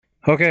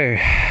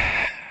Okay.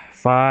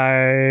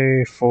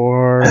 Five,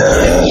 four,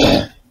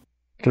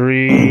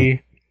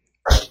 three,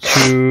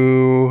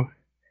 two.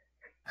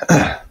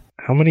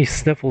 How many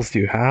sniffles do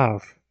you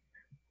have?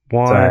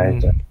 Sorry.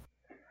 One.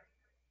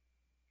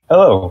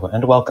 Hello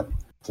and welcome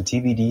to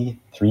TBD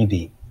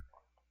 3B.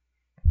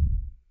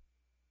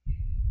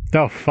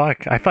 Oh,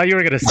 fuck. I thought you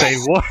were going to say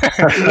more.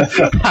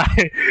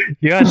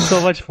 You had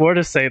so much more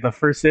to say in the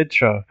first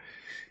intro.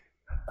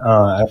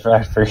 I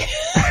forgot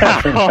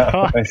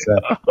what I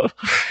said.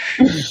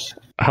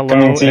 Hello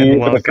Coming to and you for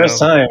welcome. the first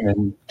time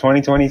in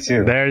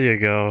 2022. There you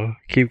go.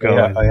 Keep going.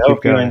 Yeah, I Keep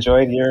hope you going.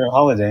 enjoyed your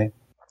holiday.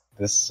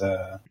 This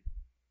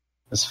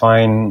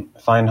fine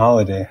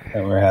holiday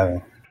that we're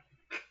having.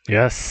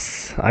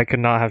 Yes, I could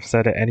not have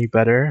said it any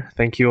better.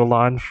 Thank you,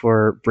 Alon,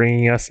 for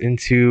bringing us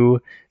into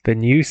the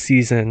new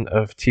season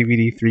of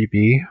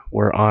TVD3B.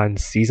 We're on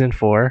season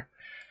 4,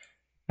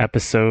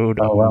 episode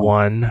Oh, wow.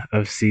 1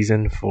 of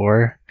season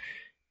 4.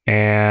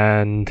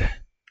 And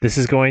this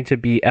is going to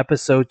be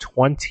episode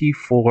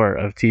 24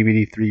 of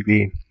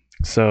TVD3B.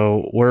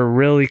 So we're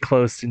really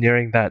close to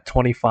nearing that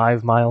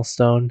 25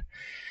 milestone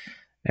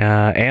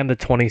and the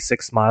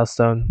 26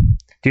 milestone.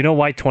 Do you know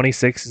why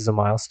 26 is a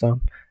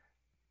milestone?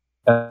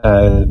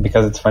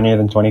 Because it's funnier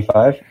than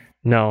 25?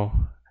 No,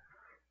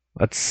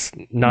 that's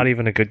not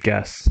even a good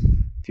guess.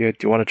 Do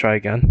you want to try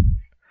again?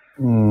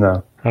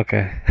 No.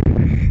 Okay.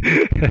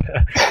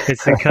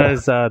 It's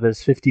because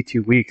there's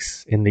 52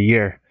 weeks in the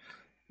year,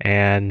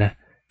 and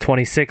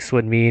 26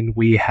 would mean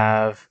we've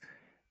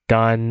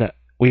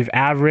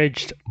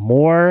averaged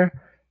more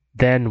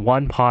than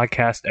one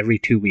podcast every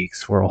 2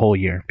 weeks for a whole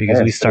year, because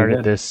Yeah, we it's pretty started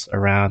good. this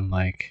around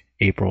like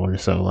April or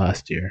so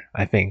last year,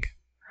 I think.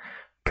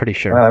 Pretty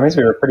sure. Wow, that means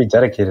we were pretty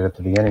dedicated at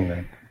the beginning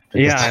then.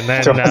 Yeah, and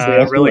then Towards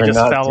the end, really we're just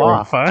not fell doing-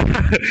 off, huh?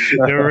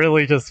 It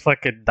really just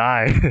fucking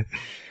died.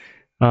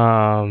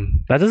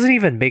 That doesn't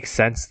even make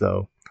sense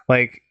though.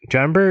 Like, do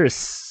you remember,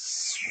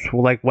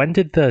 like, when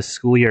did the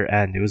school year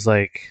end? It was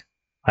like,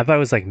 I thought it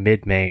was like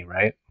mid-May,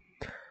 right?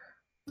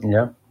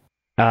 Yeah.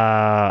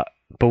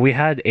 But we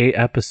had 8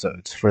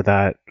 episodes for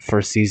that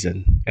first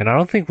season, and I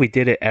don't think we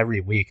did it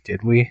every week,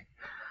 did we?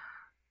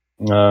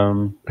 So I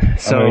mean,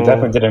 we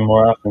definitely did it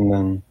more often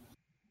than.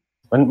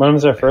 When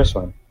was our first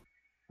one?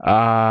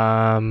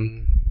 I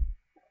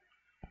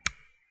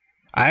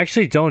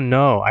actually don't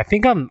know. I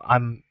think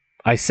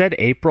I said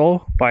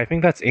April, but I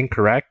think that's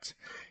incorrect,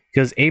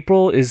 because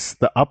April is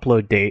the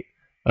upload date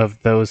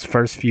of those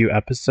first few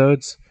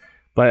episodes.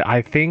 But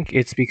I think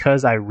it's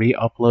because I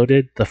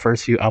re-uploaded the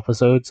first few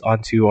episodes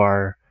onto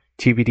our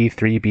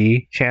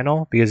TBD3B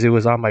channel, because it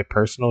was on my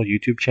personal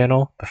YouTube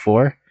channel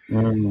before.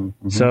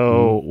 Mm-hmm.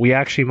 So we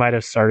actually might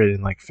have started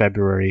in like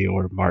February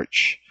or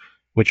March,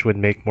 which would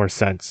make more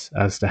sense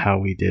as to how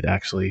we did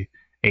actually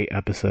 8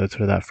 episodes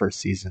for that first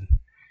season,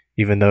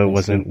 even though it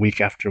wasn't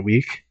week after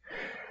week.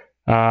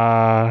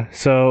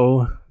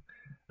 So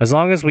as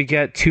long as we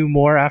get 2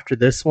 more after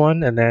this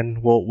one, and then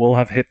we'll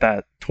have hit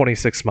that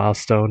 26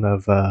 milestone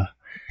of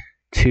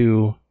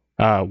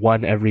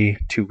one every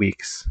 2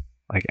 weeks,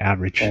 like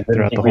average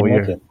throughout the whole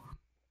year.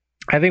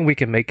 I think we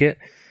can make it.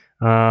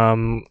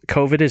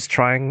 COVID is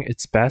trying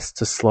its best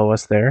to slow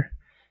us there,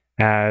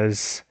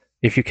 as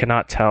if you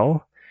cannot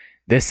tell,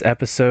 this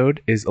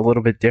episode is a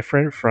little bit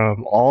different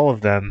from all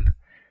of them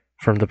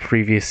from the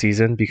previous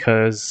season,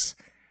 because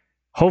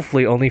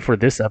hopefully only for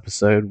this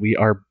episode we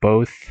are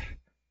both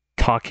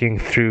talking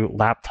through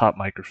laptop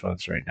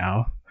microphones right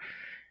now.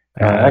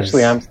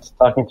 Actually, I'm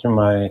talking through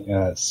my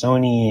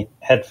Sony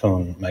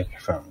headphone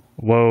microphone.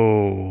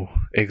 Whoa,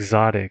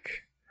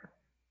 exotic.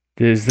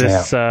 Is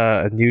this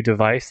a new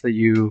device that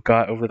you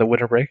got over the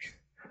winter break?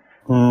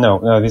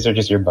 No, these are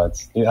just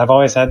earbuds. I've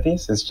always had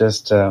these. It's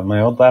just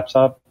my old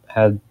laptop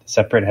had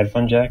separate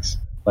headphone jacks,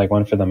 like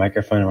one for the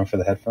microphone and one for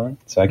the headphone,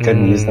 so I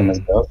couldn't use them as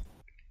both.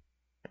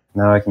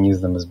 Now I can use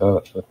them as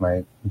both with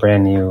my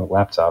brand new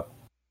laptop.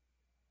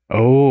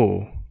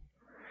 Oh,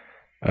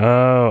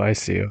 I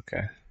see.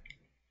 Okay.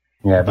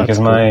 Yeah, because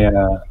my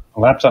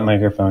laptop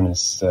microphone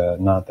is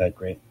not that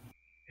great.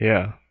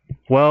 Yeah.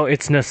 Well,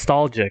 it's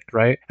nostalgic,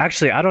 right?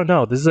 Actually, I don't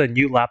know. This is a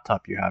new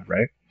laptop you have,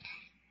 right?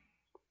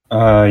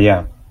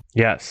 Yeah.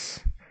 Yes.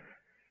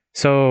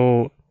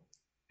 So,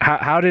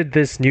 how did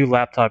this new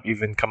laptop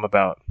even come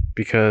about?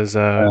 Because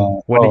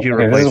when did you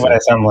replace this is what it? I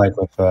sound like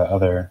with the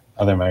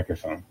other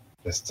microphone,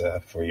 just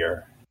for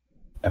your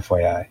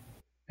FYI.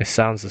 It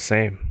sounds the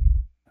same.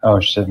 Oh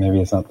shit,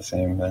 maybe it's not the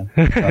same then.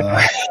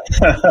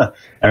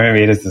 Or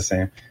maybe it is the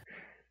same.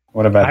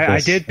 What about this? I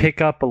did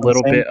pick up a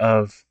little bit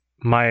of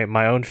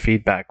my own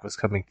feedback was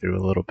coming through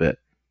a little bit,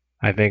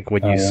 I think,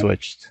 when you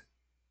switched.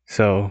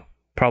 So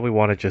probably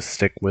want to just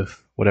stick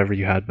with whatever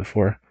you had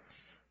before.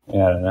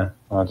 Yeah, I don't know.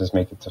 I'll just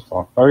make it to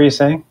fall. What were you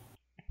saying?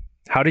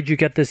 How did you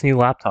get this new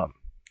laptop?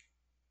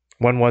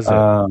 When was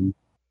it?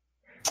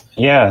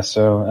 Yeah,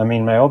 so I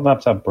mean, my old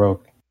laptop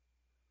broke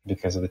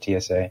because of the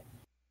TSA.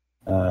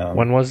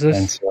 When was this?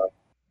 And so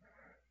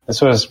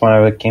this was when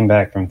I came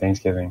back from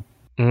Thanksgiving.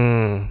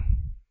 Mm.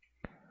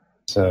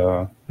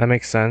 So That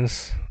makes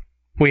sense.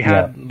 We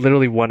had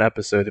literally one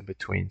episode in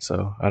between,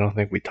 so I don't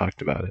think we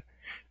talked about it.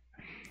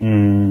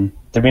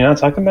 Did we not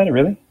talk about it,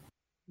 really?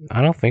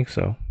 I don't think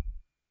so.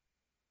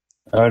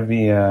 That would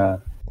be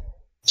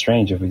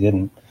strange if we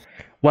didn't.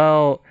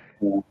 Well,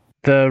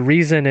 the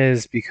reason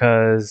is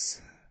because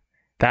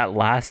that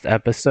last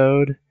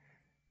episode,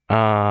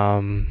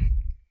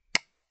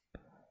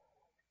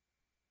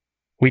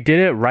 we did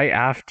it right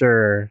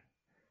after,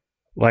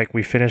 like,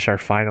 we finished our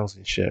finals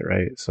and shit,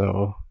 right?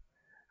 So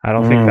I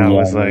don't think that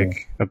was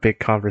like a big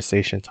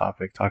conversation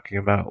topic, talking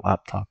about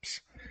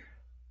laptops.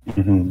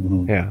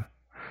 Yeah.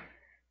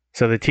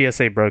 So the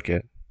TSA broke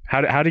it.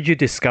 How did you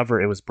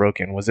discover it was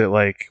broken? Was it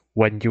like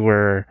when you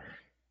were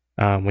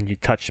when you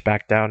touched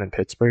back down in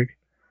Pittsburgh?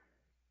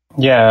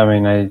 Yeah, I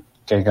mean,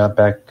 I got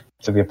back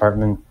to the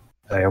apartment.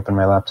 I opened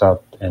my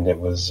laptop and it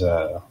was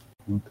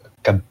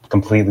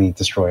completely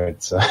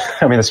destroyed. So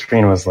I mean, the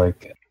screen was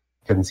like,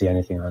 couldn't see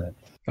anything on it.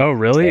 Oh,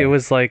 really? So, it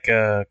was like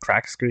a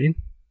cracked screen?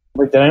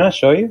 Wait, did I not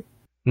show you?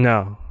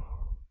 No.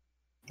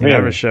 You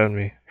never showed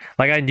me.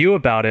 Like, I knew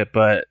about it,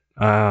 but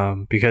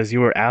because you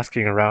were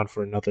asking around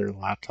for another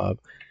laptop,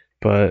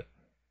 but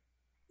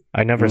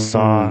I never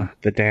saw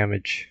the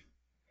damage.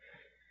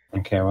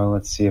 Okay, well,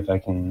 let's see if I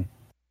can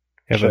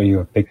show you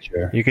a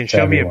picture. You can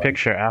show me a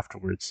picture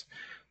afterwards.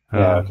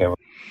 Yeah, okay.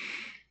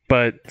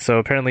 But, so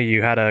apparently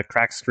you had a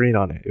cracked screen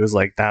on it. It was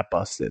like that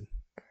busted.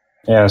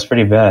 Yeah, it was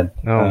pretty bad.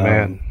 Oh,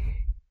 man.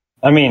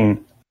 I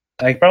mean,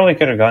 I probably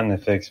could have gotten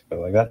it fixed, but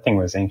like that thing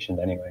was ancient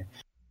anyway.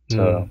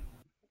 So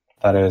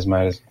thought it was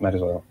might as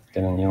well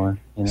get a new one.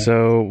 You know?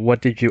 So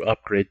what did you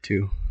upgrade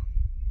to?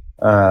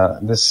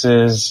 This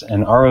is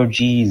an ROG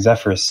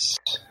Zephyrus.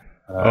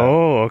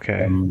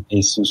 Okay.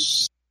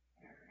 Asus.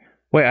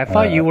 Wait, I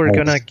thought you were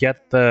gonna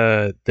get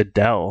the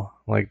Dell.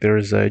 Like there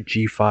was a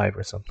G5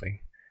 or something.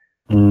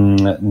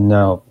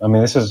 No, I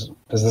mean this is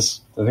I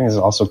think this is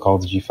also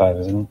called the G5,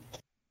 isn't it?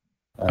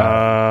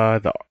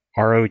 The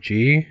ROG?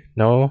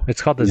 No,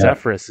 it's called the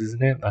Zephyrus,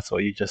 isn't it? That's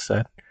what you just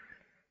said.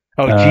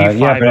 Oh,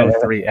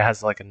 G503. It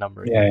has like a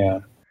number.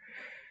 Yeah.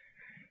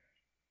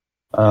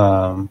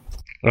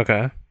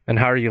 Okay. And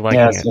how are you liking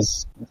it?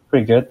 It's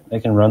pretty good.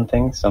 It can run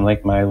things,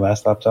 unlike my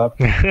last laptop,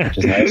 which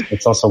is nice.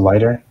 It's also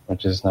lighter,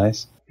 which is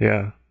nice.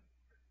 Yeah.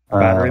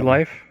 Battery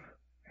life?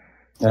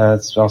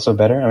 It's also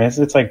better. I mean,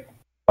 it's like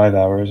 5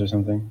 hours or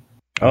something.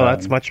 Oh,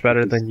 that's much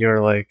better than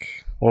your,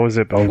 like, what was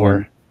it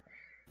before? It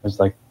was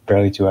like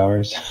barely 2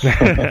 hours.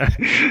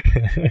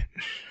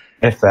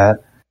 If that.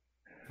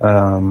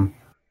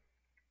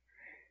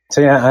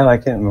 So yeah, I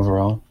like it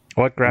overall.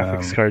 What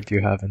graphics card do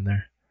you have in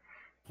there?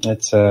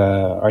 It's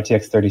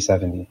RTX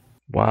 3070.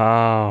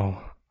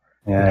 Wow.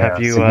 Yeah, have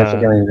you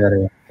significantly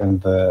better than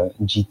the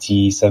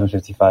GT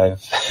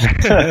 755?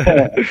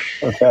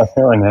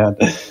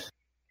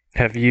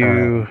 Have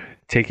you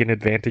taken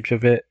advantage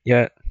of it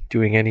yet?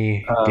 Doing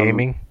any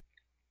gaming?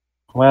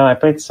 Well, I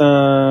played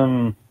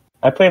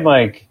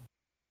like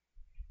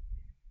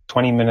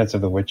 20 minutes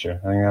of The Witcher.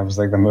 I think that was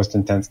like the most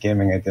intense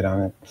gaming I did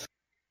on it.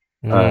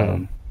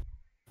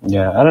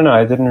 Yeah, I don't know.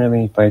 I didn't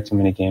really play too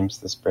many games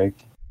this break.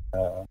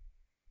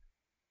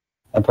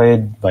 I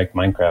played like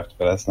Minecraft,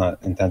 but that's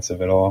not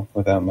intensive at all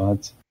without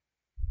mods.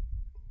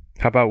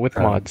 How about with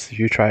mods? Did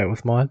you try it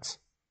with mods?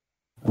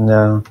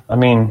 No. I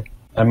mean,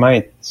 I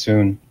might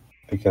soon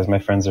because my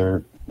friends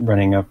are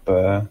running up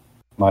a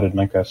modded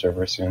Minecraft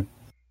server soon.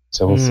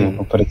 So we'll see.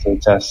 We'll put it to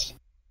the test.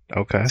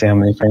 Okay. See how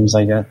many frames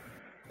I get.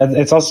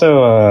 It's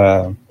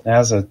also it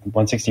has a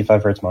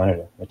 165 hertz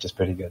monitor, which is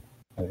pretty good.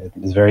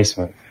 It's very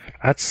smooth.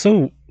 That's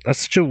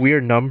such a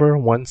weird number,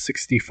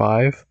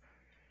 165.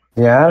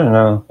 Yeah, I don't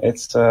know.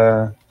 It's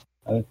I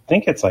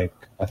think it's like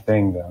a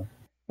thing though.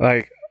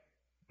 Like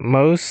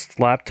most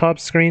laptop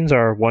screens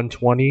are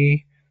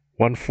 120,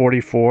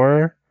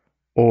 144,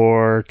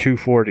 or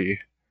 240.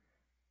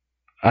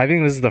 I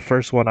think this is the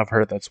first one I've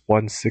heard that's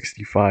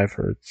 165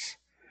 hertz.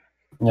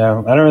 Yeah,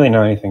 I don't really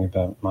know anything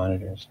about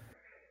monitors,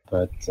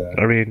 but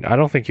I mean, I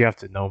don't think you have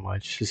to know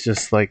much. It's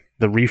just like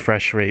the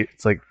refresh rate.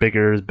 It's like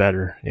bigger is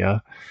better. Yeah.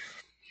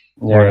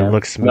 Or it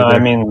looks smoother. No, I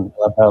mean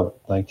about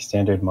like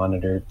standard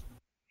monitor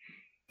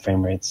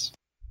frame rates.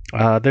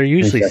 They're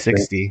usually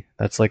 60.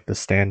 That's like the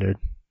standard.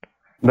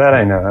 That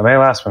I know. My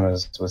last one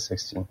was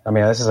 60. I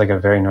mean, this is like a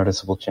very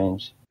noticeable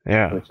change.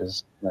 Yeah. Which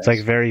is nice. It's like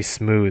very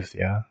smooth.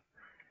 Yeah.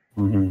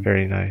 Mm-hmm.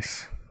 Very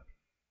nice.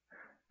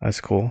 That's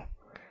cool.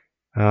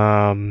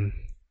 You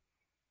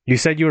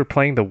said you were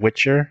playing The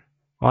Witcher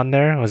on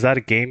there. Was that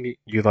a game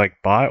you like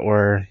bought,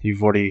 or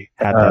you've already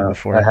had that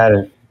before? I had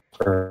it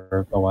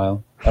for a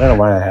while. I don't know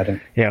why I had it.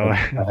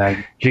 Yeah.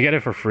 Did you get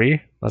it for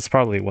free? That's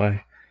probably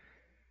why.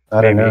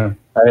 I don't know.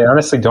 I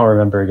honestly don't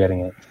remember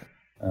getting it.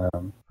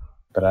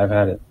 But I've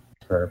had it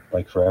for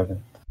like forever.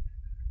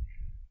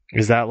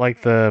 Is that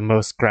like the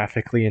most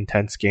graphically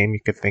intense game you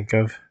could think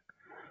of?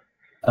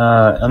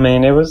 I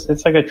mean,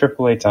 it's like a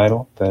AAA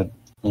title that,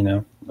 you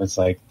know, was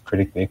like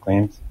critically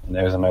acclaimed, and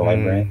it was in my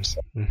library.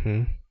 So.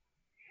 Mm-hmm.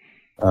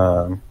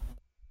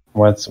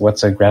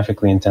 What's a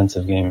graphically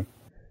intensive game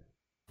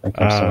that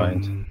comes to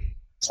mind?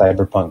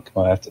 Cyberpunk.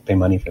 Well, I have to pay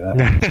money for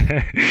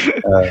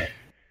that.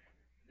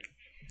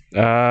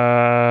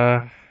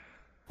 Uh,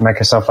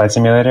 Microsoft Flight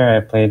Simulator.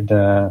 I played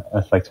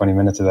like 20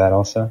 minutes of that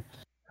also.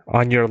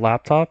 On your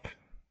laptop?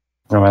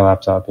 On my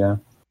laptop, yeah.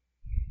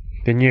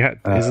 Then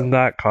isn't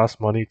that cost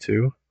money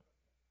too?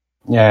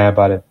 Yeah, I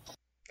bought it.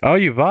 Oh,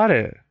 you bought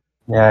it?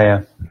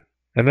 Yeah.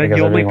 And then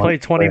you only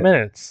played 20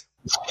 minutes.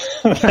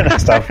 I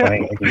stopped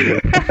playing.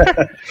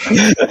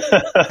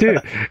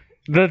 Dude,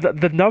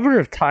 the number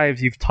of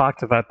times you've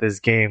talked about this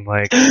game,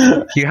 like,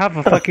 you have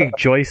a fucking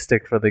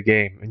joystick for the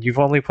game, and you've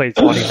only played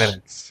 20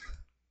 minutes.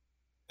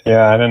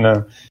 Yeah, I don't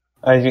know.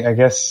 I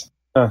guess.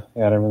 Yeah,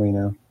 I don't really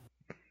know.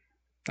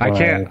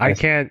 I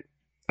can't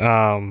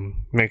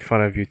make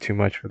fun of you too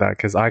much for that,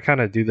 because I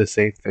kind of do the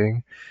same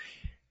thing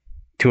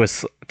to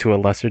a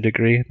lesser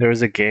degree. There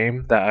was a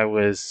game that I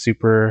was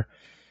super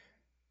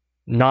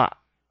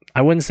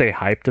I wouldn't say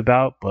hyped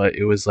about, but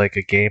it was like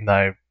a game that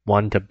I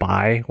wanted to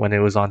buy when it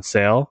was on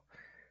sale.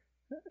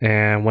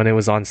 And when it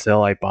was on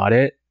sale, I bought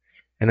it.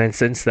 And then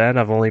since then,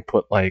 I've only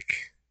put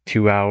like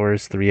 2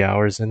 hours, 3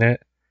 hours in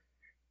it.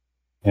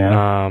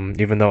 Yeah.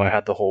 Even though I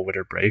had the whole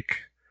winter break.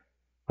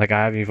 Like,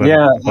 I haven't even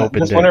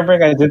opened this winter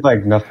break, I did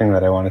like nothing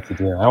that I wanted to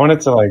do. I wanted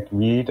to like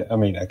read. I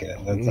mean, okay,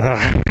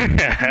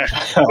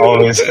 that's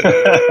always.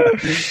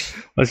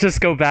 Let's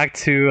just go back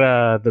to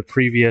the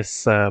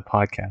previous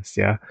podcast.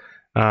 Yeah.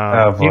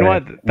 You know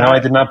what? No, I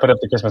did not put up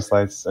the Christmas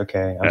lights.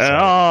 Okay.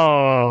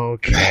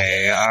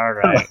 Okay. All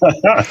right.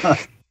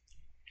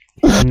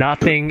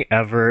 Nothing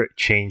ever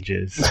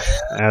changes,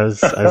 as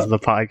the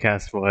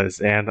podcast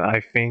was, and I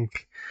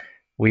think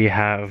we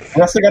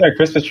also got our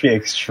Christmas tree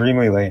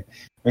extremely late.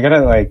 We got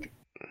it like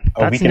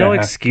that's no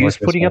excuse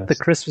putting up the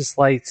Christmas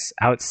lights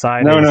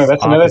outside. No,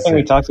 that's another thing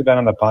we talked about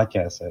on the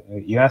podcast.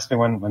 You asked me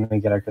when we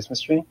get our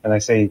Christmas tree, and I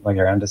say like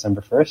around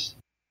December 1st.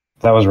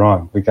 That was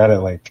wrong. We got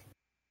it like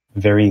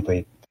very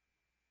late.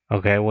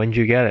 Okay, when did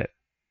you get it?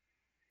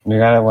 We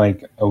got it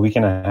like a week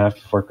and a half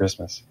before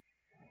Christmas.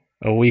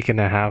 A week and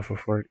a half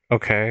before.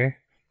 Okay,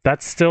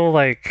 that's still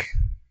like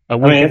a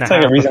week and a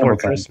half before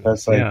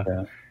Christmas. That's like,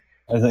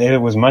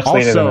 it was much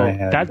later than I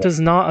had. That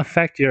does not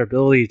affect your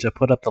ability to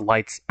put up the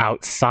lights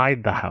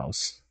outside the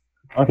house,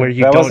 where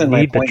you don't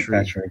need the tree.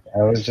 Patrick.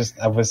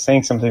 I was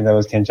saying something that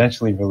was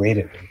tangentially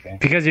related. Okay?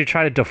 Because you're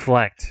trying to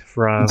deflect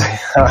from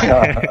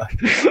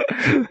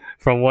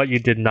from what you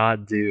did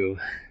not do.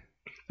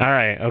 All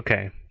right,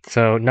 okay.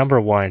 So number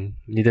 1,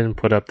 you didn't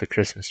put up the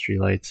Christmas tree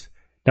lights.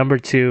 Number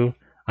 2,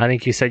 I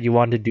think you said you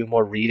wanted to do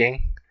more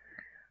reading.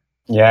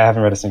 Yeah, I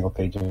haven't read a single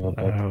page of it.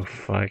 Oh,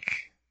 fuck.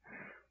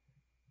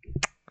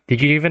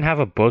 Did you even have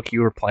a book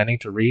you were planning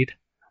to read?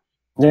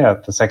 Yeah,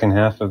 the second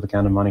half of The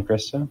Count of Monte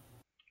Cristo.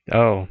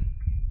 Oh,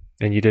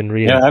 and you didn't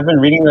read it? Yeah, I've been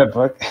reading that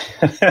book.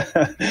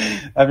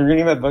 I've been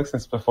reading that book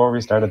since before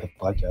we started the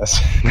podcast.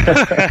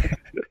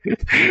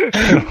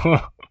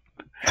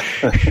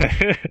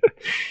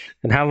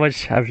 And how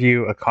much have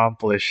you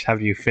accomplished?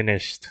 Have you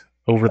finished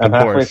over the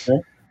course?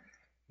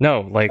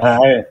 No, like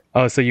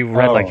so you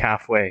read like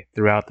halfway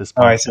throughout this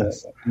podcast. Oh, I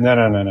see.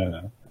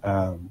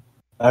 No.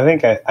 I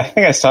think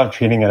I stopped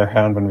reading it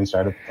around when we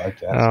started the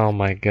podcast. Oh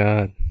my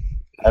god!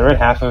 I read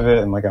half of it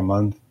in like a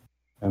month,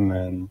 and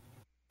then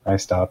I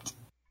stopped.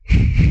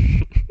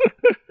 It's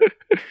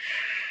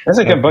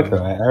a good book,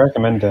 though. I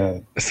recommend.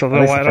 So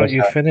then, why don't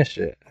you finish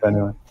it?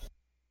 Anyway,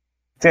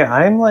 dude,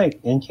 I'm like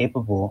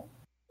incapable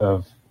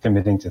of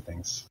committing to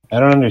things. I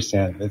don't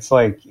understand. It's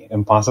like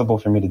impossible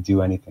for me to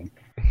do anything.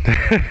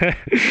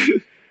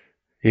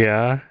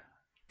 Yeah.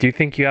 Do you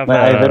think you have?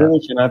 I literally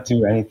cannot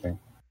do anything.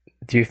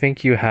 Do you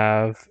think you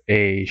have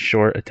a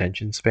short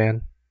attention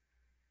span?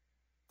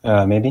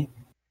 Maybe.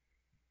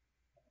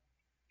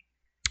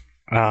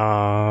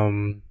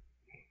 Why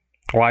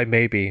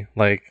maybe?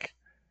 Like,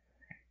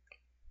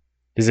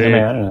 is it? I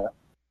mean, I don't know.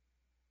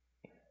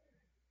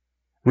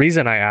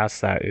 Reason I ask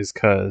that is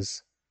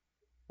because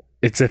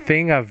it's a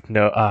thing a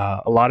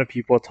lot of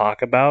people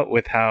talk about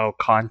with how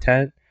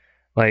content,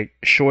 like,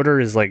 shorter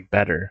is like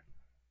better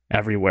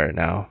everywhere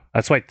now.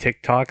 That's why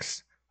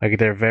TikToks, like,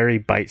 they're very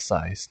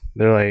bite-sized.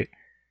 They're like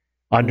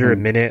under a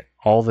minute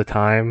all the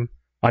time,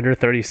 under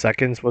 30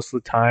 seconds most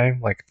of the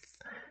time, like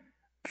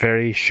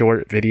very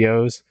short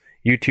videos.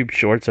 YouTube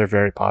Shorts are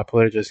very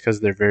popular just because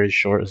they're very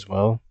short as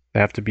well. They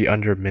have to be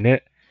under a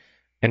minute.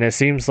 And it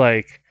seems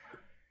like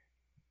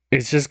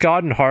it's just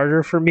gotten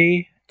harder for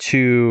me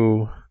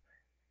to,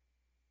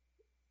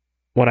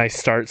 when I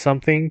start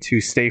something,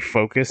 to stay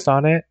focused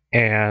on it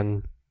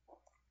and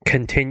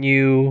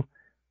continue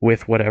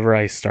with whatever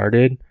I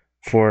started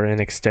for an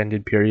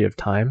extended period of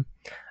time.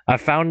 I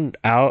found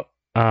out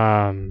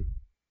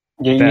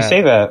you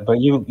say that, but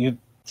you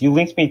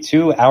linked me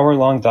 2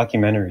 hour-long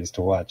documentaries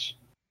to watch.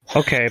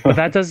 Okay, but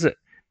that doesn't.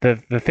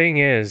 The thing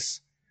is,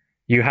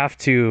 you have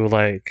to,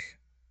 like,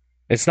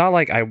 it's not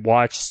like I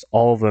watched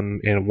all of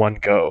them in one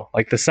go.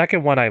 Like the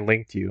second one I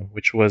linked you,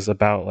 which was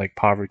about like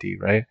poverty,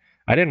 right?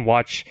 I didn't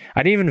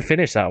even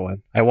finish that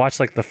one. I watched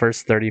like the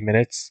first 30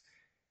 minutes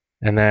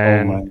and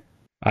then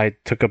I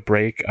took a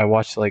break. I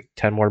watched like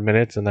 10 more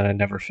minutes and then I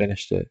never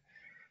finished it.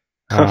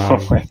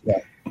 Oh my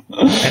God.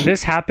 And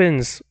this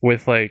happens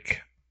with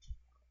like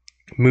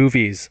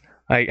movies.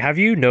 Like, have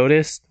you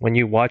noticed when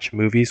you watch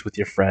movies with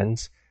your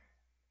friends?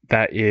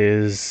 Have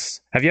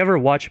you ever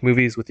watched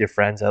movies with your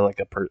friends at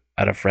like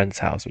at a friend's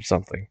house or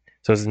something?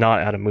 So it's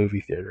not at a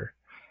movie theater.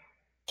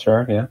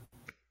 Sure, yeah.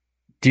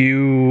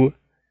 Do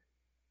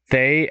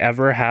they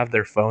ever have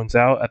their phones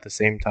out at the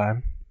same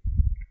time?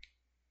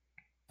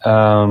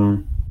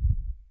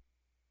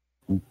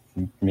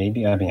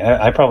 Maybe. I mean,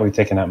 I probably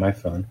taken out my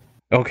phone.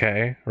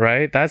 Okay,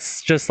 right?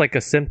 That's just like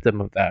a symptom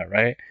of that,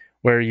 right?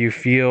 Where you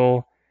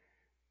feel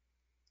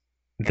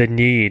the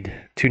need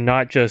to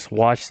not just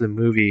watch the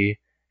movie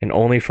and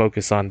only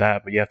focus on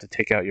that, but you have to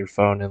take out your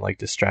phone and like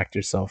distract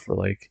yourself for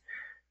like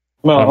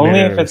only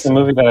if it's a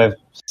movie that I've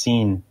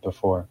seen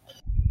before.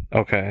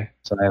 Okay.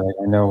 So I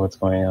know what's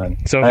going on.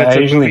 So if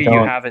it's a movie you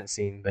haven't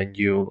seen, then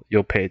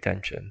you'll pay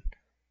attention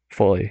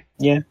fully.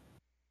 Yeah.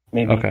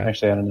 Maybe. Okay.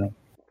 Actually, I don't know.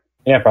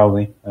 Yeah,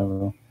 probably. I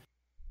will.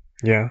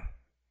 Yeah.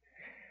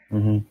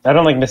 Mm-hmm. I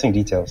don't like missing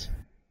details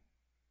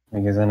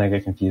because then I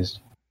get confused.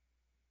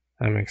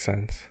 That makes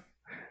sense.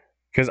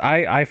 Because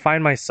I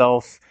find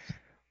myself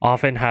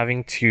often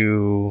having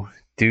to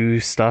do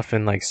stuff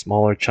in like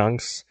smaller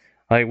chunks.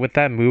 Like with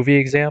that movie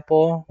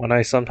example, when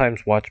I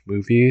sometimes watch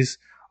movies,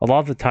 a lot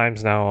of the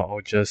times now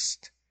I'll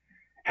just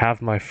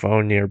have my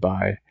phone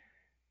nearby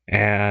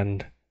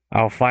and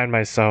I'll find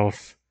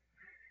myself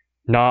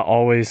not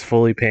always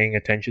fully paying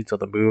attention to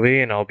the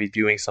movie and I'll be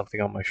doing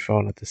something on my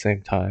phone at the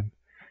same time.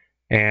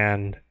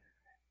 And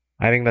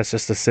I think that's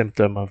just a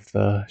symptom of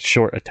the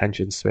short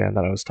attention span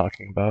that I was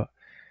talking about.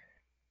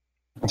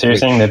 So you're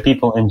saying that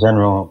people in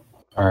general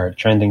are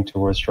trending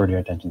towards shorter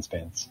attention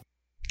spans?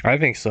 I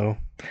think so.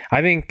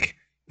 I think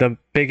the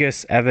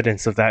biggest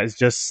evidence of that is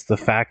just the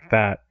fact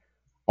that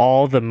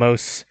all the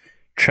most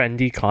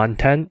trendy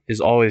content is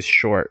always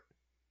short,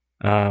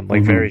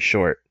 very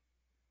short.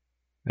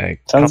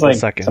 Like sounds like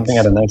seconds. Something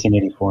out of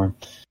 1984.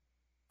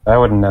 I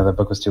wouldn't know. The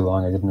book was too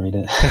long. I didn't read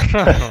it.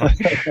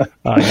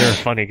 You're a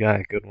funny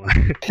guy. Good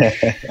one.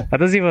 That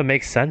doesn't even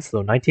make sense, though.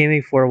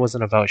 1984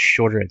 wasn't about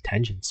shorter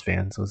attention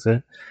spans, was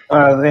it?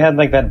 They had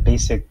like that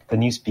basic, the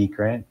Newspeak,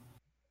 right?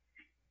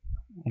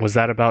 Was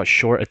that about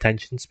short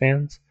attention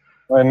spans?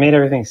 Well, it made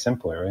everything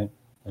simpler,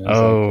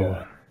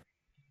 right?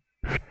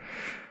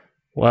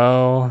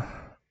 Well,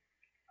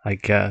 I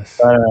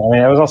guess. I don't know. I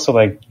mean, it was also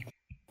like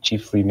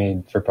chiefly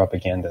made for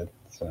propaganda,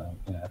 so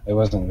yeah, it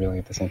wasn't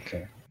really the same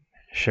thing.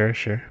 Sure.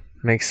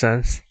 Makes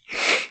sense.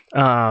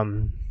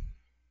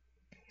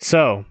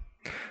 So,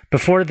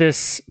 before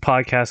this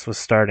podcast was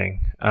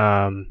starting,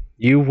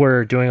 you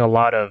were doing a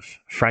lot of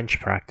French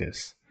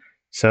practice.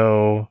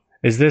 So,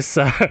 is this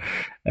a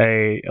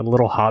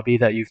little hobby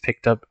that you've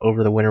picked up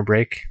over the winter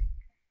break?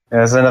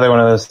 Yeah, it's another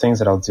one of those things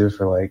that I'll do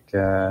for like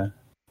a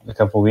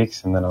couple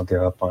weeks, and then I'll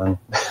give up on.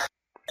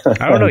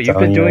 I don't know. You've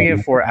been doing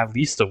it for at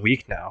least a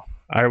week now.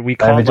 We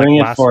called like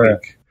last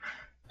week.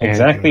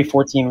 Exactly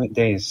 14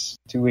 days,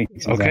 2 weeks.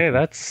 Exactly.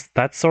 Okay,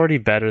 that's already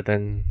better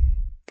than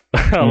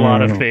a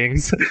lot of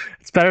things.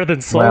 It's better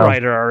than Soul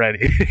Rider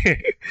already.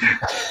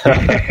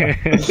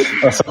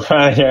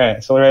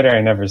 Soul Rider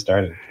I never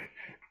started.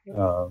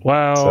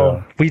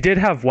 We did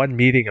have one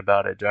meeting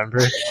about it,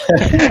 remember?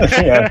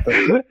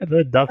 And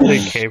then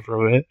nothing came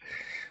from it.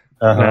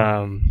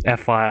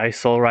 FYI,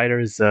 Soul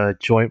Rider is a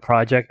joint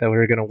project that we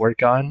were going to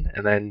work on,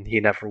 and then he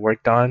never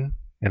worked on,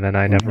 and then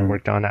I never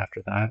worked on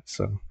after that,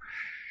 so...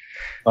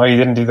 Oh, you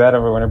didn't do that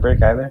over winter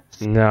break either?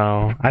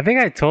 No. I think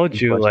I told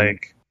you,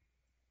 like...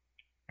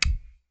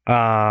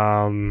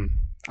 I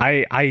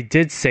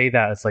did say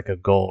that as like a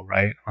goal,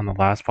 right? On the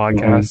last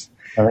podcast.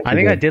 I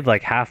think I did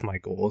like half my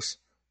goals.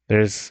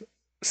 There's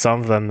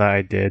some of them that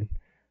I did,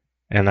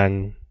 and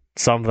then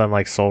some of them,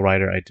 like Soul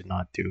Rider, I did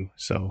not do,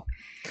 so...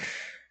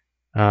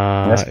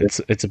 it's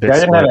a bit. I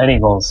didn't have any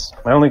goals.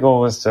 My only goal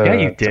was to,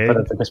 you did. To put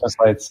up the Christmas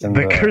lights and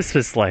the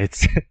Christmas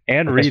lights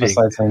and the reading.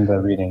 Christmas lights and the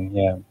reading,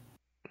 yeah.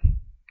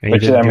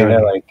 Which I mean,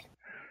 they're like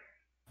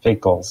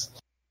fake goals.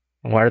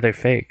 Why are they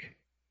fake?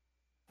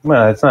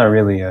 Well, it's not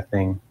really a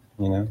thing,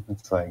 you know.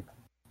 It's like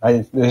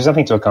there's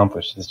nothing to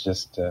accomplish. It's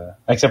just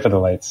except for the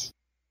lights.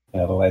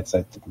 The lights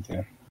I didn't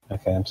do.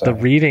 Okay, I'm sorry. The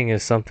reading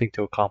is something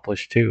to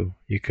accomplish too.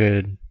 You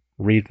could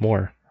read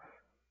more.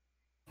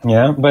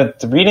 Yeah, but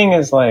the reading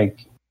is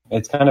like.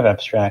 It's kind of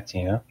abstract,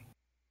 you know?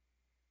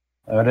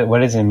 What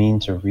does it mean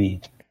to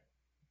read?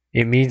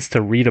 It means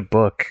to read a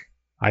book.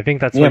 I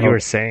think that's what you were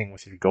saying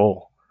with your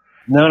goal.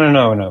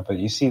 No. But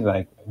you see,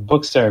 like,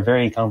 books are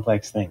very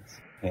complex things,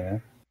 you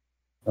know?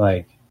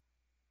 Like,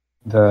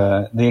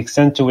 the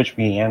extent to which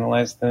we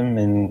analyze them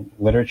in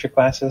literature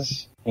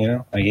classes, you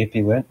know, like AP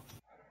Lit,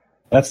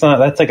 that's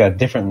like a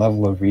different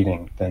level of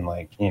reading than,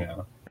 like, you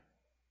know,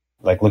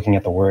 like looking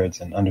at the words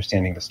and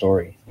understanding the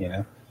story, you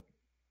know?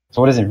 So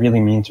what does it really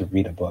mean to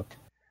read a book?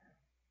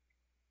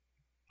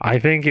 I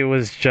think it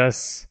was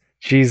just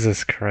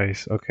Jesus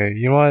Christ. Okay,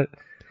 you know what?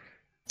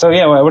 So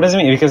yeah, what does it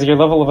mean? Because your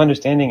level of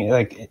understanding,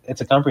 like, it's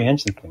a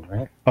comprehension thing,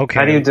 right? Okay.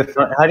 How do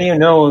you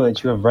know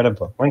that you have read a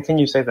book? When can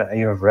you say that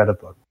you have read a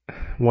book?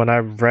 When I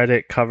read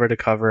it cover to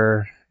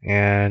cover,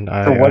 and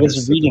So what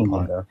is reading,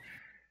 though?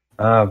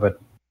 But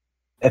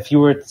if you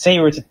were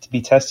to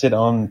be tested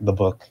on the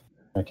book,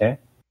 okay,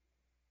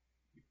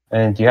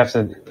 and you have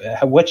to,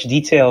 which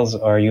details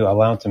are you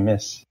allowed to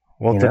miss?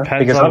 Well, it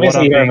depends because on what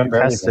I'm being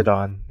tested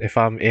on. If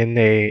I'm in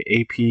a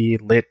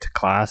AP Lit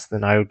class,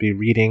 then I would be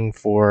reading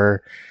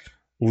for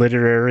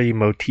literary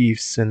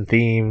motifs and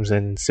themes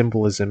and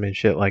symbolism and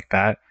shit like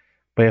that.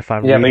 But if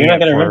I'm but you're not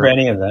going to remember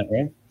any of that,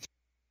 right?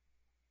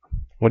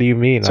 What do you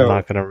mean? So I'm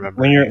not going to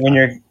remember when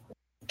you're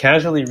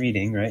casually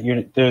reading, right?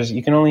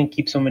 You can only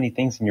keep so many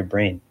things in your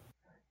brain,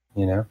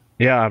 you know?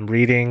 Yeah, I'm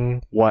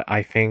reading what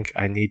I think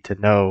I need to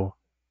know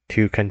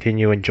to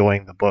continue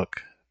enjoying the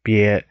book,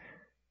 be it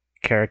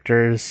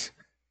characters,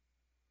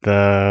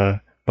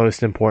 the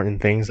most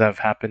important things that have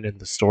happened in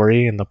the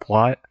story and the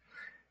plot.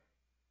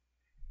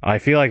 I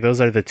feel like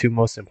those are the two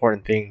most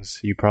important things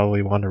you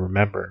probably want to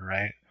remember,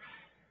 right?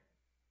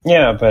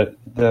 Yeah, but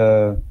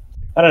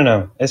I don't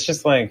know. It's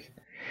just like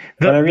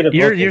when I read a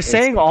book, you're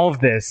saying all of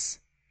this,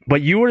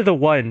 but you were the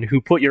one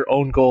who put your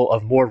own goal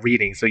of more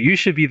reading, so you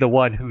should be the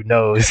one who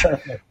knows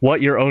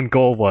what your own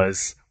goal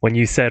was when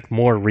you said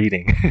more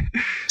reading.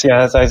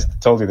 Yeah, as I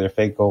told you, they're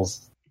fake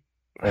goals.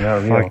 They're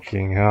not real.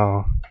 Fucking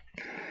hell.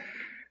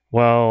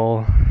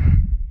 Well,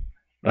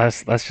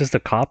 that's just a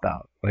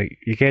cop-out. Like,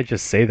 you can't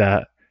just say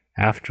that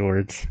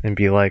afterwards and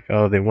be like,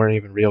 oh, they weren't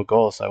even real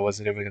goals, so I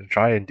wasn't even going to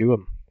try and do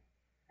them.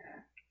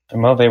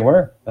 Well, they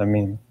were. I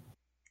mean...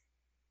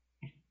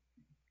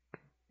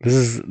 This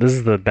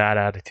is the bad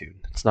attitude.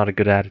 It's not a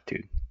good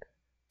attitude.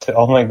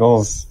 All my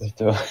goals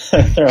throughout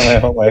my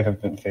whole life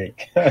have been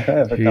fake.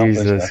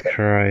 Jesus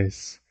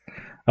Christ.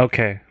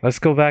 Okay, let's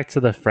go back to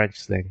the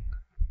French thing.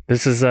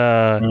 This is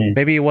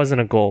maybe it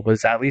wasn't a goal, but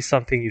it's at least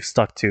something you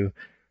stuck to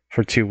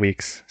for 2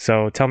 weeks.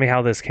 So tell me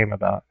how this came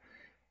about.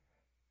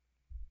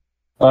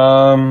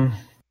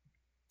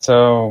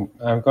 So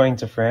I'm going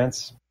to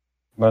France,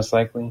 most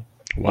likely.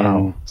 Wow.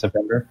 In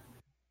September.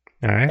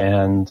 All right.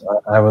 And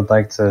I would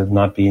like to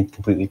not be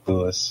completely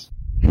clueless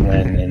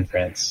when in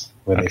France,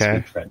 where they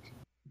speak French.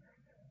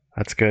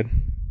 That's good.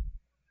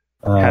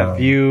 Have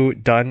you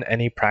done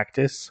any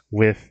practice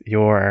with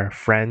your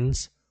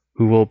friends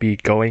who will be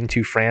going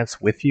to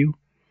France with you?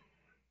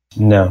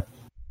 No.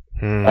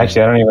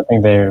 Actually, I don't even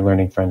think they're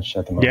learning French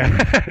at the moment. Yeah.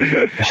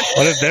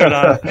 What if they're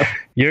not?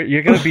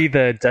 You're going to be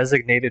the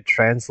designated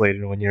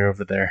translator when you're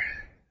over there.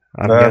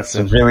 That's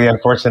really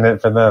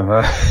unfortunate for them,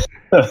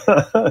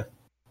 huh?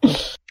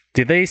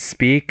 Do they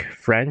speak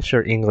French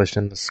or English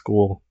in the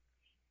school?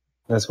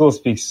 The school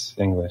speaks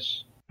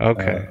English.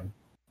 Okay.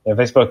 If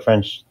they spoke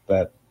French,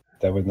 that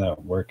would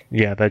not work.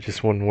 Yeah, that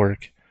just wouldn't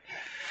work.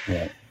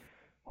 Yeah.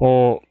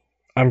 Well,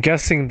 I'm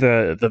guessing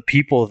the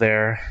people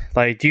there,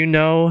 like, do you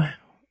know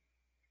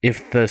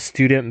if the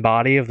student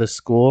body of the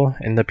school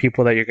and the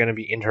people that you're going to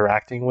be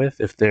interacting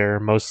with, if they're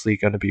mostly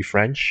going to be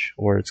French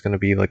or it's going to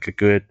be like a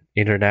good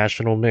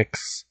international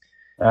mix?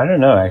 I don't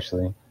know,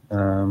 actually.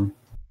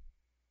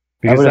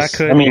 Because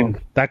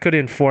that could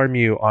inform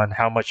you on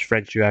how much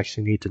French you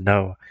actually need to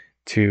know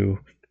to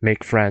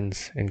make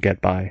friends and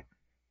get by.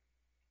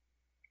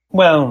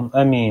 Well,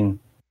 I mean,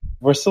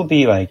 we'll still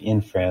be like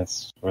in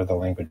France where the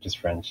language is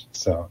French,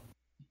 so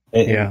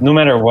no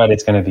matter what,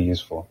 it's going to be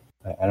useful.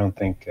 I don't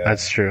think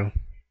that's true.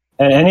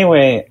 And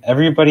anyway,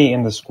 everybody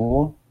in the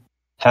school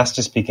has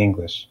to speak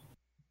English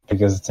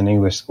because it's an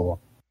English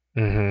school.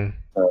 Mm-hmm.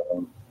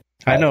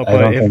 I know,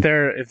 but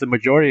if the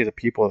majority of the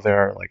people there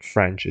are like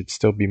French, it'd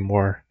still be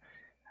more.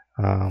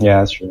 Yeah,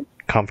 that's true.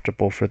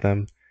 Comfortable for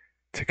them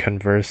to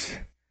converse.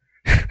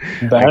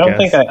 But I don't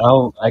think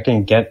I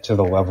can get to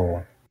the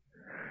level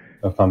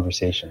of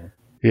conversation.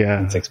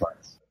 Yeah. In 6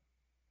 months.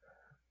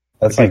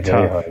 That's like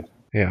very hard.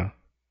 Yeah.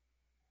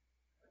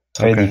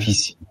 Très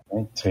difficile,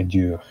 right? Très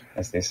dur,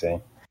 as they say.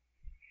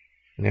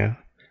 Yeah.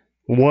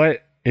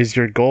 What is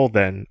your goal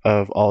then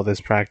of all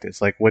this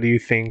practice? Like, what do you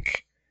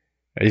think?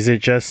 Is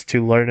it just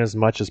to learn as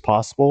much as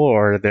possible,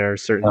 or are there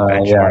certain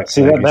benchmarks? Yeah.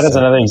 See, that is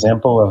another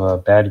example of a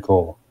bad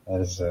goal.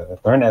 That is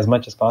learn as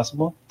much as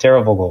possible.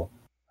 Terrible goal.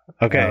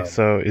 Okay,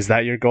 so is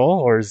that your goal,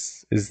 or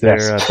is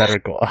there a better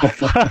goal?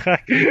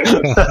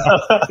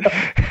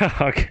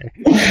 Okay.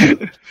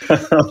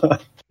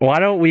 Why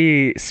don't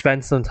we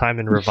spend some time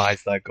and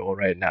revise that goal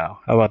right now?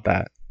 How about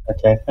that?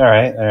 Okay. All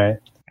right.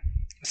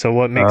 So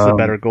what makes a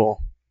better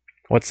goal?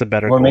 What's a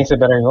better goal? What makes a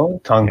better goal?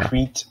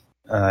 Concrete,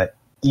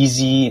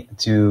 easy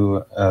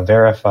to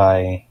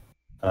verify,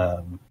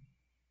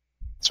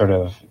 sort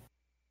of,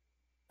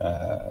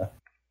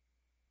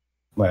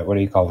 what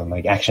do you call them?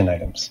 Like action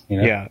items, you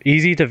know? Yeah,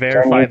 easy to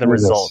verify the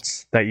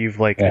results that you've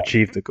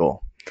achieved the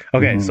goal.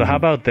 Okay, so how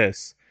about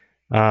this?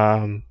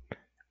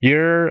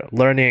 You're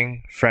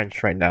learning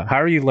French right now. How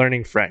are you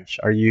learning French?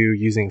 Are you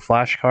using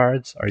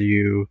flashcards? Are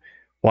you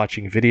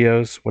watching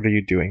videos? What are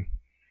you doing?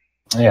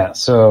 Yeah,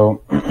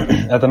 so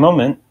at the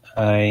moment,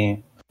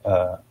 I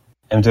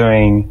am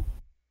doing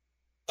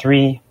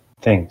 3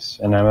 things,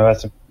 and I'm about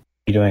to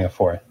be doing a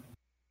 4th.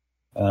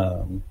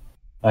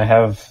 I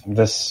have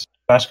this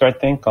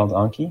flashcard thing called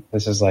Anki.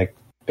 This is like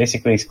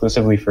basically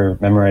exclusively for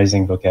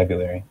memorizing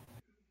vocabulary.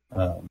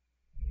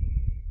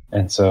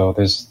 And so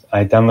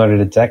I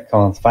downloaded a deck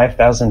called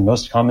 5,000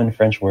 Most Common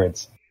French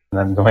Words, and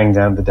I'm going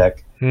down the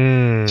deck.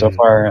 So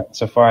far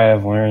I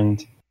have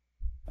learned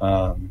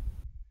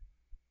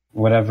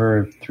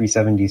whatever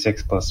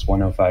 376 plus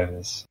 105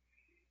 is.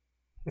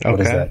 Okay. What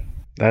is that?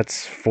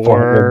 That's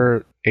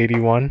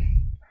 481.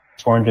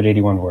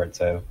 481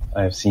 words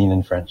I've seen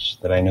in French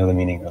that I know the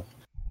meaning of.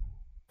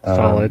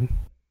 Solid.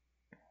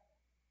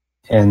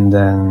 And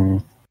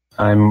then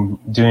I'm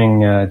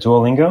doing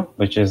Duolingo,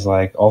 which is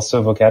like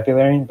also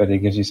vocabulary, but it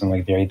gives you some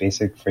like very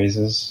basic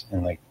phrases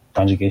and like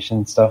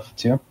conjugation stuff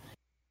too.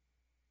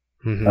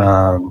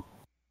 Mm-hmm.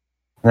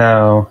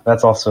 Now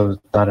that's also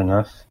not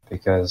enough,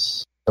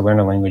 because to learn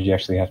a language you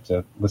actually have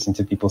to listen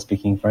to people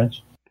speaking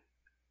French,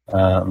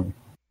 and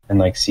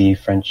like see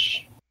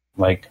French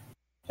like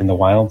in the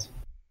wild.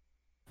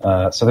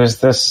 So there's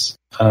this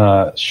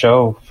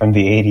show from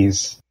the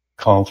 80s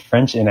called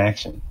French in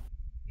Action.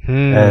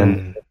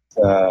 And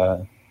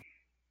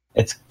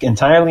it's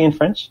entirely in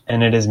French,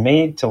 and it is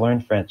made to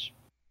learn French.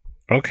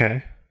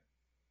 Okay.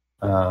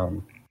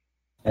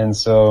 And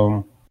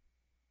so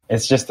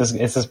it's just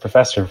this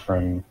professor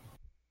from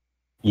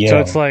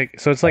Yale. So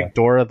it's like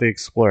Dora the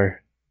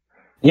Explorer.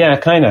 Yeah,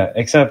 kind of,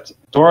 except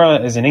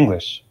Dora is in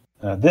English.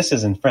 This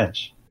is in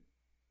French.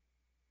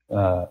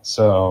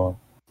 So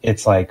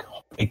it's like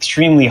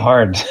extremely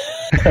hard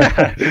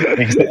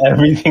because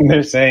everything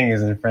they're saying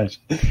is in French,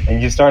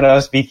 and you start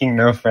out speaking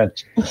no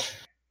French.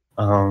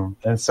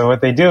 And so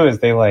what they do is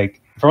they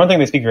for one thing,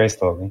 they speak very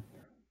slowly,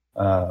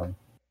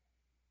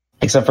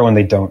 except for when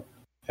they don't,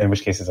 in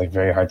which case it's like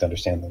very hard to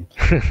understand them.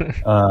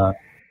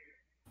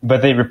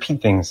 But they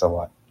repeat things a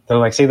lot. They'll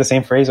like say the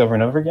same phrase over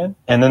and over again,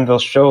 and then they'll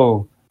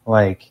show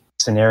like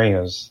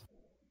scenarios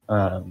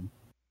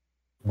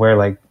where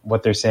like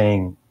what they're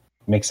saying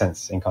makes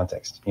sense in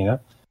context, you know?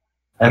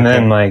 And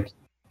then like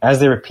as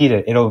they repeat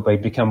it, it'll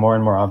like become more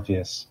and more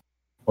obvious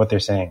what they're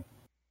saying,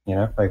 you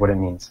know, like what it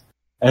means.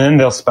 And then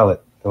they'll spell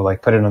it. They'll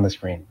like put it on the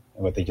screen,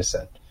 what they just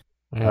said.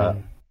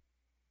 And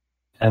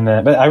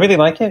then, but I really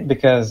like it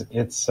because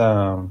it's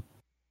like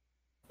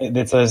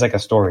a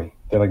story.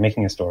 They're like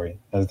making a story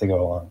as they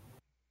go along.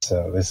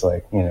 So there's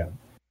like, you know,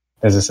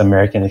 there's this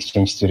American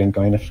exchange student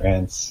going to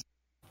France.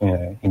 You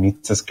know, he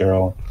meets this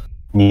girl,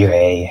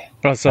 Mireille.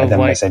 Oh, so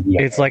like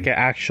it's like an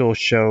actual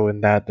show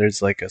in that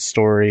there's like a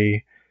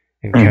story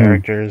and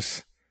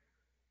characters.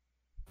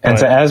 And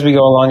so as we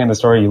go along in the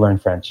story, you learn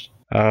French.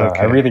 Okay.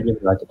 I really, really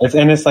like it.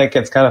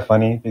 It's kind of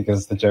funny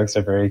because the jokes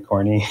are very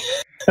corny.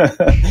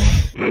 And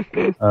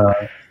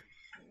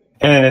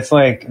it's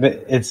like,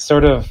 it's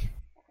sort of,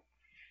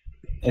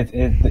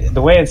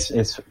 the way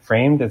it's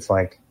framed, it's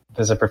like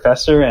there's a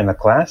professor and a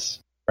class,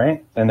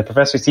 right? And the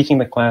professor's teaching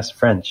the class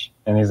French.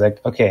 And he's like,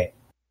 okay,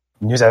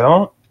 nous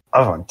avons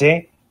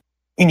inventé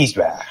une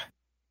histoire.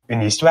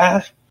 Une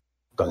histoire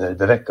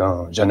avec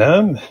un jeune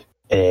homme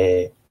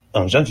et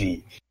une jeune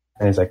fille.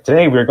 And he's like,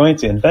 today we're going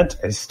to invent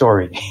a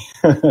story.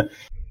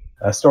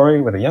 A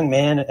story with a young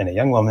man and a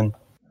young woman.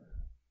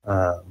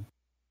 And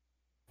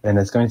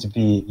it's going to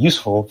be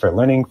useful for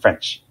learning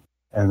French.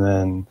 And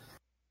then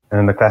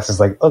the class is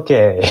like,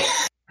 okay.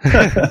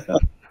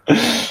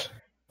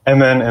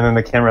 and then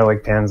the camera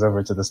like pans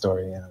over to the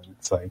story, and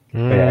it's like,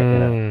 yeah, you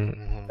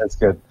know, that's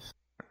good.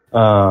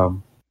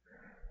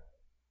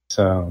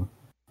 So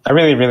I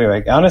really, really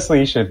like. Honestly,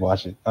 you should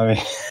watch it. I mean,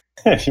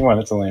 if you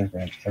wanted to learn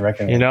French, I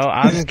recommend. You know,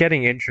 I'm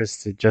getting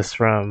interested just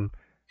from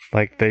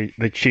like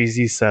the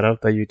cheesy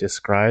setup that you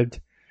described.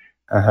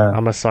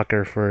 I'm a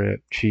sucker for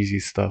cheesy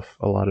stuff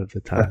a lot of the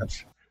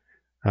times.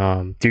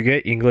 Do you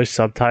get English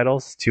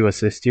subtitles to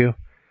assist you?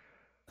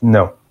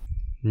 No.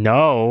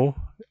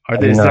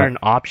 Is there an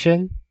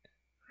option?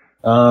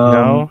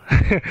 No.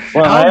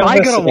 Well, how am I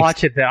gonna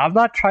watch it then? I'm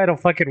not trying to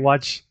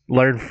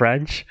learn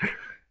French.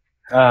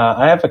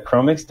 I have a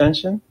Chrome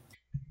extension.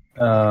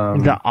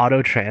 That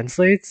auto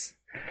translates.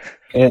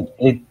 I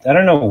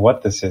don't know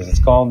what this is. It's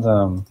called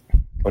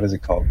what is it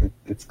called?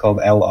 It's called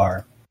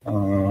LR.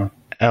 LR.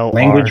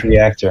 Language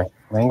Reactor.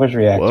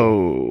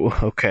 Whoa.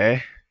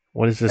 Okay.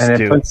 What does this do?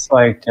 And it puts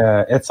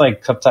it's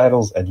like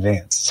subtitles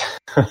advanced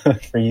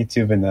for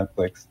YouTube and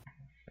Netflix.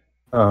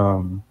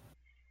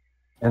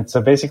 And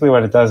so basically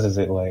what it does is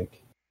it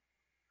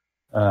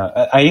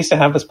I used to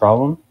have this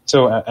problem.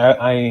 So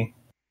I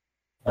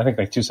think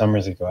like 2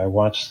 summers ago, I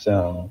watched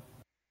La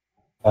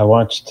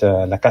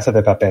Casa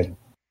de Papel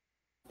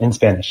in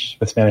Spanish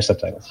with Spanish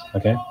subtitles.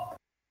 Okay.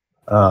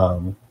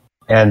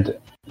 And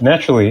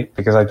naturally,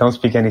 because I don't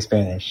speak any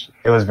Spanish,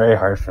 it was very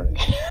hard for me.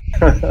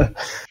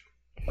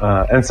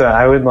 And so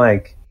I would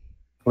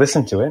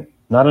listen to it,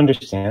 not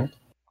understand.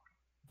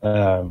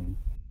 Then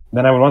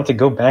I would want to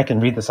go back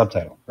and read the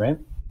subtitle, right?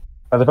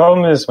 But the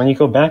problem is when you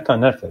go back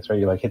on Netflix, right,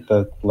 you hit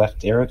the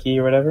left arrow key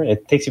or whatever,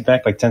 it takes you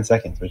back 10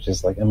 seconds, which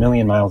is a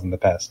million miles in the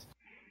past.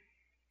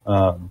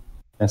 And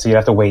so you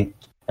have to wait.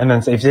 And then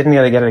if you didn't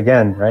get it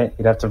again, right,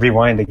 you'd have to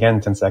rewind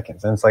again 10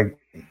 seconds. And it's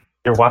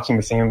you're watching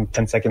the same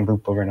 10-second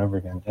loop over and over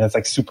again. And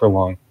it's super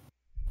long,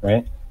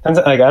 right? I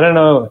don't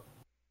know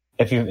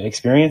if you've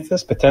experienced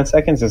this, but 10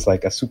 seconds is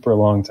a super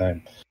long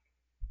time.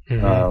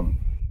 Mm-hmm.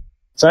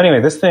 So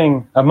anyway, this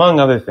thing, among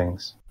other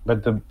things,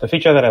 but the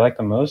feature that I like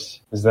the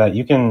most is that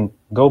you can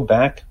go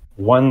back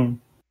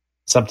one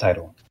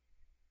subtitle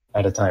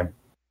at a time.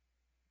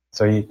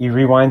 So you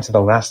rewind to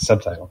the last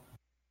subtitle.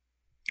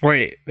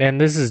 Wait,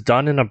 and this is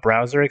done in a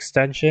browser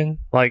extension?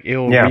 Like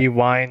it'll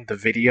rewind the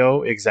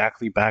video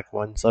exactly back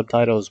one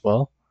subtitle as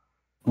well?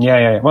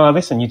 Yeah. Well, at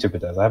least on YouTube it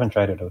does. I haven't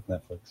tried it with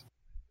Netflix.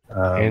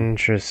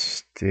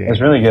 Interesting.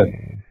 It's really good.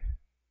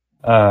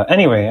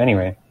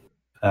 Anyway,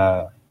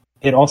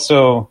 it'll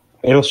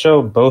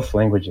show both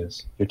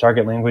languages, your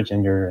target language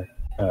and your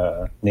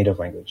native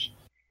language,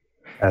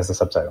 as the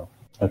subtitle.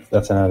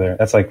 That's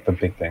like the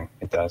big thing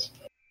it does.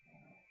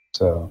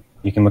 So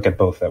you can look at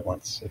both at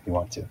once if you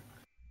want to.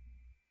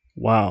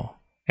 Wow.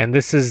 And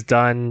this is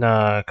done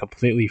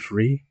completely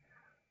free?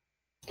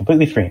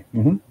 Completely free.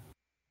 Mm-hmm.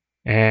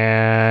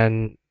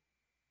 And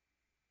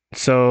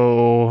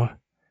so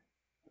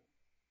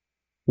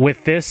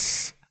with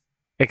this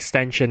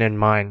extension in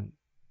mind,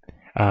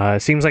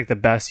 it seems like the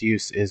best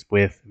use is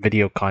with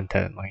video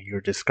content, like you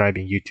were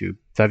describing YouTube.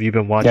 So have you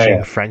been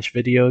watching French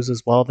videos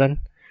as well then?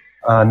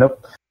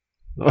 Nope.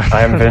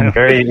 I've been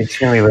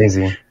extremely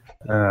lazy.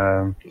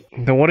 Then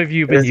what have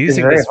you been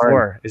using this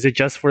for? Is it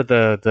just for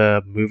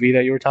the movie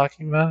that you were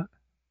talking about?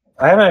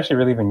 I haven't actually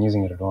really been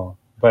using it at all.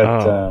 But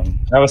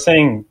I was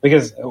saying,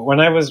 because when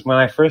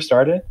I first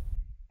started,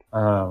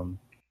 I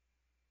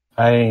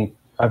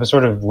was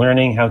sort of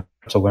learning how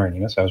to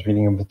learn, so I was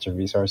reading a bunch of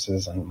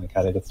resources on like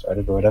how to get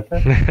started or whatever,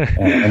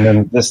 and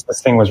then this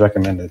thing was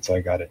recommended, so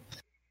I got it.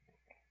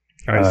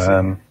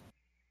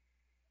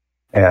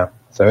 Yeah,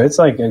 so it's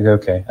like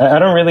okay. I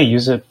don't really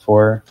use it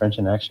for French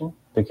in Action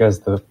because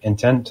the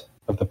intent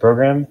of the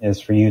program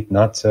is for you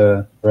not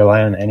to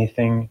rely on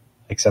anything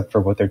except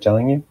for what they're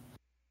telling you.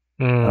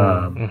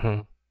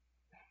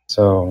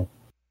 So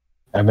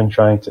I've been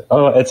trying to.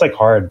 Oh, it's like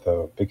hard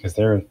though because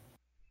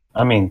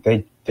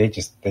they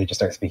just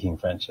start speaking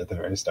French at the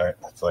very start.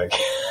 It's like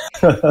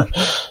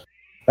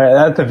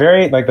at the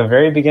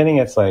very beginning,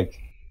 it's like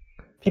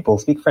people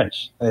speak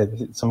French.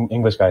 Some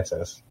English guy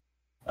says,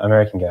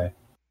 American guy,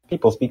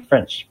 people speak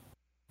French.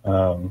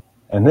 And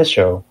this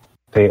show,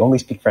 they only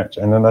speak French,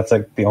 and then that's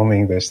like the only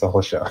English the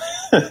whole show.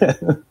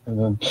 And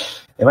then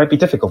it might be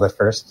difficult at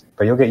first,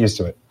 but you'll get used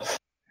to it.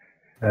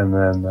 And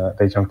then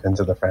they jumped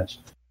into the French.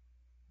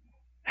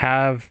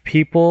 Have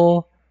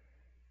people?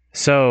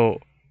 So,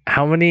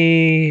 how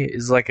many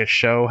is like a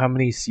show? How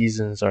many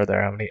seasons are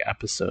there? How many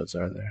episodes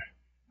are there?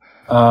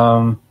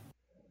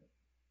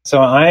 So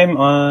I'm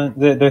on.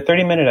 They're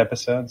 30-minute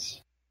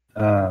episodes,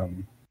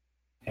 and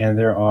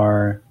there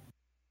are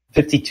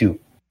 52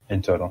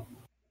 in total.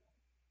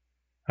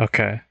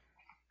 Okay.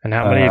 And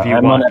how many have you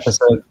I'm watched? on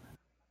episode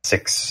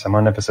 6. I'm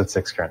on episode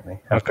 6 currently.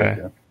 Okay.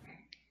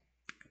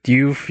 Do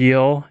you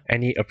feel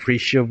any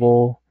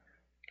appreciable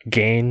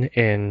gain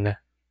in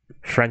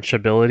French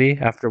ability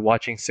after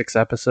watching 6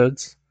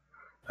 episodes?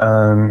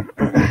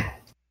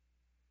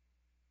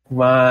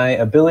 My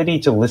ability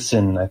to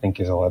listen, I think,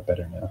 is a lot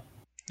better now.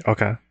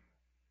 Okay.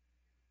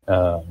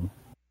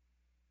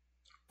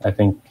 I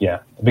think, yeah,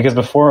 because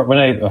before when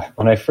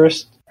I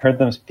first heard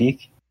them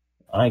speak,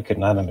 I could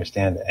not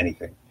understand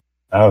anything.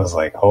 I was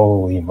like,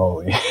 holy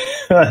moly!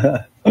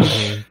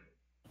 Mm-hmm.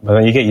 But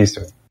then you get used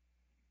to it.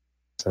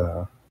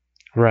 So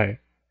right.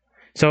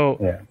 So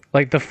yeah.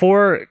 Like the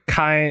 4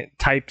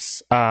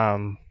 types,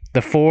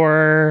 the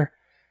 4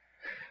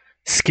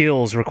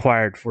 skills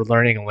required for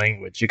learning a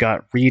language. You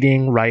got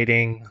reading,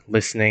 writing,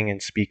 listening,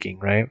 and speaking,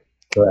 right?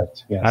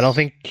 Correct. Yes. I don't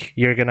think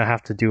you're gonna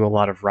have to do a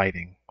lot of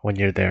writing when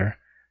you're there.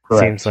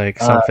 Correct. Seems like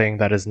something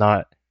that is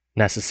not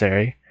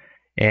necessary.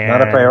 And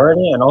not a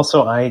priority, and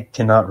also I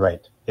cannot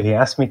write. If he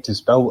asked me to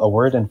spell a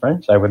word in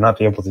French, I would not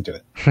be able to do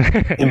it.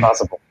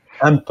 Impossible.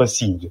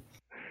 Impossible.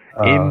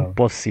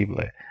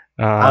 Impossible.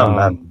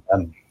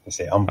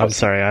 I'm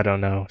sorry, I don't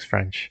know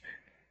French.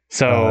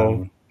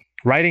 So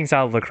writing's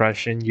out of the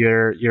question.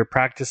 You're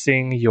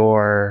practicing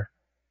your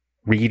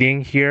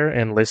reading here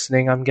and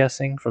listening, I'm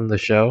guessing, from the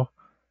show.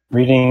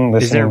 Reading,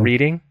 listening. Is there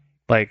reading?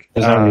 Like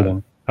there's no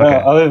reading.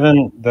 Okay. Other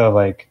than the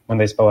when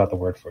they spell out the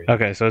word for you.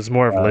 Okay, so it's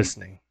more of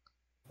listening.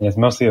 Yeah, it's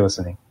mostly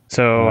listening.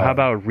 So how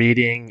about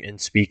reading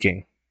and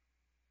speaking?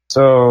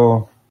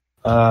 So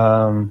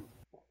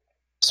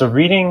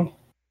reading.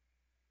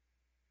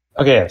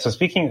 Okay, so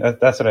speaking.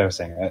 That's what I was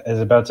saying. Is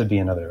about to be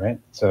another, right?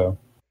 So,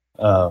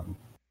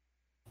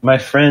 my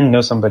friend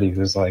knows somebody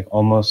who's like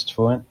almost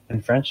fluent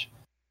in French.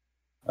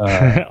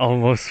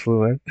 Almost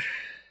fluent.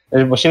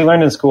 Well, she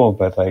learned in school,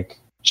 but like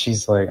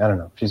she's like I don't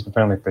know. She's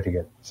apparently pretty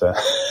good. So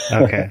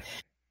okay.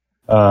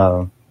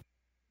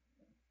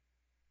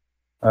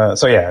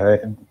 So yeah,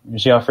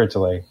 she offered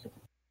to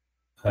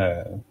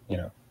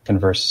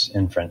converse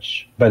in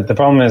French, but the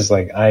problem is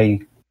like I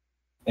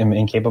am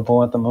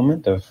incapable at the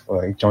moment of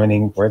like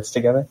joining words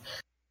together.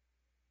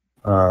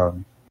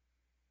 So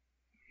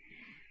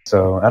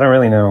I don't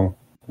really know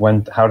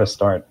how to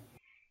start,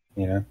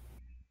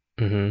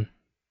 Mm-hmm.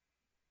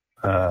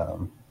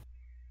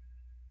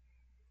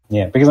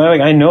 Yeah, because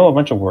I know a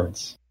bunch of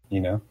words,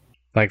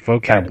 like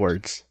vocab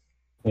words.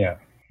 Yeah.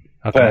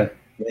 Okay.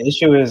 the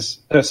issue is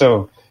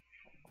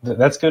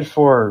that's good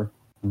for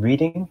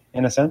reading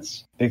in a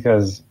sense,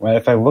 because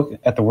if I look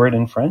at the word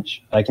in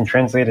French, I can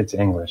translate it to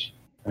English,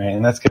 right?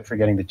 And that's good for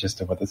getting the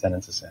gist of what the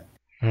sentence is saying,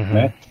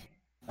 right?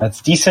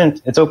 That's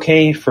decent. It's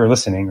okay for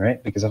listening,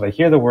 right? Because if I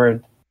hear the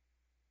word,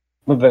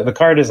 well, the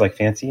card is like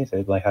fancy. So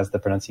it like has the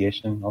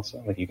pronunciation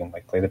also. Like you can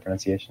like play the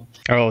pronunciation.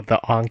 Oh, the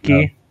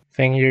Anki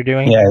thing you're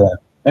doing? Yeah.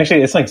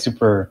 Actually, it's like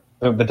super.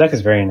 The deck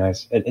is very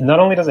nice. It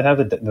not only does it have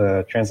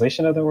the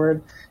translation of the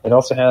word, it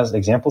also has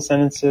example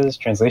sentences,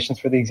 translations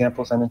for the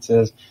example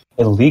sentences.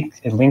 It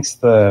links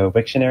the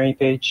Wiktionary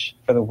page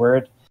for the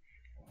word,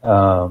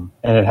 and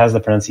it has the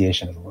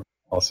pronunciation of the word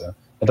also.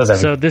 It does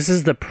everything. So this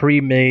is the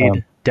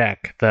pre-made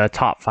deck, the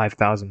top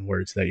 5,000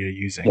 words that you're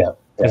using. Yeah.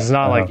 It's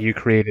not like you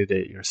created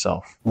it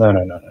yourself. No.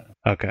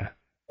 Okay.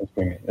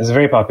 It's a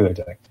very popular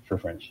deck for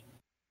French.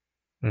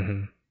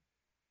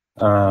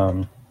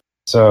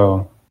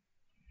 So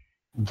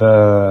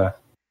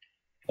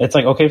it's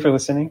like okay for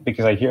listening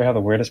because I hear how the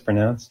word is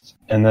pronounced,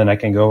 and then I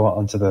can go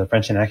onto the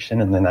French in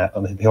action, and then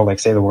he'll like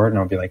say the word, and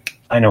I'll be like,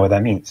 I know what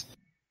that means,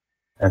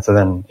 and so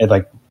then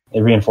it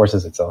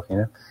reinforces itself,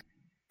 you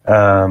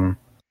know.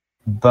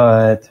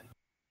 But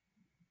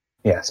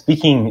yeah,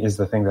 speaking is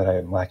the thing that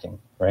I'm lacking,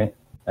 right?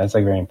 That's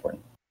like very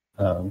important.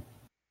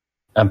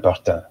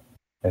 Important,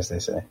 as they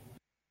say.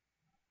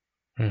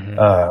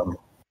 So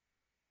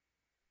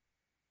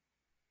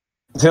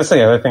that's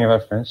the other thing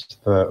about French,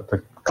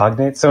 the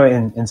cognates. So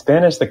in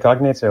Spanish, the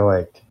cognates are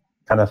like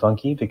kind of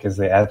funky because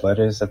they add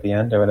letters at the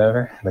end or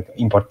whatever, like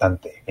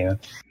importante, you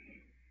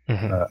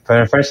know.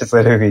 But in French, it's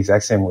literally the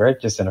exact same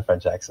word, just in a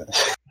French accent.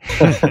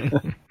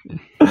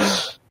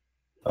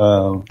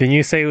 Didn't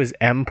you say it was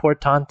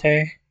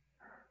importante?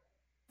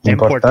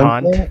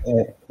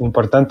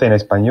 Importante en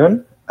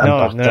español.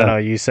 No.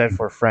 You said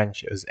for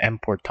French it was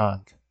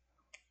important.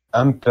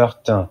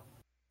 Important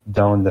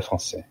dans le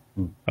français.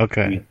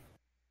 Okay. Oui.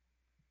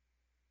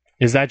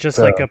 Is that just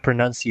like a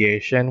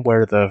pronunciation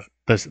where the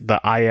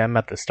IM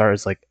at the start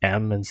is like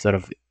M instead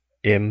of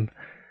im?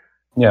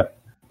 Yeah.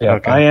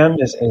 Okay. IM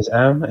is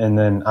M, and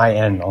then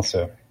IN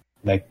also.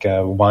 Like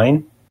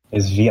wine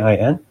is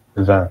VIN.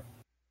 Vin.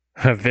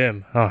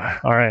 Vim. Oh,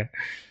 all right.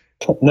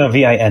 No,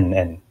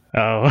 VINN.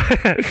 Oh.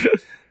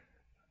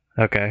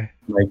 Okay.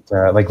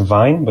 Like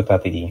vine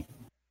without the E.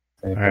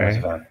 All right.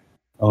 Vin.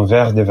 Un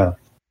verre de vin.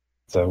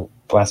 It's a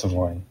glass of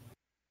wine.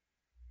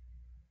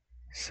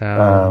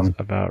 Sounds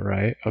about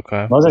right.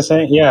 Okay. What was I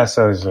saying? Yeah,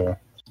 so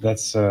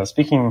that's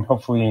speaking.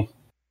 Hopefully,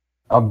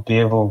 I'll be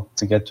able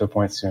to get to a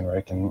point soon where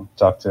I can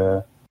talk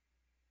to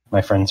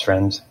my friend's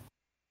friend.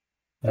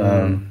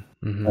 And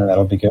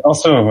that'll be good.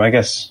 Also, I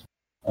guess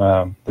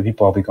the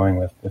people I'll be going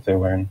with, if they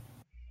learn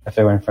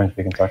French,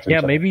 we can talk to each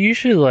other. Yeah, maybe you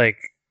should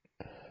like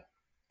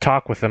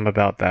talk with them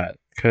about that,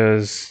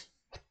 because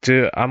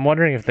I'm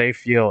wondering if they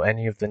feel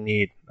any of the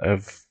need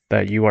of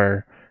that you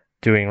are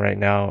doing right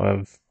now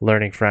of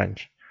learning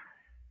French.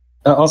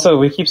 Also,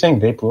 we keep saying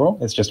they plural.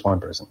 It's just one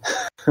person.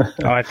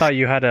 I thought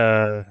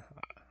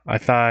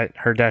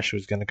Herdesh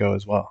was going to go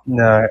as well.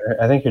 No,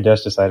 I think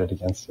Herdesh decided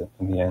against it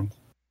in the end.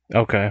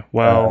 Okay,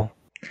 well,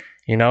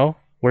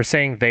 we're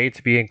saying they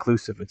to be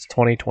inclusive. It's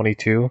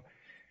 2022.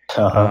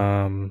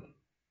 We're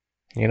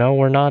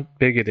not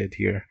bigoted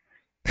here.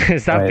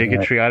 Is that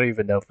bigotry? Right. I don't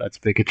even know if that's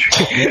bigotry.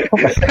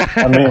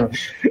 I mean,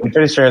 I'm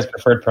pretty sure his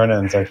preferred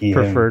pronouns are he.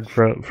 Preferred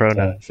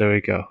pronouns. There we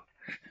go.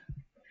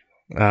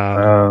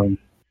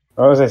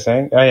 What was I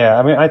saying? Oh yeah,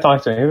 I mean, I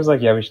talked to him. He was like,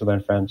 "Yeah, we should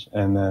learn French,"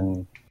 and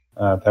then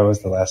that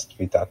was the last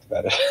we talked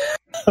about it.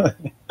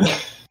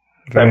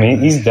 I mean,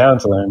 he's down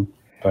to learn,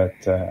 but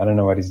I don't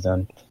know what he's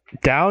done.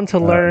 Down to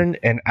learn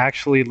and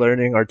actually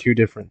learning are two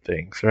different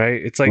things,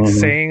 right? It's like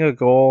saying a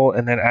goal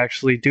and then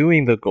actually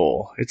doing the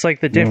goal. It's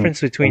like the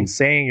difference between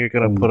saying you're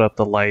going to put up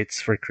the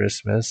lights for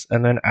Christmas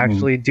and then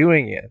actually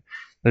doing it.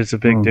 There's a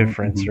big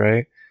difference,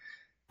 right?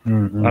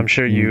 I'm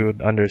sure you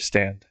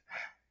understand.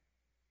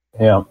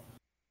 Yeah.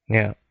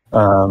 Yeah.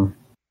 So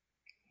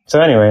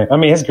anyway, I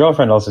mean, his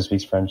girlfriend also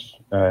speaks French,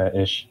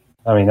 ish.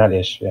 I mean, not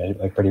ish, yeah,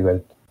 like pretty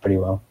well.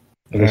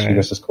 Because she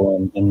goes to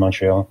school in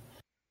Montreal.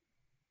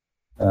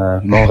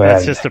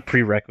 That's just a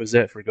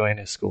prerequisite for going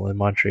to school in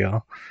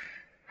Montreal.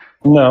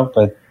 No,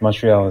 but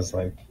Montreal is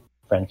like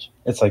French.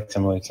 It's like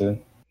similar to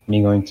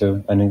me going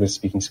to an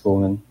English-speaking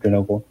school in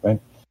Grenoble,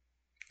 right?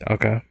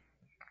 Okay.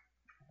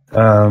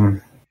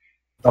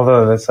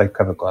 Although that's like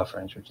Quebecois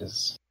French, which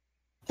is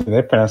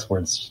they pronounce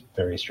words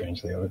very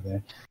strangely over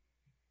there.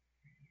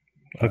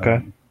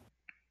 Okay.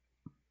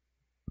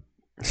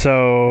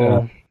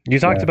 So you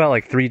talked about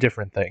like three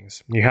different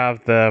things. You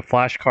have the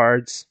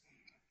flashcards.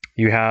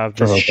 You have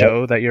this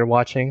show that you're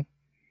watching,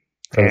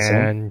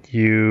 and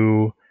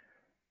you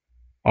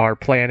are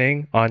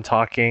planning on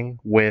talking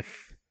with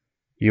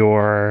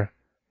your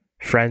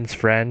friend's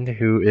friend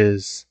who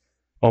is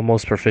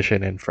almost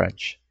proficient in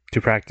French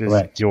to practice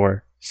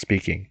your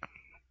speaking.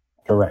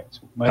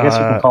 Correct. I guess you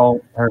can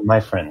call her my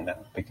friend now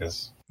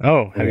because.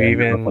 Oh, have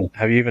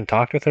you even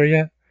talked with her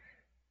yet?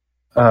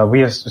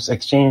 We have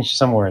exchanged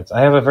some words.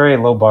 I have a very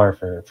low bar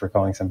for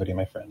calling somebody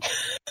my friend.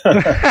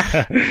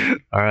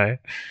 All right.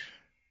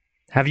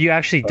 Have you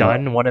actually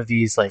done one of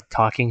these like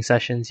talking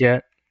sessions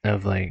yet?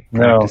 Of like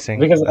practicing?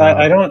 No, because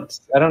I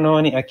don't know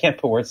any. I can't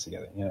put words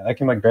together. I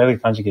can like barely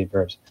conjugate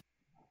verbs.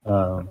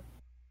 So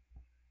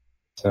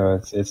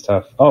it's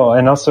tough. Oh,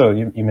 and also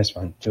you missed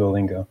one.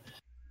 Duolingo.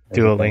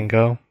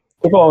 Duolingo.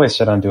 People always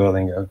shit on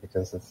Duolingo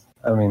because it's.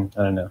 I mean,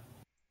 I don't know.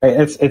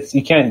 It's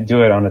you can't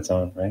do it on its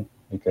own, right?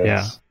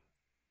 Because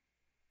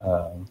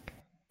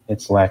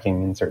it's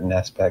lacking in certain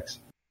aspects.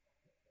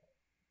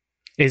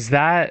 Is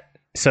that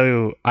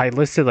so? I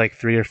listed like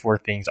 3 or 4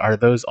 things. Are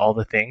those all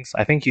the things?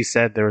 I think you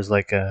said there was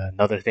like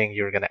another thing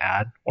you were going to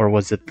add, or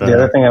was it the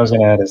other thing I was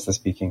going to add is the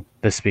speaking.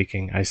 The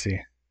speaking. I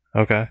see.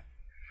 Okay.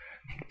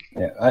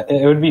 Yeah,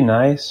 it would be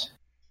nice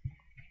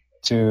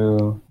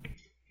to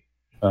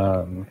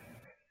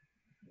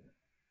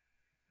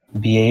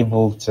be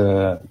able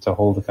to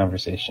hold a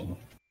conversation,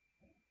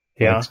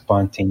 like,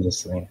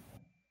 spontaneously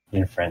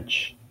in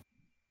French,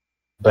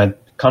 but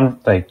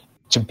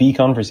to be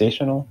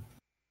conversational.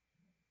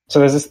 So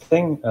there's this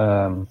thing.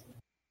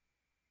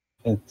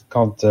 It's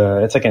called.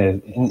 It's like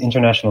an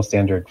international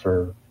standard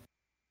for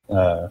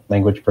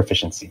language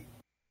proficiency.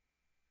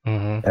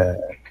 Mm-hmm.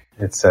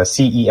 It's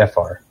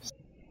CEFR.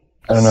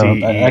 I don't know.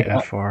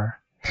 CEFR.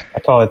 I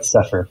call it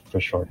CEFR for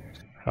short.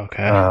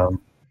 Okay.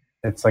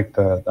 It's like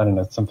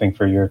something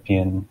for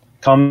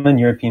Common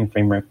European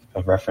Framework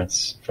of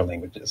Reference for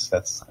Languages.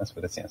 That's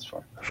what it stands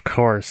for. Of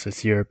course,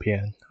 it's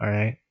European. All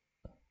right.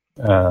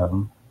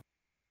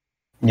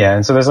 Yeah,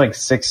 and so there's like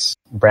 6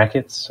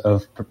 brackets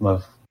of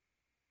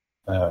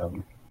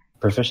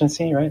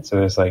proficiency, right? So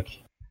there's like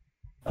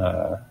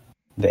the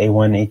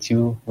A1,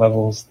 A2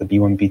 levels, the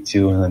B1,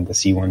 B2, and then the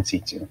C1,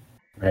 C2,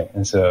 right?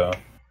 And so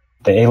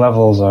the A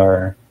levels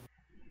are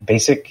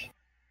basic,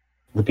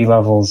 the B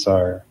levels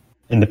are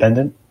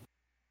independent,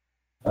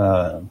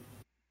 and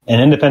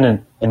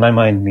independent in my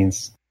mind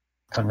means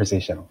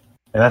conversational,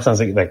 and that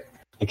sounds like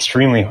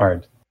extremely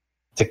hard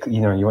to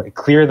you want to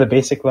clear the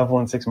basic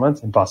level in 6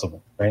 months.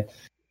 Impossible, right?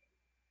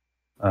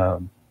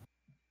 And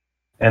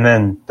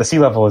then the C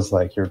level is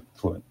like you're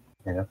fluent,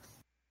 like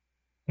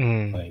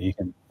you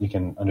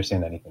can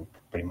understand anything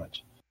pretty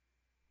much.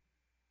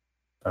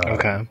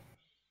 Okay.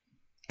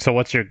 So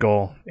what's your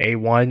goal?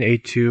 A1,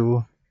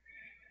 A2?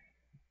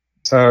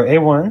 So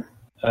A1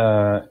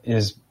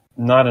 is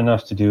not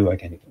enough to do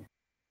like anything.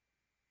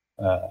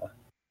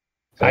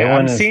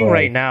 I'm seeing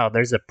right now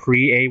there's a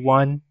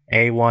pre-A1,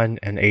 A1,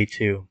 and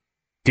A2.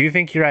 Do you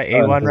think you're at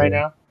A1 right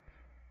now?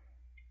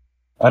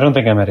 I don't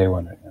think I'm at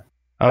A1 right now.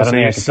 Oh, so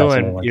you're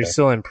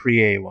still in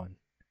pre-A1.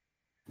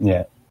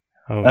 Yeah.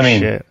 Oh,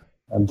 shit.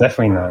 I'm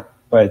definitely not.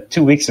 But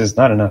 2 weeks is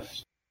not enough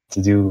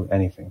to do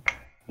anything.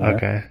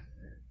 Okay.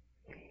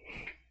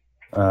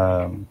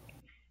 I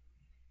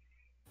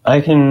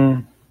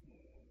can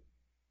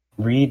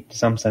read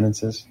some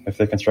sentences if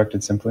they're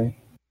constructed simply,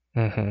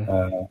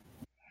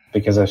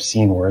 because I've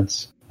seen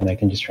words and I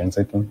can just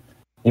translate them.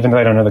 Even though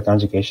I don't know the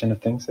conjugation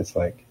of things, it's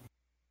like,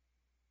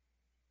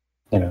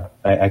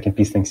 I can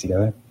piece things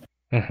together.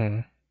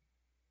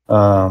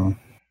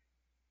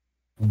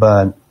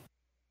 But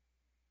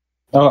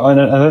and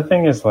another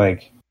thing is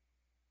like,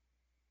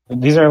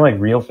 these are like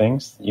real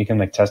things you can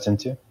like test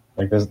into.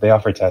 Like they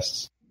offer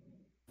tests.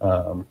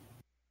 And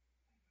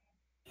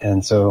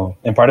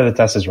part of the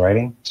test is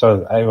writing.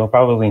 So I will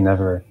probably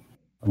never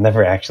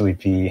actually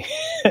be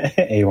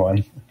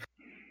A1.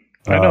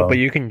 I know, but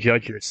you can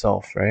judge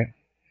yourself, right?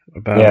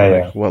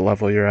 About what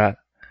level you're at.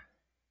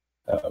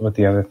 With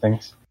the other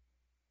things.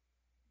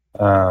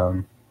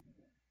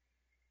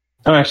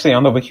 Actually,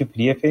 on the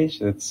Wikipedia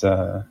page, it's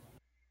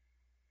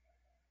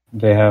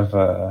they have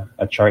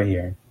a chart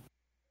here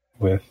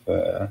with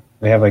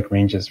they have like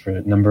ranges for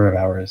number of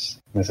hours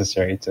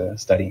necessary to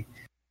study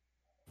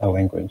a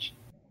language,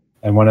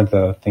 and one of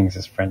the things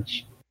is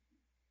French.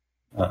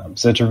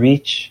 So to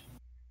reach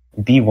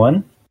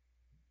B1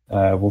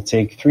 will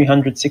take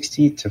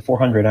 360 to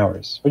 400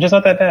 hours, which is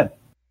not that bad.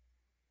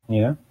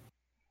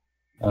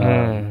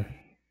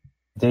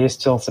 Day is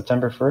till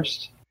September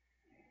 1st.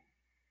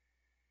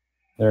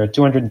 There are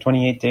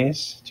 228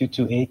 days,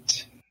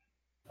 228,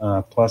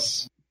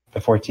 plus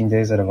the 14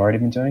 days that I've already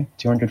been doing,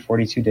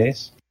 242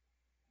 days.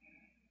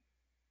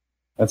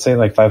 Let's say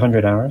like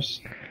 500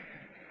 hours.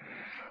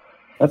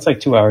 That's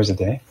like 2 hours a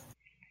day.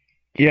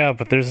 Yeah,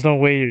 but there's no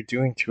way you're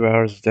doing 2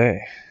 hours a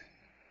day.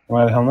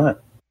 Why the hell not?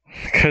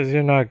 Because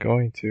you're not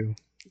going to.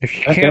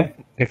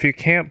 If you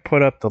can't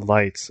put up the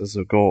lights as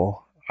a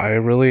goal, I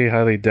really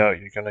highly doubt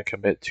you're going to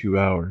commit 2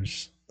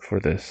 hours for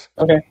this.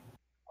 Okay.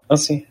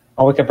 Let's see.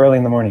 I'll wake up early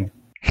in the morning.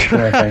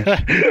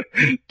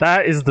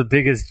 That is the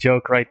biggest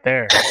joke right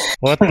there.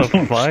 What the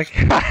fuck?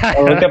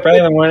 I'll wake up early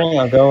in the morning.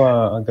 I'll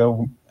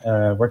go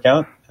work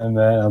out, and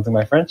then I'll do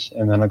my French,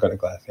 and then I'll go to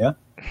class. Yeah.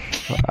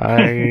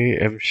 I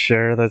am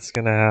sure that's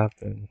gonna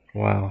happen.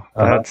 Wow,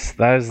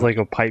 that is like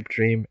a pipe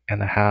dream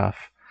and a half.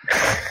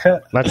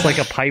 That's like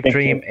a pipe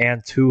dream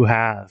and 2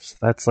 halves.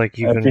 That's like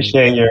I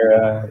appreciate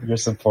your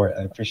support.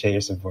 I appreciate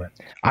your support.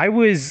 I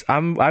was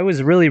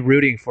really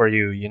rooting for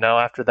you.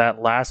 After that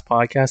last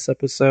podcast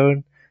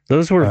episode,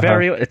 Those were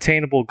very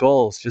attainable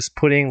goals. Just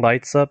putting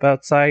lights up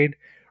outside,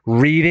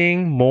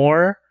 reading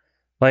more.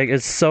 Like,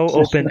 it's so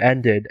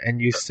open-ended,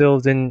 and you still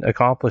didn't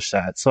accomplish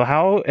that. So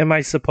how am I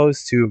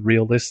supposed to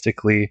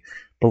realistically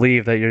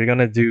believe that you're going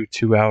to do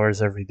 2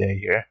 hours every day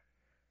here?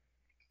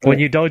 When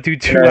you don't do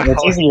 2 hours?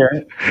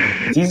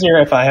 It's easier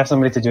if I have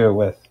somebody to do it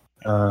with.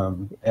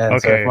 So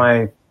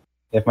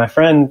if my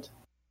friend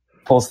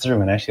pulls through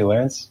and actually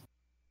learns,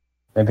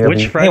 maybe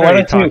Which friend are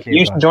you talking about?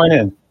 You should join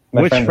in.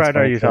 Which friend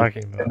are you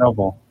talking about?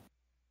 Grenoble.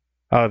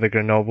 Oh, the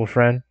Grenoble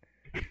friend?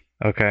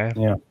 Okay.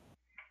 Yeah.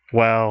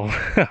 Well,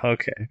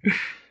 okay.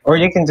 Or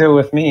you can do it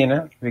with me,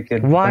 We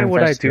could. Why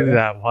would I do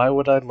that? Why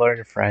would I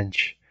learn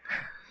French?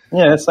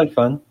 Yeah, it's like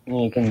fun.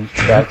 You can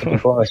chat to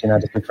people unless you know how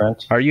to speak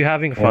French. Are you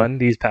having fun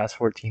these past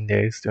 14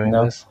 days doing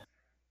this?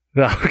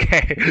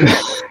 Okay.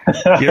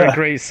 You're a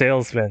great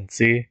salesman,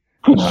 see?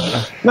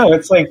 No,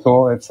 it's like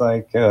cool. It's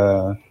like,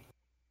 Didn't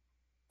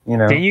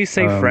you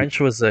say French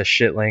was a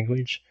shit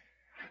language?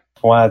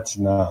 What?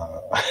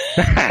 No.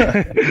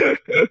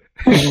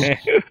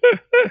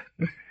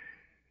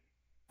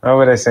 How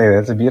would I say that?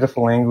 It's a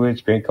beautiful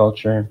language, great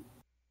culture,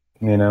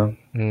 very,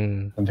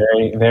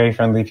 very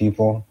friendly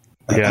people.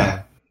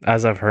 Yeah,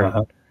 as I've heard.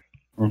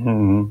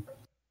 Mm-hmm.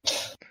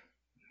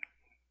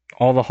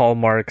 All the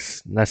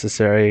hallmarks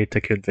necessary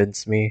to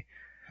convince me.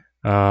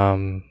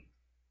 I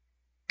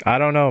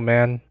don't know,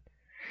 man.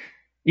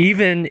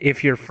 Even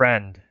if your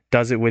friend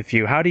does it with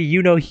you, how do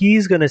you know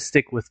he's going to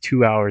stick with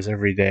 2 hours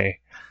every day?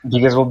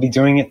 Because we'll be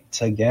doing it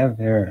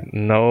together.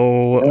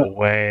 No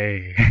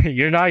way.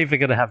 You're not even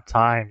going to have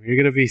time. You're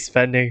going to be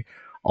spending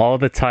all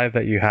the time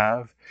that you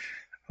have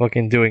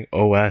fucking doing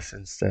OS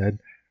instead.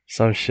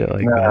 Some shit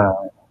like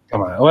that.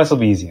 Come on. OS will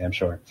be easy, I'm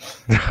sure.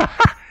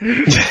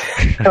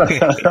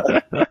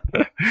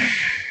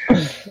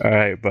 All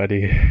right,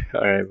 buddy.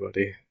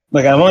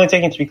 Look, I'm only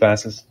taking 3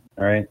 classes.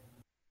 All right.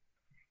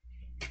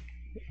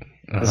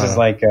 This is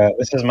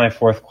this is my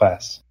 4th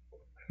class.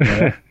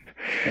 Right?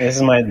 This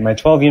is my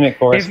 12-unit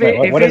course. If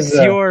it's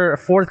your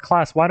 4th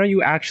class, why don't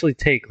you actually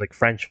take like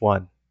French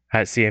 1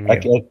 at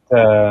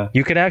CMU?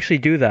 You could actually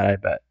do that, I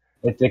bet.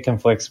 It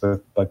conflicts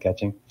with bug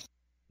catching.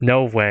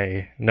 No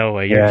way.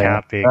 You're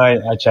capping.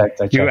 I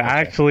checked. You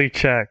actually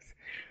checked.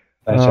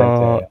 I checked.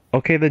 Yeah.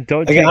 Okay, then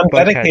don't. Again, I'm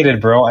dedicated,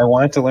 bro. I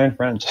wanted to learn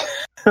French.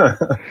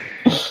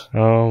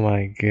 Oh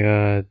my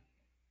god.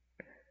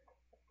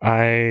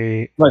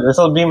 Look, this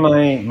will be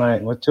my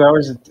 2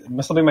 hours.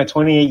 This will be my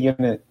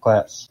 28-unit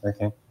class.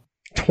 Okay.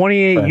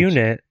 28 French.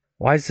 Unit?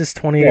 Why is this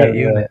 28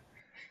 unit?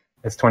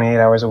 It's 28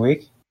 hours a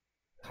week.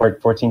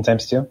 14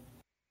 times 2.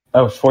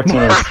 Oh, 14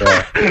 is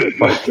 14-unit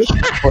class.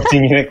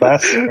 14-unit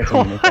class.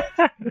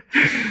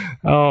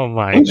 Oh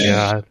my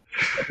god.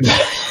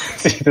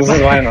 See, this is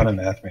why I'm not a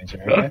math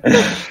major.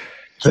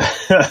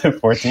 Okay?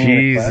 14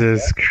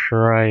 Jesus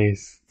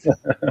Christ.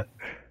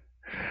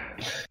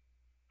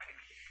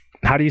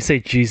 How do you say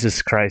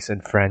Jesus Christ in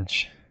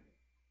French?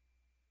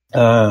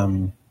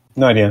 No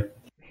idea.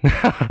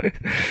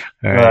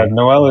 Right.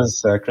 Noel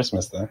is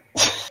Christmas, though.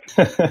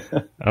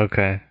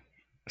 Okay.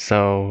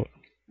 So,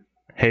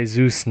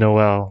 Jesus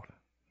Noel.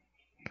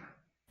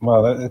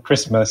 Well,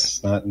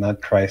 Christmas,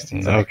 not Christ.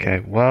 Exactly.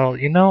 Okay. Well,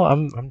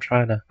 I'm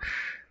trying to.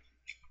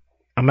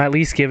 I'm at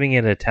least giving it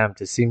an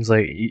attempt. It seems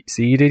like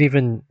you didn't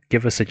even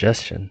give a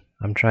suggestion.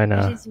 I'm trying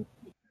to.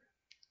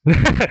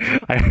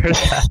 I heard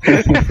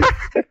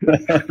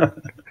that.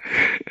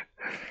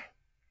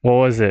 What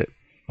was it?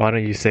 Why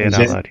don't you say it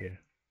out loud here?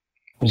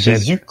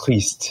 Jesus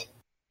Christ.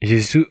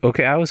 Jesus.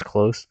 Okay, I was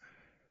close.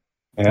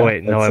 Yeah,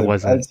 wait, no, I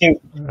wasn't.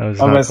 I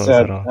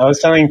was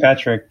telling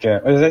Patrick.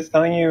 Was I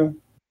telling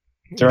you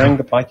during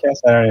the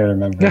podcast? I don't even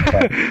remember.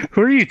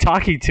 Who are you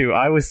talking to?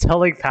 I was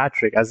telling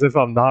Patrick as if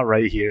I'm not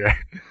right here.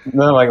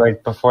 No,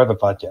 like before the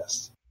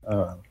podcast.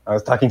 I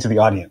was talking to the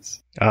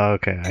audience. Oh,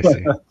 okay, I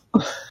see.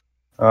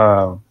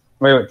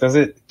 Wait, does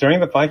it during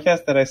the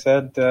podcast that I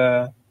said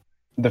the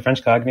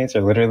French cognates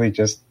are literally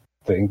just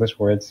the English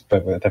words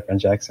but with a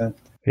French accent?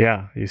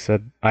 Yeah, you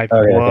said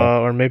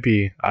or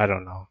maybe I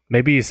don't know.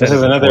 Maybe you said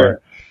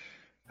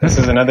this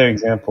is another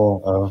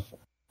example of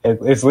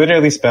it's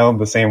literally spelled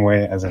the same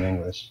way as in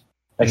English,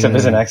 except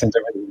there's an accent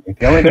over the E.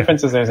 The only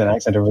difference is there's an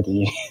accent over the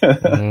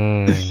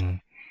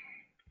E.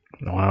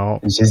 Well,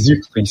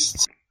 Jesus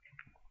Christ.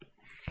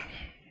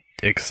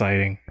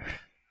 Exciting.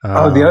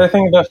 The other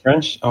thing about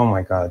French, oh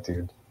my god,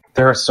 dude.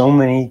 There are so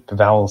many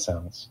vowel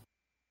sounds.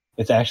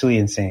 It's actually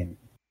insane.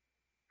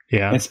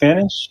 Yeah. In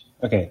Spanish,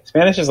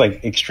 Spanish is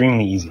like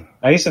extremely easy.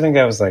 I used to think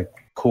that was like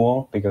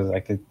cool because I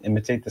could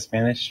imitate the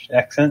Spanish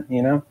accent,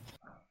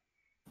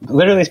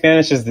 Literally,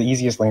 Spanish is the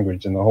easiest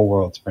language in the whole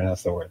world to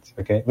pronounce the words,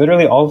 okay?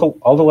 Literally, all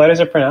the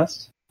letters are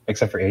pronounced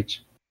except for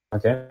H,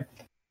 okay?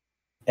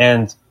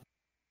 And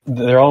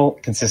they're all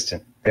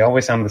consistent. They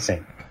always sound the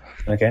same,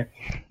 okay?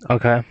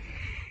 Okay.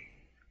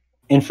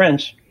 In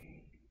French,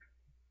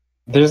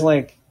 there's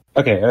like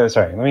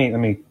sorry. Let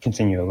me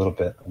continue a little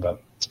bit about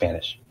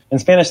Spanish. In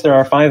Spanish, there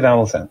are 5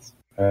 vowel sounds.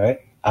 All right,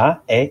 a,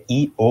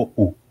 e, I, o,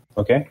 u.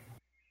 Okay,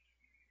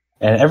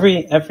 and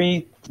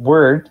every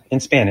word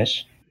in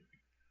Spanish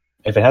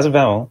If it has a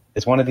vowel,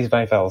 it's one of these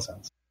five vowel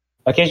sounds.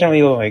 Occasionally,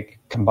 you'll like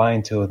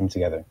combine two of them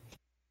together.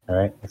 All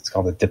right, it's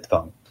called a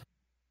diphthong.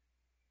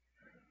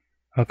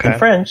 Okay. In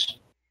French,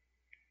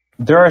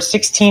 there are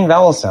 16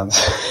 vowel sounds.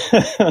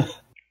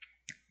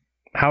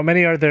 How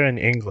many are there in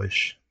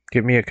English?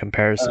 Give me a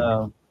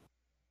comparison.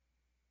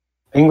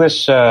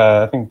 English,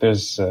 I think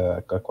there's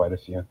quite a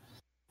few.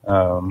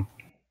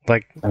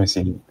 Like, let me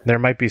see. There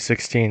might be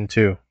 16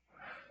 too.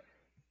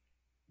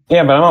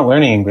 Yeah, but I'm not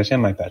learning English,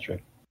 am I,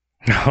 Patrick?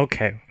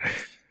 Okay.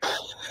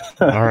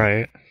 All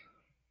right.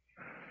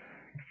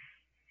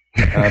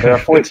 There are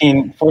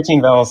 14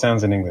 vowel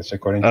sounds in English,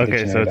 according to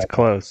Okay, so it's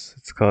close.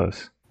 It's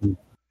close.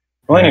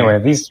 Well,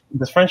 anyway, these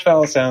French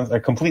vowel sounds are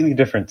completely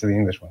different to the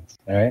English ones.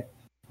 All right,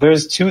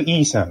 there's two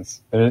e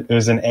sounds.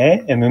 There's an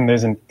e, and then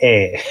there's an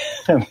e,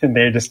 and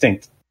they're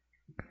distinct.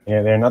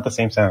 Yeah, they're not the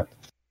same sound.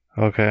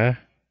 Okay.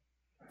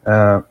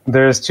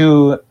 There's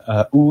two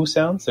u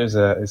sounds. There's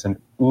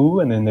an u,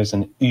 and then there's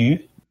an u.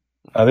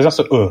 There's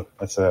also u.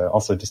 That's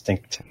also a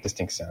distinct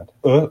sound.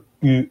 U,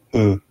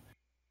 u.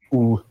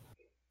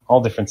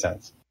 All different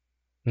sounds.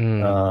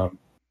 There's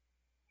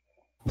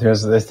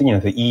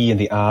the e and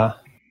the a,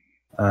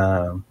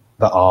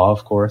 the a,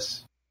 of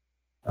course,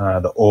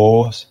 the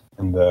o's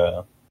and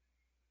the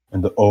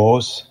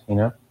o's. You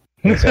know,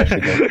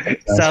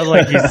 sounds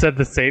like you said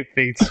the same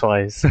thing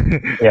twice.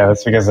 Yeah,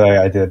 that's because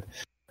I did.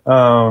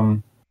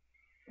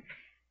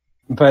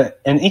 But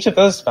and each of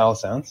those vowel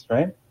sounds,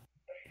 right,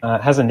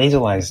 has a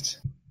nasalized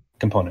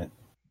component,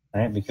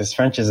 right? Because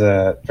French is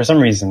for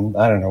some reason,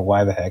 I don't know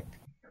why the heck.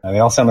 They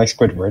all sound like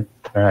Squidward,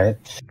 all right?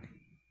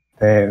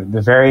 They're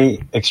very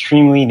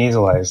extremely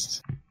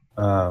nasalized.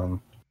 All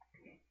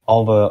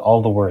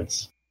the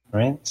words,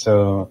 right?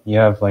 So you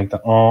have like the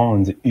on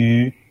and the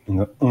u and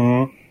the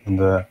and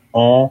the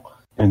on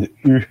and the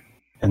u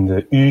and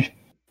the u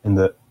and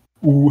the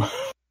oo.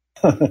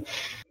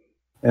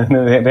 And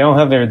they all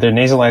have their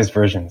nasalized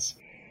versions.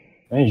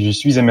 Right? Je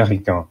suis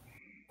américain.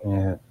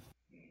 Yeah.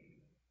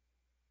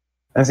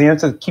 And so you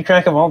have to keep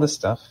track of all this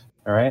stuff,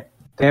 all right?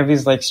 They have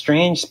these like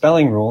strange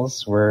spelling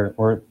rules where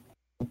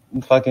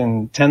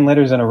fucking 10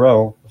 letters in a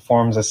row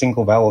forms a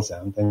single vowel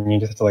sound, and you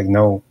just have to like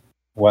know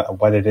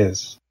what it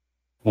is,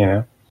 you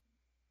know.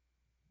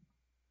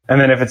 And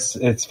then if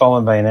it's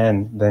followed by an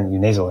N, then you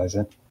nasalize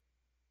it.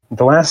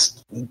 The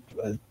last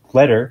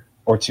letter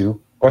or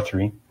two or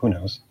three, who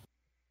knows,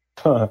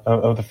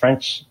 of the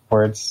French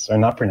words are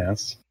not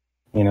pronounced,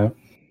 you know,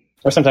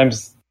 or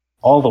sometimes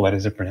all the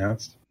letters are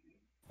pronounced,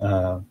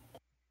 or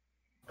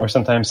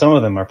sometimes some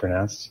of them are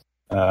pronounced.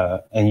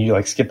 And you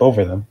like skip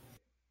over them,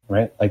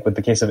 right? Like with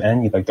the case of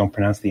N, you like don't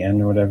pronounce the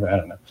N or whatever. I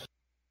don't know.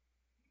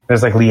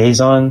 There's like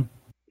liaison.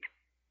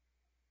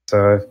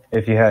 So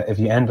if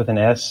you end with an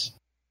S,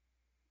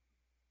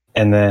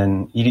 and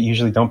then you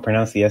usually don't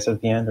pronounce the S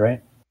at the end,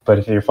 right? But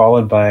if you're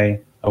followed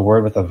by a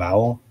word with a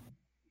vowel,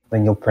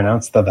 then you'll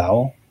pronounce the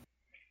vowel.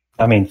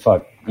 I mean,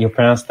 you'll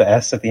pronounce the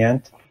S at the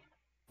end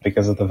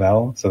because of the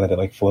vowel, so that it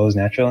like flows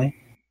naturally.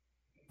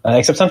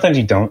 Except sometimes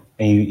you don't,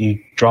 and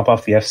you drop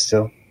off the F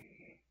still.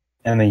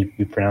 And then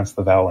you pronounce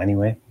the vowel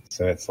anyway.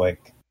 So it's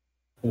like,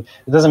 it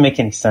doesn't make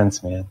any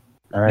sense, man.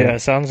 All right? Yeah,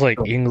 it sounds like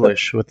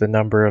English with the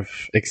number of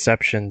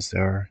exceptions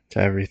there are to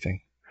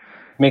everything.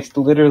 Makes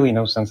literally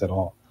no sense at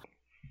all.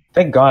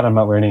 Thank God I'm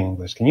not learning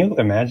English. Can you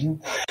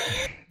imagine?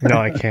 No,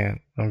 I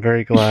can't. I'm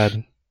very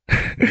glad.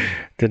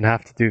 Didn't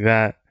have to do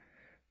that.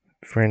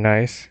 Very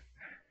nice.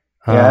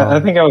 Yeah, I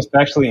think I was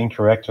actually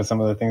incorrect with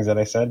some of the things that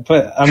I said.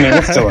 But, I mean,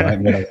 it's still a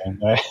nightmare,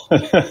 right?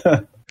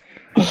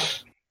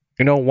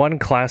 You know, one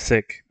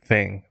classic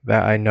thing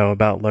that I know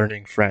about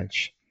learning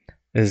French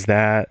is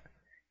that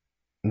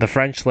the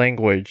French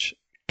language,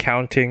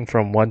 counting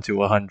from 1 to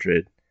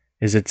 100,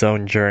 is its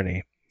own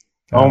journey.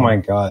 Oh my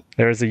God.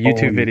 There's a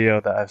YouTube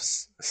video that I've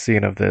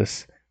seen of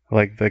this,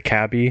 like the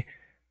cabbie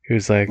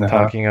who's like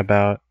talking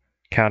about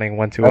counting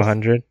 1 to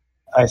 100.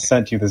 I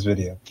sent you this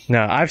video.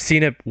 No, I've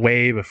seen it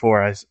way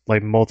before,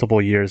 like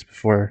multiple years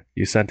before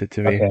you sent it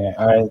to me. Okay,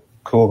 all right,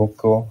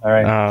 cool, all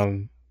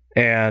right.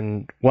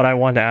 And what I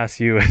wanted to ask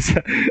you is,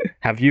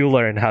 have you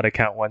learned how to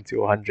count 1 to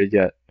 100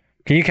 yet?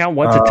 Can you count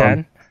 1 to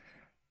 10?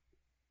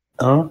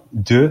 1,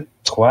 2,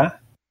 3,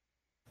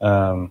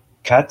 4,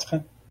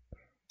 5,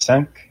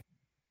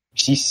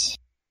 6,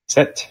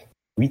 7,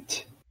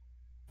 8.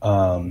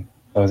 That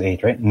was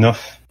 8, right? 9,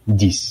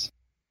 10.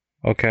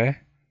 Okay.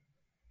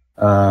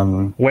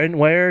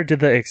 Where did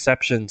the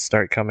exceptions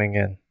start coming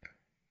in?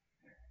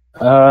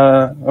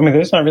 I mean,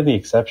 there's not really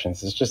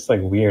exceptions. It's just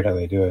like weird how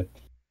they do it.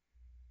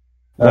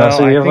 Well,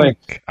 so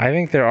I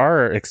think there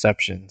are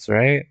exceptions,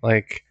 right?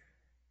 Like,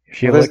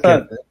 if you look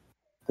at...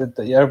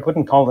 I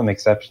wouldn't call them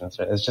exceptions,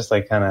 right? It's just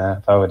like kind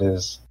of how it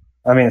is.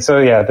 I mean, so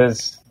yeah,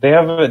 they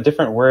have a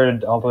different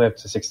word all the way up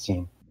to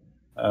 16.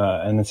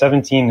 And then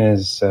 17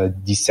 is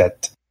 17,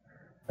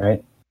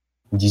 right?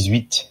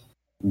 18,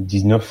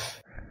 19,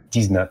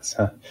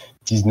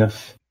 19.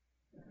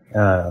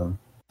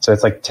 So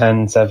it's like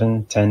 10,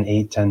 7, 10,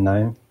 8, 10,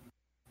 9.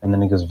 And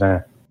then it goes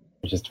 20,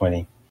 which is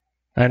 20.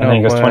 I know, and then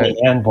it goes 20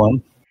 and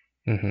 1.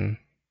 Mm-hmm.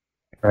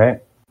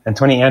 Right? And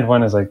 20 and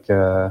 1 is like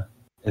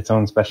its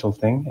own special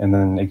thing, and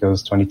then it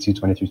goes 22,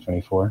 23,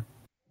 24,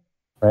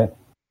 right?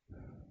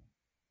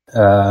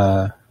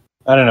 I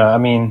don't know. I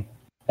mean,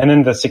 and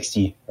then the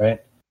 60,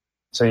 right?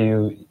 So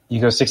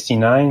you go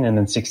 69 and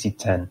then 60,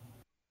 10.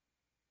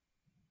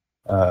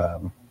 For I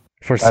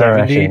don't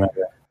actually 70? remember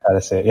how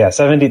to say it. Yeah,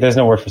 70. There's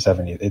no word for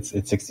 70. It's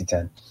 60,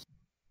 10.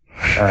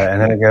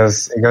 And then it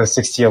goes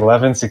 60,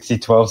 11, 60,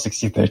 12,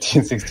 60,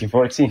 13, 60,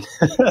 14,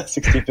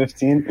 60,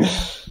 15,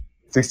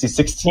 60,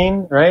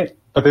 16, right?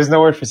 But there's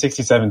no word for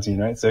 60, 17,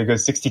 right? So it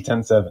goes 60,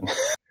 10, 7.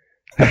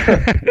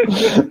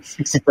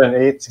 60, 10,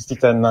 8, 60,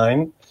 10,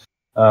 9.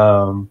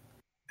 And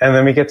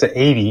then we get to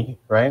 80,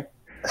 right?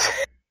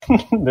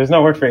 There's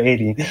no word for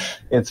 80.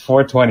 It's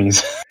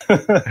 420s.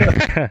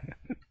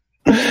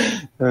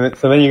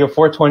 So then you go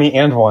 420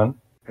 and 1,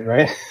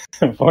 right?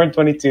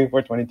 422,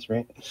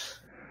 423.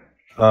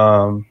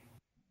 And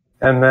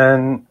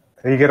then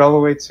you get all the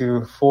way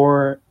to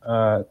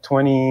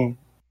 420.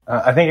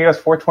 I think it goes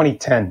 420,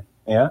 10.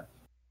 Yeah?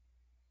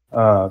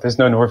 There's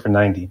no word for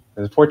 90.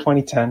 There's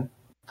 420, 10,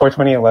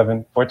 420,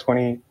 11,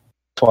 420,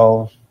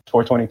 12,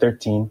 420,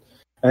 13.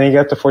 And then you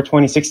get to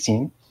 420,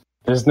 16.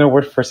 There's no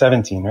word for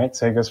 17, right?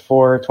 So it goes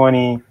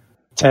 420,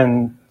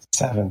 10,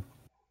 7.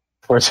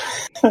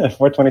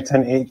 420,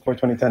 10, 8,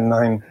 420, 10,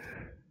 9.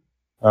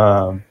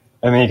 And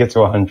then you get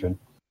to 100.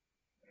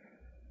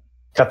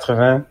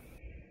 80,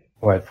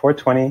 what?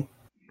 420,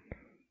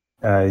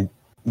 19,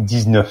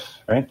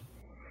 right?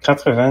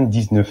 80,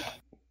 19.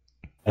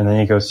 And then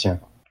you go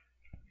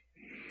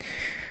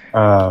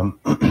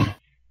 100.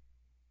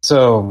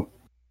 So,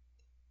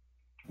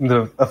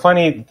 a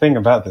funny thing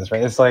about this,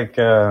 right? It's like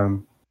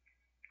the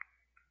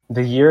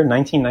year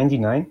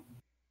 1999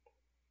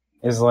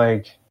 is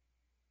like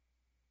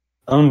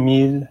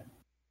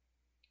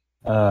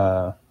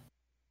 1900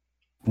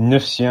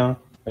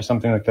 or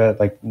something like that,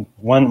 like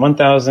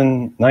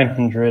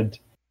 1,900,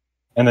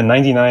 and then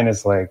 99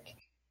 is like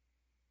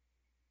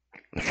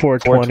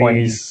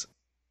 420s,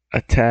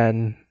 a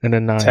 10, and a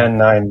 9. 10,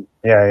 9,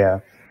 yeah.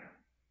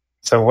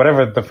 So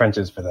whatever the French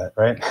is for that,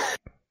 right?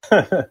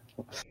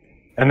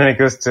 And then it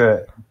goes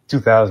to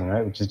 2000,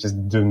 right? Which is just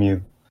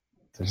 2000.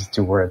 So just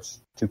two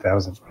words,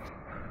 2000.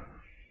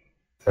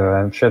 So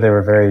I'm sure they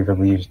were very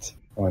relieved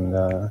when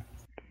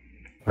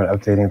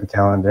updating the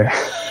calendar.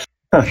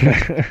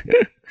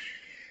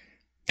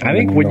 I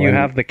think when you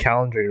have the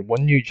calendar,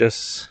 wouldn't you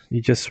just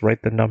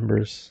write the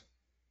numbers,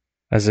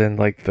 as in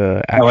like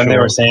the actual... when they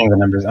were saying the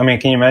numbers. I mean,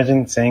 can you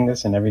imagine saying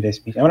this in everyday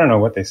speech? I don't know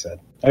what they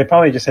said. They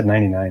probably just said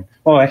 99.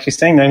 Well, actually,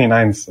 saying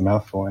 99 is a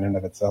mouthful in and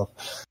of itself.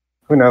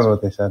 Who knows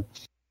what they said?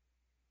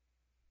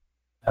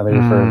 How they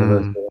refer to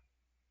those people.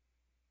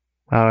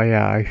 Oh,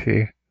 yeah, I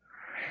see.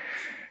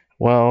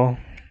 Well,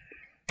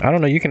 I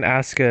don't know. You can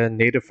ask a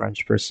native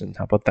French person.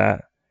 How about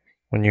that?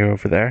 When you're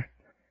over there.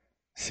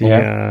 See,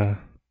 you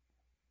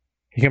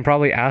can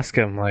probably ask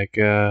him, like,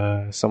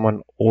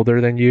 someone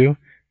older than you.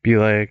 Be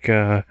like,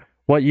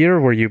 what year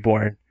were you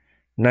born?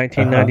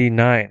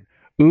 1999.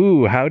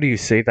 Ooh, how do you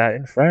say that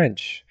in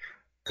French?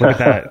 Look at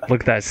that!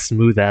 Look at that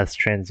smooth ass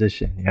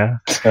transition. Yeah.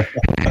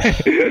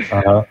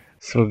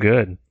 So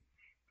good.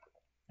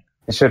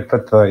 You should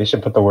put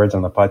the words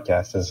on the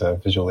podcast as a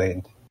visual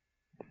aid.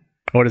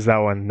 What is that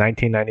one?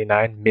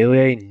 1999.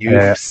 Mille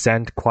neuf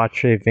cent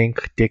quatre vingt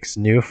dix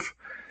neuf.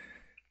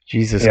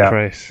 Jesus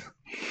Christ.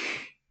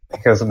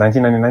 Because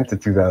 1999 to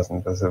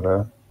 2000, that's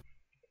about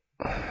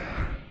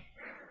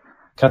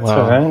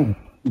 99.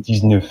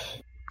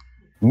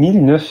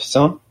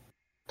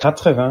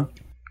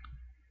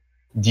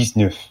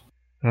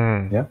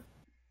 1999. Yeah?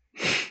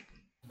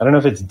 I don't know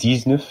if it's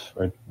 19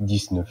 or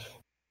 19.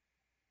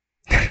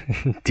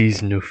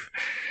 19.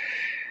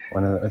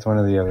 It's one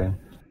or the other.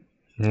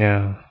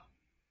 Yeah.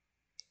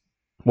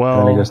 Well,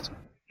 and then it goes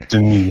to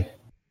me.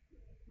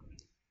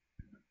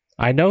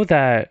 I know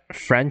that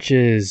French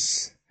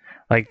is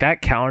like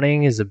that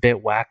counting is a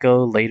bit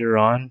wacko later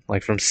on,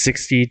 like from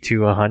 60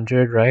 to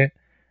 100, right?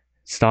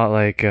 It's not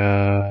like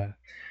well,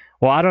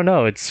 I don't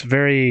know, it's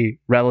very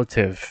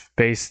relative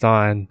based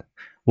on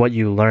what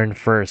you learn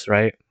first,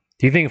 right?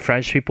 Do you think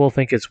French people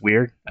think it's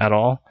weird at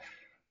all?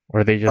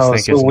 Or they just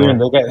think it's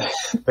weird.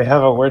 They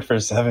have a word for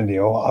 70.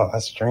 Oh, wow,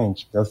 that's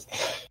strange.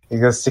 It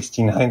goes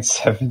 69,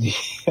 70.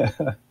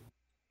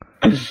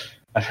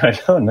 I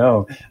don't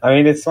know. I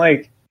mean, it's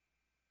like,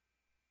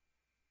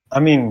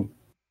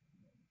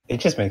 it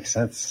just makes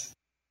sense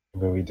the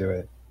way we do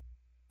it,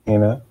 you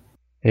know?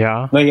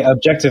 Yeah. Like,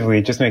 objectively,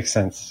 it just makes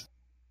sense.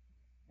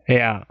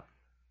 Yeah.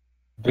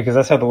 Because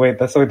that's the way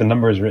the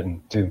number is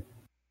written, too,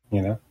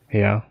 you know?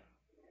 Yeah.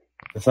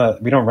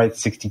 We don't write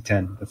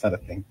 60-10. That's not a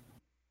thing.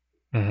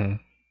 Mm-hmm.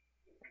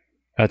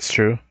 That's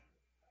true.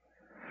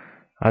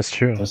 That's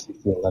true.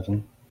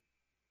 60-11.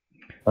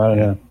 I don't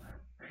know.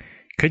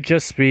 Could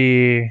just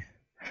be,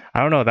 I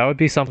don't know, that would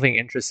be something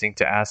interesting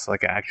to ask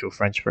like an actual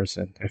French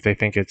person if they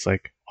think it's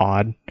like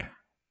odd.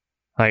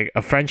 Like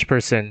a French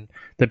person,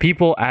 the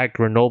people at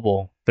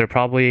Grenoble, they're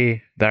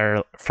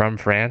from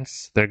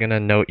France. They're gonna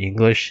know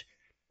English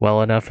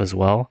well enough as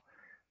well.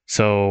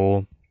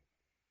 So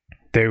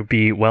they would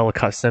be well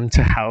accustomed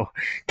to how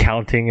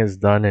counting is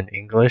done in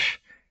English,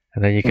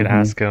 and then you can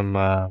ask them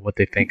what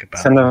they think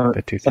about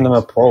the two things. Send them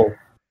a poll,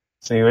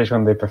 see which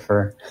one they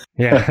prefer.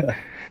 Yeah,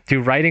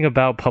 do writing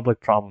about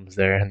public problems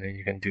there, and then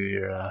you can do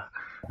your.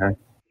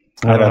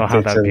 I don't know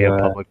how that'd be a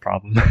public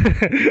problem.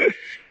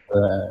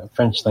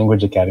 French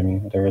Language Academy,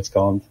 whatever it's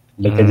called,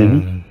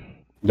 l'Académie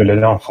de la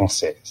langue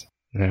française.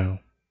 No,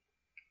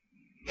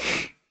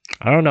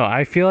 I don't know.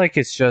 I feel like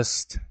it's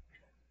just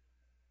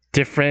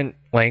different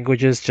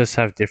languages just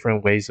have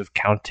different ways of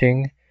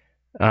counting,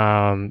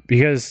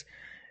 because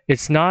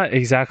it's not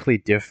exactly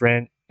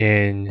different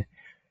in.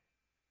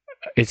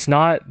 It's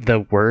not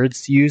the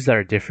words used that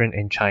are different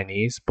in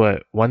Chinese,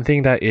 but one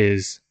thing that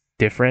is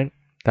different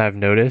that I've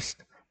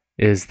noticed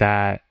is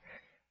that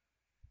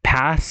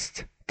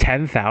past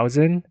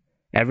 10,000,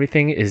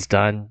 everything is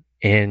done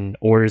in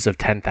orders of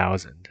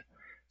 10,000.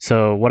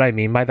 So what I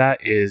mean by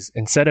that is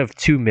instead of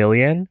 2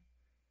 million,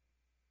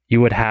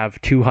 you would have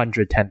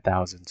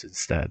 210,000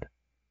 instead.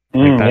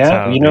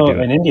 Yeah, you know,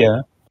 in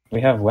India,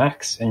 we have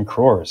lakhs and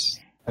crores.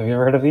 Have you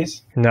ever heard of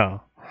these?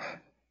 No.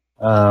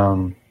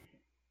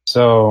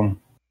 So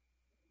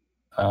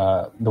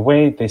the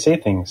way they say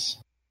things,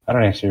 I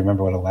don't actually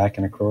remember what a lakh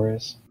and a crore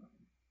is.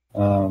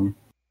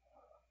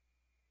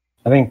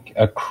 I think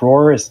a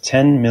crore is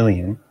 10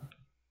 million,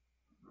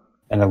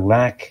 and a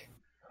lakh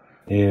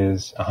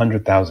is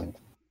 100,000.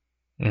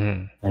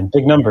 Mm-hmm. And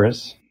big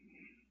numbers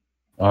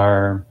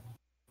are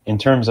in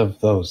terms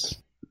of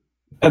those.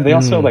 And they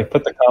also like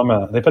put the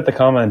comma. They put the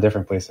comma in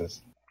different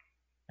places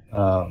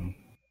in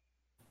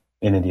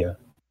India.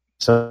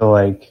 So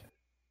like,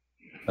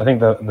 I think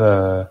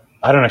the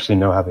I don't actually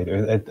know how they do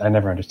it. I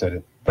never understood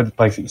it. But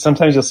like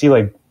sometimes you'll see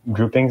like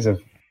groupings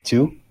of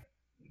two.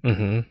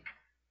 Mm-hmm.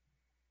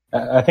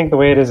 I think the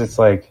way it is, it's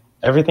like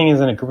everything is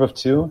in a group of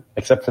two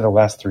except for the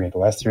last three. The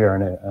last three are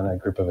in a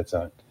group of its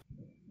own.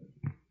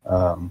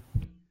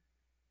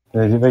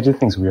 They do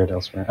things weird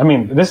elsewhere. I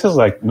mean, this is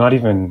like not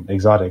even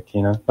exotic,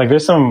 you know? Like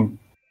there's some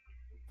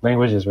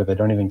languages where they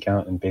don't even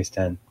count in base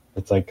 10.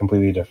 It's like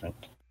completely different.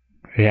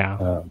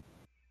 Yeah.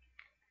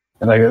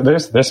 And like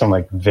there's some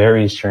like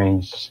very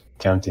strange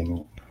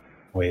counting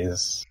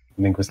ways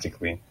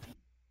linguistically.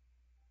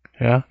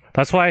 Yeah.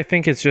 That's why I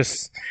think it's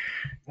just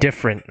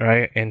different,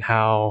 right? In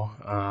how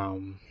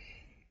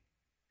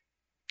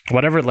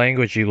whatever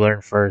language you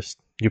learn first,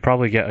 you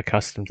probably get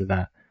accustomed to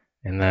that.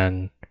 And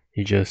then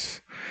you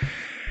just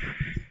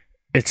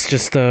it's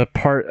just a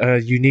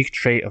unique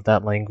trait of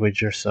that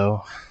language or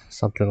so.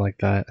 Something like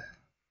that.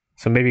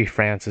 So maybe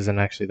France isn't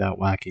actually that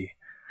wacky.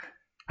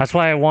 That's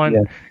why I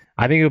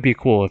think it would be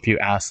cool if you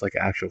asked like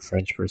an actual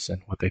French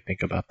person what they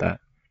think about that.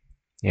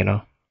 You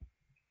know?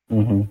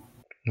 Mm-hmm.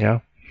 Yeah.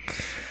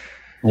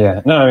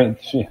 Yeah. No, I mean,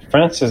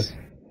 French is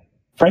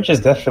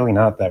definitely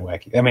not that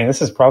wacky. I mean,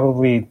 this is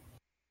probably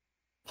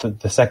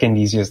the second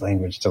easiest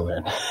language to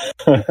learn,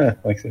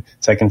 like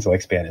second to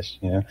like Spanish.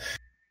 You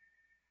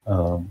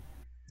know.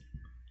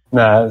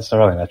 Nah, it's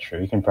probably not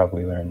true. You can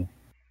probably learn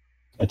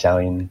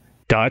Italian,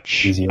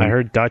 Dutch. easier. I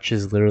heard Dutch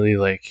is literally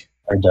like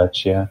or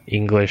Dutch, yeah,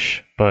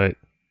 English, but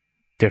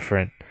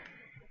different,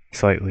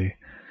 slightly.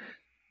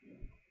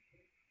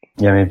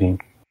 Yeah, maybe.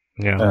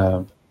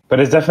 Yeah. But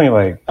it's definitely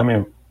like, I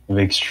mean,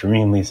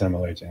 extremely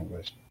similar to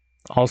English.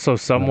 Also,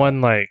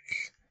 someone like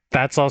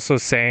that's also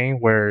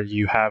saying where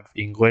you have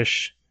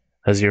English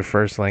as your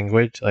first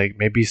language, like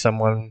maybe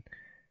someone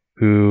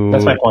who.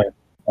 That's my point.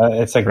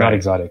 It's like not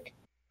exotic.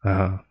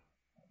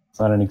 It's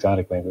not an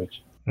exotic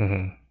language.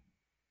 Mm-hmm.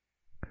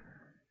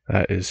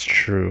 That is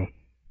true.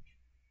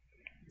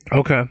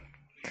 Okay.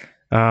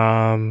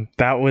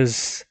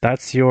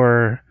 That's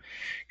your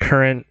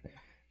current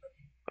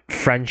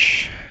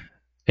French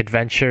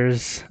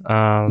adventures.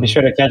 Be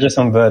sure to catch us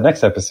on the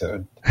next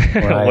episode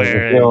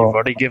where you've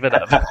already given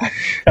up.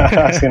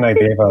 Asking I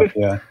gave up,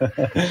 yeah.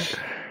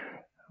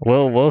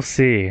 We'll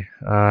see.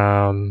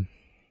 When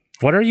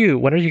are you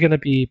going to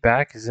be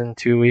back? Is in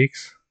 2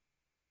 weeks?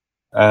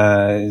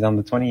 It's on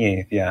the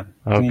 28th, yeah.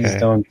 Okay. Please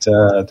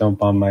don't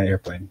bomb my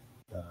airplane.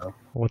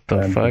 What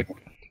the fuck?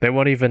 They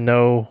won't even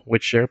know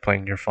which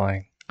airplane you're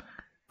flying.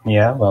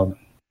 Yeah, well,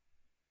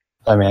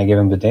 I mean, I give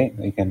them the date.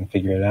 They can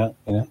figure it out,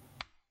 you know?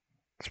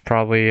 It's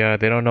probably,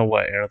 they don't know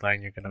what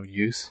airline you're going to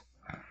use.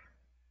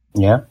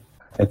 Yeah,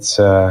 it's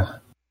Qatar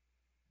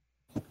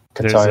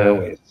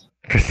Airways.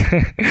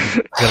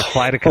 Gonna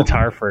fly to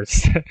Qatar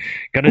first.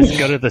 Gonna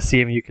go to the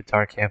CMU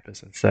Qatar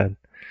campus instead.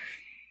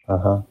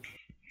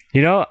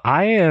 You know,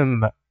 I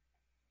am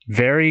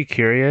very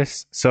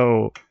curious.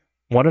 So,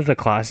 one of the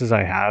classes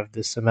I have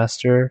this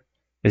semester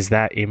is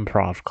that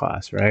improv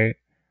class, right?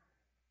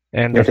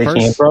 And you're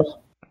taking improv?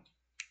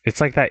 It's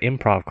like that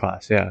improv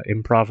class, yeah.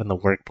 Improv in the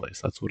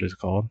workplace, that's what it's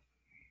called.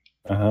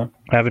 I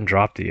haven't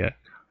dropped it yet.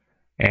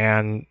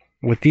 And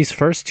with these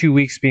first 2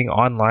 weeks being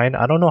online,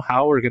 I don't know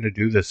how we're going to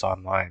do this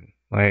online.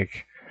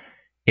 Like,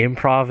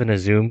 improv in a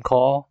Zoom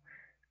call,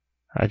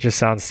 that just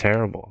sounds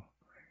terrible.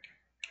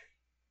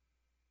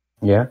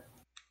 Yeah.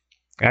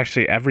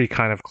 Actually, every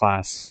kind of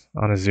class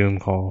on a Zoom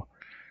call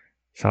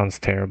sounds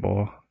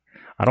terrible.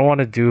 I don't want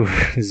to do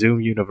Zoom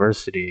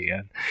University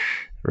again.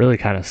 It really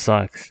kind of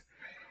sucks.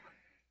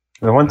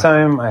 The one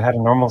time I had a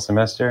normal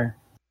semester,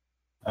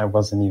 I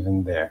wasn't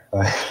even there.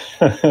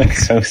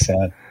 It's so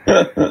sad.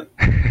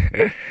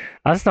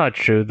 That's not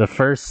true. The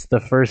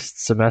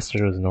first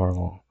semester was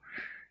normal,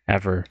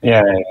 ever.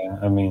 Yeah.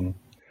 I mean,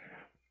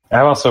 I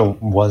also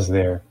was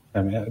there.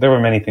 I mean, there were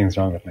many things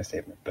wrong with my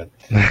statement, but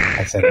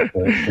I said it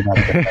for not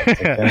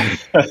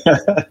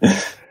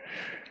to.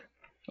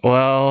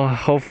 Well,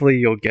 hopefully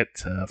you'll get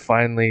to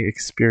finally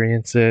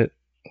experience it.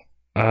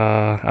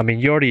 I mean,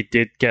 you already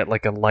did get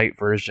like a light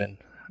version,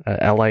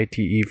 a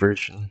LITE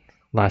version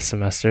last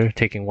semester,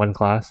 taking one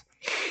class.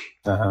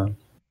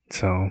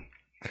 So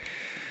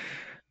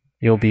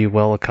you'll be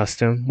well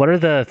accustomed. What are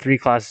the 3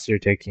 classes you're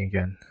taking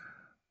again?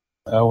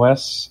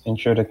 OS,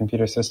 Intro to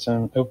Computer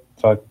System. Oh,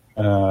 fuck.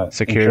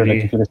 Security. Intro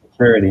to Computer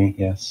Security,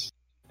 yes.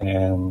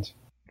 And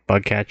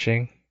bug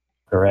catching.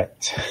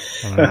 Correct.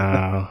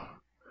 Wow.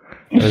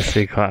 Those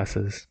 3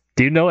 classes.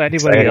 Do you know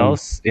anybody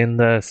else in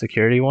the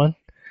security one?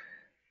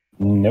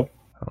 Nope.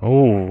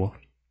 Oh.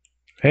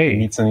 Hey.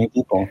 Meet some new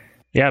people.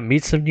 Yeah,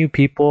 meet some new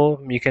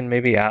people. You can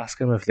maybe ask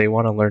them if they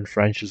want to learn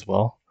French as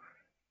well.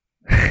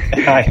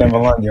 Hi, I'm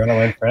Milan. Do you want to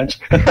learn French?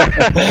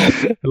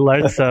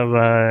 Learn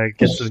some,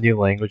 get some new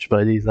language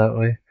buddies that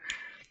way.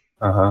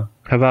 How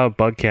about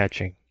bug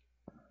catching?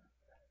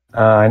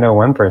 I know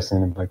one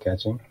person in bug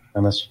catching,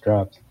 unless she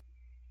dropped.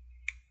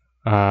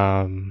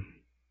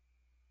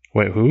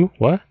 Wait, who?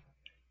 What?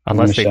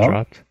 Unless Michelle? they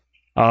dropped?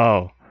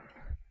 Oh.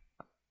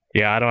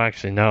 Yeah, I don't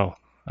actually know.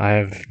 I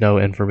have no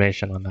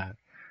information on that.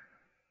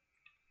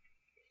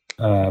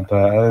 But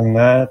other than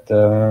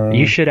that...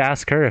 you should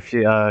ask her if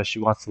she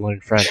wants to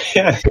learn French.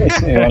 Yeah, do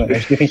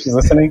you think she's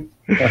listening?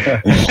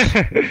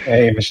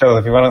 Hey, Michelle,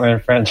 if you want to learn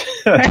French.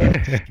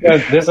 Yeah,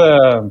 there's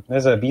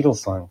a Beatles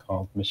song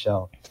called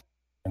Michelle.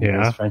 And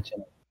there's French in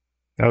it.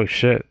 Oh,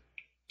 shit.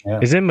 Yeah.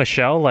 Isn't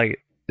Michelle,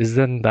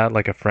 isn't that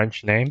like a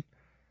French name?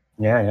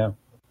 Yeah.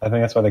 I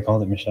think that's why they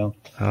called it Michelle.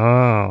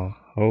 Oh,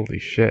 holy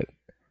shit.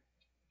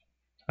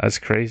 That's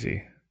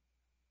crazy.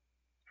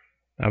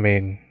 I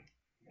mean,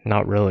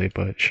 not really,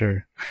 but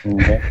sure.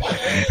 Okay.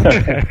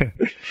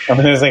 I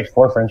mean, there's like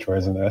 4 French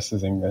words and the rest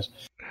is English.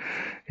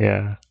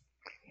 Yeah.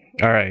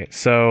 All right.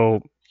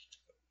 So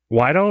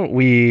why don't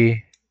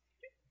we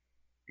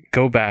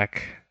go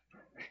back,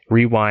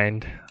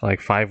 rewind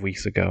like 5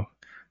 weeks ago,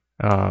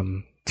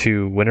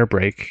 to winter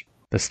break,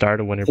 the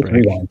start of winter break.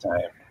 Rewind time.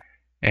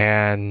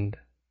 And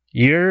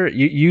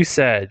you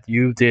said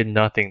you did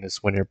nothing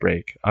this winter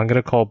break. I'm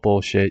gonna call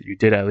bullshit. You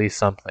did at least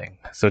something.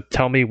 So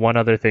tell me one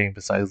other thing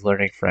besides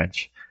learning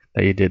French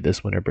that you did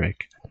this winter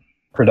break.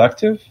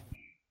 Productive?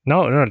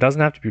 No, it doesn't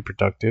have to be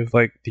productive.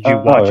 Like, did you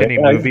watch any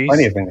movies?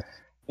 Plenty of things.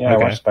 Yeah,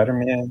 okay. I watched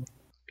Spider-Man.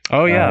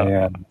 Oh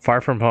yeah, Far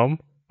From Home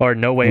or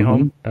No Way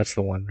Home. That's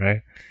the one,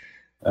 right?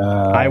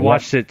 I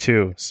watched it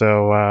too.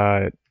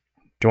 So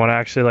do you want to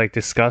actually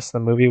discuss the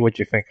movie? What'd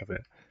you think of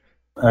it?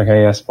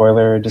 Okay, yeah.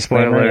 Spoiler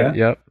disclaimer. Spoiler.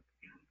 Yeah. Yep.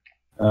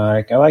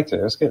 I liked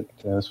it. It was good.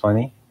 It was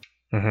funny.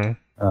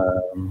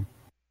 Mm-hmm.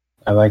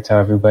 I liked how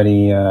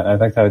everybody. I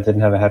liked how it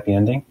didn't have a happy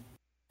ending.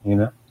 You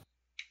know.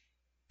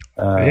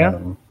 Yeah.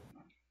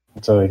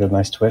 It's like a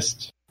nice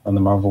twist on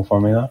the Marvel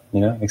formula.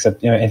 You know,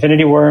 except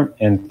Infinity War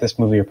and this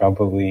movie are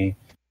probably.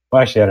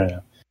 Well, actually, I don't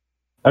know.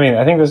 I mean,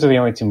 I think those are the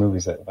only 2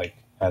 movies that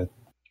had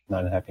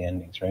not happy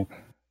endings, right?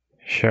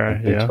 Sure.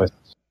 Yeah.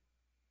 Twists.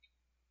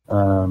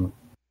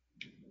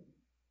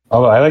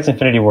 Although I liked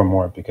Infinity War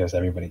more because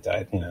everybody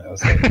died. You know, that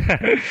was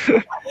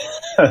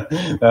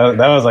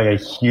that was like a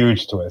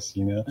huge twist.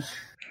 You know,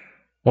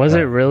 was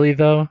it really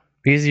though?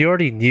 Because you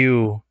already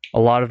knew a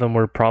lot of them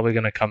were probably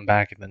going to come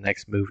back in the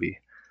next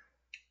movie.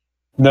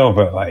 No,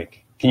 but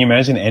can you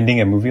imagine ending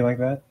a movie like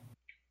that?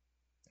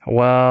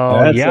 Well,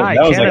 I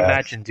can't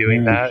imagine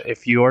doing that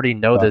if you already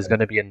know there's going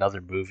to be another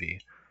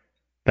movie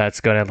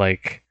that's going to I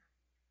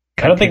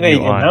don't think they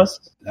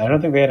announced. I don't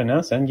think they had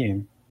announced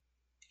Endgame.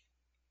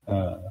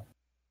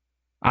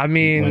 I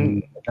mean,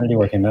 when Infinity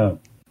War came out,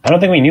 I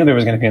don't think we knew there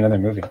was going to be another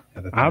movie.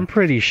 I'm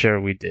pretty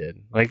sure we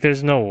did.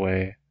 There's no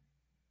way.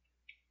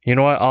 You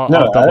know what? I'll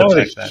that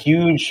was check a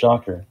huge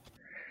shocker.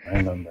 I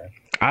remember.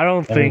 I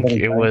don't think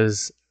it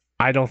was.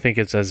 I don't think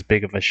it's as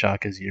big of a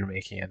shock as you're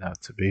making it out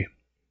to be.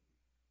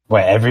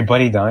 What?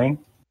 Everybody dying?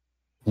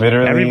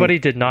 Literally, everybody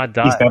did not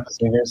die. He snapped his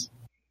fingers.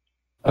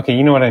 Okay,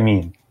 you know what I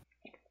mean.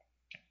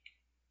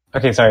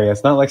 Okay, sorry.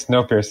 It's not like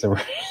Snowpiercer.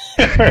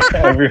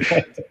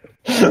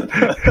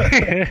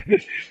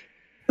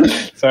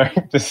 Sorry,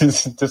 this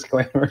is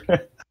disclaimer.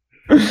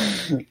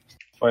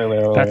 Spoiler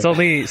alert. That's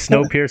only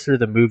Snowpiercer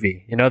the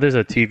movie. There's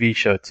a TV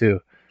show too.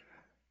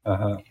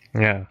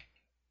 Yeah.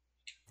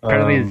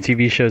 Apparently the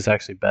TV show is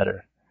actually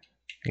better.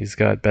 He's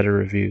got better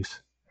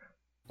reviews.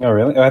 Oh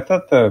really? I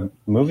thought the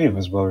movie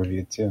was well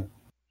reviewed too.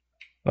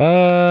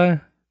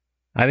 I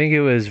think it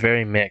was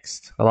very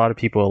mixed. A lot of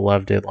people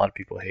loved it. A lot of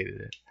people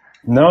hated it.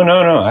 No.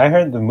 I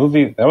heard the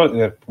movie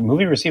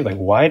received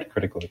wide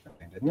critical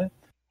acclaim, didn't it?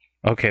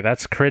 Okay,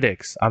 that's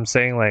critics. I'm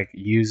saying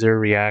user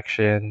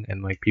reaction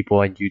and people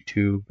on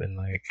YouTube and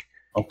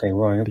Okay,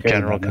 well, The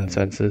general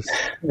consensus.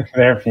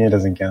 Their opinion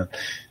doesn't count.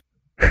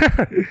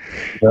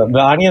 The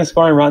audience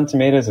score on Rotten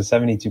Tomatoes is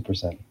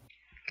 72%.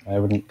 I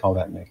wouldn't call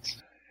that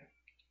mixed.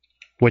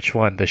 Which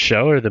one, the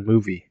show or the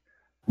movie?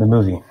 The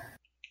movie.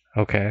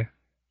 Okay.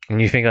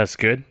 And you think that's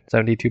good?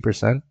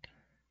 72%?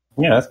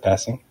 Yeah, that's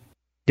passing.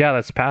 Yeah,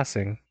 that's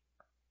passing.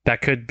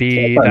 That could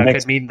be. That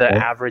could mean the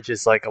average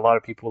is like a lot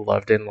of people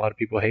loved it and a lot of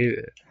people hated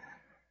it.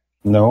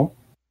 No.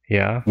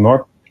 Yeah.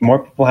 More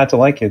people had to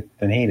like it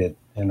than hate it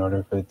in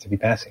order for it to be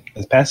passing.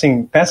 Because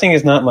passing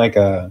is not like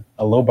a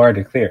low bar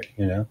to clear.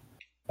 You know,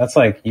 that's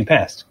like you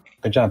passed.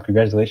 Good job.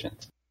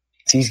 Congratulations.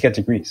 C's get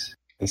degrees.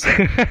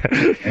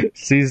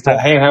 C's.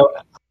 Hey,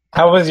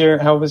 how was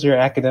your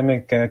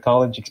academic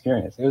college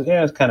experience? It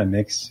was kind of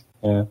mixed.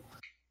 Yeah,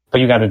 but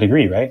you got a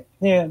degree, right?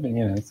 Yeah, but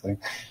it's like.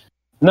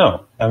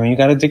 No, I mean, you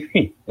got a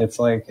degree. It's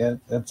like,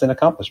 it's an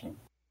accomplishment.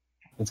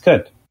 It's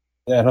good.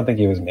 Yeah, I don't think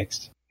it was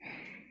mixed.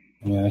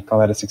 Yeah, I call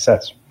that a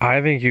success.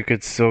 I think you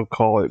could still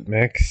call it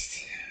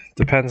mixed.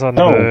 Depends on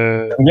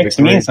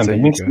mixed means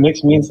something.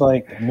 Mixed means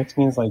like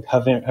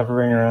hovering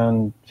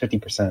around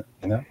 50%,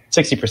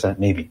 60%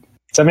 maybe.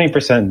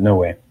 70%, no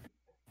way.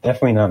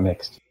 Definitely not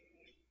mixed.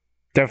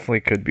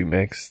 Definitely could be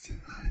mixed.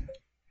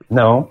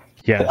 No.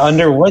 Yes.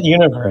 Under what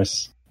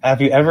universe have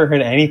you ever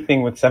heard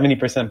anything with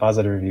 70%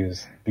 positive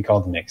reviews be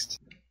called mixed?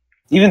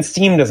 Even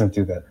Steam doesn't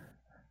do that.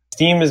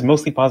 Steam is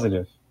mostly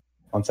positive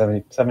on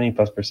 70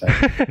 plus percent.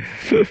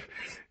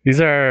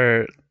 These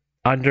are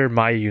under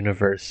my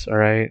universe, all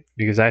right?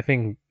 Because I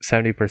think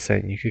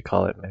 70% you could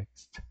call it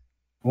mixed.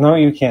 No,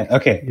 you can't.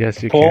 Okay.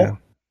 Yes, you can.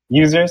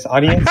 Users,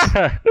 audience,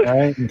 all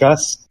right,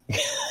 Gus.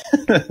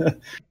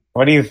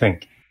 What do you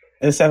think?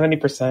 Is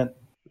 70%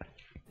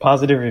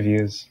 positive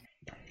reviews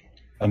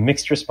a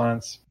mixed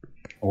response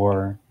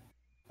or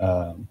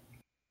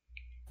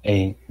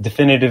a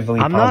definitively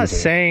I'm positive? not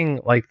saying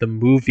like the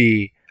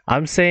movie.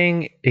 I'm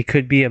saying it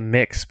could be a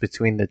mix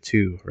between the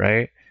two,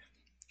 right?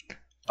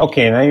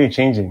 Okay, now you're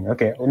changing.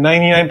 Okay,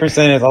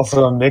 99% is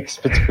also a mix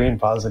between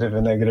positive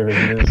and negative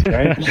reviews,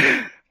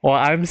 right? Well,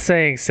 I'm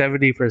saying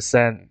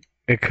 70%.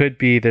 It could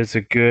be there's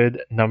a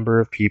good number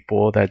of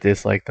people that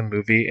dislike the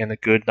movie and a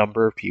good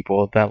number of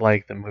people that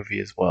like the movie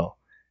as well.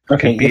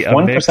 Okay, if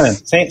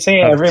 1%,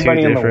 say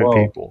everybody in the world,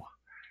 people.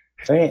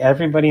 Say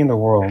everybody in the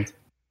world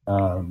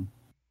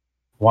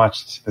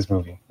watched this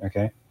movie,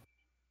 okay,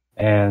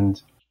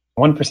 and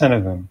 1%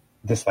 of them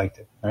disliked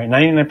it. All right,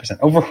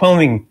 99%,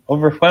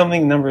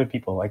 overwhelming number of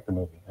people liked the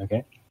movie,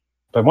 okay,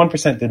 but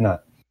 1% did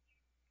not.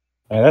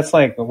 All right, that's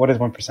like, what is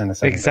 1% of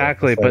 70?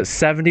 Exactly, but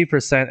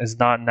 70% is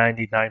not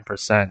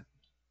 99%.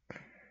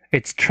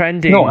 It's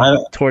trending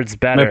towards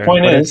better. My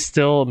point but is, it's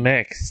still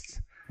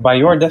mixed. By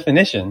your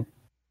definition,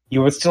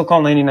 you would still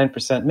call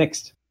 99%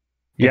 mixed.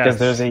 Because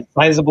there's a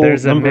sizable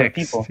number of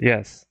people.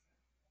 Yes.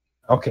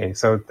 Okay,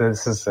 so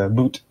this is a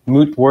moot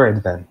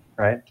word then,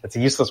 right? It's a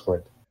useless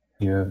word.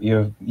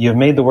 You've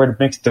made the word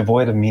mixed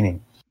devoid of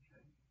meaning.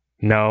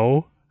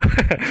 No.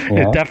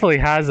 It definitely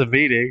has a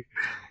meaning.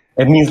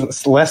 It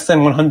means less than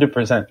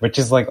 100%, which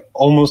is like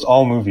almost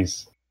all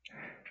movies.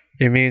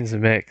 It means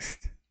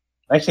mixed.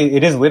 Actually,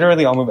 it is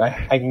literally all movies.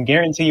 I can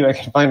guarantee you I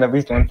can find at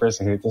least one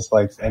person who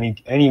dislikes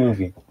any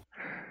movie.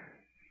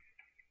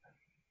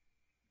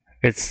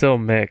 It's still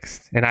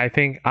mixed. And I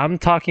think I'm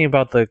talking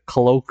about the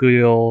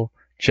colloquial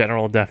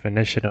general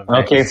definition of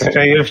mixed. Okay,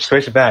 so you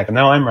switch back.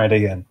 Now I'm right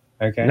again.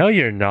 Okay. No,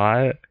 you're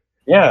not.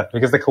 Yeah,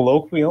 because the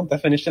colloquial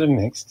definition of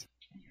mixed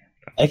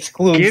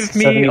excludes. Give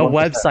me 71%. A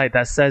website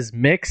that says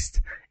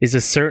mixed is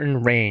a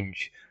certain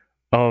range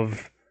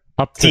of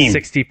up to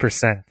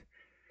 60%.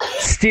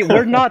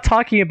 We're not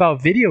talking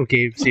about video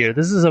games here.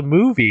 This is a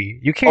movie.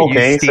 You can't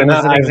use Steam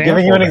as an example. I've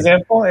given you an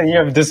example and you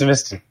have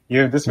dismissed it.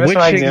 You have dismissed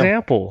my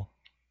example?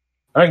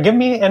 All right, give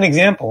me an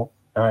example.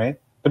 All right.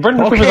 The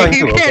burden of proof is on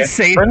you. You can't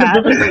say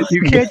that.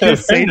 You can't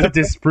just say to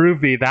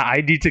disprove me that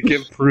I need to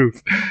give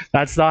proof.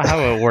 That's not how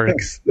it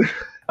works.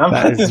 I'm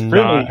not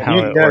disproving how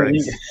it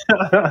works.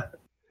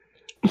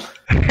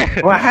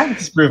 Well, I have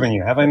disproven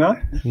you, have I not?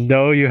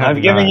 No, you have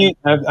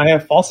not. I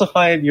have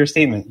falsified your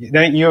statement.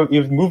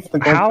 You've moved the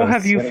goalposts. How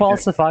have you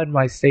falsified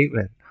my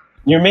statement?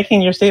 You're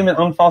making your statement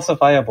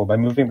unfalsifiable by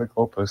moving the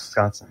goalposts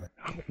constantly.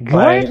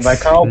 What? By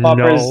Karl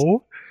Popper's...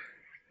 No.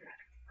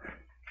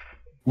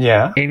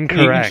 Yeah.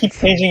 Incorrect. You keep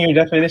changing your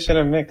definition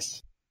of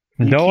mixed.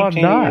 No, I'm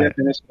not.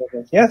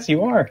 Yes,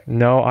 you are.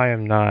 No, I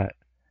am not.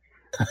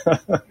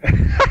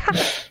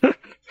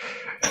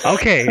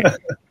 Okay.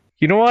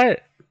 You know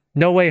what?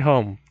 No Way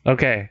Home.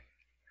 Okay.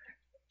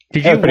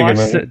 Did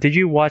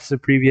you watch the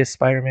previous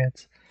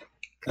Spider-Mans?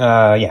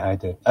 Yeah, I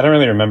did. I don't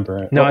really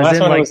remember. No, as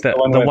in like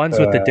the ones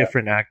with the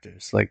different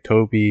actors, like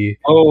Toby.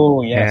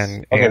 Oh yes.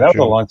 And okay, that was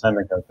a long time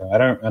ago though. I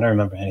don't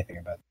remember anything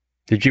about it.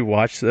 Did you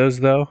watch those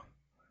though?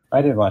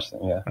 I did watch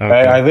them, yeah. Okay.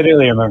 I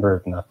literally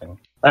remember nothing.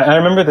 I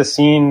remember the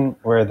scene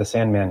where the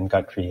Sandman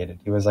got created.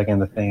 He was like in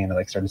the thing and it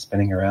like started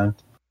spinning around.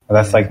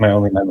 Well, that's like my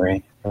only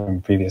memory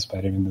from previous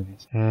Spider-Man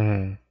movies.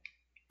 Mm.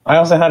 I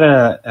also had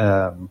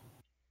an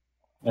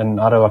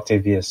Otto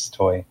Octavius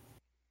toy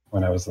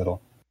when I was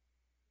little.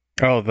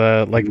 Oh,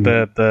 the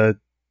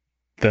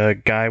the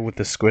guy with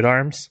the squid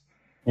arms.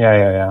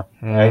 Yeah.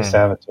 I used to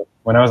have it too.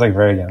 When I was like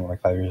very young,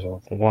 like 5 years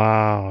old.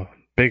 Wow,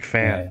 big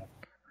fan.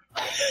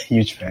 Yeah.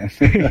 Huge fan.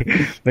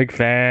 Big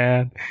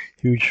fan.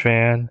 Huge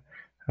fan.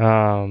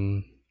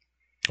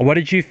 What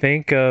did you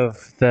think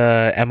of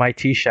the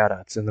MIT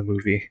shoutouts in the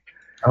movie?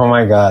 Oh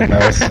my god,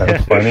 that was so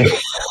funny.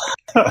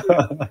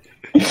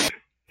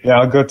 Yeah,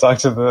 I'll go talk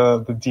to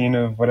the dean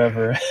of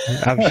whatever.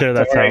 I'm sure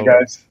that's how it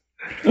guys.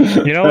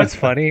 You know what's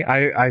funny?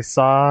 I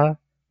saw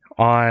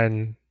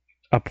on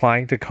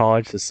applying to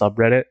college, the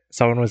subreddit,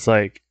 someone was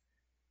like,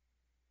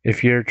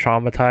 if you're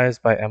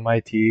traumatized by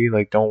MIT,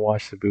 like don't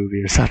watch the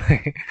movie or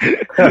something.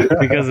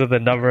 Because of the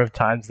number of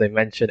times they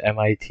mentioned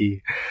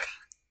MIT.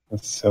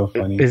 That's so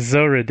funny. It's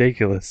so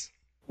ridiculous.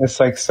 It's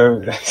like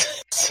so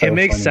it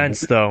makes funny.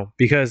 sense though,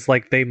 because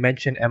like they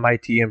mentioned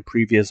MIT in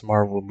previous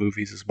Marvel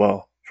movies as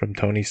well from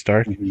Tony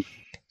Stark. Mm-hmm.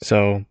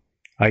 So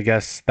I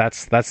guess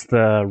that's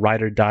the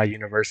ride or die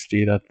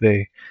university that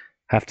they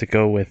have to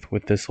go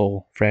with this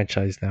whole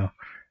franchise now.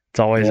 It's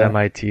always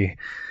MIT. If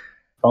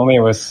only it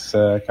was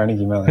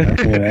Carnegie Mellon. Huh?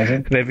 Can you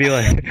imagine? They'd be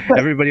like,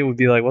 everybody would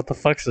be like, "What the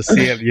fuck's the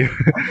CMU?"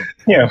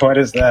 Yeah, what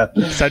is that?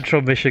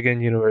 Central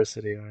Michigan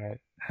University. All right,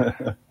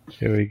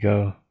 here we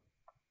go.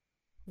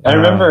 I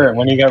remember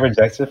when he got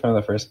rejected from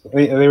the first.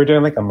 They were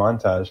doing like a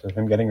montage of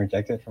him getting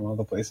rejected from all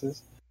the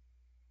places.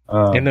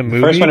 In the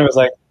movie, the first one it was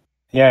like,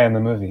 yeah, in the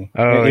movie.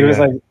 Oh, he was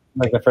like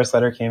the first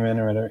letter came in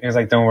or whatever. He was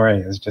like, "Don't worry,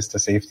 it's just a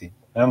safety."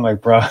 And I'm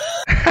like, "Bro,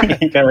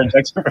 he got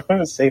rejected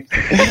from a safety."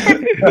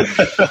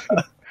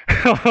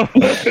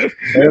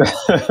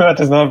 That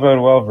does not bode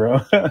well,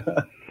 bro.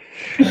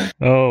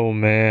 Oh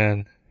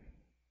man,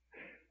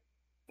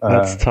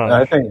 that's tough.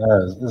 I think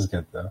this is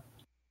good though.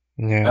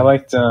 Yeah, I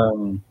liked.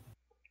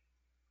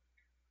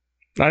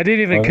 I didn't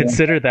even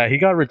consider that he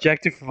got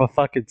rejected from a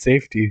fucking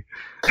safety.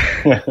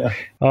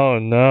 Oh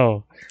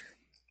no,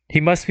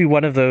 he must be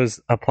one of those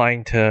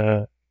applying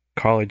to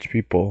college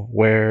people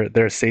where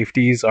their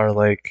safeties are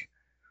like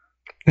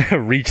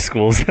reach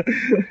schools.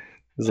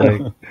 It's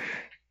like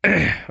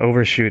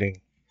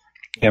overshooting.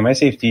 Yeah, my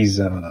safety's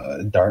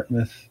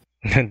Dartmouth.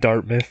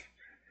 Dartmouth.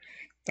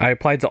 I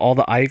applied to all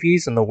the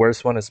Ivies, and the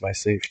worst one is my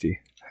safety.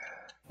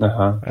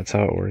 That's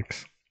how it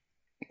works.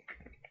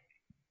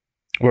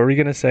 What were we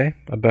gonna say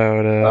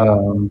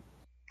about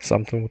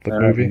something with the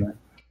movie?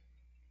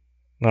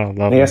 No,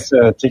 lovely. He has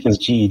to take his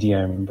GED. I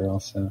remember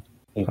also.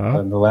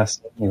 The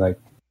last he like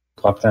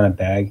plopped down a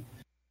bag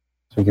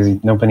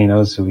because nobody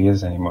knows who he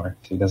is anymore.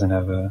 So he doesn't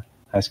have a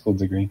high school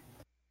degree.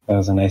 That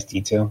was a nice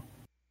detail.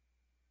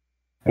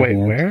 Wait,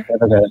 where?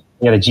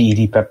 He had a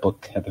GED prep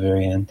book at the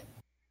very end.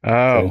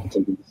 Oh.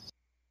 So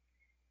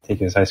take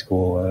his high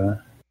school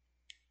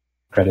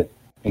credit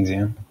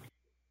exam.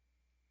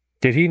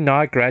 Did he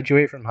not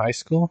graduate from high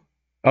school?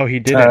 Oh, he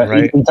didn't,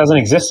 right? He doesn't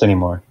exist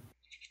anymore.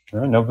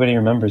 Nobody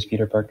remembers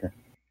Peter Parker.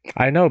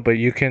 I know, but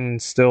you can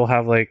still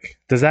have like...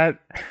 Does that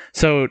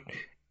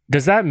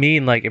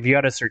mean like if you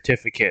had a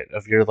certificate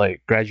of your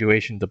like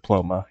graduation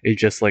diploma, it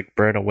just like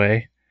burn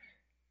away?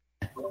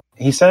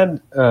 He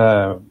said,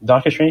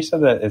 Doctor Strange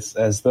said that it's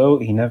as though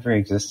he never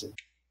existed.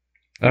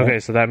 Right? Okay,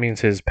 so that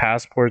means his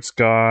passport's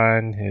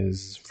gone,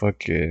 his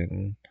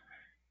fucking...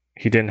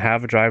 He didn't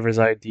have a driver's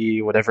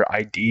ID, whatever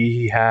ID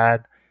he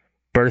had,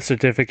 birth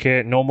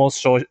certificate, no more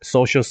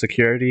social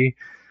security.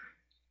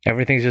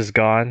 Everything's just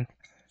gone.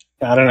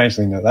 I don't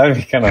actually know. That would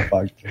be kind of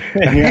fucked.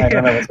 Yeah, I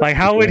don't know like,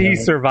 how would he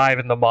survive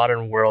in the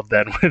modern world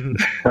then with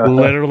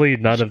literally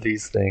none of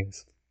these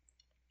things?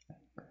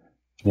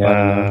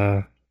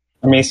 Yeah.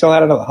 I mean, he still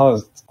had all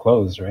his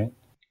clothes, right?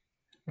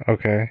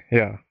 Okay,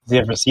 yeah. Does he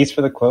have receipts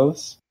for the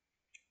clothes?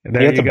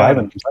 There he had to buy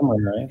them from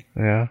somewhere, right?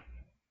 Yeah.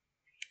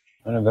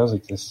 None of those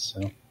exist,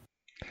 so...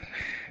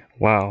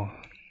 Wow.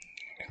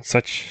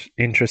 Such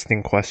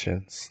interesting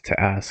questions to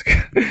ask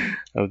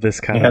of this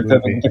kind of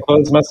movie. The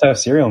clothes must have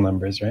serial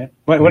numbers, right?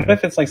 What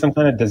if it's like some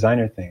kind of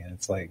designer thing? And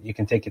it's like you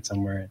can take it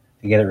somewhere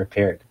to get it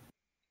repaired.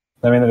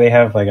 I mean, they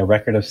have like a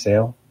record of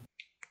sale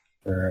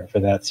for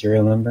that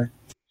serial number.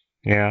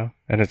 Yeah,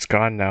 and it's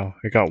gone now.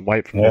 It got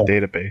wiped from the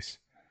database.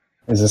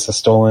 Is this a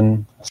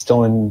stolen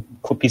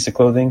piece of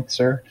clothing,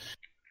 sir?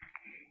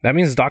 That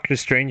means Doctor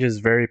Strange is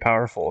very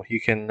powerful. He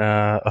can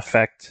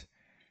affect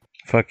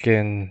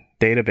fucking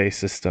database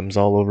systems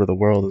all over the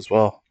world as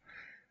well.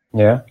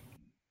 Yeah.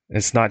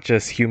 It's not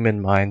just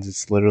human minds,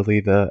 it's literally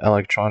the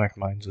electronic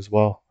minds as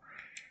well.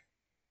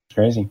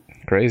 Crazy.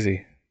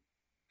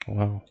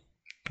 Wow.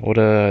 What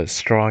a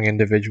strong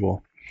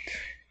individual.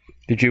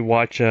 Did you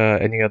watch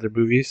any other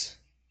movies?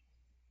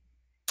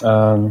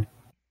 Did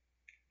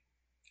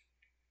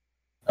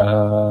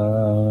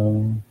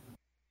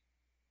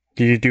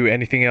you do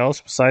anything else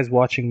besides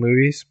watching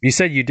movies? You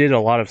said you did a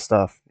lot of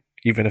stuff,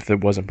 even if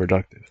it wasn't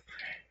productive.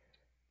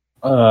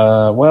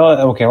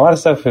 Well, okay, a lot of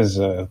stuff is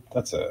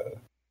it's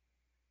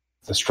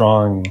a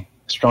strong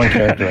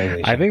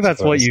characterization. I think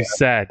that's what you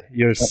said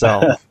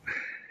yourself.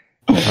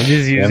 I'm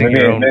just using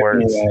your own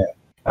words.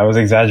 I was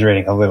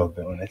exaggerating a little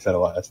bit when I said a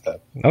lot of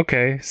stuff.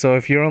 Okay, so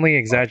if you're only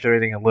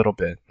exaggerating a little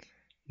bit,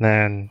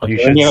 then you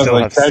should still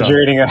have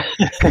exaggerating. I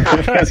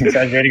was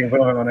exaggerating a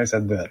little bit when I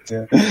said that.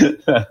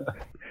 Yeah.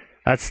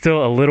 That's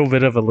still a little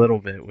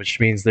bit, which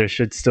means there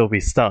should still be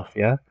stuff.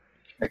 Yeah.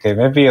 Okay,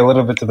 maybe a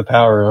little bit to the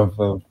power of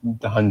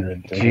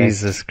 100. Okay?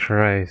 Jesus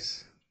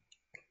Christ!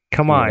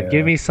 Come on,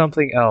 give me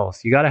something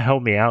else. You got to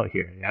help me out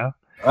here. Yeah.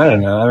 I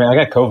don't know. I mean, I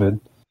got COVID.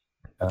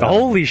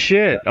 Holy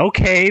shit!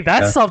 Okay,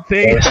 that's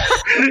something.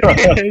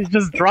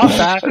 Just drop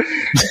that.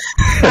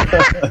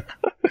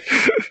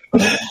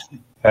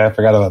 I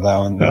forgot about that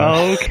one.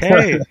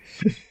 Okay.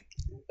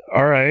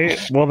 All right.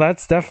 Well,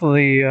 that's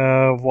definitely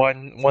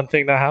one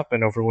thing that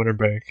happened over winter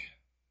break.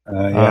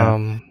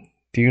 Yeah.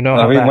 Do you know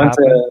how that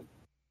happened?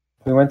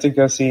 We went to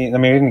go see. I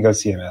mean, we didn't go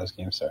see a Mavs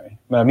game. Sorry,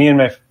 me and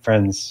my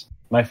friends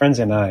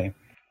and I.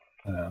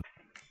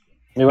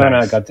 We went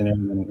out, got dinner,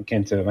 and then we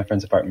came to my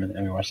friend's apartment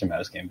and we watched the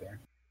Mavs game there.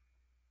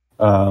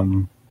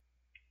 And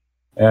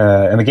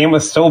the game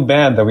was so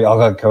bad that we all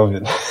got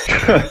COVID.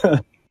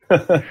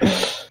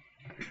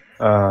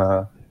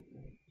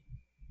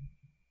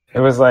 It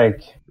was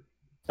like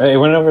it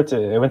went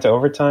to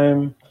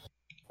overtime.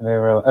 And they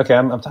were okay.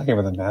 I'm talking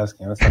about the Mavs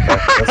game. Let's talk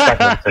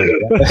about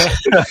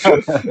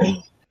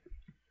it.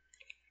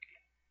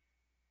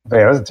 But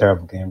yeah, it was a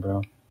terrible game,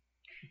 bro.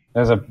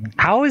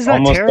 How is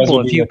that terrible?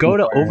 If you go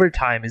to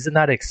overtime, isn't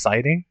that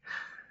exciting?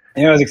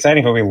 Yeah, it was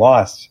exciting, but we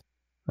lost.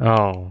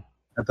 Oh.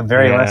 At the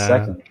very last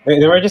second.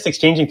 They were just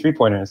exchanging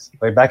 3-pointers,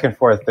 like back and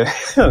forth.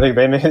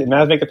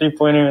 Mavs make a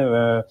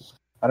 3-pointer.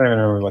 I don't even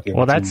remember what the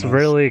Well, that's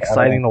really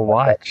exciting to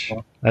watch.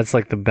 That's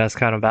like the best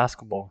kind of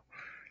basketball.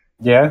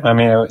 Yeah, I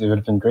mean, it would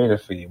have been great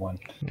if we won.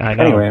 I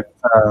know. Anyway,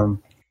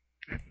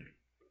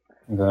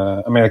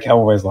 the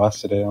Cowboys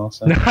lost today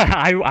also.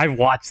 I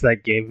watched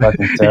that game.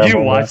 Did you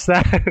watch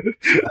that?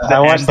 I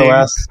watched the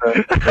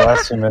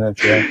last 2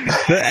 minutes, yeah.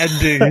 The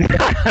ending.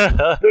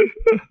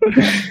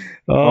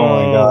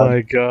 Oh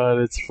my god,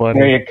 it's funny.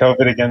 You're gonna get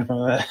COVID again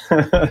from that.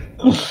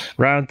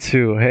 Round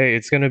 2. Hey,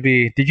 it's gonna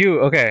be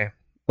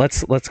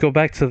let's go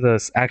back to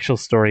the actual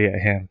story at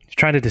hand. You're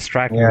trying to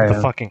distract me with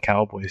the fucking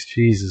Cowboys.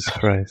 Jesus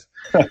Christ.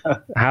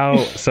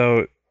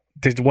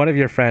 Did one of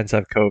your friends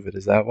have COVID?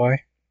 Is that why?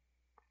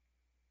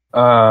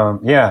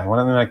 Yeah, one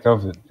of them had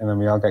COVID, and then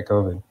we all got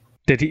COVID.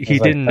 Did he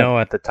didn't know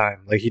at the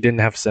time? Like, he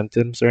didn't have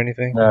symptoms or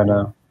anything?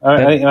 No.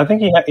 I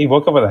think he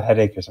woke up with a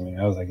headache or something.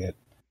 That was like it.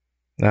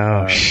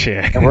 Oh,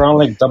 shit. And we're all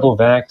like double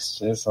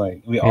vaxxed. It's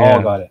like, we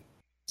all got it.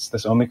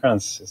 This Omicron,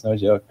 it's no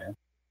joke, man.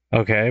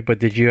 Okay, but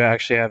did you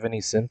actually have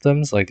any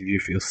symptoms? Like, did you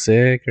feel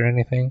sick or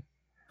anything?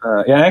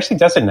 Yeah, I actually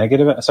tested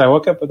negative. So I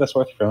woke up with a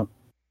sore throat.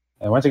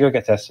 I went to go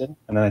get tested,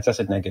 and then I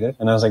tested negative,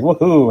 and I was like,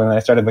 woohoo! And I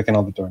started licking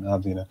all the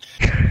doorknobs, you know.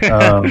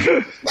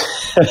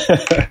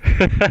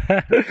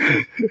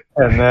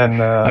 And then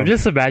I'm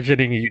just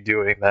imagining you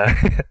doing that.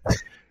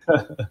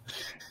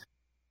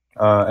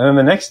 And then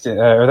the next day,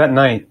 or that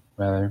night,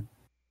 rather,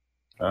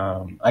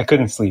 I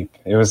couldn't sleep.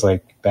 It was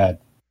like bad.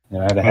 You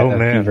know, I had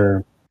a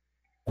fever.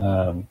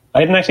 I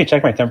didn't actually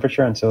check my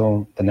temperature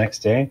until the next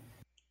day.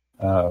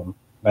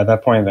 At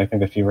that point, I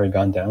think the fever had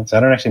gone down, so I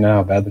don't actually know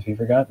how bad the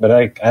fever got. But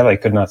I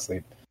like could not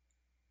sleep.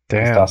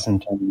 Damn. Tossing,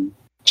 turning,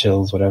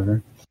 chills,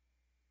 whatever.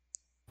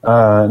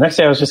 Next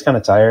day, I was just kind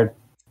of tired.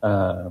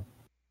 But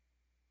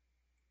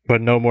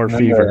no more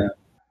fever.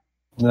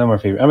 No more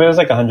fever. I mean, it was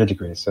like 100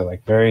 degrees, so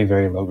like very,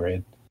 very low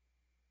grade.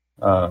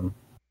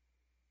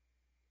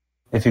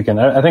 If you can,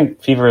 I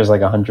think fever is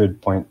like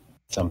 100 point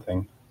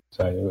something.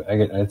 So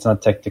it's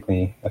not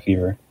technically a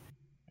fever.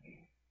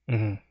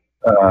 Mm-hmm.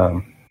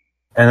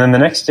 And then the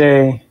next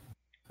day,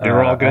 you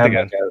were all good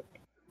again.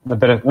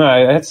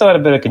 I still had a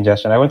bit of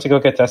congestion. I went to go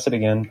get tested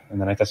again,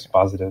 and then I tested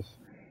positive.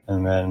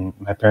 And then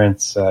my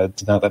parents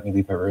did not let me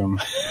leave my room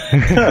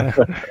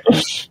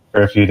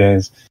for a few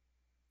days.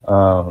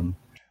 I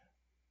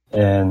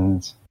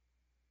mean,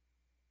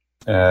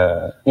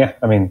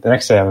 the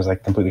next day I was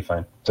like completely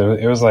fine. So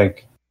it was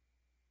like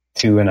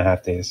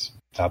 2.5 days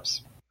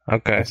tops.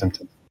 Okay.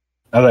 Symptoms.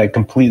 I was like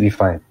completely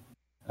fine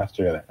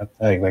after that.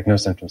 Like no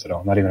symptoms at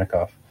all, not even a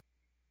cough.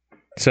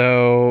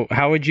 So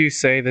how would you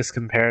say this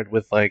compared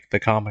with like the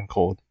common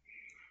cold?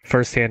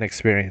 First-hand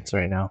experience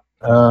right now.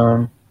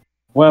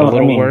 Well, I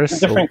mean, worse,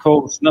 different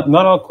colds.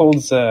 Not all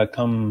colds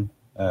come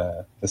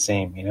the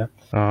same, you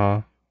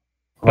know.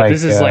 But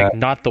this is like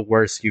not the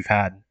worst you've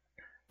had.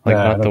 Like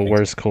not the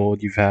worst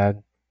cold you've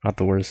had. Not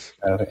the worst.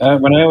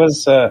 When I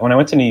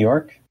went to New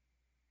York,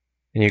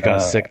 and you got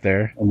sick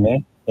there. In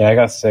May, yeah, I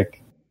got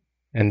sick.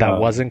 And that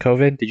wasn't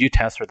COVID? Did you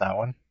test for that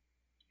one?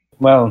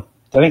 Well,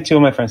 I think 2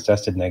 of my friends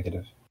tested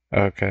negative.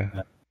 Okay.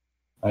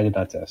 I did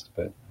not test,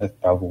 but that's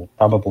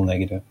probable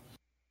negative.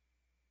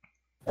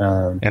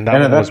 And that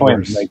one was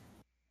worse.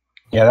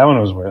 Yeah, that one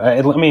was worse.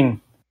 I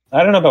mean,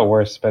 I don't know about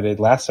worse, but it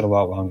lasted a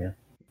lot longer.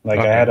 Like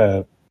I had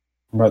a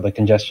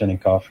congestion and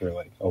cough for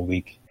like a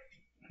week.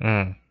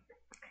 But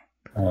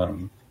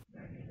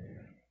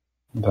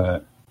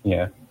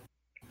yeah,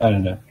 I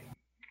don't know.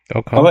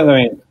 Okay. I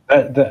mean,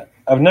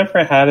 I've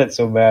never had it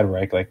so bad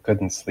where I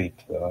couldn't sleep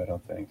though. I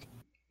don't think.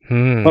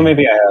 Well,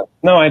 maybe I have.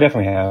 No, I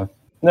definitely have.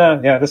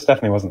 No, yeah, this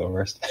definitely wasn't the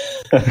worst.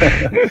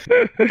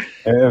 It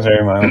was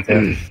very mild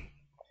too.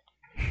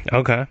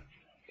 Okay.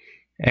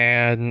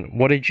 And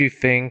what did you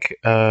think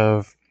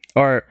of,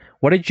 or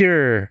what did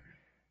your,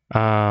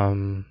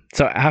 so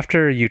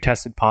after you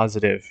tested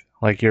positive,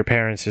 like your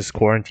parents just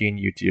quarantined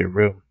you to your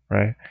room,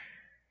 right?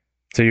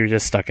 So you're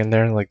just stuck in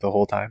there like the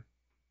whole time?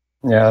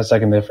 Yeah, I was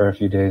stuck in there for a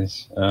few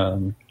days.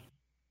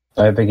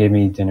 They gave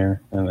me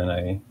dinner, and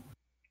then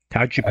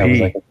How'd you I was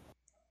pee? like,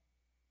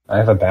 I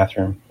have a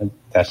bathroom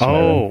attached to my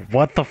room. Oh,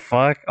 what the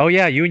fuck? Oh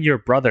yeah, you and your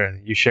brother,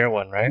 you share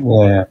one, right?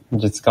 Yeah,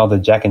 it's called the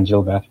Jack and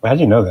Jill bathroom. How'd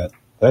you know that?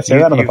 Did I say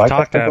that on the You've podcast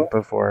talked before? that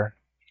before.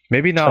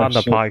 Maybe not Oh, on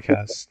the shit.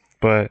 podcast,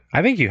 but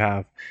I think you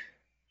have.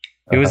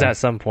 It was at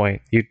some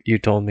point. You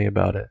told me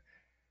about it.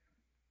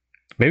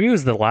 Maybe it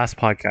was the last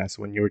podcast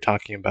when you were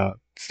talking about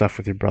stuff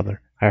with your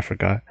brother. I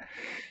forgot.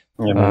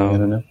 Yeah, maybe, I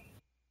don't know.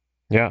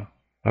 Yeah.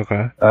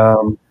 Okay.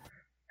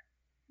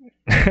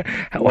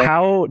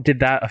 How did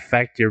that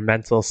affect your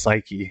mental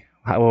psyche?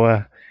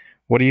 How,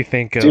 what do you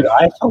think of Dude,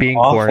 I felt being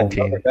awful.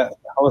 quarantined? That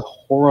was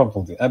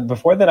horrible, dude.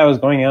 Before that, I was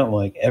going out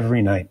like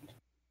every night.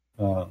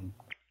 I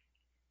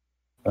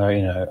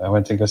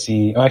went to go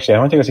see. Oh, actually, I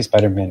went to go see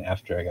Spider-Man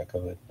after I got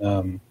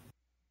COVID.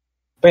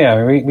 But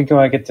yeah, we go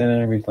out, get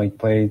dinner, we like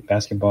play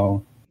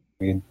basketball,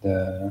 we'd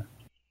watch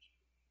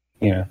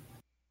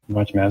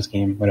Mavs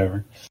game,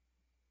 whatever.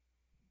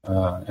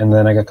 And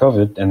then I got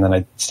COVID, and then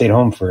I stayed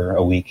home for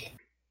a week.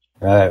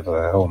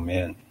 Oh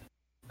man,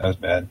 that was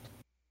bad.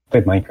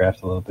 Played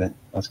Minecraft a little bit.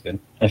 That's good.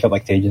 I felt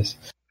like Tejas.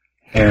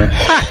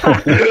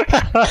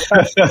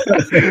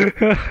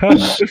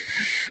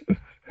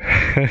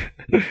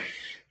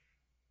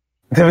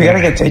 Dude, we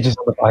gotta get Tejas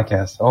on the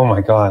podcast. Oh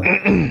my god.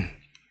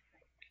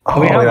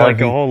 We have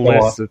like a whole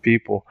list of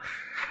people.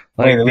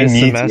 Like this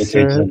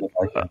semester,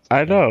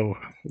 I know.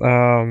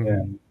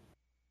 Yeah.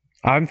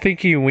 I'm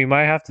thinking we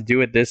might have to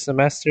do it this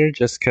semester,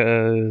 just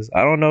because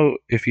I don't know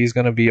if he's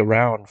gonna be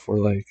around for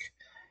like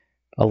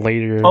a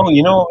later. Oh,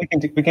 you know what we can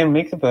do? We can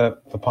make the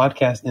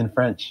podcast in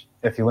French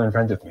if you learn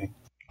French with me.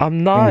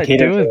 I'm not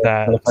doing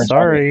that.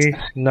 Sorry,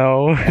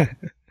 no.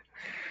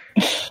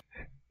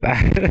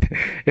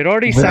 It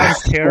already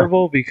sounds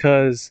terrible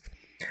because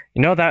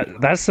you know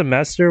that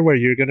semester where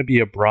you're gonna be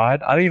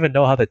abroad. I don't even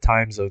know how the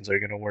time zones are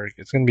gonna work.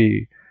 It's gonna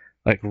be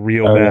like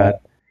real bad.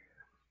 Yeah.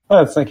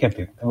 Oh, that can't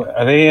be.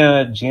 Are they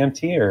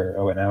GMT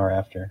or an hour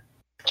after?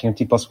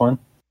 GMT +1?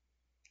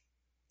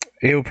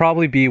 It will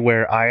probably be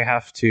where I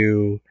have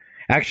to.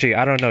 Actually,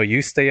 I don't know.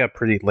 You stay up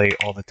pretty late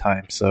all the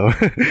time, so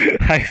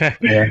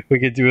we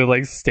could do it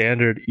like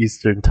standard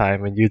Eastern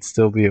time, and you'd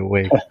still be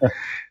awake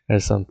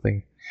or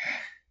something.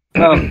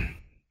 I'm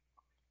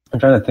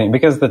trying to think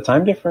because the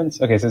time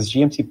difference. Okay, so it's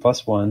GMT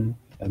 +1,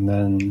 and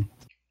then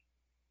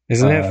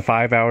isn't it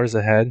 5 hours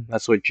ahead?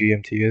 That's what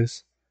GMT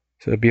is.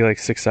 So it'd be like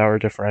 6 hour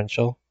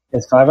differential.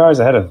 It's 5 hours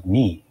ahead of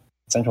me,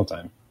 Central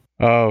Time.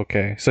 Oh,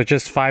 okay. So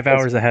just 5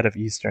 hours ahead of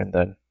Eastern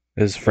then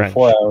is French.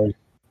 4 hours.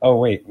 Oh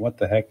wait, what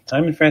the heck?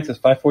 Time in France is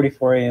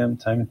 5:44 a.m.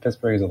 Time in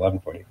Pittsburgh is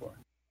 11:44.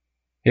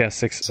 Yeah,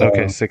 6. So,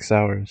 okay, 6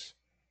 hours.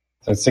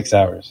 So it's 6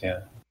 hours.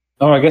 Yeah.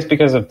 Oh, I guess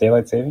because of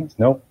daylight savings.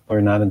 Nope,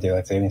 we're not in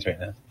daylight savings right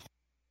now.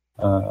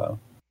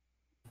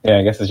 Yeah,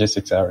 I guess it's just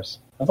 6 hours.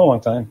 That's a long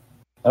time.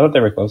 I thought they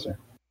were closer.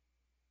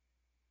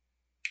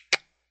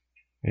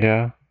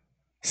 Yeah,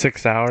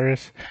 6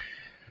 hours.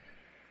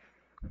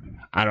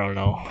 I don't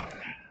know.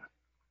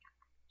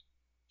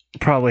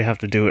 Probably have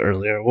to do it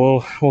earlier.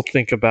 We'll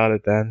think about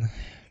it then.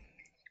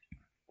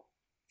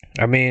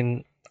 I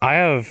mean, I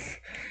have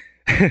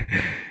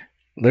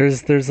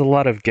there's a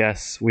lot of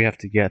guests we have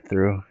to get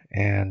through,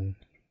 and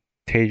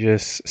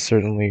Tejas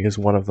certainly is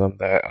one of them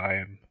that I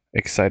am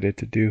excited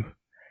to do.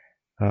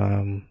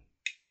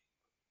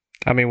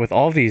 I mean, with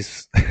all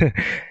these,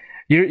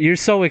 you're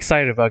so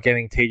excited about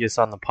getting Tejas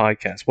on the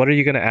podcast. What are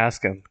you going to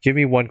ask him? Give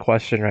me one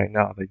question right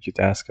now that you'd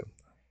ask him.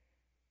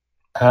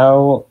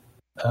 How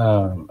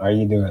are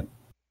you doing?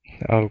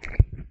 Oh,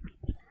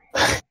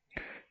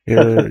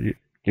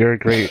 you're a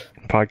great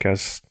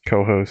podcast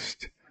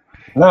co-host.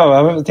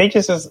 No,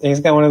 Tejas he's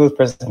got one of those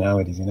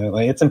personalities, you know.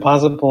 Like it's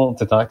impossible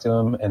to talk to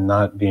him and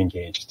not be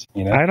engaged,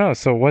 you know. I know.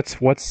 So what's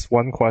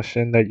one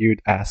question that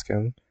you'd ask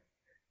him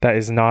that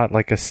is not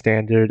like a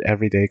standard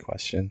everyday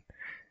question?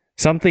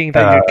 Something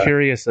that you're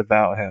curious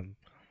about him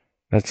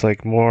that's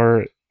like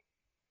more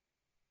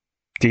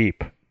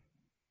deep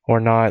or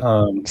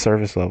not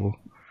service level.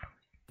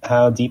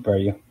 How deep are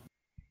you?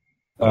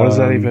 What does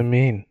that even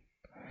mean?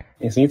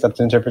 You see, it's up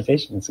to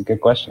interpretation. It's a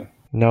good question.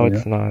 No,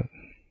 it's not.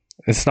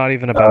 It's not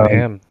even about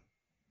him.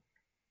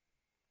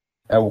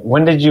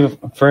 When did you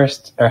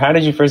first, or how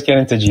did you first get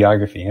into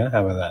geography? Huh?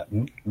 How about that?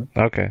 Mm-hmm.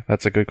 Okay,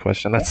 that's a good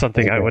question. That's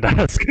something I would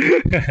ask.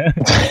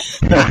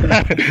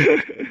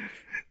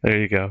 There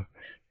you go.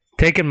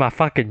 Taking my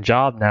fucking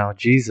job now.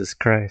 Jesus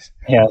Christ.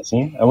 Yeah,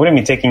 see? I wouldn't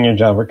be taking your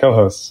job. We're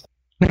co-hosts.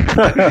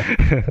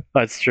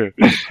 That's true.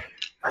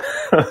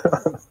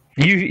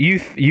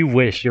 You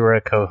wish you were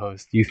a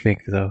co-host. You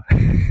think though?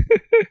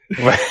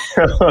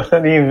 What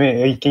do you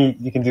mean?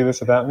 You can do this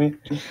without me?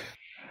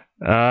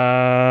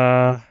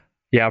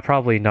 Yeah,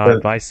 probably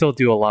not, but I still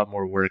do a lot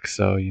more work,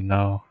 so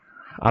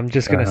I'm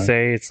just gonna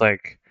say it's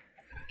like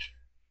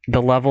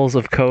the levels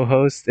of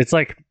co-host. It's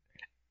like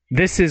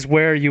this is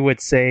where you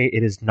would say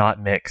it is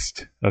not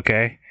mixed,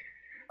 okay?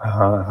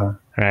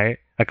 Right?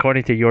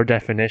 According to your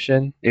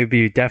definition, it would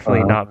be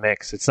definitely not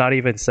mixed. It's not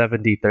even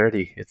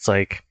 70-30. It's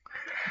like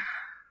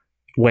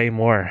way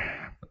more,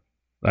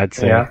 I'd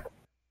say. Yeah.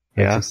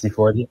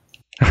 60-40.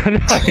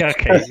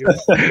 Okay.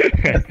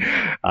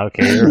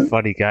 Okay, you're a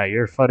funny guy.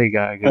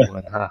 Good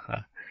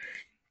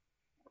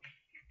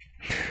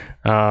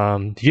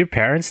one. Did your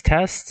parents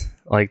test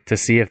like to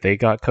see if they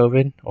got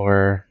COVID,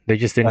 or they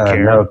just didn't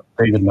care? No,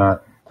 they did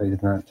not. They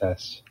did not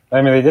test.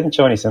 I mean, they didn't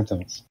show any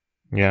symptoms.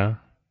 Yeah.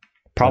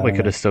 Probably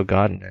could have still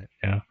gotten it.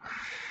 Yeah.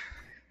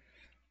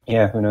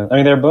 Yeah, who knows? I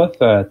mean, they're both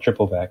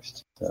triple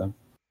vaxxed. So.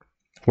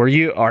 Are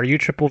you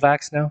triple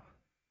vaxxed now?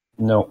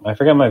 No, I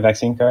forgot my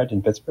vaccine card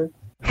in Pittsburgh,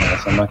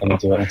 so I'm not going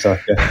to do it until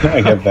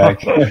I get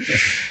back.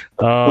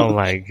 Oh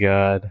my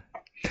god.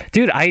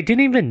 Dude, I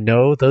didn't even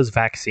know those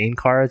vaccine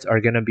cards are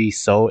going to be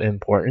so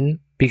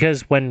important,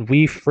 because when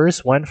we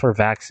first went for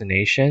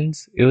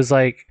vaccinations, it was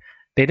like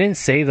they didn't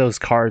say those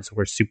cards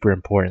were super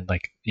important.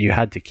 Like you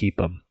had to keep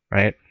them,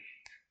 right?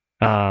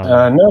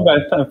 No,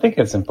 but I think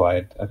it's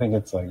implied. I think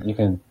it's like you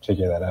can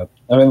figure that out.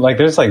 I mean, like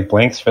there's like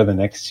blanks for the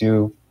next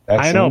two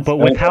vaccines. I know, but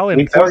with how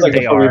important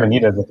they are, we even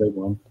needed the third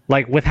one.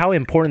 Like with how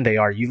important they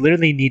are, you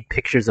literally need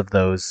pictures of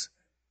those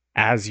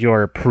as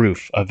your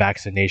proof of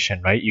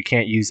vaccination, right? You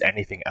can't use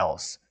anything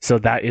else. So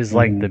that is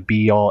like the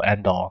be all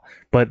end all.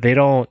 But they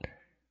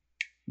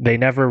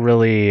never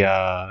really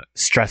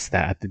stress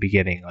that at the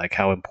beginning, like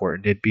how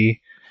important it'd be.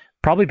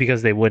 Probably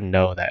because they wouldn't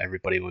know that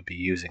everybody would be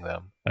using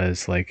them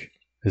as like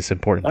this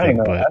important thing.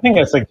 But I think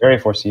it's like very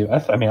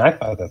foreseeable. I mean, I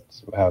thought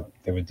that's how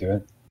they would do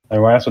it. I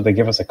mean, why else would they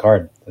give us a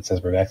card that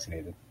says we're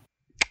vaccinated?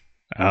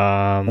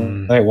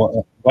 Like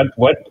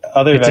what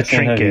other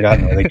vaccine have you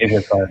gotten where they give you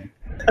a card?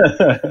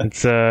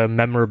 It's a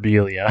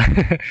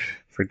memorabilia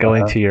for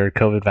going to your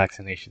COVID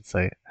vaccination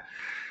site.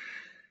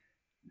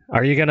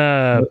 Are you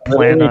gonna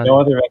plan on no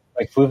other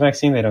like flu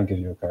vaccine? They don't give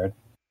you a card,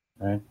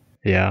 right?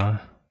 Yeah.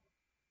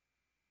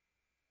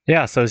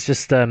 Yeah, so it's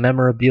just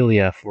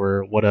memorabilia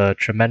for what a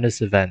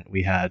tremendous event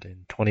we had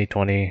in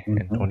 2020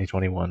 and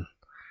 2021.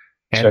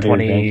 And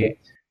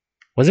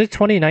was it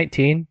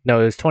 2019? No,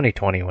 it was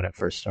 2020 when it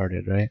first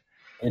started, right?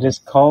 It is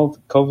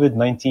called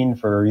COVID-19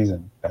 for a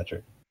reason,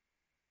 Patrick.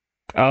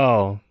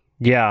 Oh,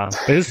 yeah.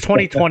 It was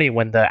 2020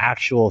 when the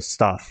actual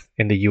stuff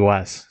in the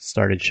US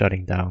started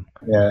shutting down.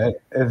 Yeah,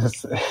 it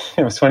was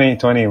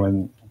 2020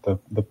 when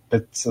the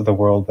bits of the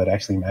world that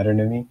actually matter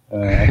to me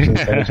actually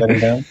started shutting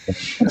down.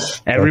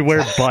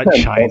 Everywhere but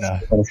China.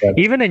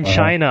 Even in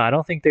China, I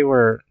don't think they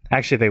were...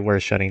 Actually, they were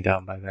shutting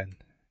down by then.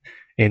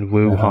 In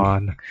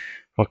Wuhan.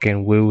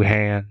 Fucking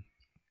Wuhan.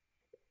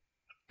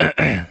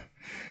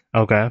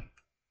 Okay.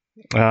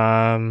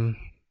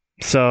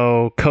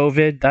 So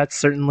COVID, that's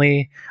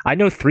certainly... I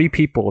know 3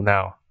 people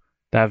now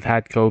that have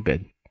had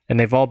COVID, and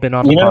they've all been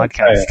on the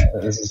podcast.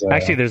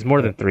 Actually, there's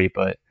more than 3,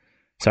 but...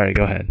 Sorry,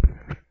 go ahead.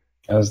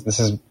 This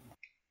is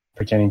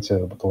pertaining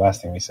to the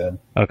last thing we said.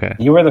 Okay.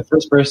 You were the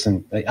first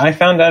person. I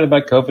found out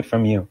about COVID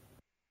from you.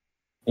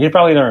 You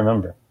probably don't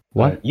remember.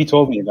 What? You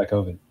told me about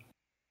COVID.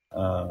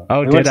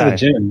 We went to the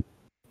gym.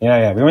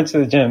 Yeah. We went to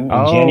the gym in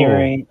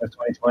January of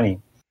 2020.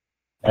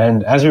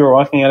 And as we were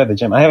walking out of the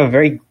gym, I have a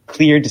very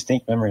clear,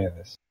 distinct memory of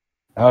this.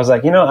 I was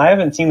like, I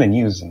haven't seen the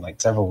news in like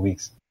several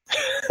weeks.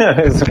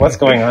 What's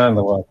going on in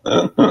the world?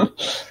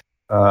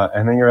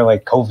 And then you were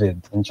like,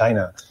 COVID in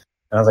China.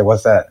 And I was like,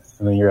 what's that?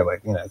 And then you're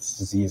like, it's a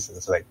disease.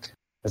 There's like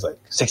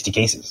 60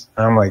 cases.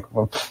 And I'm like,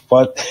 well,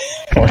 what?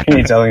 Why are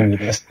you telling me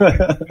this?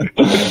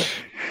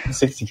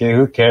 60K,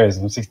 who cares?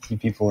 I'm 60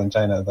 people in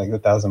China, like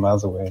 1,000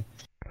 miles away.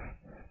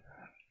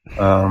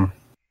 So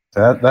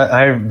that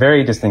I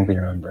very distinctly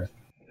remember.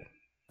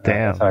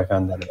 Damn. That's how I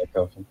found out about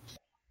COVID.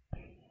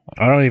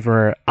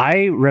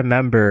 I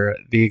remember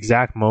the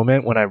exact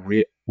moment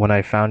when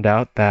I found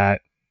out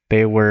that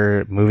they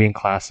were moving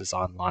classes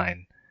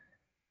online,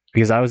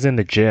 because I was in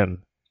the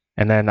gym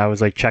and then I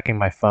was like checking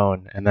my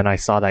phone and then I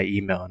saw that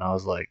email and I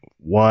was like,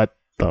 what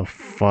the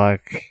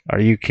fuck? Are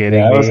you kidding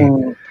me? I was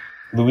in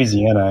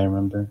Louisiana, I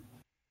remember.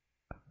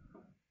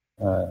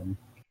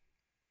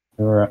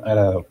 We were at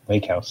a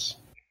lake house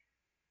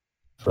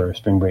for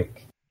spring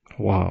break.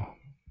 Wow.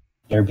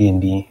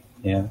 Airbnb,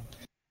 yeah.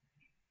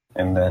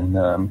 And then,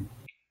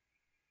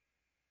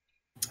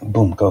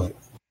 boom, COVID.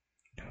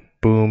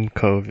 Boom,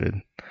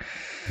 COVID.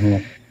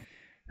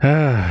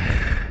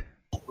 Yeah.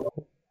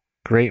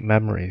 Great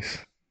memories.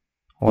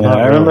 Well,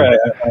 I remember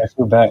I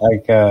flew back.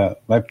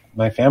 Like,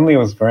 my family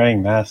was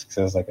wearing masks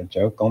as like a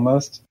joke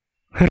almost.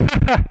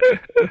 I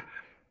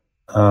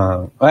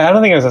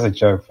don't think it was as a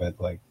joke, but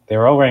like they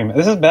were all wearing.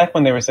 This is back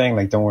when they were saying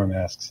like don't wear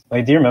masks.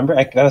 Like, do you remember?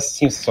 That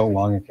seems so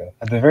long ago.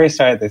 At the very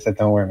start, they said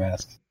don't wear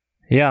masks.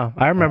 Yeah,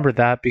 I remember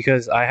that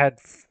because I had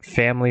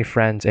family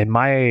friends and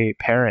my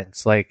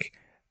parents. Like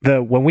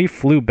when we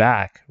flew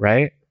back,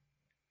 right?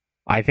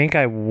 I think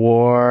I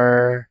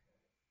wore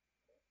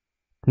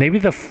maybe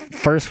the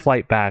first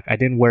flight back, I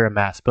didn't wear a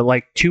mask, but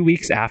like 2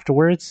 weeks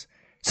afterwards,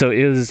 so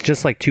it was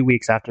just like 2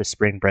 weeks after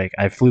spring break,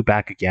 I flew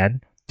back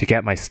again to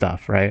get my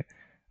stuff, right?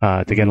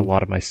 To get a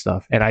lot of my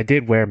stuff. And I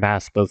did wear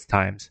masks both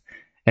times.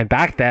 And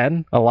back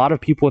then, a lot of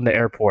people in the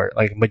airport,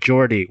 like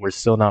majority, were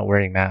still not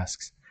wearing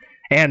masks.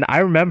 And I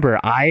remember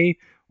I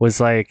was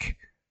like,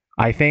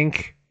 I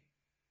think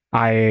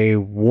I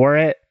wore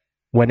it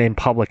when in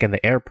public in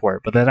the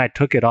airport, but then I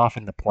took it off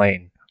in the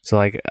plane. So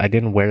like I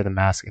didn't wear the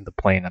mask in the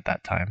plane at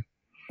that time.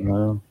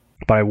 Wow.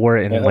 But I wore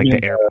it in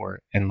the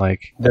airport and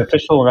like the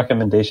official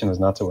recommendation was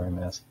not to wear a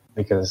mask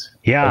because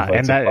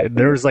and that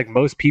there was like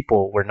most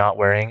people were not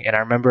wearing, and I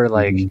remember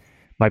like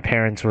my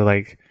parents were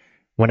like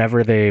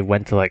whenever they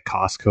went to like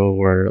Costco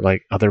or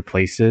like other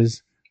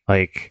places,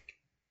 like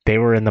they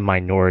were in the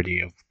minority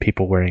of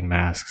people wearing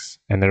masks,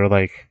 and they were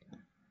like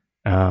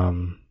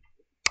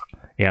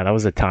yeah, that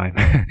was a time.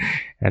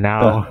 And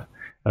now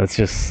that's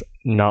just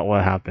not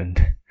what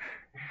happened.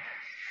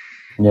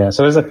 Yeah,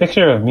 so there's a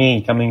picture of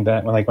me coming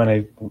back when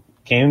I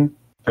came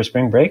for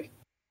spring break.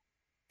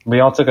 We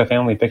all took a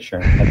family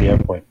picture at the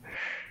airport,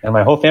 and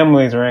my whole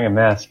family is wearing a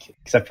mask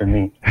except for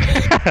me.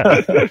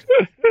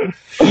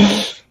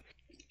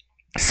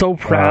 So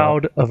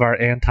proud of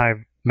our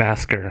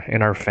anti-masker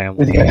in our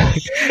family. Yeah,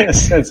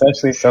 it's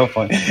actually so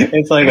fun.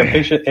 It's like a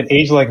picture. It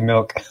aged like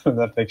milk.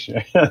 That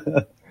picture.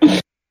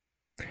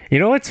 You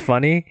know what's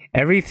funny?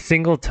 Every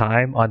single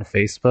time on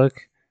Facebook,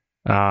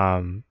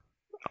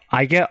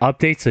 I get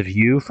updates of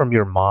you from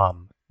your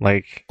mom,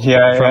 like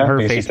from her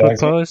Facebook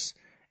posts,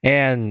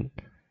 and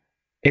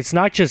it's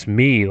not just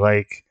me.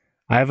 Like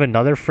I have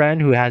another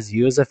friend who has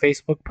you as a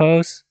Facebook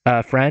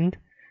friend,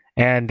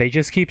 and they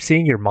just keep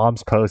seeing your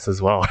mom's posts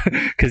as well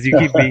because you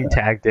keep being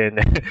tagged in,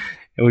 and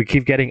we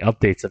keep getting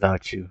updates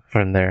about you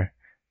from there.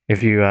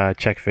 If you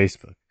check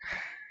Facebook,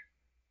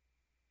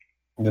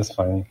 that's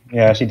funny.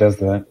 Yeah, she does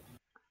that.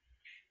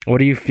 What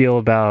do you feel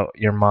about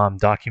your mom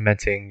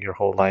documenting your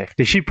whole life?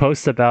 Did she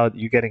post about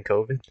you getting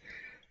COVID?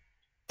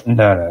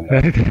 No.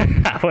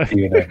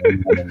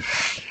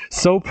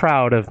 So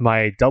proud of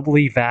my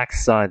doubly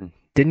vaxxed son.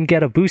 Didn't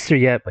get a booster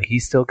yet, but he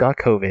still got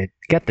COVID.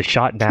 Get the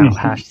shot now.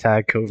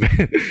 Hashtag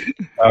COVID.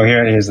 Oh,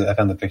 here it is. I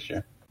found the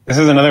picture. This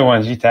is another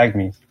one. She tagged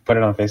me. Put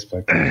it on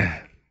Facebook.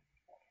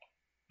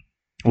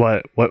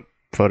 What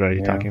photo are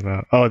you talking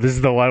about? Oh, this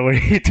is the one where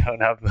you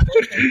don't have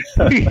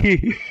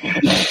the...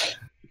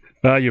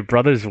 Well, your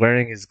brother's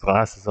wearing his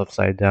glasses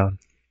upside down.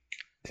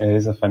 Yeah,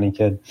 he's a funny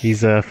kid.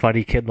 He's a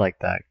funny kid like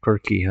that.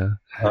 Quirky, huh?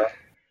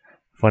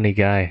 Funny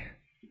guy.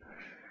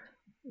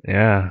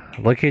 Yeah,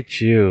 look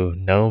at you.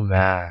 No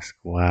mask.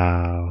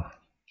 Wow.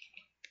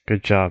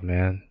 Good job,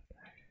 man.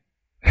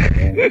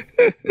 Yeah.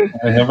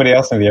 Nobody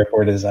else in the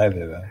airport is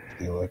either,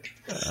 though. You look.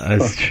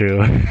 That's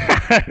true.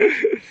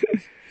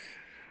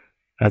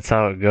 That's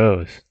how it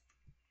goes.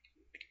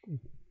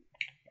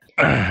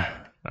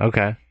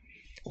 Okay.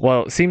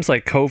 Well, it seems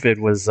like COVID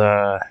was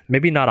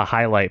maybe not a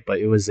highlight, but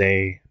it was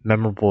a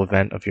memorable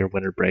event of your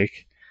winter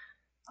break.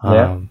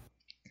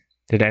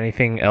 Did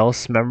anything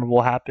else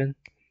memorable happen?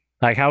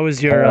 Like, how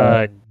was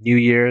your New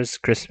Year's,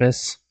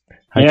 Christmas?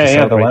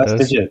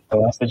 The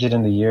last digit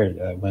in the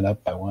year went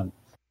up by 1.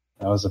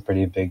 That was a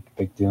pretty big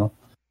deal.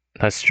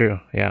 That's true.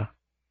 Yeah.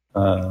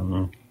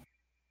 My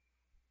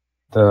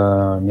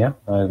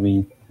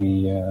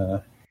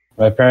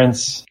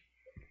parents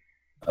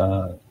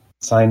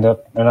signed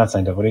up, or not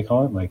signed up, what do you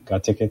call it? Like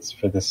got tickets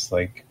for this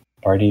like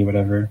party,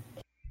 whatever.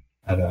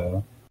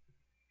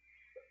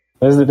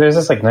 There's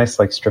this like nice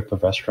like strip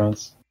of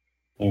restaurants.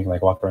 You can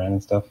like walk around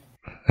and stuff.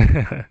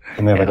 And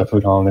they have like a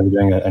food hall, and they were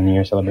doing a New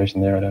Year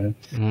celebration there or whatever.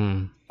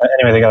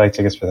 Anyway, they got like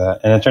tickets for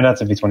that, and it turned out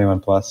to be 21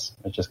 plus,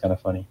 which is kind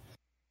of funny.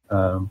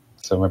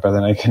 So my brother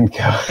and I couldn't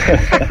go.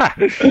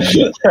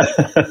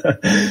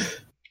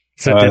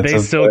 So did they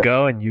still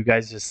go, and you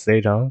guys just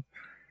stayed home?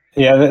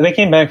 Yeah, they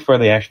came back for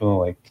the actual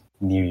like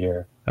New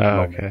Year.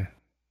 Oh, okay.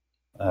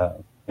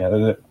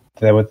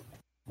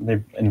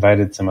 They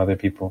invited some other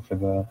people for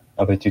the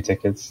other 2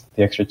 tickets,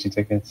 the extra 2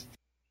 tickets.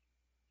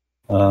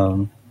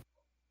 So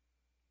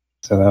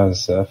that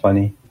was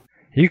funny.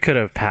 You could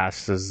have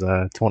passed as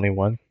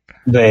 21.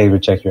 They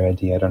would check your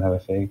ID. I don't have a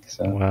fake,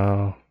 so.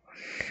 Wow.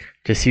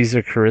 Just use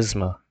your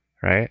charisma,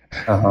 right?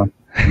 Sure,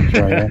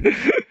 yeah.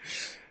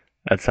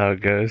 That's how it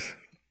goes.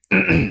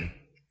 Yeah,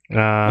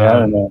 I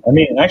don't know. I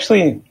mean,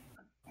 actually,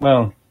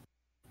 well,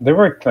 there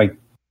were like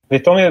they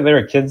told me that there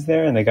were kids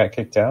there and they got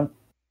kicked out,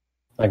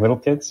 like little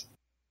kids.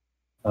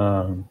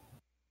 So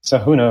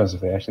who knows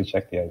if they actually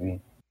checked the ID?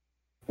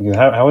 Because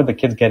how would the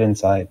kids get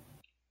inside?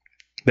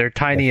 They're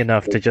tiny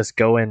enough to just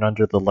go in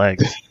under the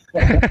legs.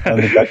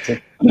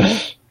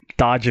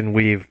 Dodge and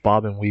weave,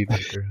 bob and weave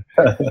through.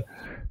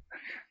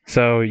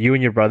 So you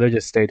and your brother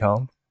just stayed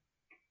home?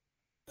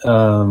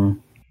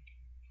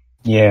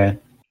 Yeah.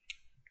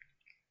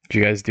 Did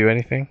you guys do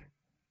anything?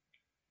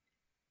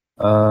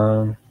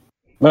 Well,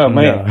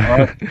 my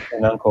aunt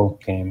and uncle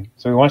came.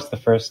 So we watched the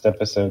first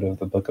episode of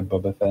the Book of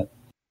Boba Fett.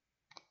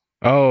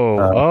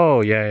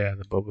 Yeah,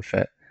 the Boba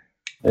Fett.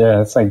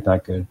 Yeah, it's like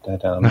not good.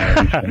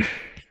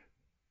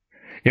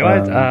 You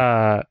know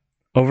what?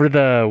 Over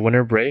the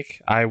winter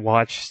break, I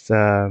watched.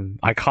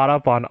 I caught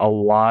up on a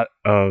lot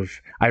of.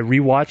 I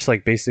rewatched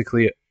like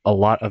basically a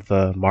lot of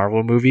the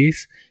Marvel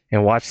movies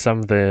and watched some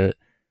of the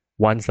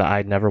ones that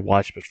I'd never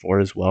watched before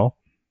as well.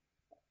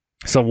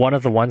 So one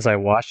of the ones I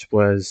watched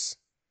was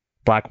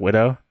Black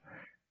Widow.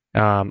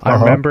 I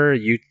remember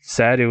you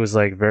said it was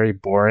like very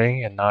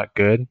boring and not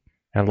good,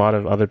 and a lot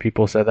of other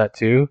people said that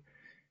too.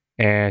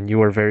 And you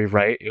were very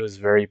right. It was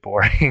very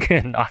boring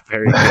and not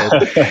very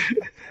good.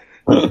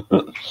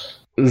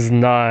 It was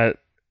not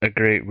a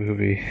great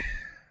movie.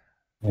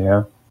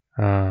 Yeah.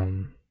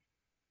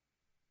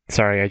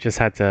 Sorry, I just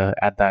had to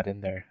add that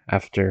in there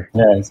after.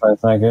 Yeah, it's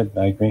not good.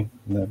 I agree.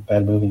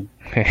 Bad movie.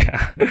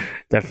 Yeah,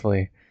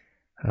 definitely.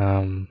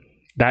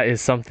 That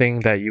is something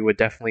that you would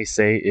definitely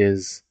say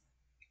is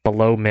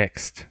below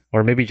mixed,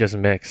 or maybe just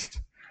mixed.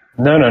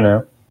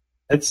 No.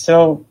 It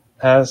still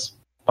has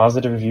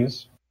positive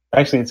reviews.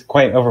 Actually, it's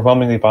quite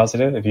overwhelmingly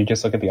positive. If you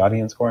just look at the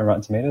audience score on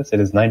Rotten Tomatoes, it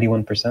is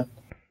 91%.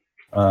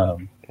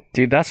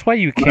 Dude, that's why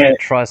you can't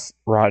trust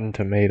Rotten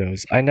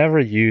Tomatoes. I never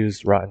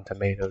used Rotten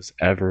Tomatoes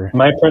ever.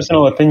 My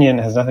personal opinion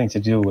has nothing to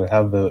do with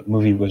how the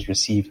movie was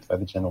received by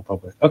the general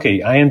public. Okay,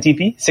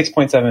 IMDb,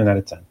 6.7 out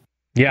of 10.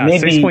 Yeah,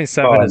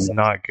 6.7 is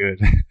not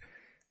good.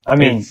 I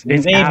mean, it's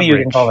maybe average. You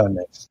can call that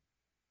mixed.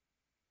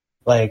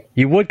 Like,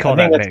 you would call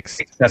that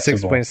mixed.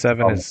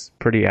 6.7 is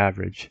pretty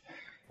average.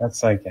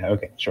 That's like, yeah,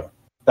 okay, sure.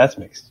 That's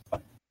mixed.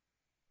 Fine.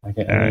 I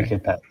can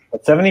pass.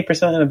 But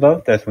 70% and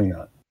above, definitely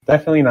not.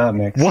 Definitely not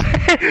mixed. What?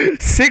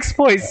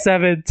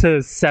 6.7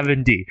 to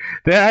 70.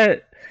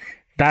 That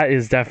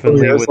is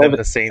definitely within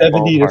the same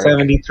 70 ballpark. to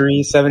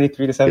 73,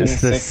 73 to 76.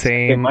 It's the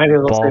same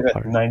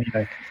ballpark.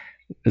 99.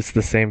 It's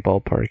the same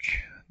ballpark.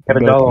 Got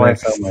a dollar line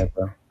somewhere,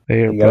 bro.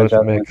 They are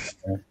both mixed.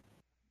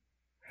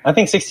 I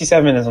think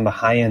 67 is on the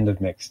high end of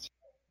mixed.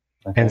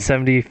 Okay. And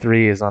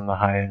 73 is on the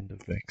high end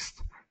of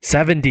mixed.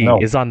 70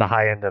 is on the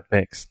high end of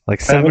mixed.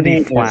 Like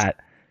 70 flat.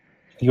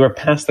 You are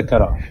past the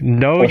cutoff.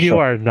 No, you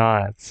are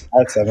not.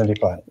 At 70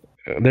 flat.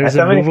 There's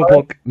a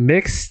movable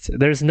mixed.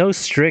 There's no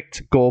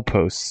strict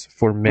goalposts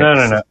for mixed.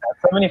 No. At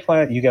 70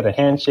 flat, you get a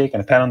handshake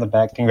and a pat on the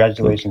back.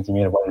 Congratulations, you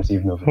made a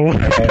well-received movie.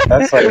 Okay?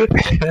 That's like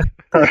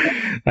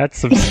that's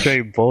some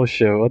straight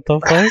bullshit. What the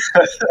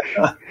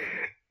fuck?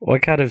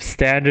 What kind of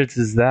standards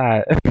is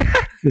that?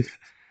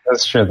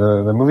 That's true.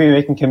 The movie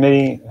making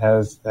committee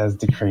has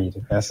decreed.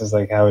 That's just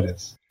like how it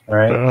is. All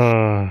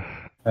right.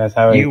 That's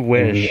how you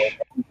wish.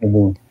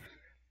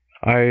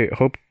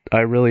 I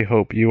really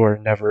hope you are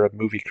never a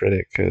movie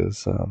critic,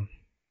 because.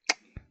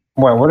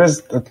 Well, what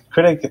is a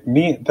critic?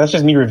 Me? That's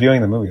just me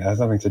reviewing the movie. That has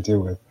nothing to do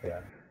with.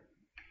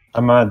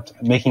 I'm not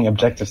making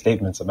objective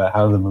statements about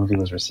how the movie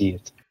was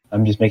received.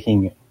 I'm just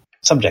making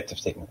subjective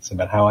statements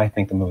about how I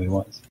think the movie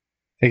was.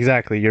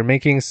 Exactly. You're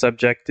making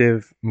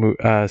subjective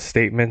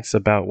statements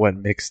about what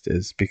mixed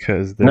is,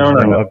 because there's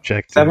no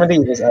objective.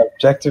 70 is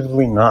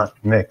objectively not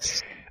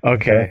mixed.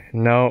 Okay.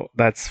 No,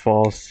 that's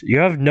false. You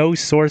have no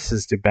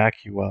sources to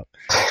back you up.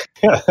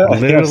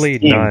 Literally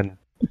none.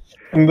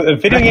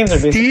 Video games are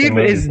basically Steam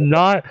is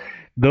not.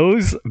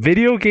 Those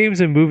video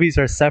games and movies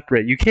are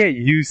separate. You can't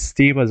use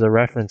Steam as a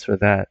reference for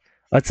that.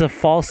 That's a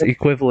false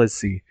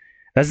equivalency.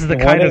 That's the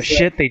kind of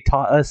shit they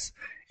taught us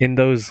in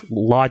those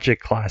logic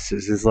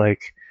classes. Is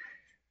like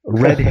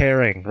red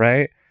herring,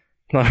 right?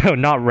 No,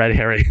 not red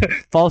herring.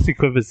 False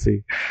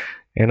equivalency.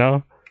 You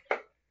know?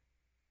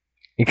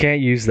 You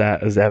can't use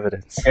that as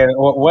evidence. Okay,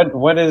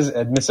 what is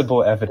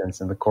admissible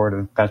evidence in the court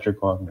of Patrick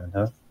Wongman,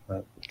 huh?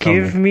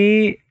 Give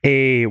me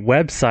a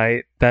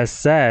website that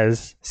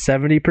says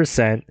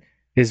 70%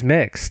 is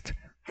mixed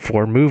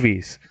for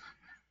movies.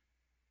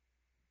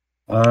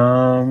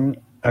 Okay,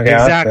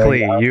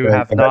 exactly. You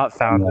have not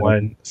found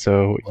one,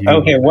 so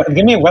okay.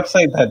 Give me a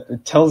website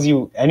that tells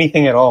you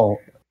anything at all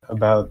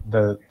about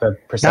the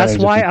percentage.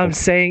 That's why I'm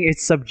saying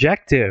it's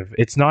subjective.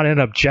 It's not an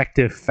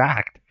objective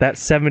fact that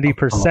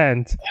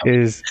 70%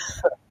 is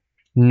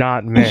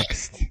not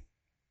mixed.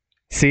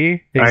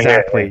 See?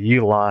 Exactly.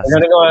 You lost.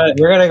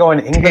 You're gonna go on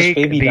English Take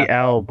baby. the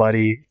L,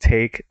 buddy.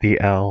 Take the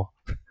L.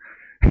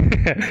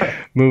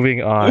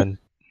 Moving on.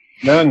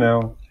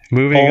 No.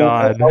 Moving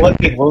on.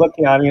 We'll let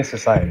the audience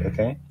decide,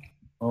 okay?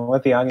 We'll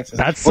let the audience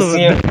decide.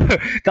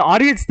 The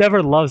audience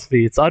never loves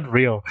me. It's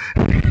unreal.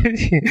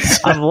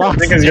 I've lost.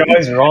 Because you're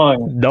always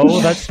wrong.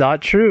 No, that's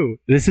not true.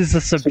 This is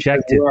a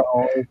subjective.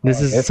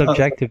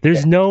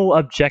 There's no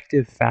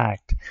objective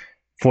fact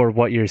for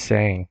what you're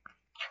saying.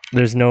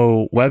 There's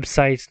no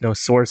websites, no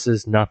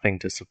sources, nothing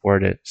to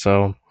support it.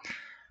 So,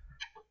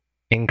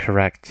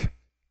 incorrect.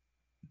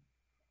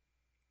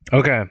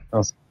 Okay.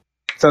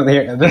 So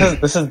here,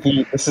 this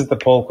is the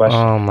poll question.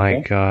 Oh my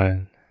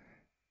god.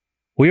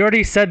 We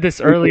already said this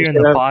earlier in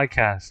the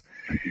podcast.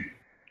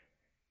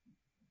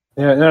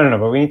 Yeah, no.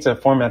 But we need to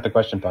format the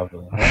question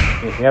properly.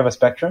 Okay? We have a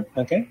spectrum.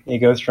 Okay, it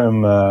goes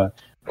from.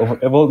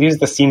 We'll use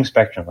the Steam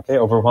spectrum. Okay,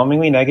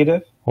 overwhelmingly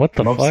negative. What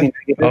the fuck?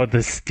 Negative, oh,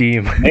 the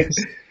Steam.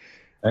 Mixed.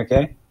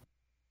 Okay.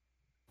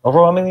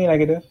 Overwhelmingly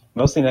negative,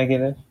 mostly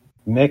negative,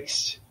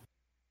 mixed,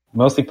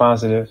 mostly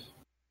positive,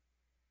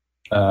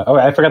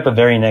 I forgot the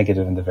very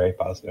negative and the very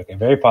positive. Okay,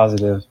 very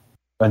positive,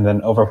 and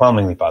then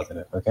overwhelmingly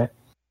positive. Okay,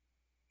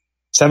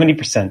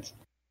 70%.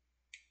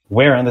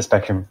 Where on the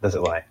spectrum does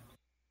it lie?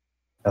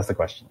 That's the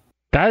question.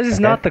 That is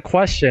not the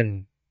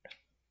question.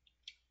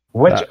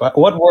 What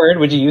word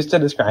would you use to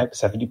describe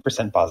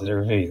 70% positive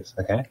reviews?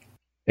 Okay.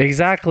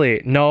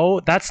 Exactly. No,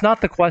 that's not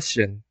the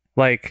question.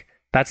 Like,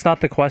 that's not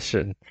the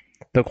question.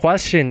 The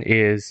question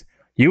is,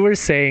 you were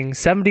saying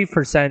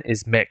 70%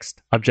 is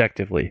mixed,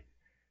 objectively.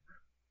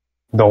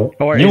 No,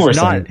 or you were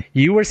not. Saying.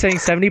 You were saying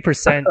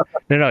 70%.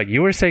 No.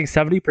 You were saying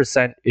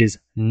 70% is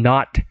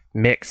not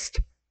mixed,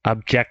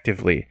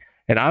 objectively,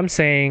 and I'm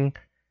saying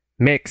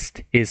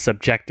mixed is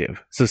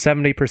subjective. So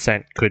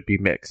 70% could be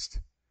mixed.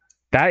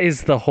 That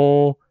is the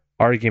whole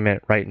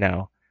argument right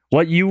now.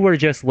 What you were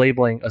just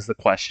labeling as the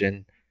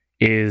question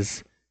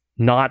is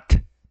not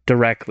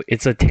directly.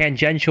 It's a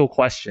tangential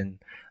question.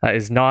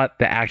 Is not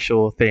the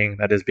actual thing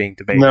that is being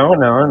debated.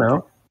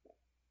 No.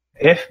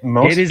 If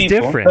most it is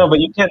people, different. No, but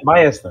you can't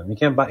bias them. You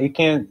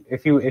can't.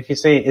 If you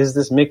say, is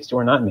this mixed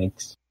or not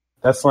mixed?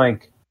 That's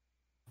like,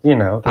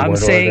 I'm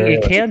saying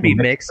it can be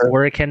mixed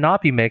or it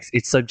cannot be mixed.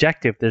 It's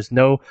subjective. There's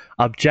no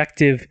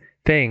objective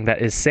thing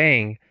that is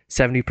saying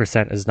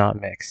 70% is not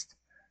mixed.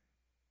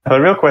 The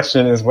real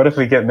question is, what if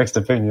we get mixed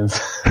opinions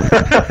on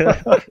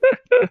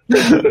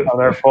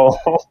our poll?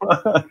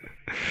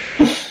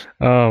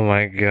 Oh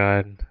my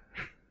god.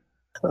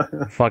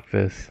 Fuck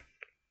this.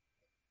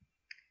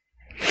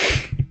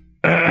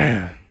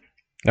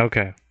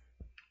 Okay.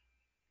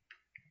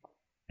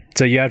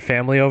 So you had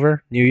family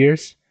over New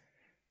Year's?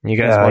 You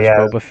guys watched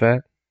Boba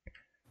Fett?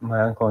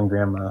 My uncle and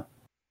grandma.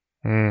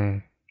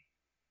 Mm.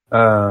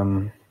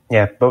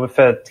 Yeah, Boba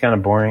Fett's kind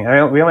of boring.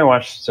 We only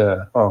watched. Did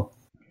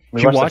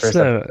you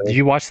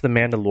watch The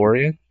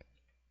Mandalorian?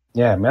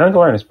 Yeah,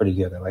 Mandalorian is pretty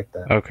good. I like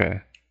that.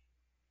 Okay.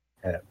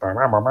 Yeah.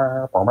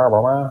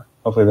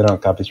 Hopefully they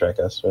don't copy strike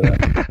us for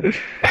that.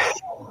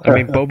 I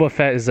mean, Boba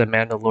Fett is a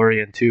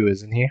Mandalorian too,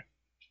 isn't he?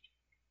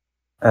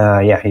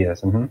 Yeah, he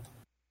is. Mm-hmm.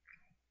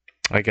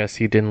 I guess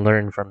he didn't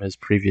learn from his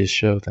previous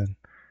show then.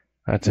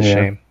 That's a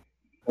shame.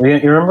 You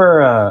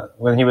remember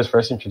when he was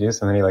first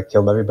introduced and then he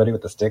killed everybody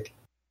with the stick?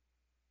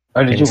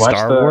 Oh, did you watch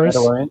Star the Wars?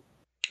 Mandalorian?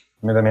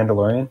 The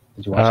Mandalorian?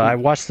 Did you watch it? I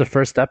watched the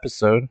first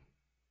episode.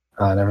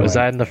 Was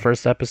that in the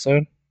first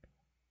episode?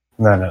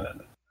 No.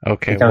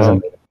 Okay,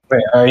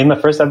 Wait, are you in the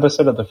first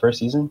episode of the first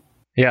season?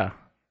 Yeah.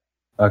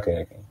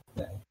 Okay.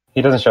 Yeah.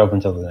 He doesn't show up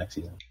until the next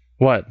season.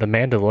 What, the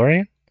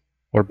Mandalorian?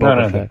 Or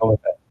Boba Fett? Boba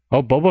Fett.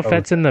 Oh, Boba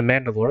Fett's in the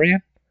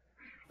Mandalorian?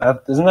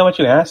 Isn't that what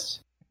you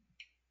asked?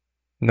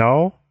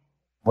 No.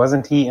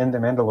 Wasn't he in the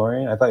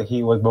Mandalorian? I thought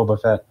he was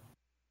Boba Fett.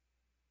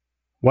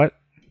 What?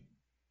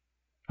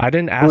 I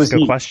didn't ask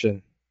a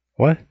question.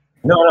 What?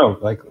 No,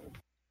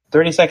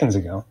 30 seconds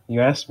ago,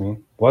 you asked me,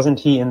 wasn't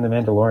he in the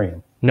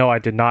Mandalorian? No, I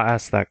did not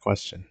ask that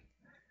question.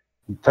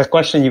 That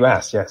question you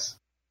asked, yes.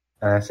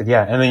 And I said,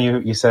 yeah. And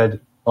then you said,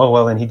 oh,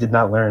 well, then he did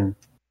not learn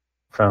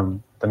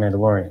from the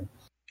Mandalorian.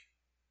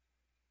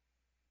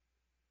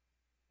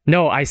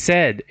 No, I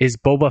said, is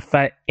Boba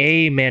Fett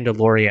a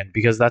Mandalorian?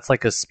 Because that's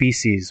like a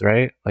species,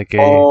 right? Like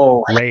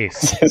a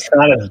race. It's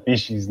not a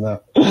species,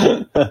 no.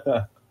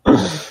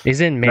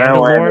 Isn't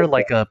Mandalore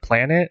like a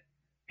planet?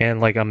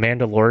 And like a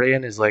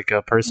Mandalorian is like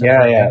a person?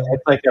 Yeah.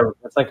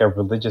 It's like a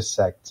religious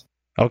sect.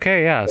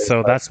 Okay, yeah.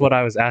 So that's what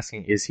I was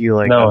asking. Is he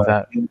like of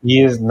that?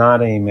 He is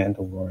not a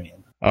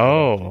Mandalorian.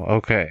 Oh,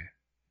 okay.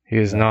 He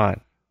is not.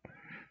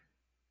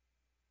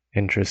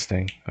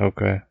 Interesting.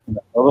 Okay.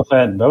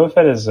 Boba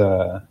Fett is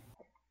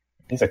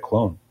he's a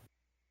clone.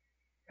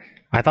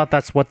 I thought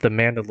that's what the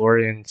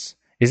Mandalorians...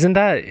 Isn't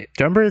that... Do you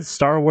remember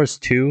Star Wars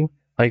 2?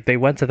 Like, they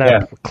went to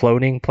that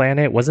cloning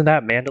planet. Wasn't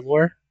that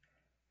Mandalore?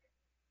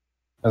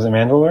 Was it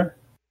Mandalore?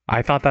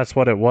 I thought that's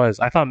what it was.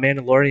 I thought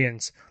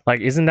Mandalorians... Like,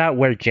 isn't that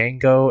where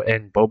Jango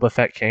and Boba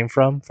Fett came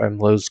from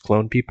those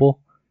clone people?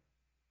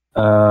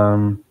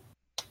 On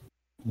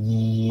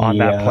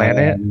that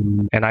planet?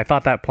 And I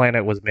thought that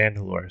planet was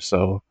Mandalore,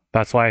 so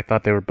that's why I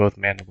thought they were both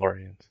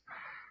Mandalorians.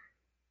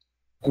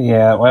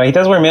 Yeah, well, he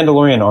does wear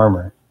Mandalorian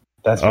armor.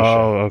 That's for sure.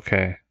 Oh,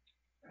 okay.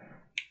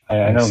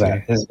 I know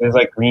that. His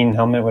like green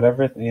helmet,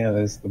 whatever,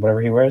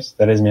 whatever he wears,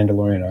 that is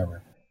Mandalorian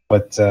armor.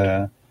 But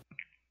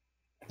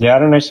yeah, I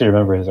don't actually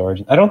remember his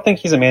origin. I don't think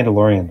he's a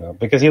Mandalorian though,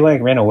 because he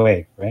ran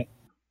away, right?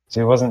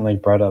 So he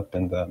wasn't brought up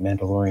in the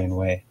Mandalorian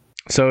way.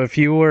 So if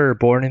you were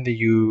born in the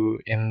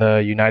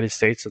United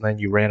States and then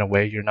you ran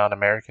away, you're not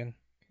American?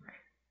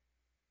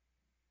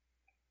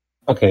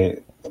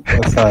 Okay,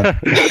 let's not.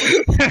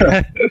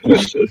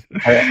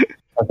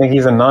 I think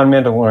he's a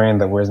non-Mandalorian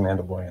that wears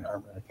Mandalorian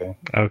armor.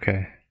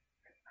 Okay.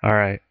 All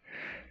right.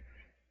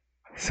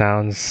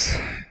 Sounds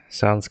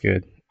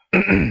good.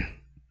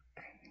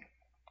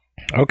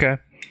 Okay.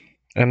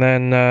 And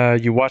then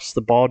you watched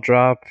the ball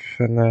drop,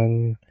 and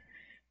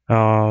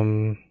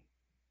then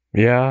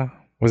yeah.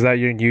 Was that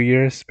your New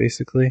Year's,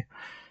 basically?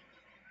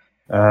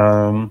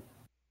 Yeah.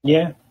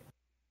 Fun.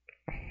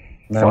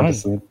 I went to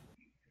sleep.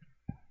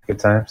 Good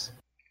times.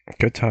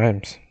 Good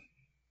times.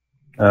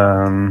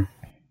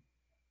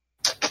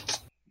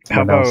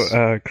 How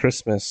about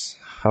Christmas?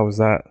 How was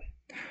that?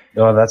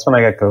 Oh, that's when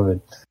I got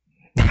COVID.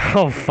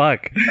 Oh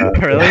fuck!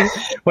 Really?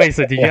 Wait,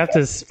 so did you have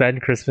to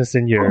spend Christmas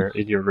in your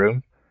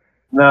room?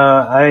 No,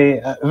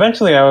 I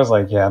eventually I was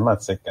like, yeah, I'm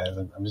not sick, guys.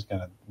 I'm just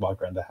gonna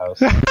walk around the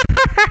house. You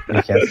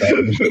can't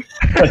stop me.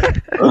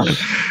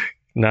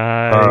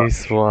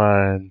 Nice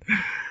one.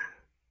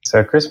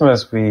 So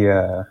Christmas,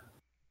 I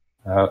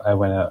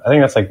went out. I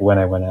think that's like when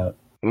I went out.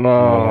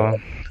 Oh,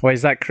 wait,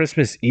 is that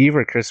Christmas Eve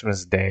or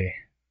Christmas Day?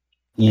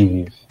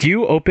 Eve. Do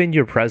you open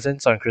your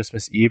presents on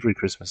Christmas Eve or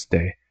Christmas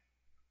Day?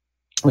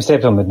 We stay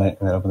up till midnight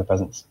and then open the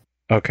presents.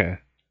 Okay.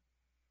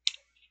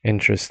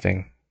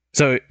 Interesting.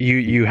 So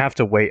you have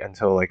to wait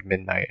until like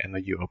midnight and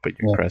then you open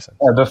your presents.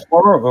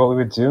 Before, what we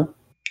would do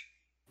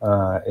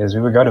is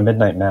we would go to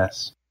midnight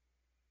mass.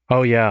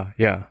 Oh yeah.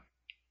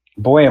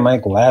 Boy, am I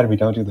glad we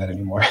don't do that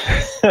anymore.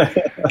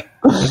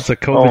 It's a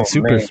COVID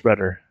super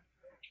spreader.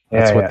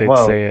 That's what they'd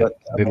say.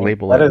 They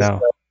label it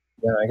now.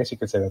 Yeah, I guess you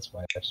could say that's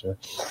why, actually.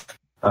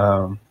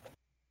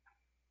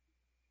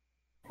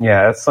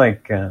 Yeah, it's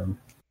like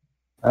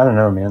I don't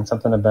know, man.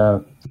 Something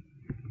about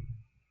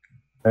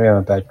maybe I'm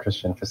a bad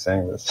Christian for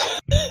saying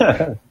this.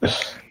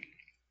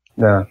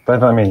 No,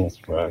 but I mean it's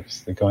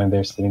gross. They're going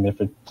there, sitting there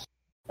for an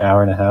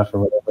hour and a half or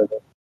whatever.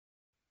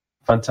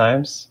 Fun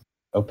times.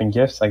 Open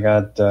gifts. I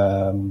got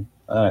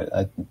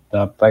I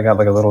got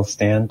like a little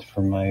stand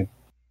for my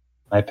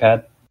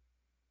iPad.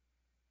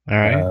 All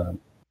right.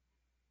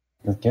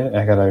 Okay,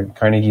 I got a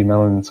Carnegie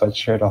Mellon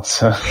sweatshirt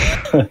also.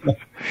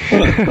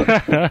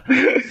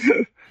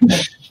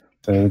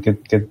 So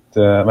good.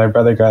 My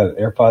brother got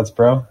AirPods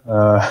Pro.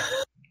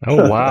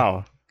 Oh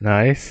wow,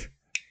 nice.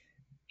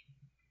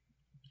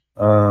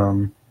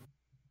 And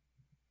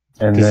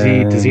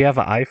does he have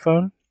an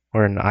iPhone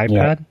or an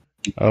iPad?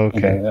 Yeah.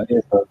 Okay.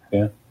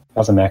 Yeah.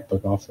 Also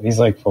MacBook also. He's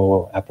like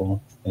full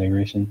Apple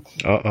integration.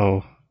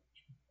 Uh-oh.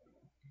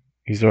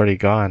 He's already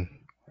gone.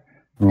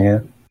 Yeah.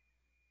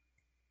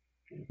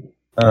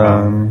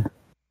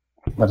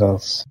 What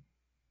else?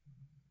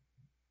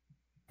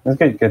 Let's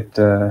get good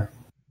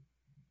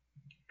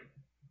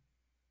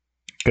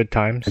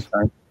times. Good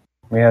time.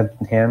 We had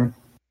ham.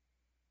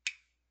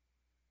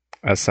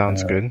 That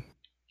sounds good.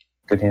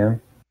 Good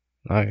ham.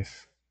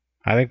 Nice.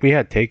 I think we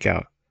had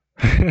takeout.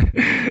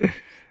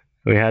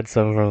 We had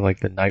some from like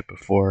the night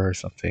before or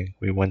something.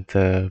 We went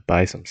to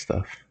buy some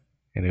stuff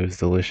and it was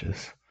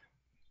delicious.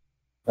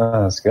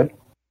 Oh, that's good.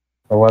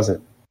 What was it?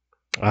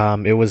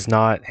 It was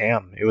not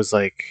ham. It was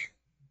like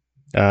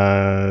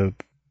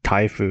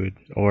Thai food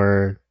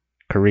or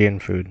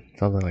Korean food,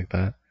 something like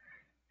that.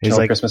 It was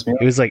like Christmas meal?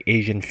 It was like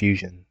Asian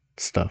fusion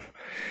stuff.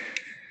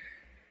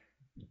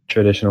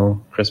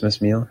 Traditional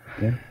Christmas meal.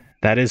 Yeah.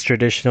 That is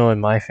traditional in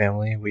my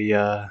family. We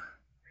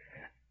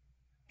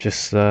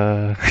just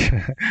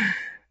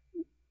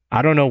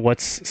I don't know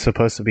what's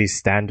supposed to be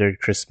standard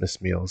Christmas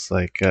meals.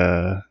 Like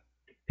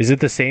is it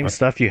the same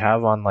stuff you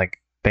have on like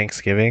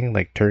Thanksgiving,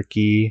 like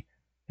turkey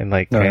and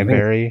like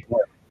cranberry?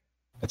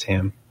 It's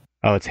ham.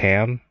 Oh, it's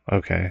ham?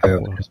 Okay.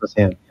 Well, Christmas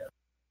ham.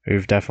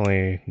 We've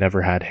definitely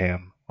never had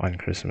ham on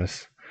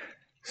Christmas.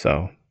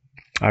 So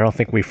I don't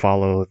think we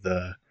follow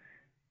the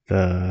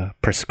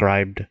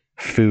prescribed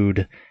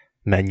food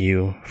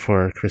menu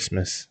for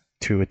Christmas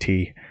to a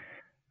T,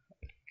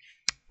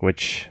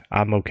 which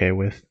I'm okay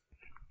with.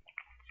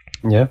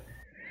 Yeah.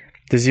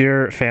 Does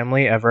your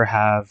family ever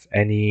have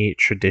any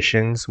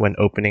traditions when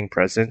opening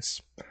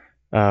presents?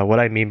 What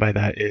I mean by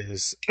that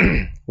is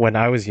when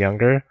I was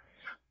younger,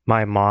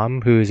 my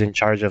mom, who's in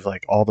charge of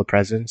like all the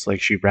presents, like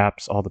she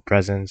wraps all the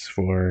presents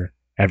for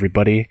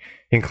everybody,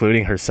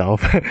 including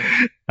herself.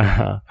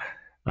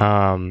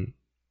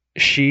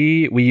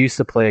 We used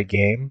to play a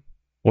game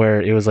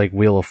where it was like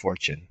Wheel of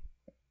Fortune,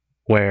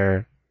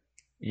 where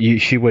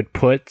she would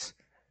put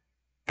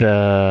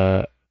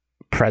the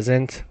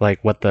present,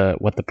 like what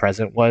the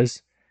present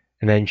was,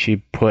 and then she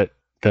put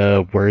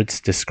the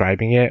words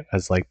describing it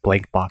as like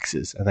blank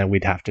boxes, and then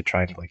we'd have to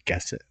try and like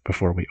guess it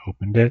before we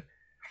opened it.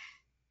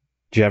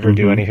 Did you ever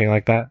do anything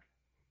like that?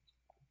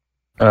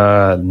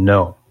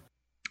 No.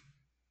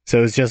 So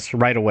it was just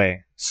right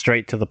away,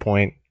 straight to the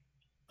point.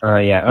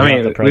 Yeah.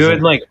 I mean,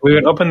 we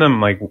would open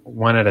them like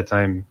one at a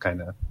time,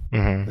 kind of,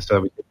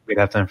 so that we'd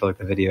have time for like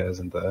the videos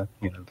and the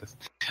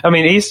I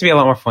mean, it used to be a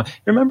lot more fun.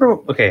 Remember?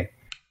 Okay,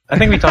 I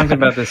think we talked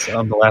about this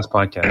on the last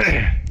podcast.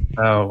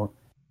 How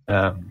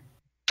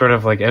sort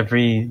of like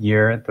every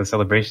year the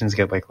celebrations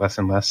get like less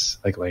and less,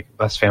 like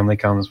less family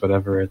comes,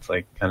 whatever. It's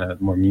like kind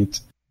of more mute.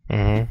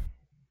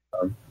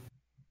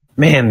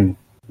 Man,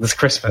 this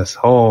Christmas,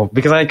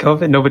 because I had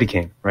COVID, nobody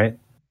came, right?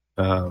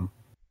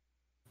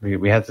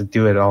 We had to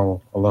do it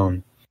all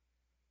alone.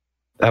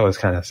 That was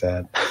kind of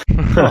sad.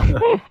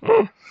 That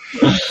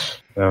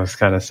was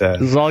kind of sad.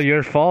 This is all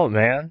your fault,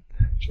 man.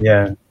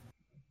 Yeah.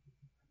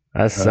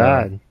 That's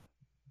sad.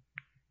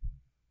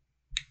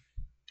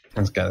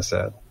 That's kind of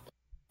sad.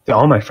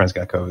 All my friends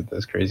got COVID.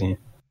 That's crazy.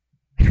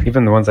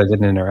 Even the ones I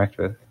didn't interact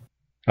with.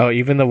 Oh,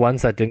 even the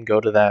ones that didn't go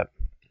to that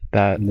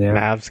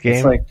Mavs game?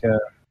 It's like,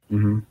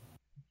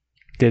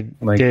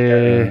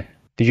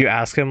 Did Did you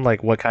ask him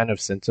like what kind of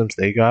symptoms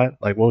they got?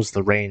 Like what was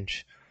the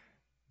range?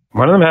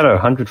 One of them had a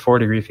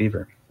 104-degree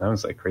fever. That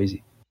was like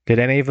crazy. Did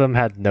any of them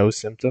had no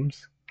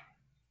symptoms?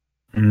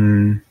 I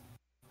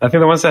think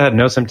the ones that had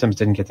no symptoms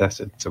didn't get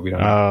tested, so we don't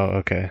know. Oh,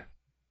 okay.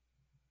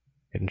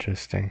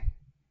 Interesting.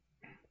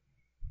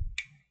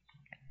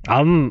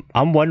 I'm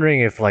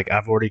wondering if like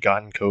I've already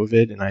gotten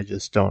COVID and I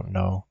just don't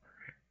know.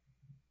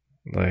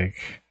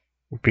 Like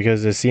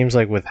because it seems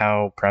like with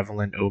how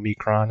prevalent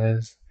Omicron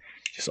is,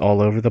 just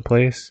all over the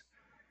place.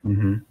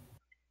 Mm-hmm.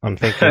 I'm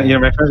thinking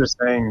my friends are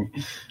saying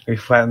we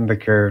flattened the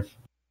curve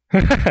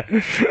the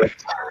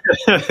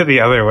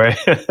other way.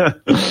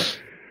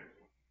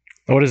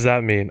 What does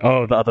that mean?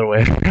 Oh, the other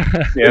way.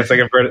 Yeah, it's like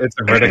it's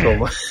a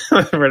vertical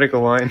vertical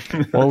line.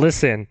 Well,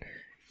 listen,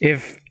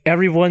 if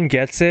everyone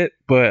gets it,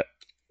 but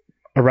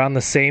around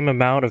the same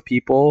amount of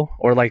people,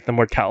 or like the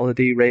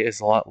mortality rate is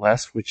a lot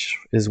less, which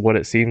is what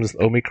it seems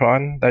with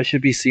Omicron, that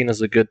should be seen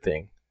as a good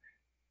thing,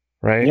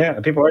 right? Yeah,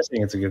 people are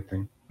saying it's a good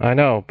thing. I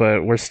know,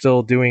 but we're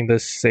still doing the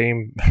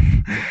same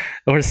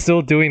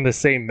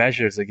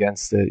measures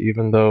against it,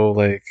 even though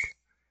like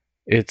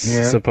it's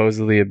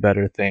supposedly a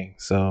better thing.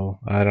 So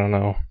I don't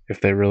know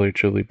if they really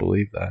truly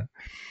believe that.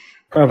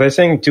 Oh, they're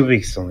saying 2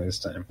 weeks only this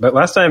time, but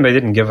last time they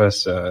didn't give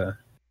us or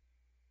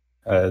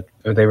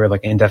they were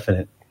like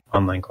indefinite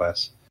online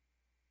class.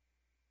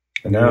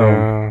 And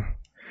now,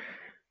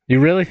 you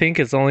really think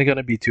it's only going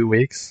to be 2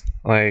 weeks?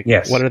 Like,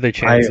 yes. What are the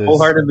chances? I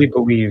wholeheartedly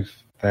believe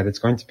that it's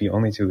going to be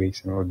only 2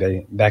 weeks and we'll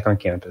be back on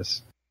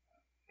campus.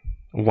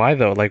 Why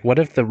though? Like, what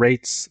if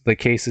the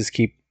cases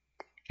keep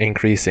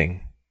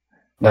increasing?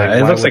 Like,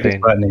 it looks like it's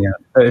flattening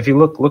out. If you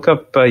look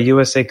up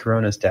USA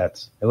Corona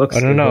stats, it looks.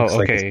 Oh no,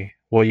 okay. Like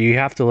well, you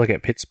have to look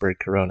at Pittsburgh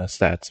Corona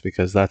stats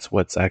because that's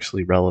what's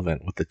actually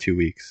relevant with the 2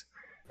 weeks.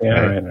 Yeah,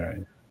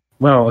 right.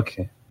 Well,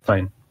 okay,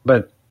 fine,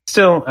 but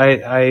still,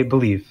 I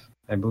believe.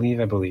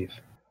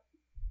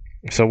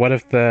 So what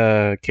if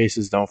the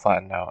cases don't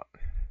flatten out?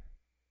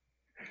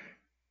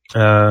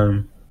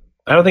 I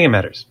don't think it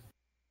matters.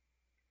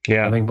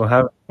 Yeah, I think we'll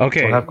have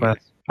class.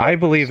 I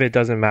believe it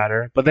doesn't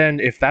matter. But then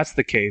if that's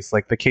the case,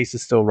 like the case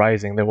is still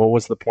rising, then what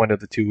was the point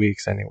of the 2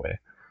 weeks anyway?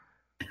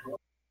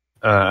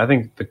 I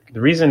think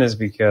the reason is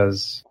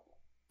because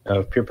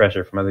of peer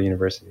pressure from other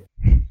universities.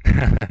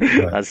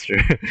 That's true.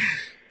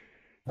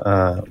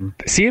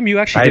 CMU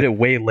actually did it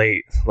way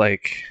late,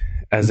 like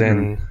as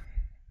in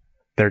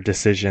their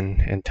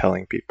decision in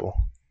telling people.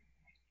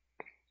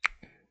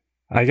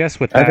 I guess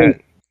with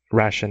that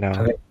rationale.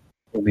 I think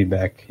we'll be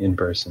back in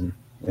person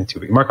in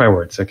 2 weeks. Mark my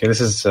words. Okay, this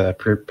is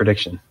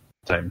prediction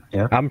time.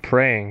 Yeah, I'm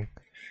praying.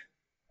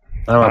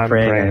 I'm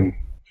praying. And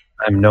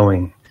I'm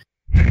knowing.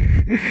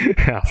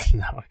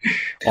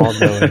 All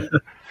knowing.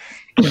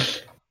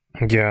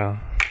 Yeah.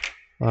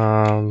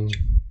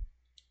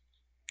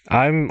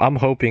 I'm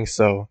hoping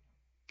so.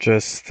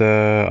 Just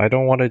I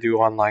don't want to do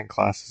online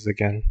classes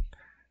again.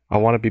 I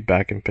want to be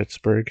back in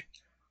Pittsburgh.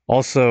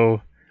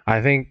 Also,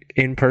 I think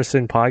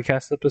in-person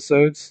podcast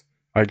episodes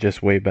are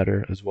just way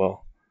better as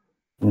well.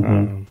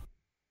 Mm-hmm.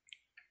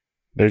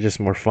 They're just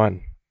more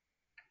fun,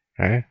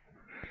 right?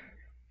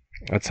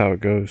 That's how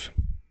it goes.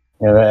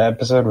 Yeah, that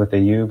episode with the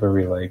U where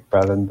we like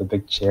brought in the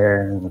big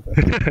chair and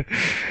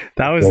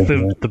that was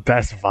the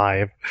best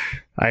vibe.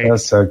 That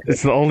was so good.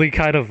 It's the only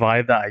kind of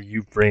vibe that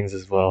IU brings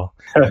as well.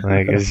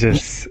 Like it's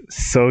just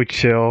so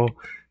chill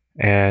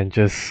and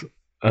just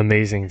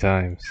amazing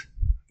times.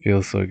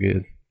 Feels so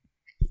good.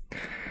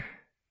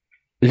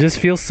 It just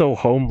feels so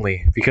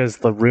homely because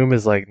the room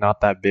is like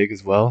not that big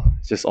as well.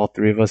 It's just all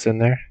three of us in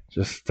there,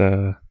 just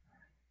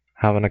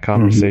having a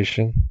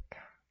conversation.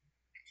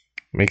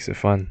 Makes it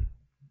fun.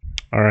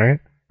 All right.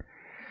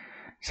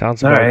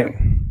 Sounds all right.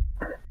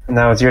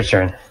 Now it's your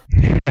turn.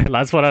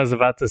 That's what I was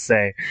about to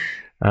say.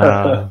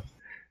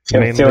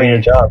 Stealing your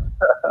job.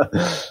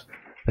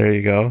 There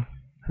you go.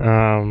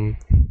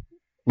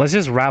 Let's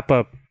just wrap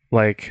up.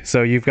 Like,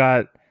 so you've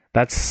got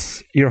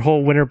that's your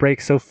whole winter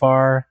break so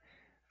far.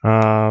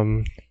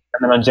 And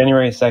then on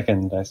January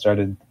 2nd, I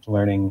started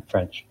learning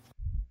French.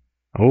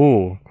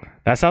 Oh,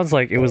 that sounds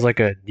like it was like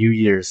a New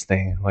Year's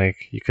thing, like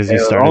because you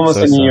started almost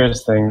a New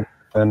Year's thing.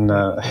 Then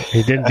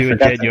you didn't do it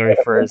January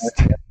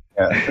 1st.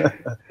 Yeah.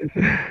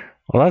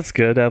 Well, that's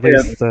good. At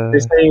least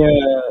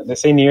they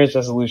say New Year's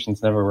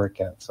resolutions never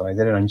work out, so I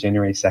did it on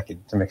January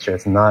 2nd to make sure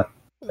it's not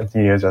a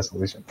New Year's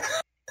resolution.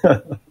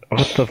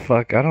 What the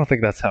fuck? I don't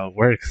think that's how it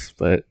works,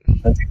 but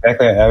that's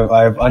exactly.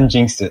 I've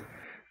unjinxed it.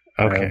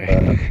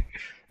 Okay.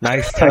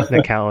 Nice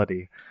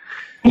technicality.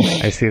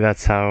 I see.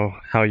 That's how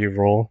you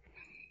roll.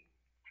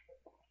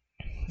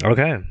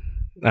 Okay.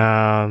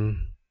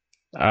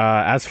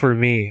 As for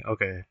me,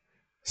 okay.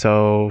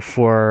 So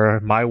for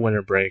my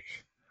winter break,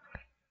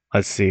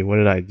 let's see, what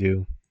did I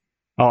do?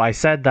 Oh, I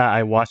said that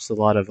I watched a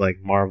lot of like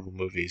Marvel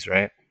movies,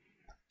 right?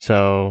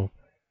 So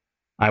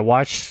I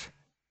watched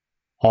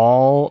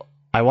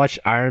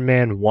Iron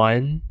Man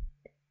 1,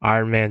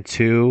 Iron Man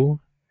 2,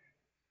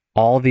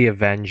 all the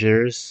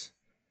Avengers,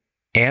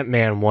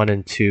 Ant-Man 1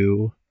 and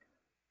 2,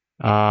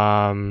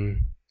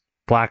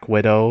 Black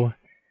Widow,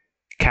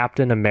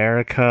 Captain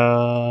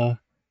America,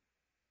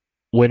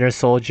 Winter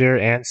Soldier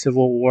and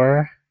Civil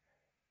War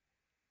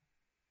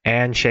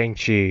and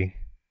Shang-Chi.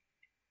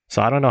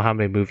 So I don't know how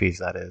many movies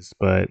that is,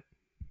 but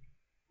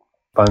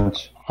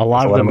bunch. a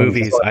lot of the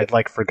movies I'd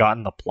like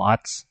forgotten the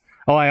plots.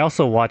 Oh, I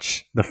also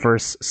watched the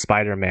first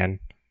Spider-Man,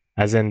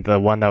 as in the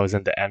one that was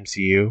in the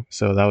MCU.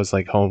 So that was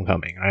like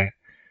Homecoming, right?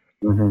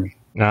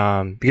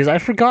 Mm-hmm. Because I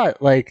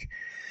forgot, like,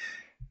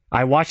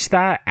 I watched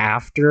that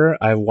after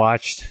I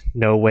watched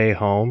No Way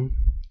Home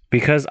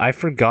because I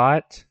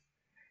forgot.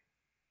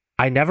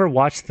 I never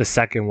watched the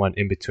second one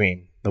in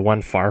between, the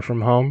one Far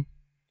From Home,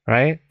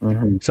 right?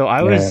 Mm-hmm. So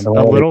I was a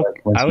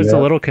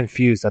little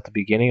confused at the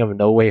beginning of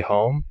No Way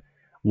Home,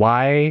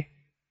 why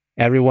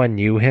everyone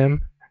knew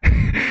him,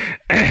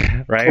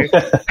 right?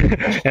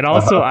 And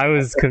also I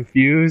was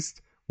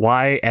confused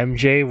why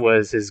MJ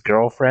was his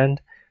girlfriend,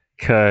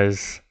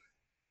 because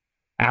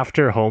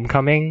after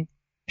Homecoming,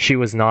 she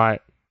was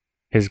not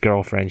his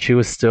girlfriend. She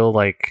was still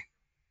like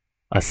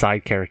a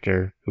side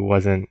character who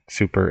wasn't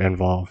super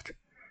involved.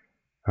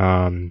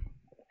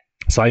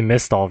 So I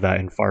missed all of that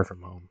in Far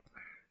From Home.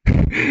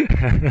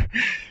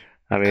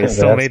 I mean, it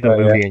still made the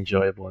movie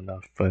enjoyable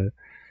enough, but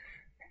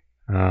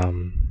I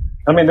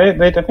mean,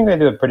 I think they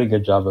did a pretty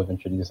good job of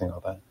introducing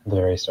all that at the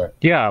very start.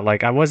 Yeah,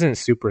 like I wasn't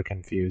super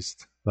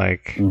confused.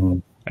 Like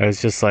I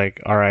was just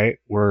like, all right,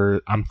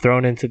 I'm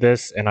thrown into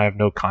this and I have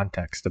no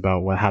context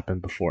about what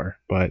happened before,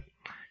 but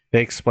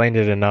they explained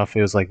it enough.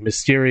 It was like,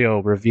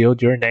 Mysterio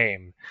revealed your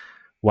name.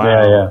 Wow.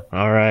 Yeah.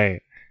 All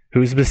right.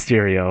 Who's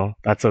Mysterio?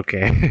 That's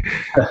okay.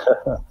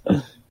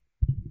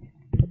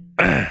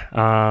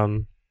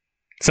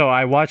 So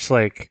I watched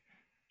like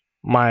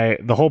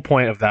the whole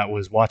point of that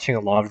was watching a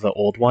lot of the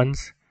old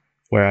ones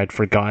where I'd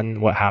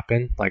forgotten what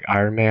happened, like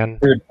Iron Man.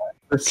 Dude,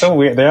 it's so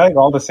weird. They're like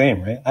all the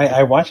same, right?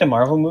 I watch a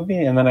Marvel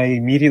movie and then I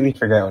immediately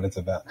forget what it's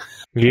about.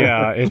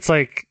 Yeah, it's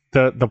like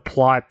the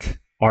plot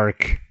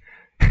arc,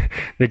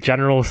 the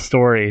general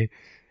story,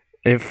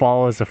 it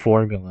follows a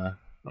formula.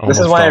 This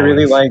is why I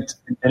really liked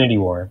Infinity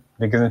War,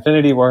 because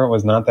Infinity War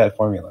was not that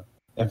formula.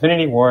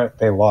 Infinity War,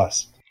 they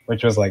lost,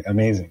 which was like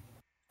amazing,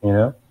 you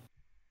know?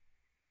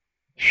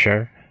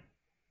 Sure,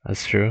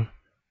 that's true.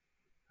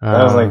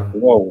 I was like,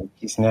 whoa,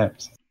 he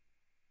snapped.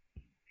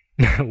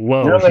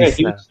 Whoa, like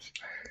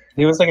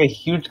he was like a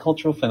huge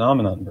cultural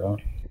phenomenon, bro.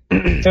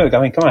 Dude,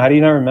 I mean, come on, how do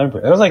you not remember?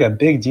 It was like a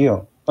big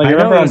deal. Like, I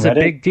know it was a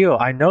big deal.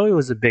 I know it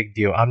was a big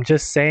deal. I'm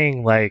just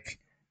saying, like,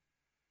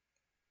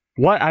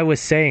 what I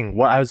was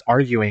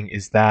arguing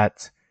is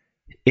that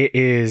it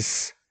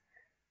is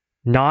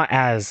not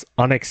as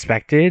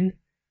unexpected,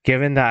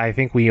 given that I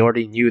think we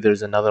already knew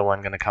there's another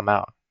one going to come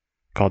out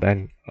called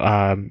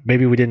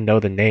maybe we didn't know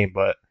the name,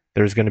 but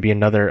there's going to be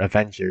another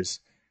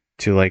Avengers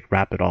to like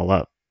wrap it all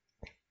up,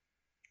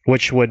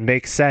 which would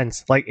make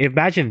sense. Like,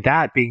 imagine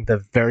that being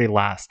the very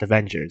last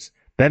Avengers.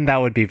 Then that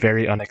would be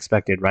very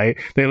unexpected, right?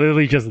 They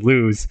literally just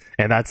lose,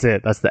 and that's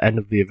it. That's the end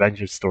of the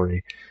Avengers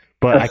story.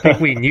 But I think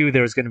we knew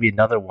there was going to be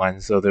another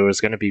one, so there was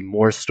going to be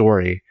more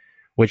story,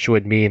 which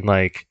would mean,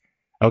 like,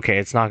 okay,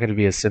 it's not going to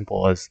be as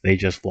simple as they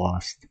just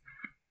lost.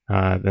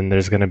 Then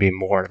there's going to be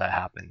more that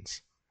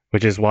happens,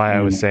 which is why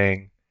I was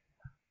saying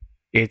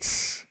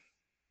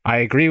I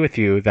agree with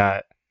you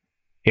that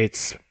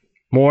it's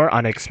more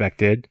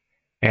unexpected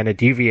and it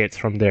deviates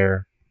from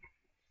their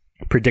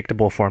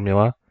predictable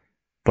formula.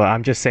 But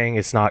I'm just saying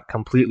it's not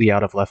completely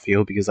out of left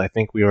field, because I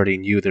think we already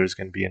knew there was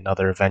going to be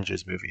another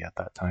Avengers movie at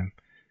that time.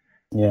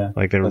 Yeah,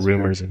 like there were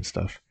rumors and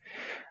stuff.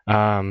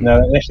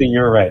 No, actually,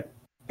 you're right.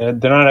 They're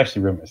not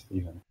actually rumors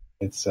even.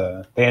 It's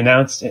they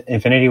announced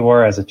Infinity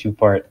War as a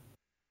 2-part.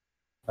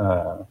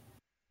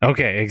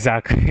 Okay,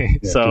 exactly.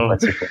 Yeah, so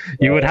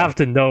you would have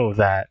to know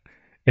that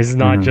it's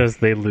not just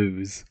they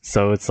lose.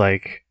 So it's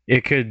like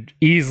it could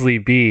easily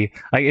be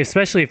like,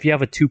 especially if you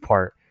have a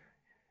 2-part.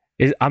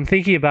 I'm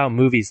thinking about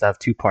movies that have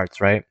 2 parts,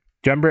 right?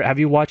 Do you remember? Have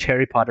you watched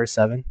Harry Potter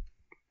 7?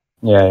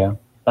 Yeah.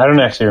 I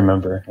don't actually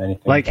remember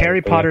anything. Like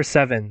Harry Potter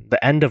 7,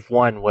 the end of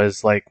 1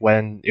 was like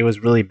when it was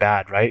really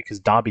bad, right? Because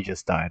Dobby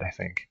just died, I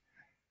think.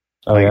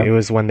 Oh, yeah? It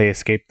was when they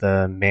escaped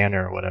the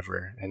manor or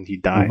whatever, and he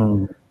died.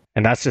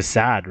 And that's just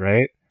sad,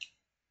 right?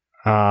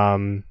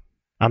 I'm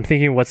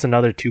thinking, what's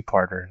another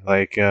 2-parter?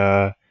 Like,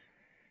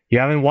 you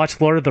haven't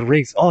watched Lord of the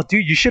Rings. Oh,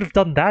 dude, you should have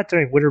done that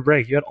during winter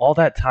break. You had all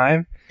that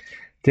time.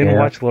 Didn't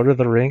watch Lord of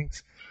the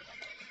Rings.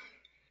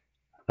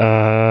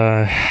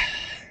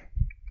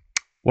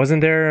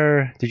 Wasn't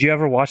there... Did you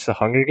ever watch the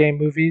Hunger Game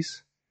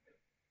movies?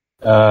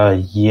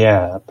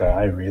 Yeah, but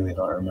I really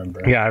don't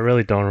remember. Yeah, I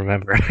really don't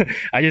remember.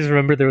 I just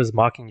remember there was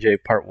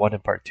Mockingjay Part 1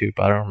 and Part 2,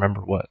 but I don't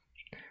remember what.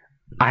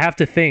 I have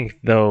to think,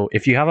 though,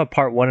 if you have a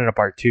Part 1 and a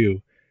Part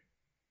 2,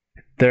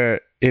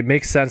 it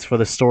makes sense for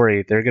the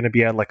story. They're going to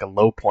be at like a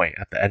low point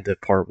at the end of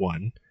Part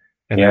 1.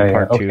 And then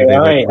Part 2, they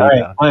all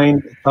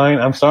right, fine.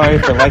 I'm sorry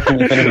for liking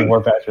Infinity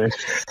War, Patrick.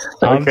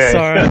 I'm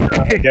sorry.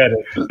 I get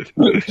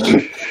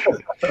it.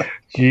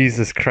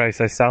 Jesus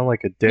Christ, I sound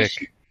like a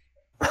dick.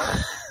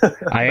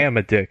 I am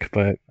a dick,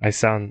 but I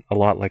sound a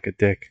lot like a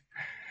dick.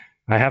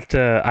 I have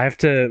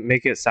to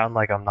make it sound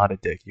like I'm not a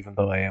dick, even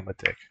though I am a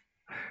dick.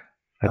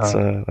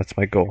 That's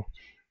my goal.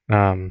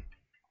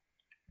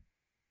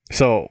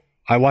 So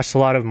I watched a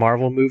lot of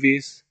Marvel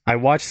movies. I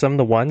watched some of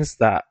the ones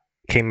that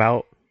came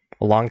out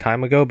a long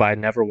time ago, but I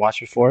never watched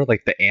before,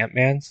 like the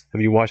Ant-Mans.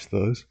 Have you watched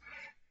those?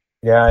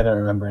 Yeah, I don't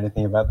remember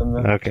anything about them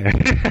though. Okay.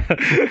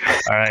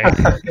 All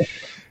right.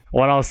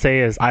 What I'll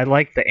say is I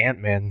like the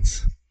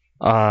Ant-Mans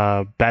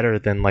better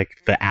than like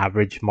the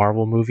average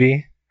Marvel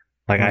movie.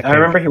 Like I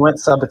remember he went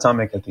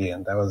subatomic at the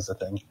end. That was the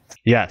thing.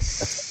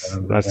 Yes,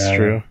 that's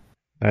true.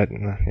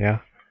 Yeah.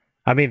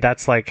 I mean,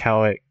 that's like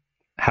how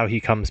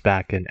he comes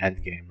back in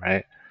Endgame,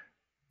 right?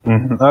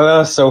 Mm-hmm. Oh, that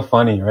was so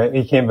funny, right?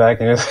 He came back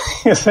and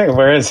he was like,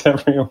 "Where is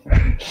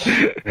everyone?"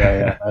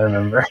 Yeah, I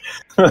remember.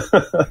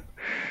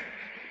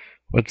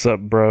 What's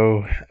up,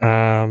 bro?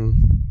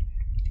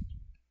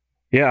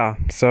 Yeah,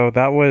 so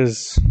that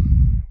was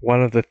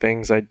one of the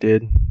things I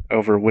did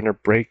over winter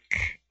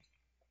break.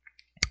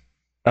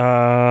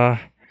 For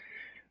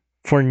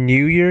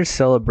New Year's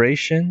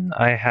celebration,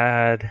 I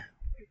had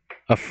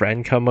a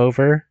friend come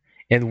over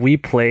and we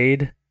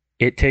played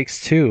It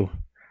Takes Two.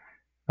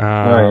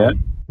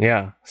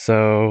 Yeah,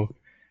 so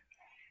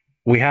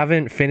we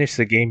haven't finished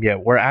the game yet.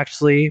 We're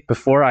actually,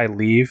 before I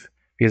leave,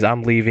 because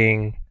I'm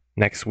leaving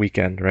next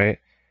weekend, right?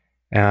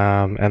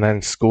 And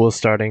then school is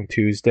starting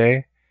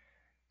Tuesday.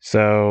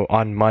 So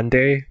on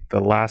Monday, the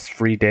last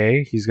free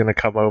day, he's going to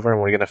come over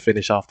and we're going to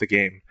finish off the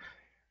game.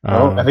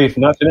 Have you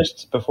not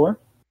finished before?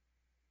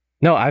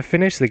 No, I've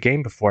finished the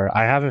game before.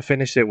 I haven't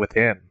finished it with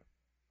him,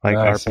 like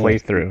our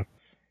playthrough.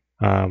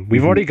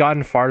 We've already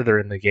gotten farther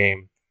in the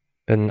game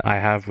than I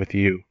have with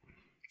you.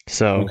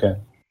 So,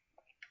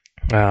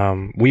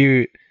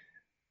 we're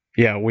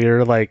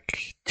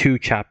like 2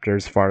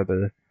 chapters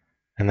farther,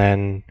 and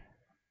then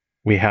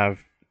we have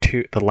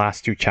the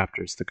last 2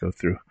 chapters to go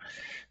through.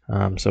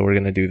 So we're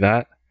gonna do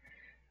that.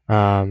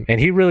 And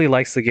he really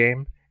likes the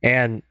game,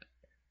 and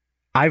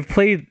I've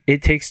played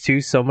It Takes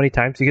Two so many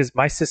times because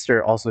my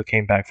sister also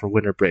came back for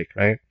winter break,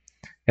 right?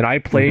 And I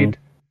played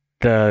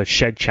the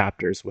Shed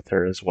chapters with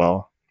her as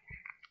well.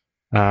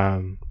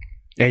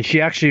 And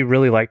she actually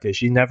really liked it.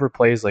 She never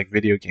plays like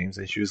video games,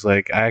 and she was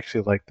like, "I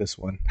actually like this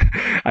one."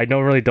 I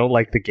don't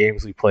like the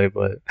games we play,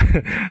 but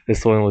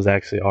this one was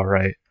actually all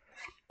right.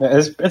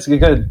 It's a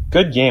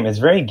good game. It's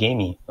very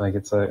gamey. Like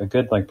it's a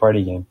good like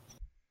party game.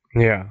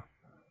 Yeah.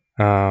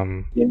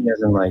 Gamey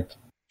as in like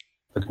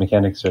the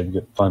mechanics are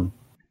good fun.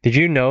 Did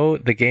you know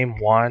the game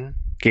won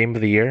Game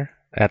of the Year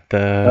at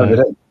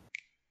the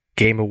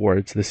Game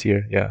Awards this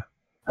year? Yeah.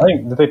 I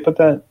think did they put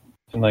that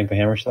in like the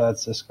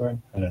Hammerstad's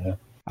Discord? I don't know.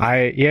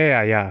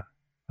 Yeah.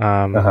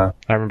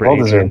 I remember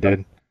Adrian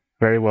did.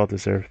 Very well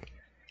deserved.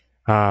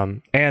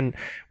 And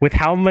with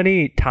how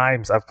many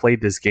times I've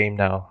played this game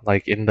now,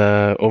 like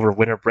over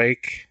winter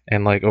break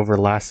and like over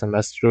last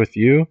semester with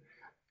you,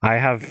 I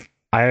have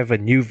a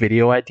new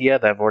video idea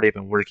that I've already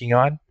been working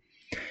on.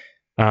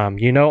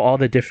 All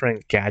the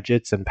different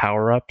gadgets and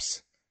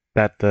power-ups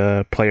that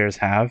the players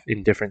have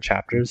in different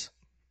chapters.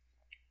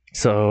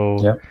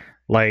 So,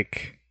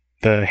 like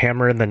the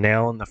hammer and the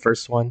nail in the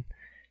first one,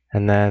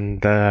 and then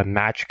the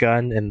match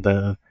gun and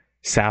the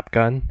sap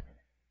gun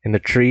in the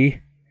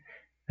tree,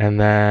 and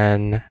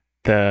then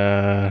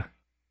the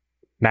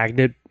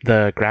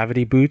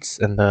gravity boots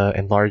and the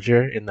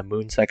enlarger in the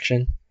moon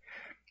section.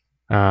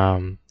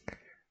 I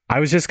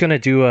was just gonna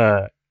do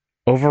a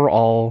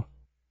overall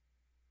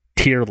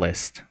tier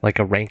list, like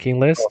a ranking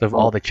list of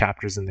all the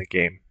chapters in the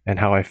game and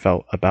how I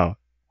felt about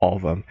all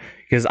of them,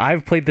 because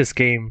I've played this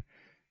game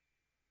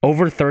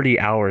over 30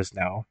 hours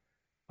now.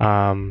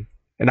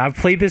 And I've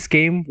played this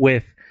game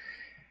with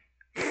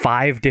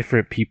 5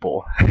 different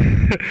people.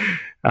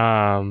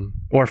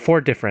 Or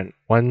 4 different.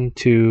 1,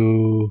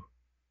 2,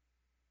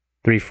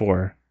 3,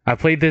 4. I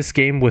played this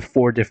game with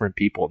 4 different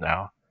people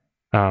now.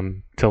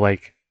 To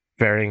like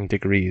varying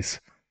degrees.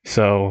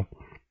 So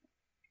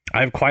I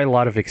have quite a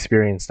lot of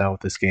experience now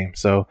with this game.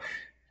 So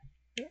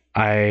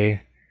I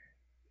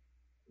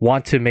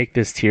want to make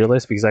this tier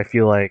list because I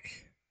feel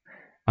like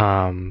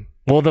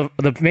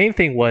the main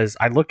thing was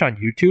I looked on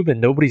YouTube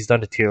and nobody's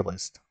done a tier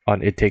list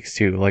on It Takes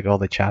Two, like all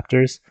the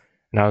chapters.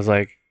 And I was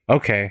like,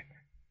 okay,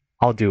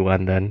 I'll do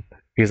one then,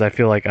 because I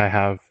feel like I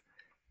have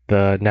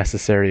the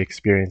necessary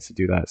experience to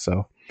do that.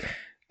 So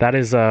that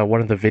is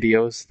one of the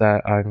videos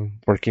that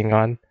I'm working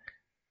on.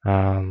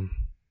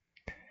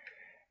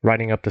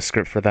 Writing up the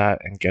script for that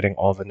and getting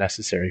all the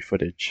necessary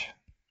footage.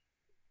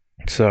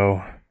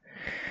 So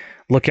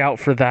look out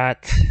for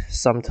that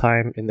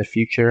sometime in the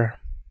future.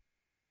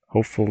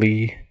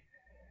 Hopefully.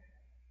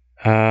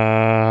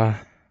 What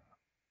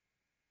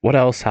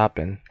else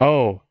happened?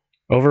 Oh,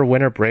 over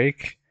winter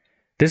break.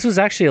 This was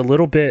actually a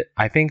little bit,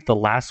 I think the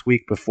last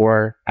week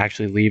before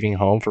actually leaving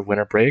home for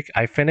winter break,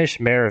 I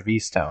finished Mare of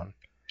Easttown.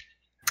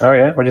 Oh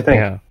yeah? What do you think?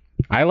 Yeah.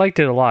 I liked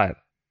it a lot.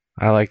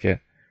 I liked it.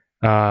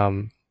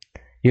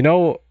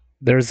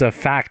 There's a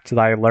fact that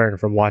I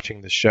learned from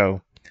watching the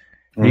show.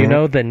 Mm-hmm. You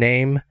know the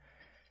name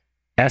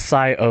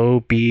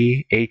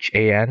Siobhan?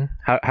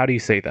 How do you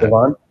say that?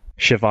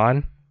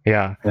 Siobhan?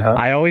 Yeah. Uh-huh.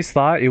 I always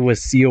thought it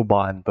was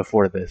Siobhan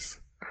before this.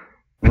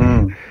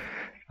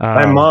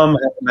 My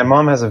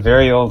mom has a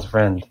very old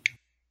friend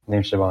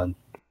named Siobhan.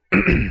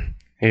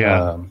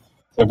 Yeah.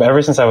 But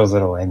ever since I was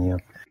little, I knew.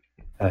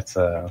 That's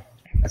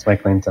my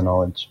claim to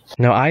knowledge.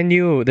 No, I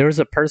knew there was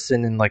a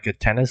person in like a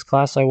tennis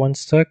class I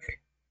once took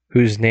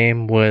whose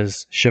name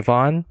was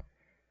Siobhan,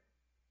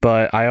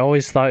 but I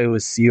always thought it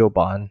was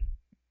Siobhan.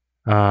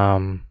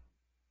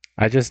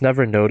 I just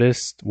never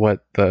noticed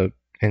what the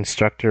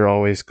instructor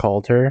always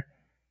called her,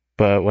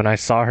 but when I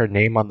saw her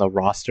name on the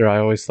roster, I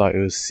always thought it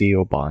was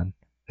Siobhan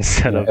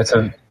instead of. It's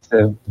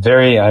a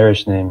very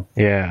Irish name.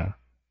 Yeah.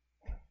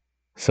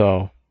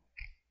 So,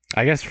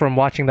 I guess from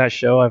watching that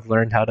show, I've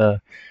learned how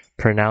to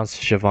pronounce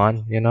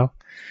Siobhan. You know,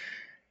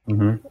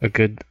 a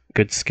good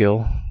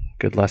skill,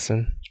 good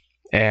lesson,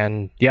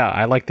 and yeah,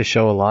 I like the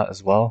show a lot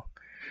as well.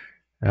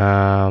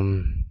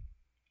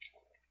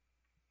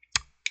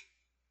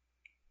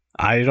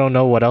 I don't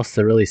know what else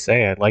to really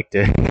say. I liked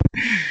it.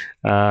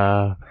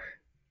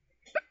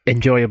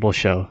 Enjoyable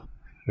show.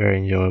 Very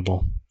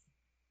enjoyable.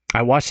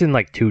 I watched it in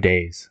like 2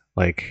 days.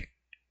 Like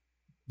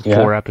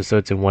 4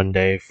 episodes in one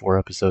day, 4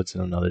 episodes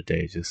in another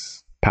day.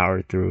 Just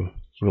powered through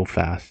real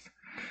fast.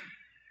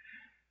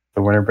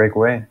 The winter break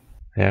way.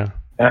 Yeah.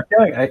 And I feel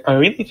like I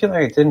really feel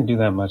like I didn't do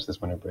that much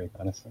this winter break,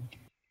 honestly.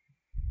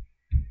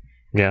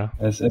 Yeah.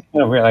 It's kind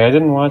of weird. Like, I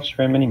didn't watch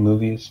very many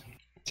movies,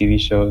 TV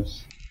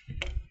shows.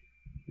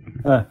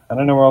 I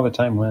don't know where all the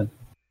time went.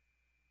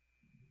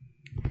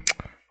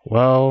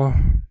 Well,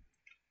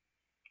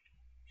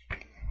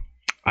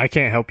 I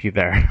can't help you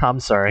there. I'm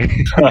sorry.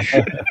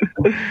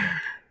 Did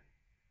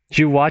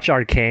you watch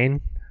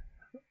Arcane?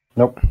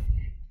 Nope.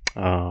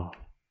 Oh,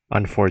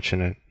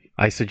 unfortunate.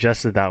 I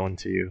suggested that one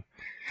to you.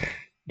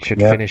 You should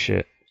finish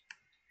it.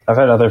 I've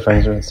had other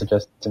friends who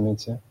suggest it to me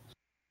too.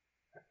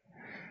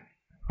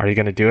 Are you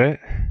going to do it?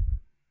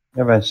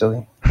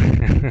 Eventually.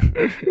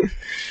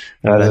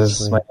 This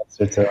is my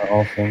answer to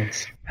all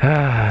things.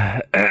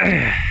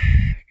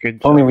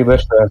 Good job. Only we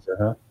live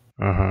forever,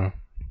 huh?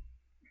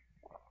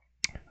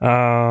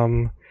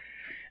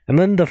 And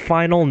then the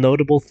final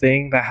notable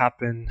thing that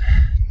happened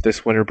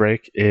this winter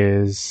break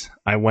is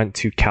I went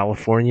to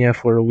California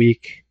for a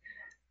week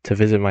to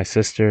visit my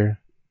sister.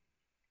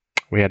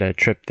 We had a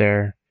trip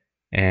there,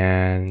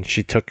 and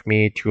she took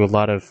me to a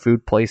lot of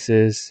food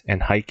places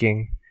and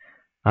hiking.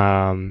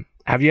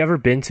 Have you ever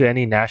been to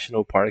any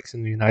national parks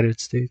in the United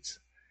States?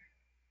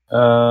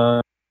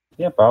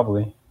 Yeah,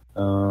 probably.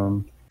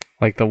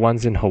 Like the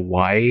ones in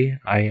Hawaii,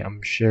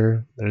 I'm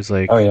sure there's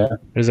like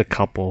there's a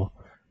couple.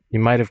 You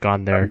might have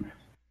gone there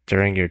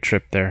during your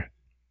trip there.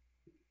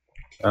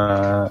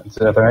 Are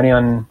there any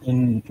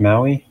in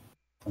Maui?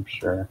 I'm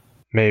sure.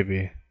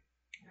 Maybe.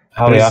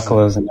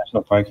 Haleakala is a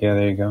national park. Yeah,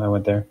 there you go. I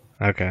went there.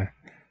 Okay.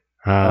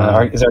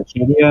 Is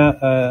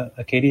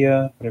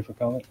Arcadia, whatever you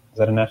call it? Is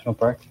that a national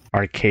park?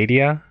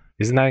 Arcadia?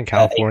 Isn't that in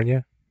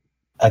California?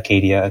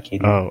 Acadia.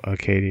 Oh,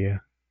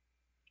 Acadia.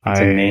 It's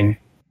in Maine.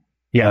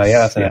 Yes. Yeah,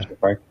 that's a national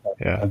park.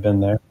 Yeah. I've been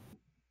there.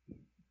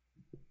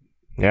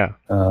 Yeah.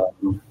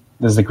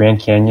 Is the Grand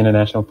Canyon a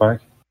national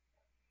park?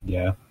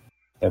 Yeah,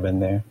 I've been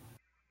there.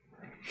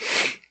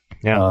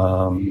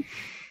 Yeah.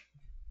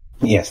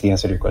 Yes, the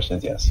answer to your question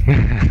is yes.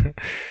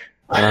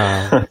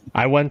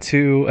 I went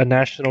to a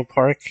national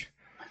park,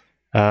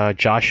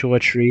 Joshua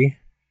Tree,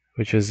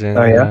 which is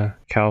in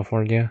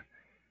California.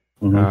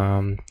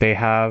 Mm-hmm. They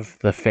have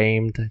the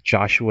famed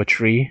Joshua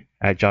Tree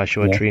at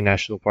Joshua Tree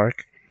National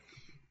Park,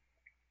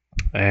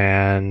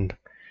 and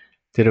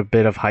did a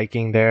bit of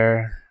hiking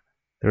there.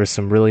 There were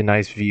some really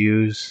nice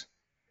views,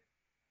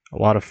 a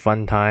lot of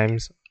fun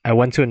times. I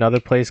went to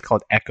another place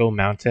called Echo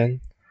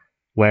Mountain,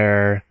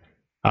 where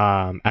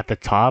at the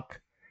top,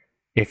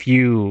 if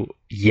you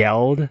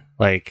yelled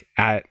like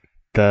at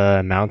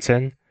the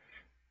mountain,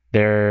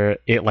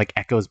 it like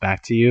echoes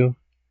back to you,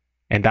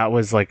 and that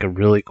was like a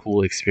really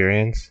cool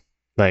experience.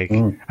 Like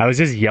I was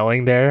just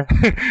yelling there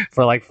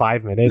for like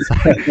 5 minutes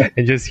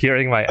and just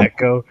hearing my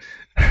echo.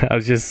 I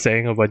was just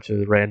saying a bunch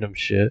of random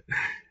shit,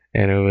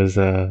 and it was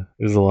a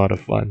lot of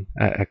fun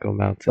at Echo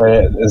Mountain.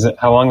 Right.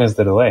 How long is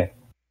the delay?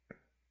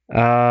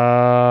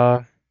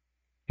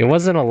 It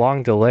wasn't a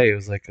long delay. It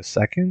was like a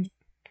second.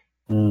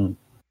 You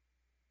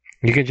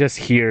can just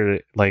hear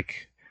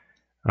like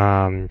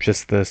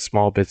just the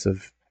small bits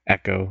of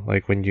echo,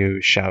 like when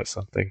you shout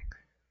something.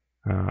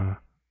 And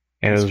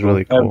it was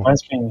really cool.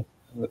 Reminds me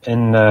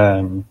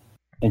in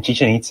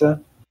Chichen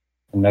Itza,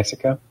 in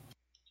Mexico.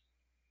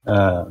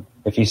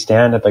 If you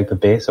stand at like the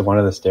base of one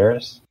of the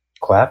stairs,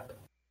 clap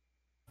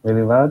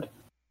really loud.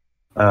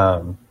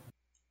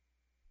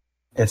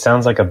 It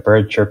sounds like a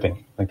bird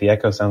chirping. Like the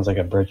echo sounds like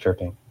a bird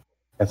chirping.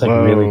 It's like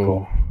really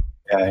cool.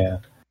 Yeah.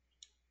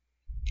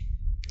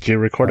 Did you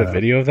record a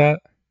video of that?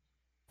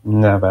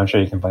 No, but I'm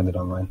sure you can find it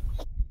online.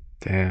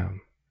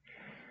 Damn.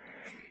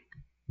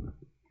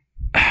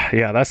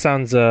 Yeah, that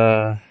sounds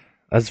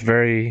that's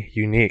very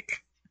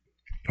unique.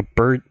 A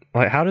bird,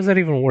 like, how does that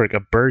even work?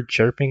 A bird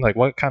chirping? Like,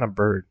 what kind of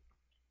bird?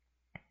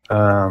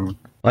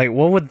 Like,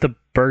 what would the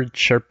bird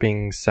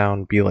chirping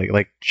sound be like?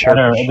 Like chirp?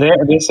 I don't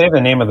know. They say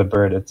the name of the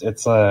bird.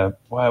 It's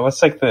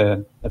what's like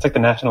the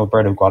national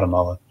bird of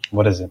Guatemala.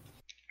 What is it?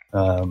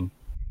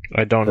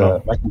 I don't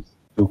know. I can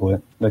Google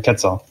it. The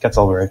Quetzal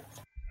bird.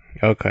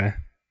 Okay.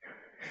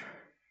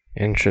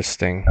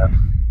 Interesting.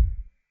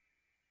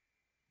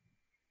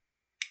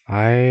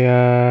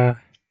 A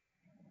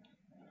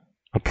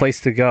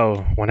place to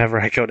go whenever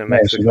I go to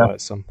Mexico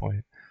at some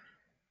point.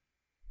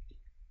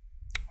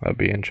 That'd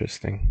be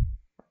interesting.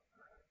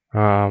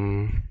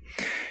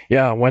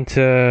 Yeah, I went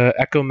to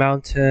Echo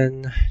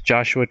Mountain,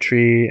 Joshua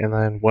Tree, and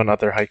then one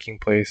other hiking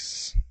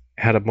place.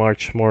 It had a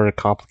much more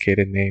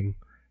complicated name.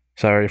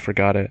 Sorry, I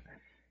forgot it.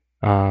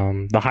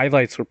 The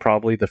highlights were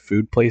probably the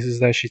food places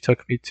that she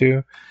took me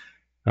to.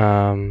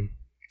 Have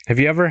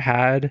you ever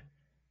had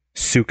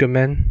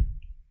sukemen?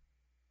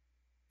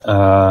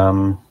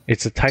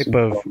 It's a type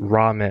of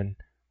ramen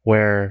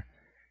where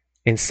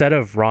instead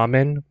of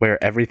ramen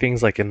where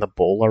everything's like in the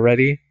bowl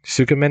already,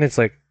 sukemen, it's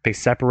like they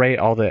separate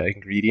all the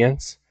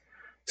ingredients.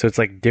 So it's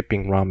like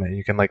dipping ramen.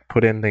 You can like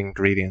put in the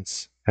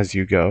ingredients as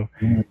you go.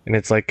 And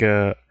it's like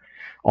a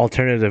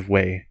alternative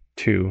way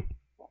to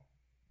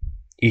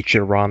eat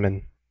your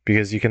ramen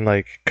because you can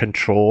like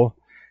control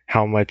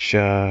how much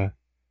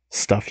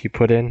stuff you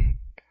put in.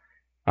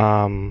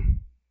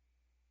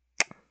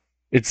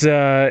 It's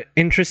a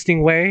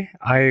interesting way.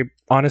 I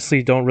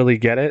honestly don't really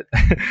get it.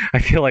 I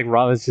feel like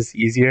raw is just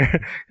easier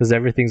because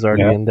everything's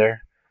already in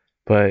there.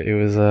 But it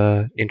was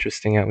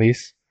interesting at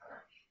least.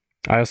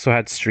 I also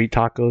had street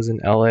tacos in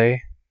LA.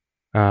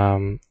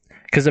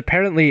 Because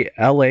apparently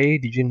LA,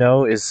 did you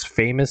know, is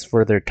famous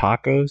for their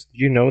tacos?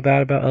 Did you know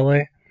that about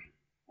LA?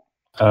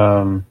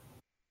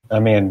 I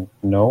mean,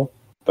 no.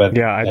 But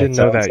yeah, I didn't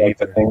know that like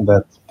either. I think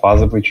that's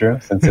plausibly true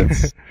since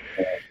it's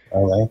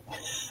LA.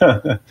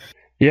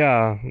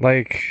 Yeah,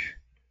 like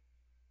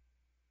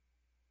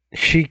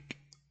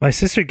my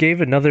sister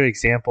gave another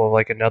example of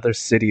like another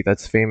city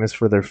that's famous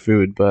for their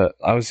food, but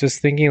I was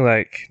just thinking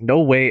like no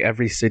way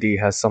every city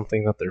has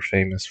something that they're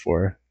famous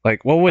for.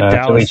 Like what would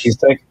Dallas Philly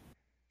cheesesteak?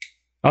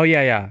 Oh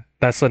yeah.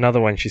 That's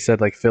another one. She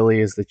said like Philly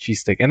is the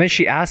cheesesteak. And then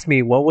she asked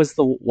me what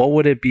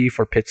would it be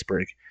for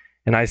Pittsburgh?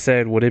 And I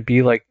said, would it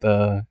be like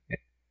the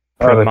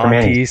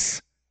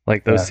Primantis,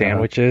 like those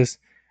sandwiches?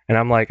 And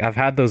I'm like, I've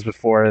had those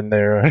before and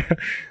they're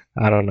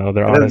I don't know.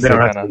 They're honestly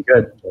kind of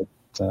good. But,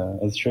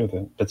 it's true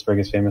that Pittsburgh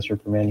is famous for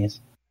Primantis.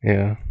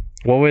 Yeah.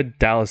 What would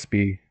Dallas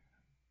be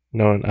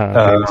known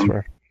famous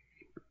for?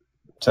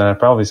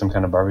 Probably some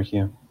kind of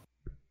barbecue.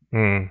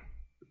 Okay.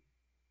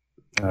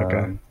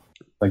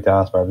 Like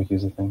Dallas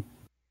barbecue's a thing.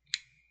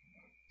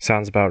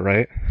 Sounds about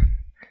right.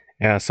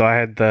 Yeah, so I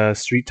had the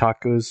street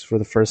tacos for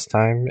the first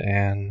time,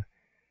 and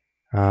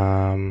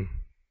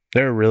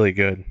they're really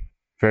good.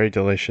 Very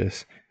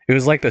delicious. It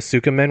was like the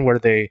sukemen where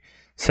they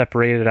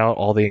separated out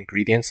all the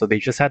ingredients, so they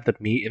just had the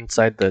meat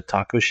inside the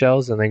taco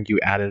shells, and then you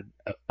added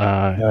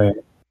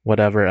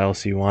whatever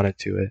else you wanted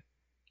to it.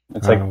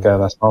 It's like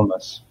Las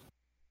Palmas.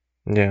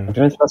 Yeah. Have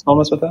you been to Las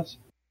Palmas with us?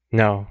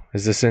 No.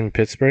 Is this in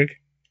Pittsburgh?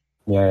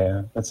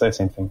 Yeah. That's the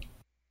same thing.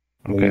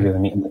 Okay. You do the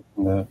meat in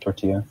the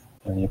tortilla,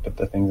 and you put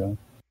the things on.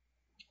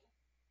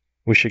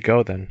 We should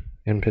go then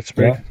in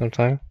Pittsburgh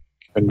sometime.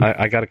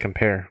 I got to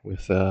compare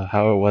with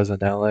how it was in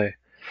LA.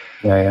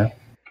 Yeah.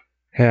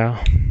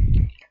 Yeah.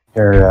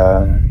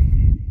 Your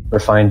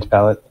refined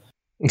palate?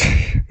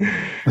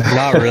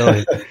 Not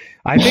really.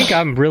 I think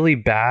I'm really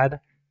bad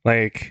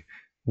like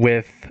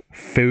with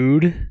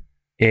food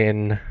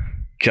in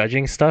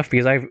judging stuff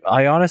because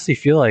I honestly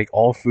feel like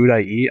all food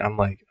I eat, I'm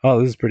like,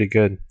 oh, this is pretty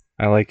good.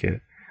 I like it.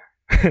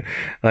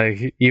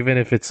 Like even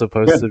if it's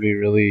supposed to be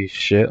really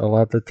shit a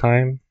lot of the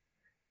time.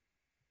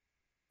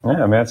 Yeah,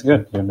 I mean that's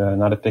good. You're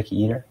not a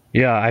picky eater.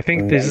 Yeah, I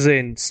think this is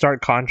in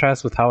stark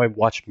contrast with how I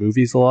watch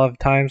movies a lot of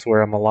times,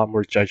 where I'm a lot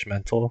more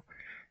judgmental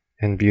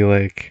and be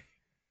like,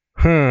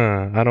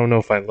 I don't know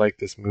if I like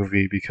this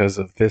movie because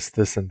of this,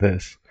 and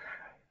this.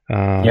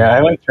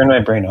 I like turn my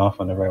brain off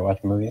whenever I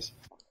watch movis.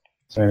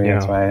 So maybe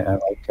that's why I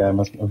like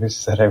most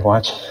movies that I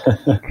watch.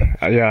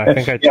 Yeah, I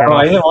think I turn off.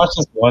 I didn't watch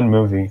this one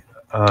movie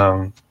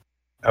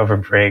over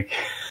break.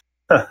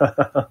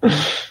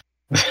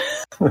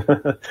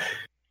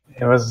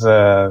 It was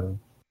I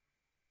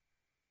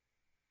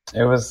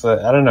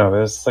don't know, it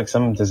was like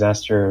some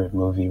disaster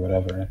movie,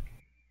 whatever.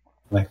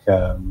 Like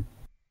there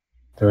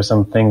was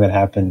something that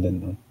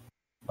happened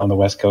on the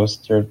West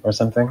Coast or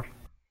something,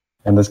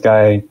 and this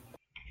guy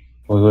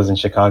who was in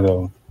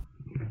Chicago,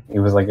 he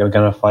was like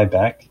gonna fly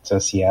back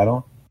to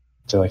Seattle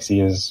to like see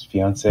his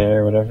fiance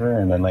or whatever,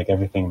 and then like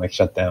everything like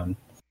shut down,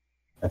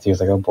 and so he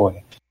was like, oh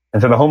boy.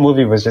 And so the whole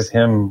movie was just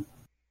him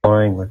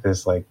going with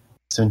his like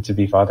soon to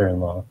be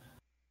father-in-law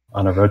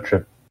on a road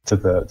trip to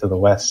the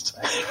west,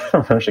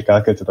 from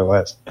Chicago to the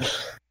west,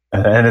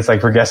 and it's like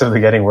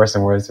progressively getting worse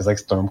and worse. There's like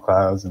storm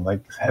clouds and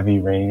like heavy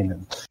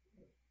rain,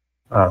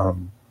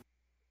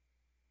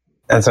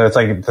 and so it's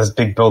like this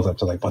big buildup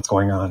to like what's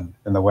going on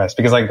in the west,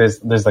 because like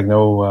there's like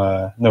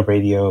no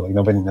radio, like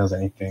nobody knows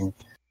anything.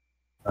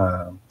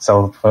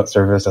 Cell phone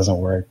service doesn't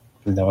work.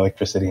 There's no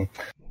electricity.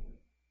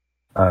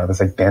 There's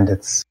like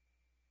bandits,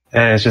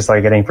 and it's just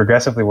like getting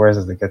progressively worse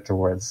as they get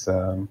towards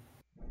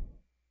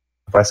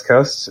West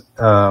Coast,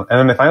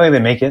 and then finally they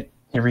make it.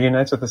 He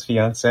reunites with his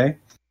fiance,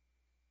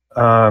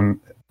 and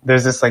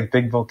there's this like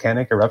big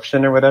volcanic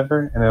eruption or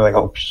whatever, and they're like,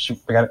 oh shoot,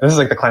 this is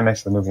like the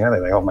climax of the movie. And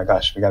they're like, oh my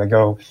gosh, we gotta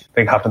go.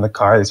 They hop in the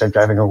car, they start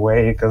driving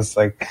away because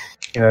like,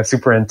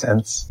 super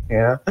intense,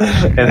 and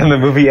then the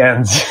movie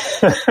ends.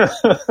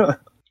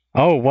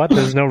 Oh, what?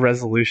 There's no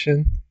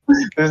resolution?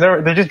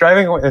 They're just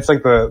driving away. It's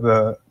like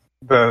the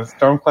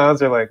storm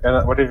clouds are like,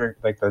 whatever,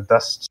 like the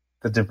dust,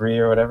 the debris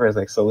or whatever is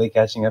like slowly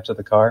catching up to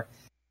the car.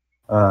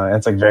 And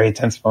it's like very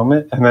tense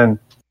moment, and then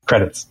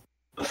credits.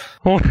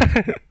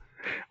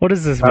 What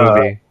is this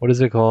movie? What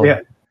is it called?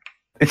 Yeah,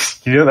 that's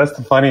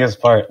the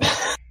funniest part.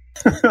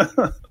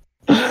 The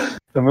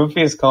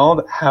movie is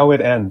called How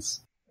It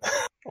Ends.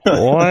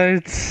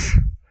 What?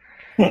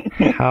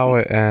 How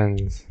It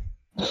Ends.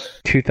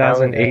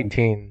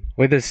 2018.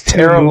 Wait, there's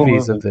two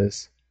movies of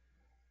this.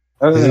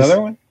 Oh, there's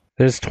another one?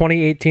 There's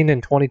 2018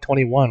 and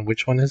 2021.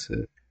 Which one is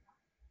it?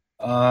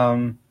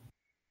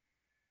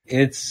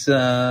 It's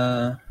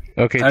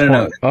okay. I don't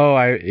know. Oh,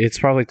 it's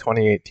probably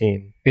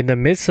 2018. In the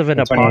midst of an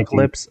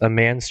apocalypse, a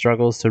man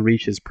struggles to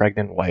reach his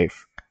pregnant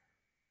wife,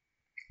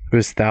 who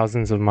is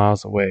thousands of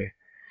miles away.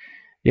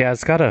 Yeah,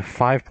 it's got a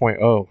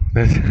 5.0.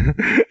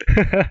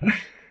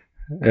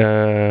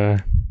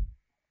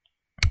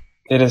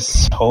 It is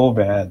so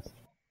bad.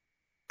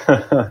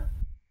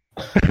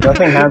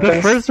 Nothing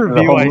happens.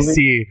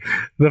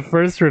 The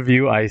first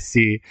review I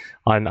see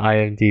on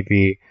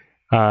IMDb.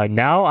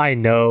 Now I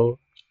know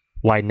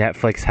why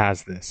Netflix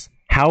has this.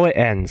 How It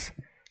Ends.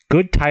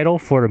 Good title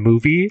for a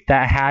movie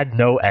that had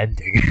no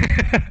ending.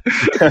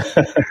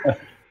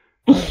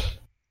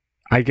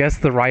 I guess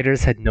the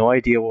writers had no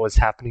idea what was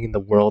happening in the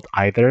world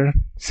either,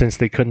 since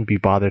they couldn't be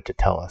bothered to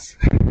tell us.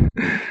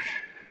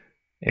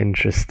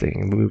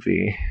 Interesting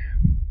movie.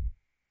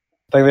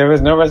 Like, there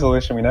was no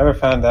resolution. We never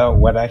found out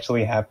what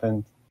actually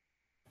happened.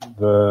 We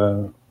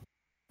don't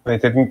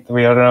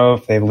know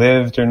if they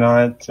lived or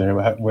not,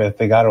 or if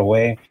they got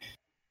away.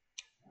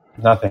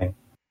 Nothing.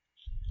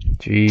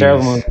 Jeez.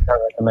 Terrible movie. I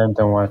can't recommend.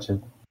 Don't watch it.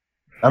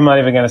 I'm not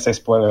even gonna say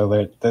spoiler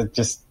alert.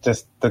 Just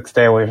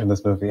stay away from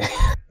this movie.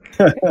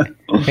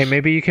 Hey,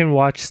 maybe you can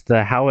watch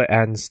the How It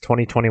Ends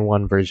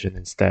 2021 version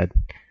instead,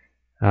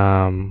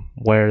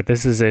 where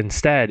this is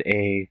instead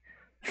a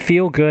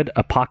feel-good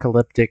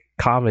apocalyptic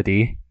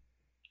comedy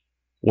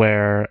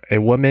where a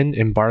woman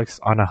embarks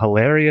on a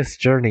hilarious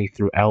journey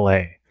through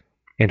LA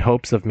in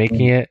hopes of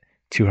making it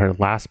to her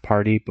last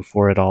party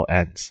before it all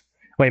ends.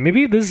 Wait,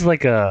 maybe this is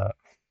like a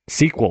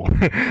sequel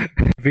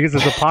because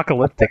it's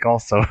apocalyptic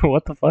also.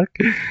 What the fuck?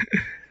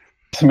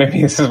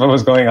 Maybe this is what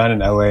was going on in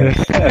LA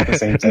at the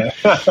same time.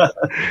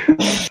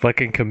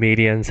 Fucking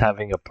comedians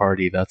having a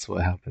party. That's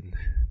what happened.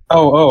 I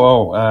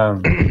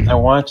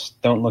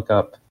watched Don't Look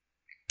Up.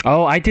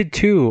 Oh, I did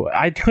too.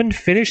 I couldn't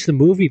finish the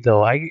movie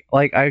though.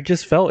 I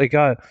just felt it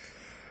got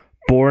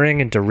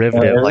boring and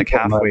derivative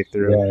halfway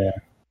through. Yeah.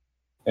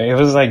 It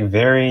was like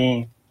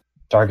very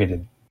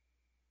targeted.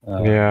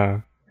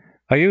 Yeah.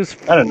 Like it was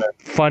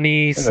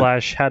funny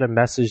 / had a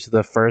message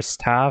the first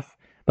half,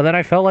 but then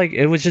I felt like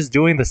it was just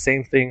doing the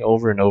same thing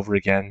over and over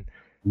again.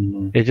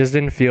 Mm-hmm. It just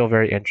didn't feel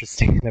very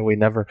interesting. And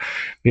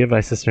me and my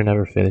sister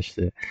never finished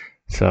it.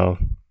 So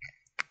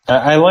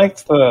I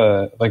liked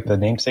the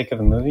namesake of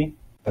the movie,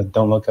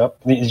 Don't Look Up.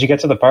 Did you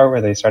get to the part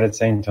where they started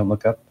saying Don't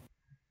Look Up?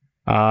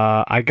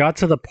 I got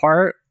to the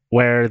part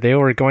where they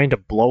were going to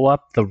blow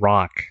up the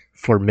rock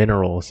for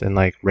minerals and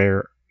like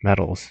rare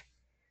metals.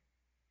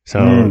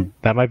 So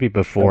that might be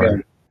before.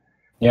 Okay.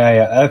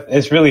 Yeah.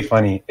 It's really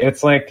funny.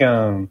 It's like,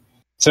 so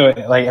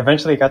like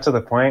eventually it got to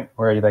the point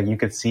where like you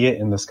could see it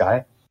in the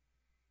sky.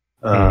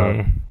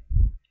 And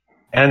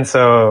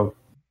so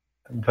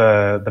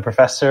the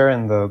professor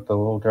and the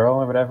little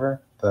girl or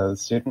whatever, the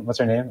student, what's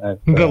her name?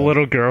 The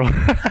little girl.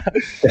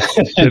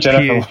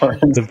 Jennifer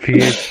Lawrence.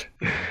 The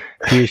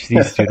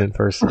PhD student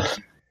person.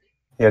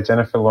 Yeah,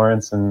 Jennifer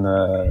Lawrence and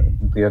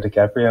Leo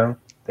DiCaprio.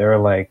 They were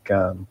like,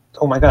 oh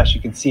my gosh,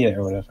 you can see it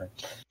or whatever.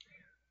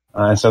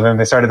 And so then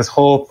they started this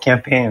whole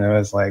campaign. It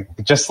was like,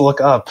 just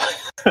look up.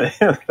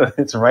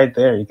 It's right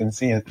there. You can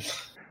see it.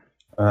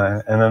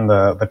 And then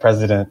the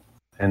president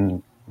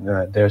and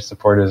their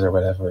supporters or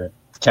whatever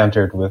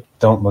countered with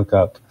 "Don't look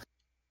up."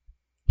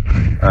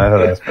 I thought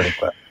that was pretty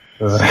clever.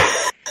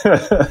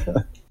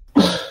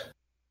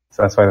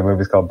 So that's why the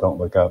movie's called "Don't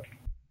Look Up."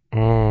 I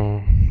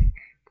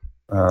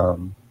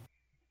don't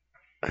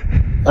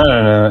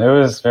know. It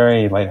was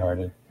very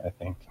lighthearted, I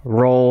think.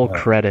 Roll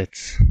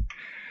credits.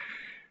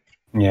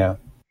 Yeah.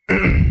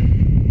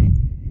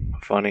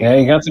 Funny. Yeah,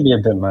 it got to be a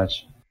bit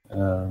much. But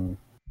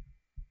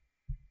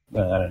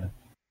I don't know.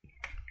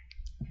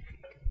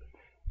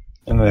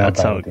 And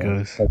that's how it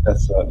goes.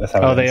 That's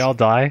how. Oh, they all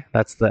die.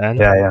 That's the end.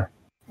 Yeah.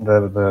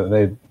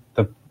 The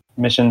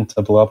mission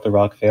to blow up the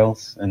rock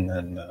fails, and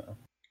then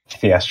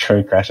the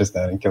asteroid crashes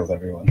down and kills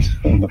everyone.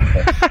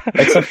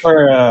 Except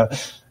for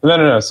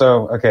no.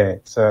 So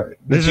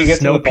this is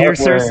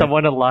Snowpiercer.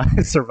 Someone alive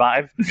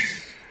survive.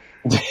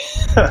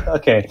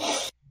 Okay.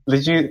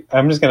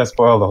 I'm just gonna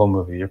spoil the whole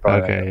movie. You're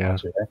probably okay. Yeah.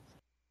 Watch it,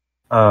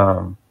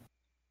 right?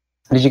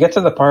 Did you get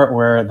to the part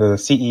where the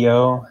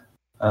CEO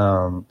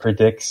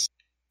predicts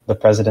the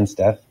president's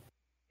death?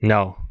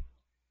 No.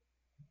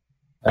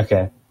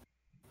 Okay.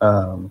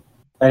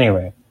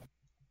 Anyway,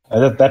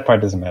 that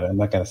part doesn't matter. I'm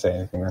not gonna say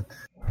anything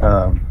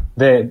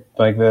then.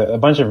 A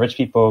bunch of rich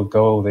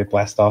people they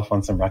blast off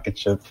on some rocket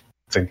ship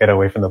to get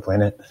away from the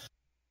planet.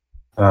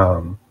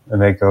 And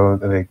they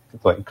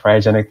like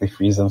cryogenically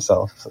freeze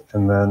themselves,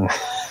 and then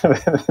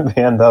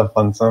they end up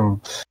on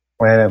some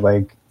planet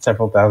like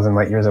several thousand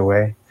light years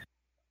away.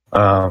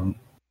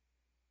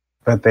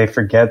 But they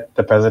forget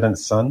the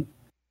president's son,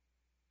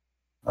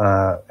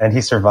 and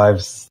he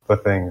survives the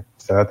thing.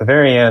 So at the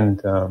very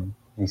end,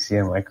 you see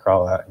him like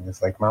crawl out, and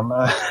he's like,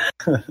 "Mama."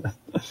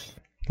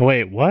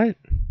 Wait, what?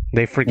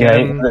 They forget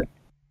him?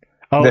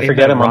 They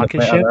forget him on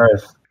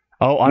Earth.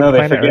 Oh, on no,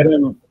 they forget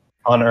him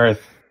on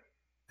Earth,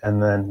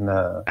 and then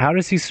how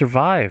does he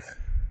survive?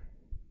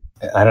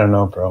 I don't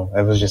know, bro.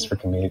 It was just for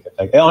comedic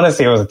effect.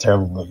 Honestly, it was a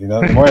terrible movie.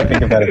 The more I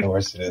think about it, the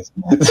worse it is.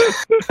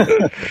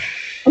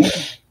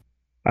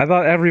 I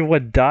thought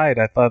everyone died.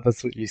 I thought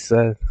that's what you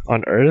said.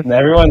 On Earth? And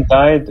everyone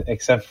died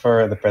except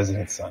for the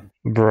president's son.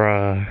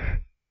 Bruh.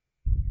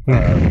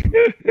 And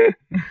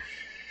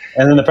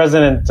then the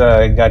president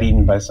got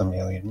eaten by some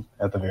alien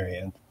at the very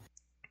end.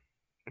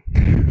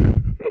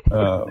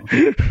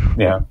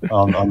 Yeah,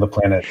 on the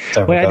planet.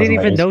 Wait, I didn't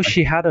even know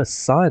she had a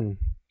son.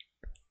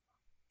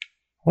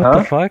 What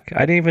the fuck? I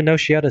didn't even know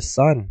she had a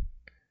son.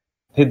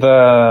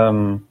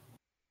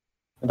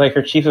 Like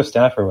her chief of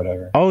staff or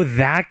whatever. Oh,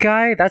 that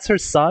guy? That's her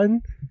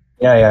son?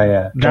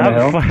 Yeah.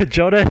 Jonah Hill?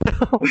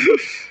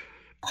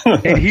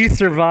 And he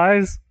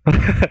survives?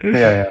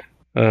 Yeah.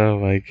 Oh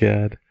my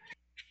god.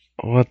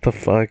 What the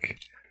fuck?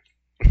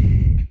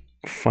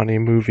 Funny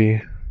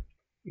movie.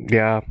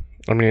 Yeah,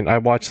 I mean, I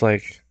watched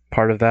like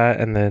part of that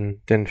and then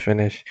didn't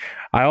finish.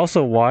 I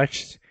also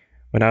watched,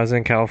 when I was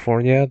in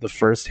California, the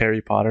first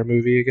Harry Potter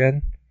movie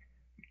again.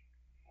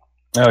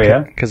 Oh yeah?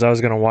 Because I was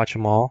going to watch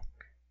them all,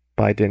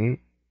 but I didn't.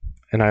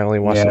 And I only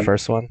watched the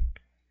first one.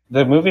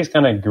 The movies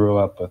kind of grew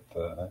up with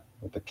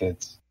the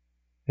kids.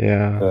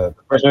 Yeah. The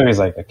first movie is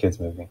like a kid's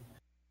movie.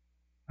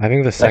 I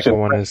think the second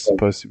one is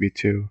supposed to be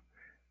too.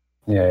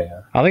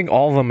 Yeah. I think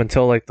all of them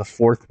until like the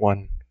fourth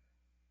one.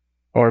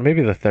 Or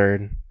maybe the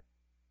third.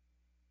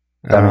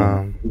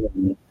 I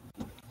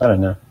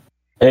don't know.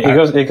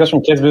 It goes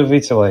from kids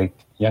movie to like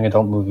young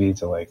adult movie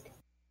to like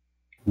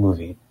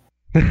movie.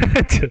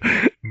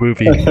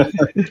 Movie.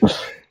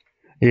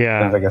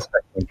 Yeah.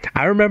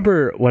 I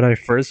remember when I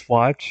first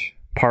watched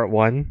part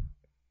 1,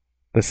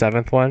 the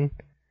 7th one,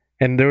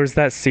 and there was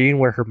that scene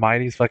where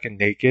Hermione's fucking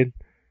naked.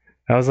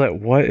 I was like,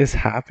 what is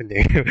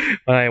happening?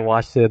 When I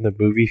watched it in the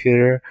movie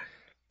theater.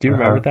 Do you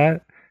remember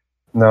that?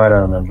 No, I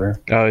don't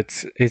remember. Oh,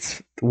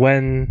 it's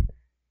when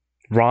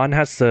Ron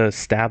has to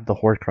stab the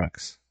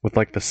Horcrux with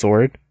like the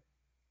sword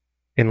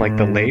in like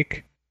the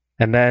lake,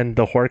 and then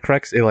the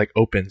Horcrux, it like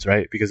opens,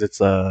 right? Because it's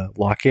a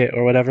locket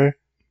or whatever.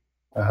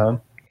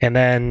 And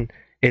then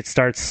it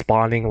starts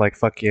spawning like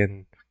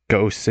fucking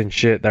ghosts and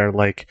shit that are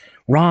like,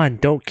 Ron,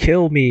 don't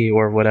kill me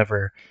or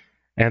whatever.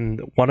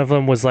 And one of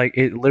them was like,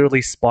 it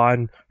literally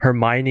spawned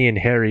Hermione and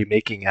Harry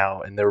making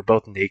out, and they were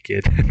both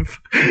naked.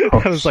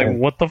 I was like,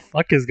 what the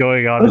fuck is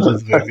going on in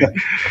this movie?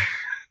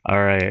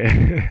 All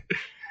right.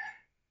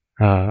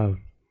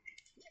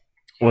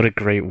 What a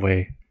great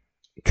way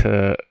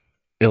to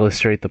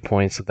illustrate the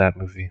points of that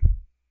movie.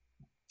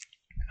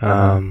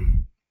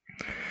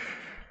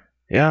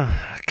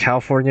 Yeah,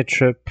 California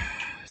trip,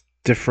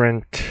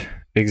 different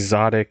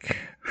exotic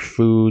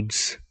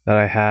foods that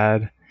I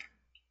had.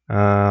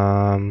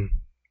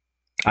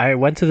 I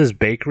went to this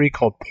bakery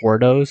called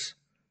Porto's.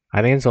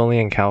 I think it's only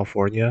in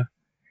California,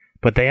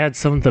 but they had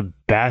some of the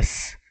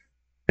best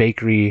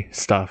bakery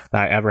stuff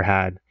that I ever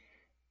had.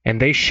 And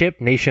they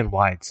ship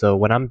nationwide. So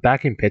when I'm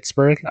back in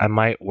Pittsburgh, I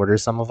might order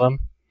some of them.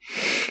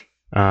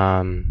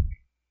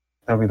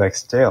 That'll be like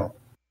stale.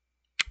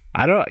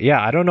 I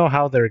don't know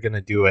how they're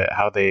gonna do it,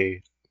 how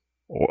they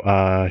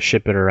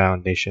ship it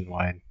around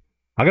nationwide.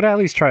 I'm gonna at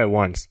least try it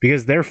once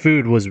because their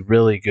food was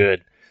really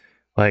good.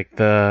 Like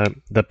the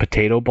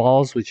potato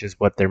balls, which is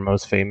what they're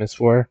most famous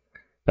for,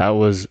 that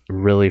was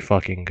really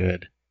fucking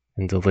good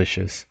and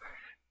delicious.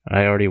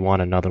 I already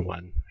want another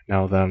one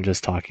now that I'm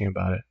just talking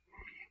about it.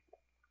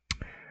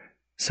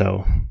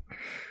 So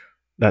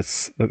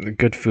that's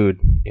good food,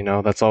 you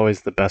know, that's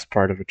always the best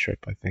part of a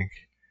trip, I think.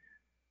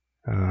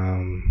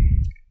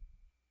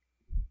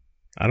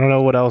 I don't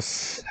know what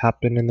else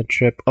happened in the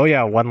trip. Oh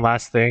yeah, one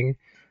last thing.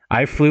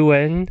 I flew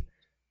in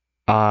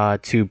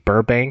to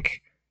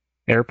Burbank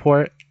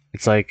Airport.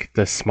 It's like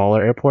the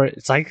smaller airport.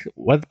 It's like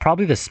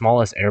probably the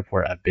smallest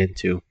airport I've been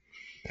to.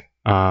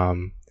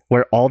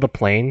 Where all the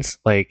planes,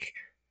 like,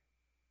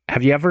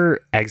 have you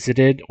ever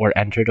exited or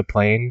entered a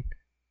plane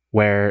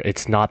where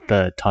it's not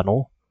the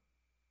tunnel?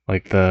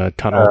 Like the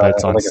tunnel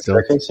that's on like stilts. A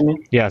staircase, you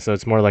mean? Yeah, so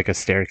it's more like a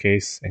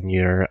staircase and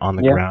you're on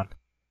the ground.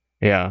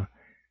 Yeah.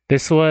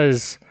 This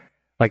was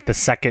like the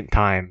second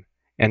time.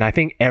 And I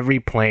think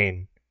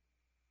to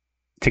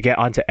get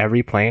onto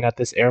every plane at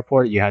this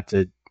airport, you had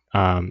to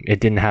it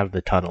didn't have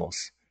the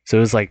tunnels, so it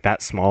was like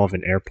that small of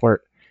an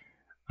airport.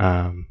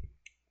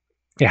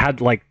 It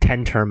had like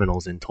 10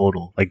 terminals in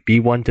total, like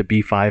B1 to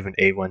B5 and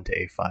A1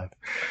 to A5.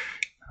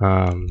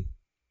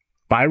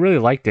 But I really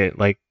liked it.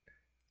 Like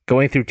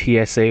going through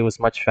TSA was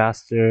much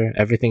faster.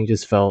 Everything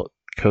just felt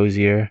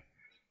cozier.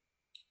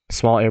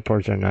 Small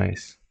airports are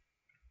nice.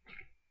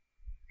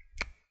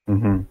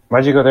 Mm-hmm.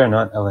 Why'd you go there,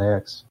 not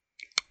LAX?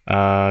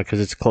 Because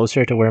it's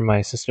closer to where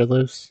my sister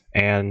lives,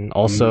 and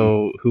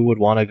also who would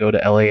want to go to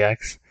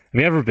LAX?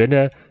 Have you ever been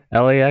to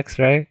LAX?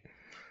 Right?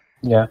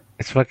 Yeah,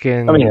 it's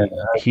fucking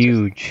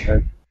huge.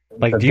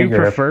 Like, do you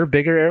prefer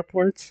bigger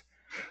airports?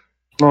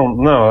 Well,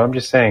 no, I'm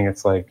just saying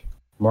it's like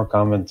more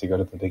common to go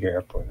to the bigger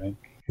airport, right?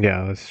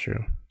 Yeah, that's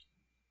true.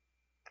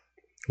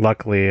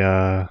 Luckily,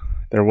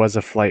 there was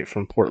a flight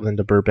from Portland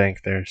to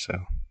Burbank there, so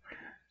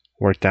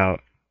worked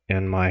out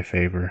in my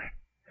favor.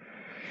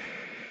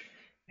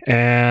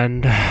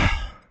 And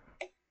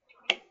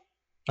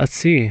let's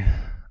see.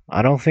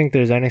 I don't think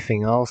there's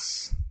anything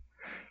else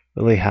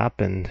really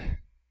happened.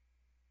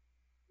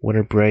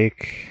 Winter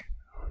break.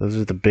 Those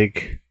are the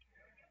big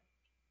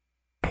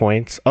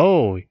points.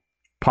 Oh,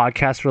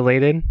 podcast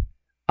related.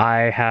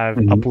 I have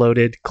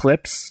uploaded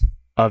clips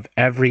of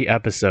every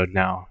episode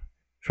now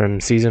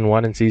from season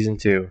 1 and season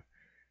 2.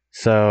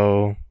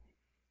 So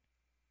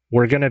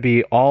we're going to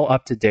be all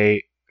up to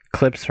date,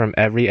 clips from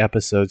every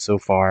episode so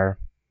far.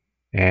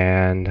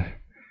 And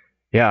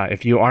yeah,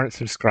 if you aren't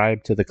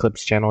subscribed to the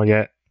Clips channel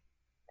yet,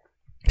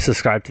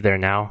 subscribe to there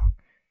now,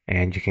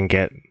 and you can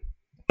get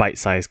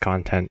bite-sized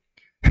content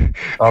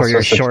for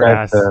your short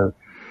ass. To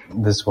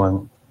this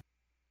one,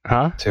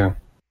 too.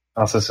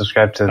 Also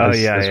subscribe to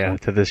this. One.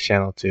 To this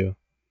channel too.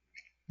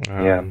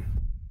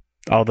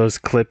 All those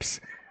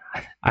clips.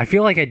 I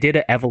feel like I did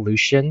an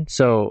evolution.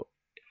 So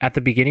at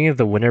the beginning of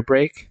the winter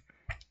break,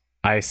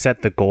 I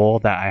set the goal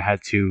that I had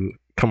to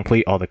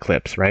complete all the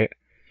clips, right?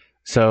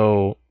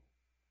 So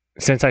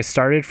since I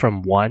started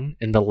from 1,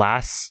 in the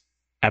last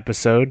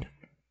episode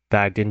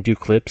that I didn't do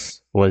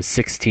clips was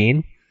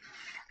 16.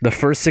 The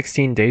first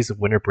 16 days of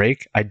winter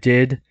break, I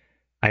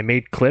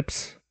made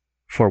clips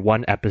for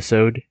 1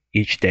 episode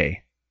each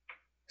day.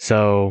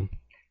 So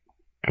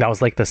that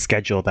was like the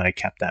schedule that I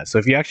kept at. So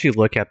if you actually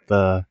look at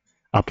the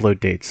upload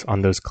dates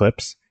on those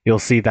clips, you'll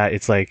see that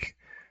it's like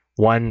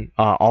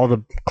all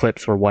the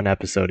clips for 1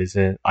 episode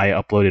I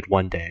uploaded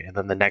one day, and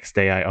then the next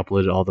day I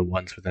uploaded all the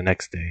ones for the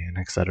next day, and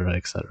etc.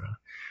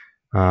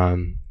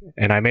 And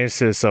I managed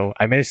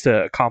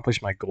to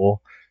accomplish my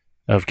goal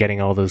of getting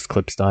all those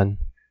clips done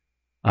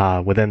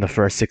within the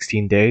first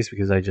 16 days,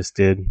 because I just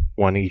did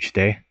 1 each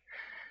day.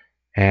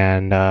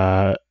 And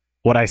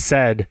what I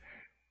said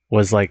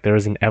was, like, there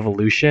was an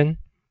evolution.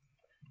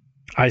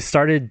 I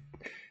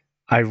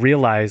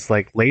realized,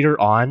 like, later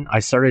on,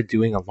 I started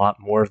doing a lot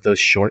more of those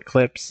short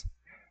clips.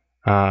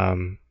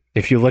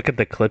 If you look at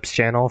the Clips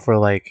channel for,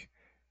 like,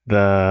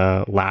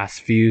 the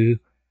last few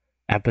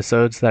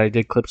episodes that I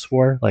did clips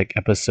for, like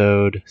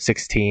episode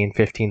 16,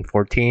 15,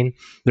 14,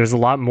 there's a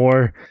lot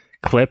more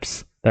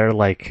clips that are,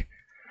 like,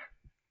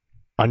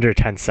 under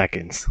 10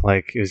 seconds.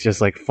 Like, it was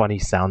just, like, funny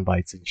sound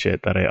bites and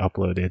shit that I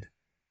uploaded.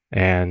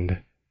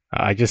 And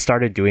I just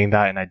started doing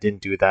that, and I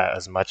didn't do that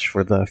as much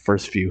for the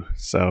first few.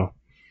 So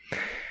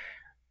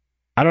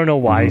I don't know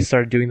why I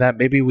started doing that.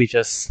 Maybe we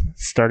just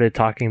started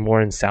talking more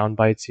in sound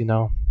bites, you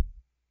know?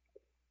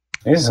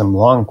 These are some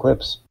long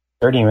clips.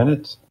 30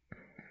 minutes?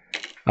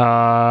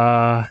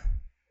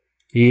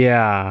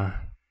 Yeah.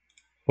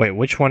 Wait,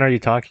 which one are you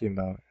talking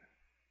about?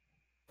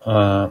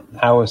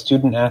 How a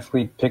student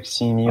athlete picked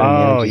CMU.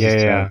 Oh,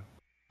 yeah.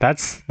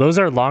 Those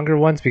are longer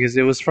ones because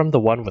it was from the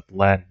one with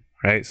Len,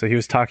 right? So he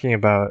was talking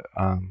about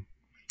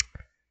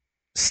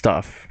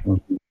stuff.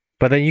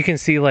 But then you can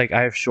see, like,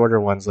 I have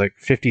shorter ones, like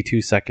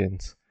 52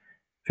 seconds,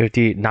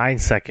 59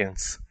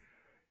 seconds,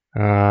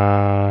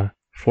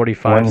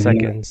 45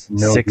 seconds,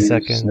 6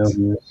 seconds. No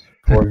views,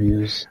 4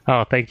 views.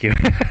 Oh, thank you.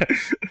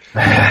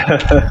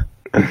 That's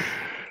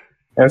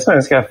fine.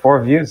 It's got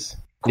 4 views.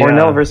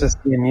 Cornell versus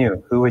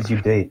CMU. Who would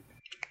you date?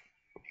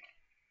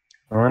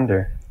 I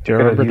wonder. Do you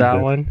remember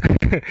that one?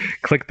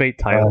 Clickbait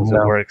titles,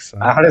 no. It works.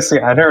 Honestly,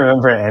 I don't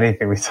remember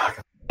anything we talk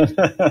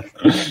about.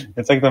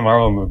 It's like the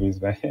Marvel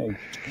movies, man.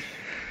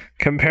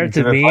 Compared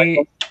to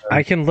me,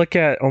 I can look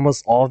at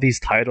almost all these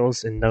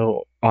titles and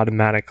know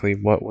automatically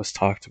what was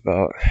talked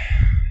about.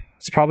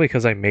 It's probably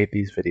because I made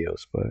these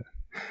videos, but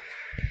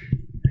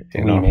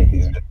we made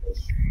these videos.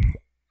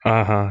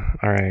 All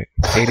right.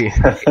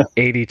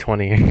 80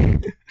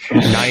 20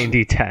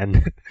 90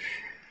 10.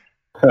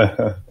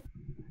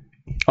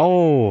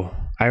 Oh,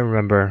 I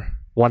remember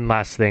one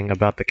last thing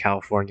about the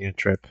California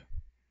trip.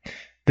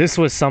 This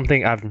was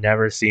something I've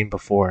never seen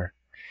before.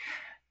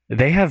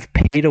 They have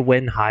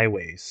pay-to-win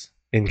highways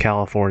in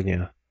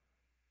California,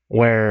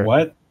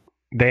 where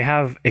they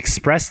have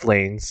express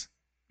lanes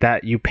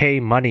that you pay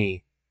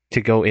money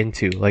to go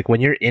into. Like, when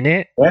you're in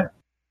it,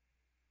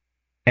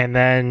 and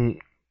then,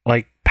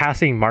 like,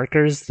 passing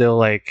markers, they'll,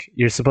 like,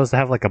 you're supposed to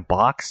have, like, a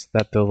box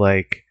that they'll,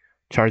 like,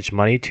 charge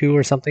money to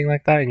or something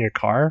like that in your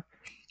car.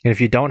 And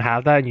if you don't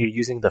have that and you're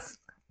using the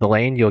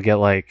lane, you'll get,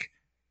 like,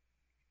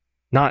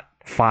 not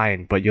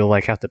fined, but you'll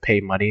like have to pay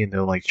money and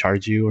they'll like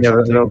charge you or Yeah,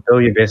 something. they'll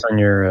bill you based on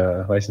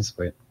your license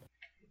plate.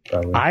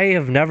 Probably. I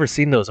have never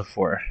seen those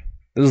before.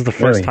 This is the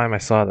first time I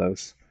saw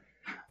those.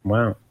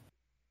 Wow.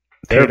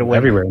 They're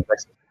everywhere in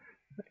Texas.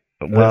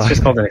 Well, it's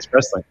just called an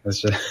express lane.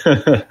 It's just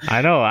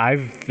I know.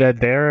 I've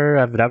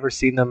never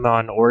seen them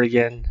on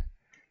Oregon.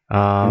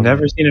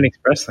 Never seen an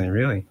express lane,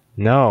 really?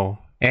 No.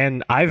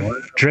 And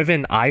I've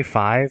driven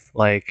I-5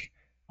 like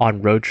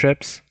on road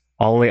trips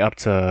all the way up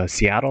to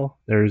Seattle.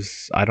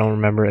 I don't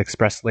remember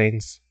express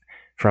lanes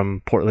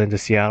from Portland to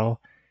Seattle.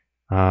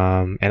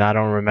 And I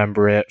don't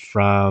remember it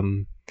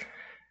from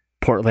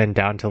Portland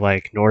down to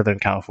like Northern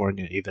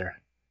California either.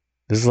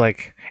 This is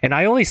like, and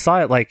I only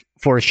saw it like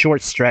for a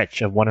short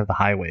stretch of one of the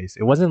highways.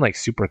 It wasn't like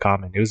super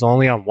common. It was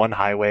only on one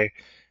highway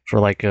for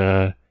like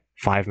a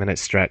 5-minute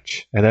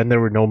stretch, and then there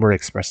were no more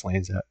express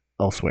lanes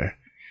elsewhere.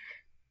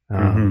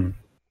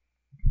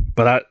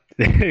 But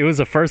it was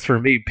a first for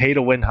me. Pay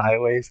to win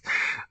highways.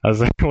 I was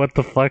like, what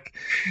the fuck?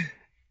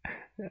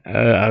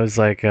 I was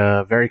like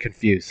very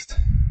confused.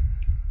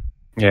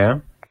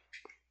 Yeah.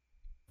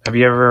 Have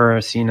you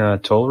ever seen a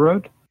toll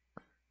road?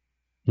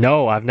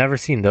 No, I've never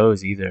seen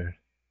those either.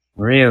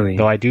 Really?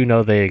 Though I do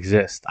know they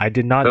exist. I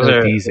did not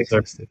know these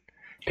existed.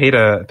 Pay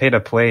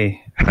to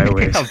play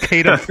highways.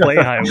 Pay to play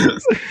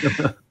highways.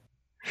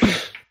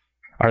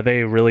 Are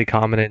they really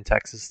common in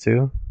Texas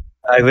too?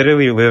 I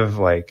literally live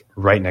like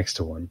right next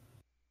to one.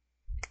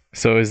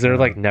 So is there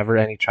like never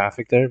any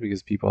traffic there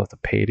because people have to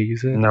pay to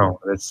use it? No,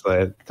 it's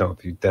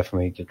don't. You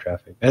definitely get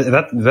traffic.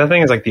 That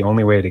thing is like the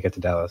only way to get to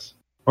Dallas.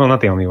 Well,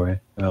 not the only way.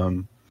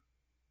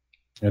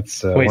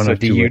 It's wait. So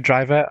do you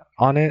drive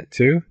on it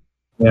too?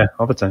 Yeah,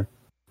 all the time.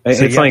 So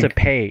it's you have to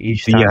pay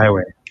each time.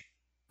 Highway.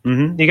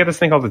 You get this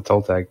thing called the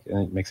toll tag,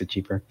 and it makes it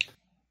cheaper.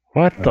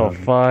 What the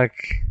fuck?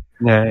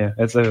 Yeah.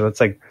 It's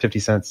like 50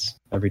 cents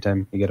every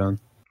time you get on.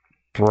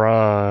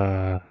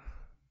 Bruh.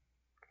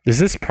 Is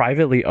this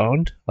privately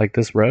owned? Like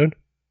this road?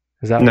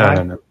 Is that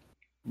No.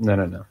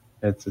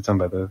 It's owned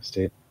by the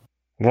state.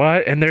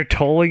 What? And they're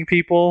tolling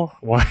people?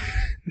 What?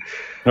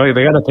 No,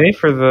 they gotta pay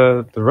for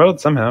the road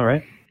somehow,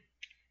 right?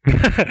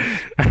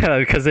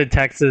 Because in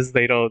Texas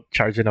they don't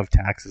charge enough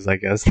taxes, I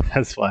guess.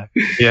 That's why.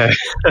 Yeah.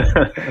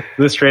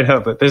 This straight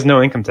up, but there's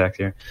no income tax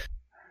here.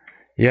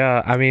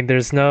 Yeah, I mean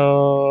there's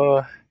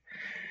no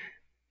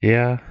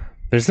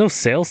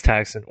sales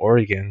tax in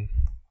Oregon.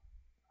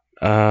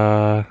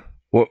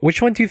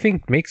 Which one do you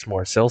think makes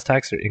more, sales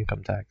tax or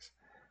income tax?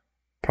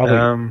 Probably.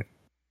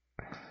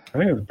 I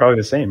think it's probably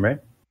the same, right?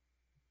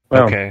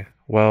 Well, okay.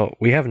 Well,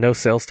 we have no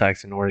sales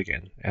tax in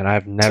Oregon, and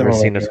I've never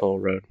seen a toll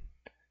road.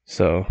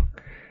 So.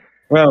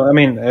 Well, I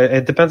mean,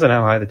 it depends on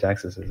how high the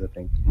taxes is, I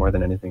think, more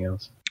than anything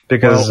else.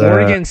 Because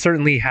Oregon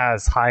certainly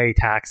has high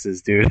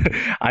taxes, dude.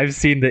 I've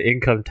seen the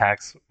income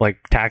tax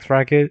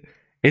bracket.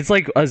 It's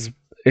like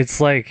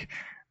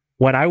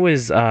when I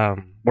was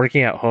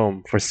working at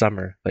home for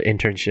summer, the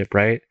internship,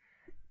 right?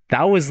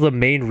 That was the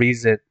main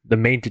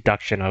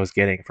deduction I was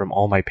getting from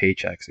all my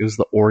paychecks. It was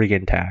the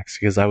Oregon tax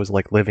because I was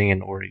like living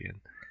in Oregon.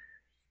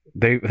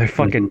 They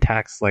fucking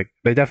tax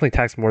they definitely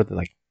tax more than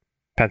like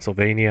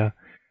Pennsylvania.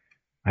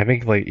 I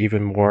think like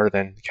even more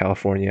than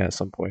California at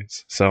some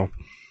points. So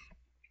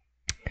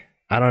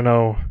I don't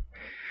know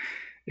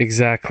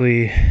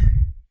exactly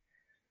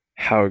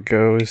how it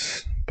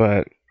goes,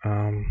 but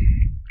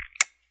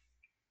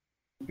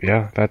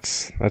yeah,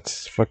 that's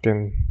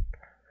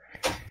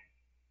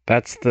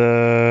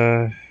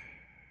the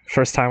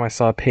first time I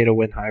saw pay to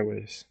win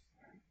highways.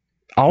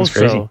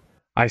 Also,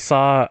 I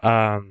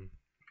saw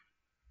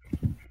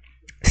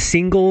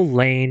single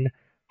lane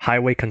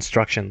highway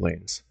construction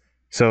lanes.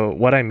 So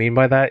what I mean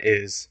by that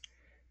is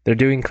they're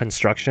doing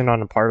construction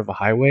on a part of a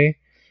highway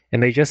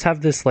and they just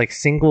have this like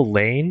single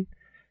lane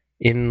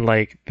in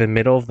like the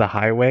middle of the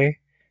highway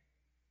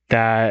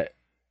where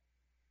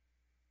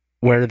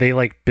they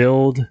like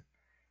build.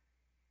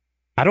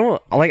 I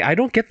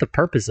don't get the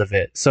purpose of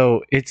it.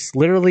 So it's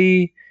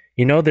literally,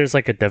 there's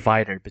like a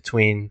divider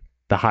between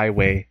the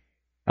highway,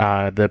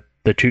 the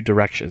two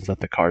directions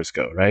that the cars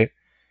go, right?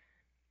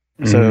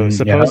 So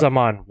suppose I'm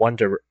on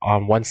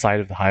one side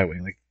of the highway,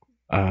 like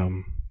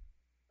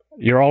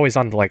you're always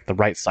on the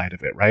right side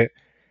of it, right?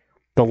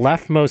 The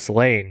leftmost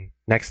lane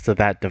next to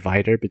that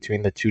divider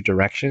between the two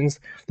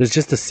directions, there's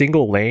just a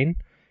single lane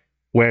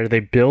where they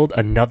build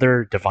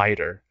another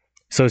divider.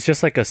 So it's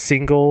just like a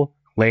single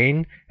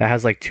lane that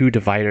has like two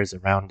dividers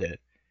around it.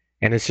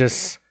 And it's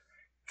just,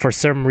 for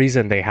some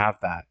reason they have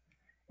that.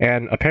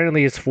 And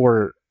apparently it's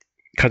for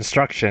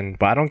construction,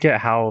 but I don't get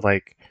how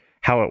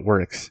it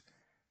works.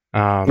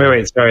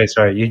 Wait,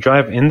 sorry. You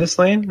drive in this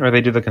lane, or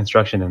they do the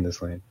construction in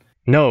this lane?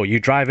 No, you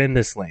drive in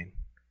this lane.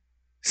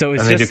 So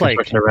it's and they just do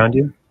construction around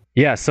you?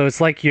 Yeah, so it's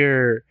like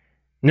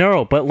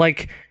but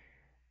like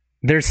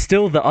there's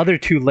still the other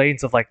two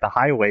lanes of like the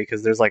highway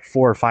because there's like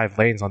 4 or 5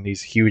 lanes on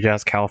these huge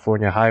ass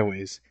California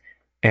highways.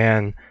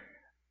 And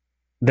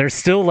they're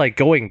still like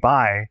going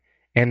by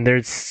and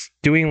they're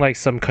doing like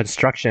some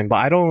construction, but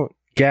I don't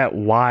get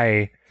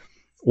why.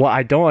 What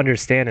I don't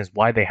understand is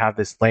why they have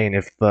this lane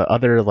if the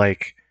other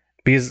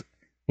because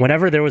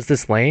whenever there was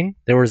this lane,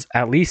 there was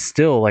at least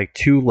still like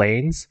 2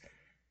 lanes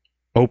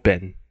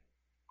open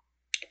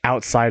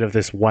outside of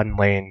this 1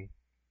 lane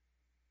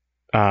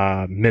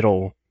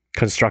middle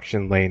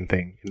construction lane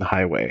thing in the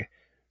highway.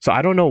 So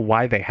I don't know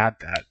why they had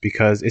that,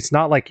 because it's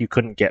not like you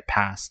couldn't get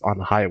past on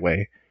the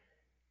highway.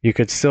 You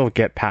could still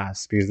get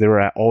past because there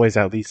were always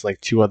at least like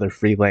 2 other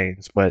free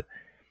lanes, but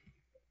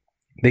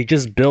they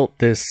just built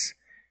this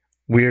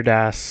weird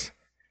ass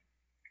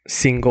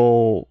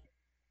single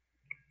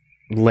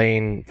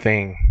lane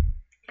thing.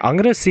 I'm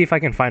gonna see if I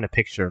can find a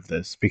picture of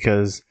this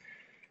because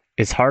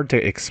it's hard to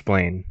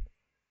explain.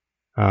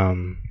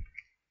 Do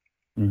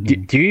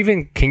you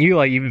even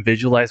even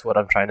visualize what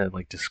I'm trying to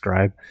like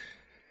describe?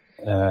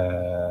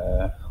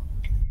 I'm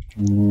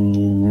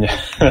gonna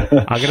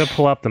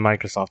pull up the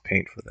Microsoft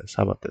Paint for this.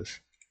 How about this?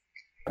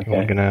 Okay.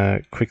 I'm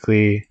gonna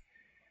quickly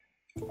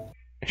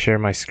share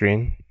my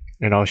screen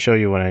and I'll show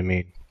you what I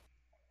mean.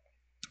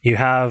 You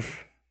have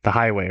the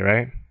highway,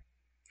 right?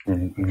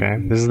 Okay,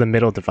 this is the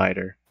middle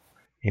divider.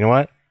 You know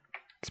what?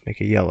 Let's make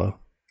it yellow.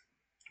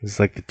 This is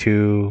like the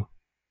 2.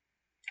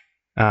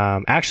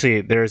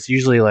 Actually, there's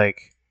usually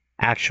like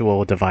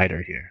actual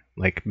divider here,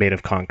 like made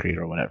of concrete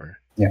or whatever.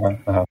 Yeah.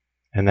 Uh-huh.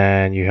 And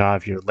then you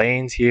have your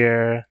lanes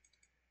here,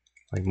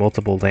 like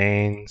multiple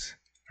lanes,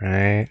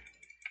 right? And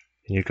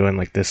you're going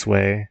like this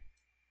way.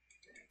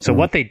 So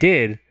what they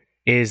did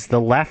is the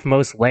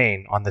leftmost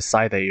lane on the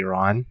side that you're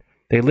on,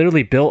 they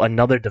literally built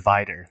another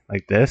divider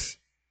like this.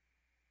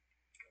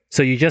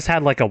 So you just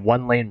had like a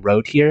 1-lane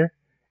road here,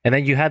 and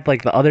then you had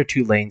like the other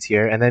 2 lanes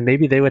here, and then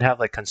maybe they would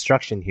have like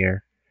construction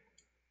here.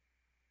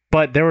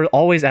 But there were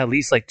always at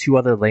least like 2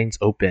 other lanes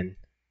open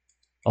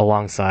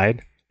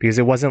alongside because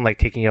it wasn't like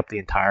taking up the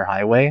entire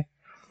highway.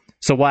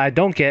 So what I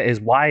don't get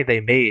is why they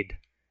made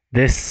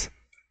this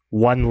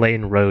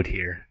 1-lane road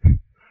here.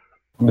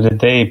 But did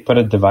they put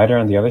a divider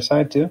on the other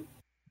side too?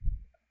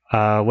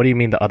 What do you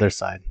mean the other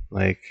side?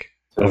 Like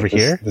over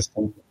here?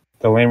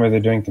 The lane where they're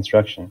doing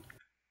construction.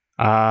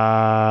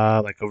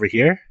 Like over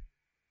here?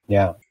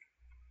 Yeah.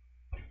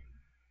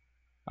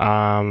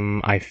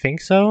 I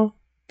think so.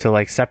 To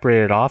like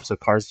separate it off so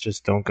cars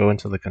just don't go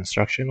into the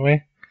construction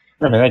way.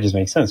 I mean, that just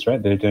makes sense,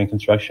 right? They're doing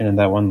construction in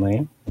that 1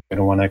 lane. They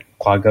don't want to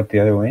clog up the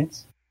other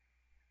lanes.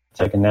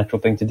 It's like a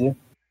natural thing to do.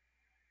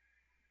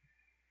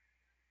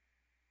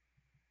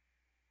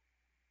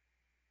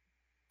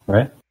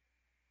 Right?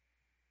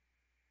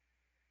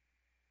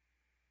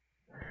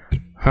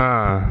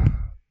 Huh.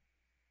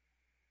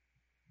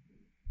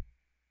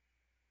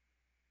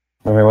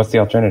 I mean, what's the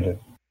alternative?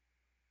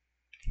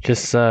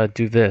 Just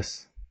do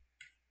this.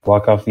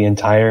 Block off the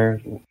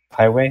entire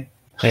highway?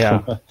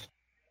 Yeah.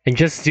 And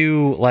just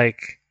do it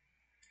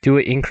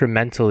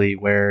incrementally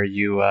where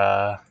you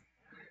know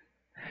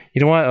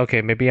what?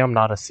 Okay, maybe I'm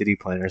not a city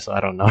planner, so I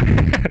don't know.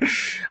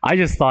 I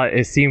just thought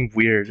it seemed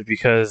weird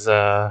because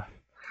maybe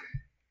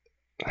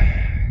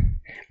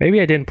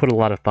I didn't put a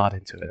lot of thought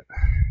into it.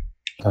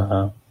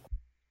 Uh-huh.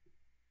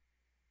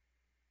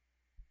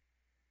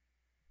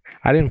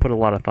 I didn't put a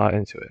lot of thought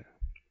into it.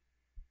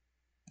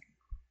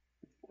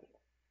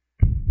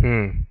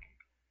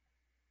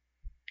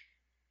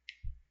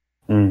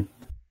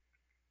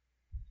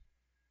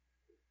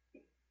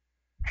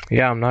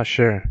 Yeah, I'm not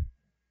sure.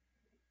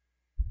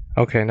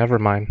 Okay, never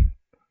mind.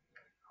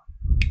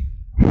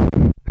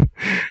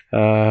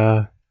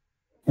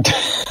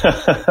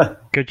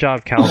 Good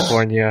job,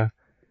 California.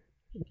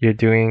 You're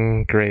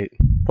doing great.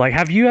 Like,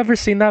 have you ever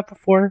seen that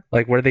before?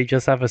 Like, where they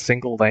just have a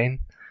single lane?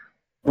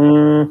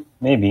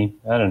 Maybe.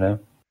 I don't know.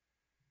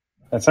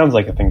 That sounds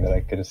like a thing that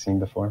I could have seen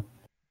before.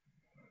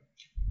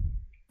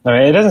 I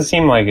mean, it doesn't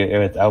seem like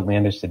it's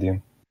outlandish to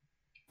do.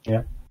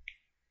 Yeah.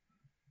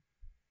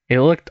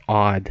 It looked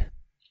odd.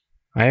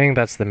 I think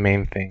that's the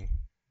main thing,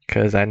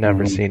 because I'd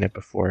never seen it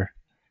before.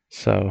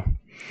 So,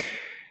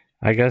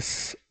 I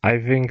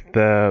think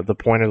the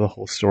point of the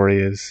whole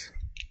story is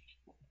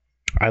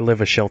I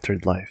live a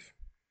sheltered life.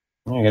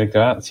 You gotta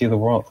go out and see the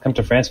world. Come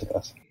to France with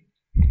us.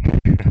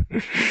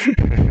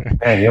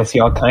 Man, you'll see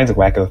all kinds of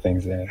wacko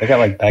things there. They got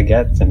like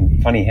baguettes and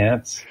funny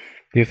hats.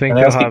 Do you think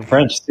they'll speak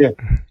French too?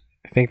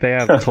 I think they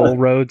have toll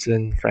roads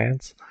in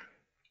France.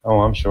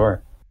 Oh, I'm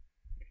sure.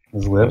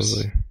 There's libs.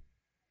 Probably.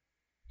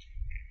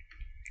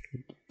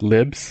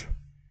 Libs?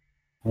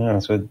 Yeah,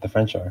 that's what the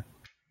French are.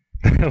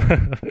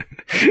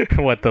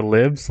 What, the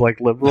libs? Like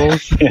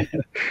liberals?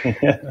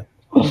 Yeah.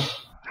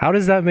 How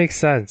does that make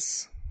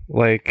sense?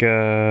 Like,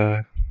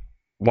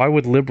 why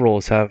would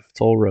liberals have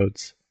toll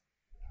roads?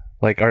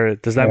 Like,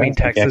 does that mean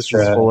Texas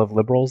is full of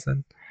liberals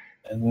then?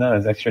 No,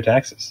 it's extra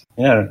taxes.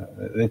 Yeah,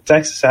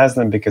 Texas has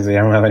them because they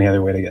don't have any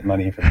other way to get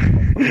money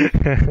from people.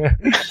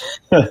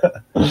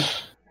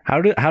 How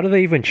do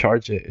they even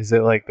charge it? Is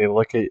it like they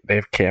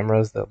have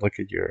cameras that look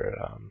at your?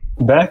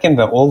 Back in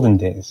the olden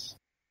days,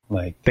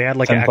 like they had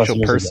like an actual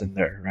person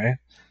there, right?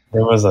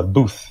 There was a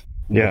booth,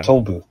 a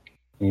toll booth.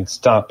 You'd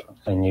stop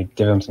and you'd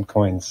give him some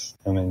coins,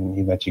 and then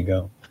he'd let you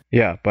go.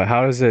 Yeah, but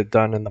how is it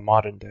done in the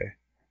modern day?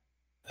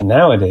 And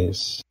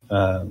nowadays,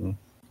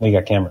 we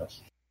got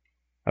cameras.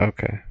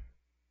 Okay.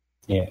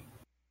 Yeah.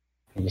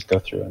 You just go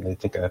through and they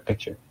take a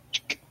picture,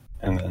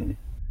 and then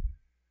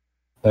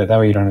that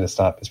way you don't have to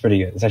stop. It's pretty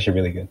good. It's actually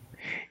really good.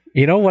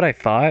 You know what I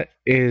thought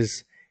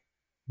is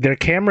their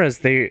cameras.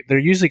 They're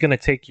usually going to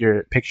take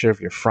your picture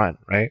of your front,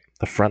 right?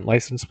 The front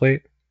license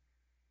plate.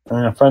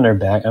 Front or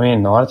back. I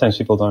mean, a lot of times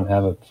people don't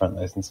have a front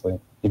license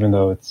plate, even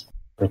though it's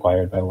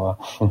required by law.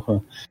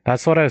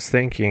 That's what I was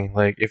thinking.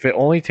 Like, if it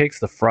only takes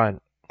the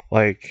front,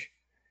 like,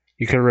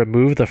 you could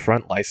remove the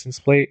front license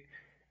plate.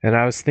 And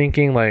I was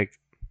thinking, like,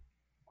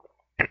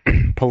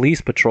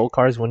 police patrol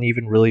cars wouldn't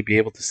even really be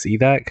able to see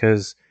that,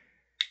 because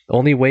the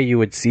only way you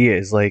would see it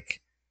is,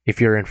 like,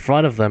 if you're in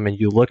front of them and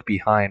you look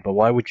behind. But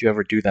why would you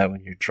ever do that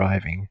when you're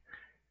driving?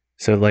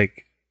 So,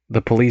 like,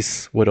 the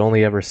police would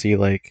only ever see,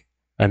 like,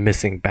 a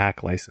missing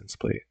back license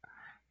plate.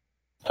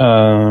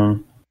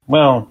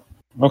 Well,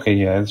 okay,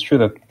 yeah, it's true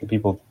that the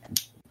people.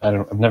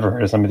 I've never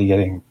heard of somebody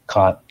getting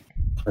caught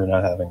for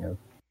not having a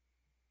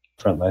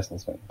front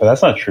license plate, but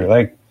that's not true.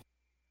 Like,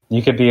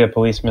 you could be a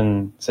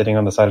policeman sitting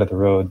on the side of the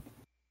road,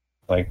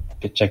 like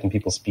checking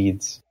people's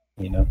speeds,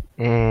 you know.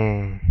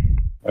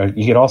 Or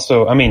you could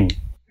also, I mean,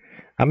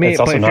 but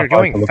if you're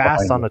going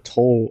fast on a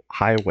toll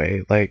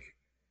highway, like,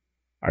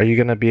 are you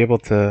gonna be able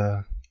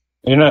to?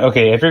 You're not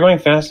okay if you're going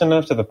fast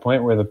enough to the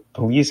point where the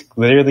police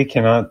literally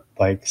cannot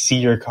like see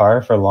your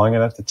car for long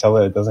enough to tell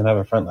it doesn't have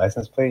a front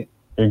license plate.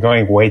 You're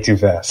going way too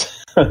fast.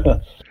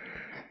 I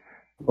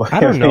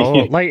don't know.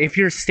 Like, if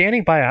you're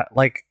standing by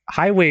like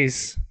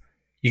highways,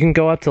 you can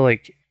go up to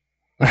like.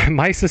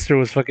 My sister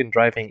was fucking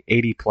driving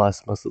 80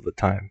 plus most of the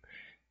time.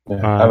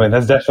 Yeah, I mean,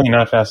 that's definitely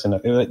not fast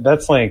enough.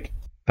 That's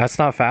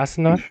not fast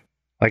enough.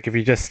 Like, if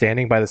you're just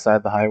standing by the side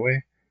of the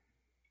highway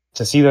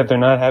to see that they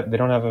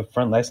don't have a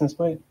front license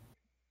plate.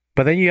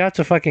 But then you have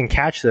to fucking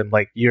catch them.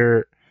 Like,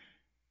 you're.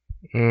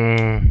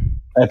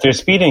 If they're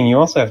speeding, you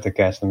also have to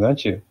catch them,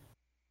 don't you?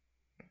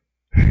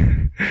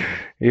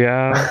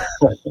 Yeah.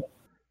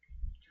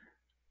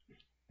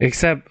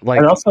 Except, like.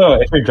 And also,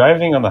 if you're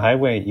driving on the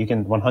highway, you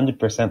can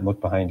 100% look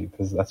behind you,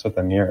 because that's what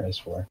the mirror is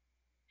for.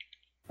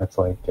 That's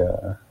like.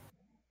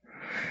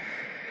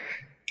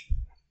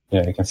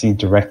 Yeah, you can see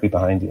directly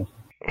behind you.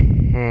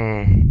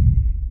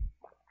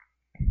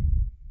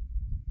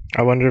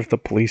 I wonder if the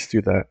police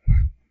do that.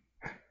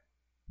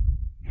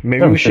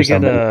 Maybe we should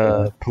get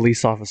a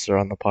police officer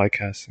on the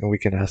podcast and we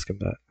can ask him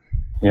that.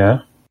 Yeah.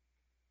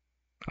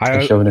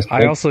 I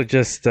also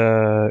just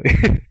I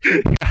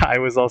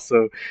was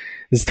also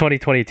this is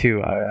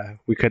 2022.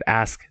 We could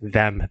ask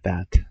them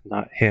that,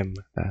 not him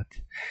that.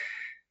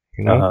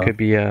 You know, it could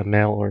be a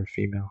male or a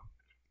female.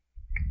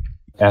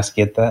 Ask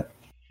it that.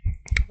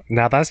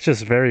 Now that's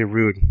just very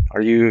rude.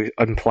 Are you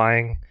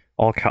implying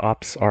all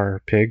cops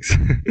are pigs?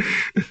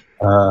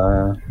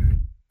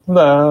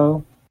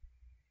 No.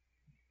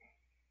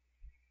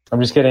 I'm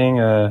just kidding.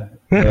 Back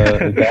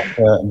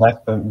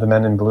the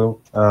men in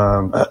blue.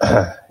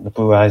 The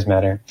blue eyes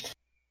matter.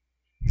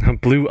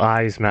 Blue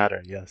eyes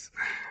matter. Yes.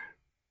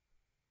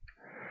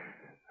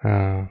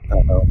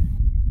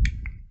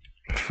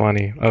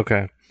 Funny.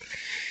 Okay.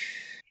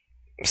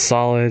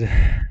 Solid.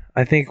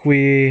 I think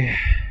we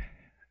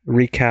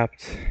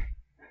recapped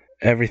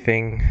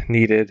everything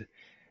needed.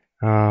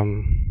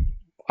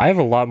 I have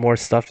a lot more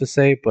stuff to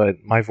say,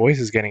 but my voice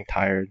is getting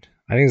tired.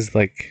 I think it's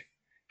like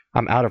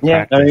I'm out of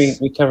practice. I mean,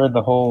 we covered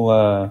the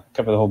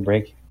whole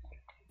break.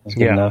 That's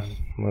good enough.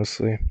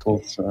 Mostly.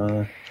 Cool.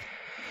 So,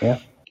 yeah.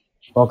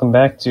 Welcome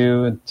back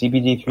to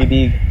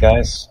TBD3B,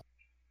 guys.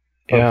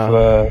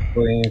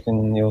 Hopefully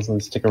you'll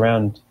stick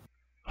around.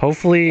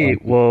 Hopefully,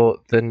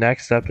 the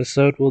next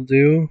episode we'll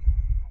do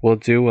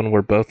when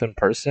we're both in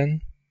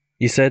person.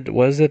 You said,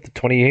 was it the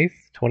 28th,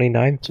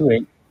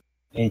 29th?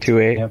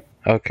 2/8. Yep.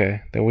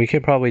 Okay, then we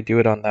could probably do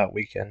it on that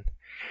weekend.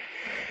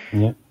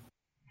 Yeah.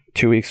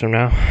 2 weeks from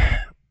now.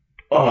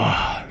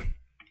 Oh.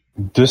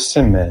 2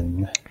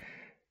 semaines.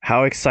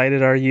 How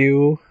excited are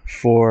you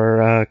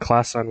for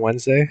class on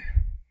Wednesday?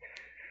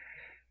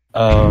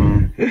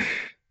 Yeah.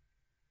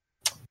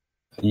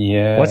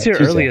 What's your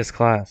earliest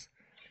class?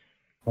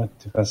 What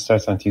class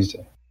starts on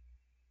Tuesday?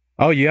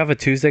 Oh, you have a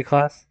Tuesday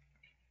class?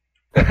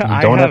 You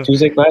don't have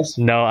Tuesday class?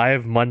 No, I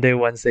have Monday,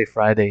 Wednesday,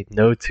 Friday.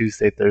 No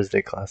Tuesday,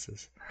 Thursday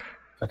classes.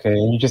 Okay,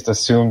 you just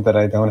assumed that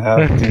I don't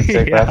have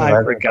Tuesday classes.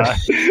 I forgot.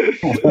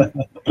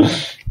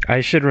 I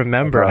should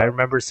remember. I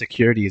remember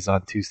security is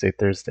on Tuesday,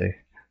 Thursday.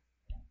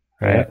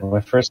 Right? Yeah,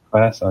 my first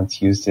class on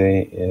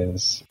Tuesday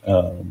is...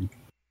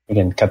 we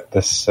can cut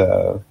this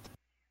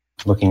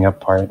looking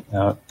up part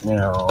out.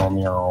 Meow,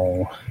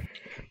 meow.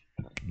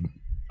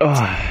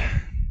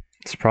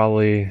 It's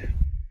probably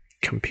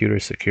computer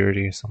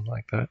security or something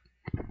like that.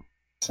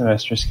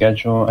 Semester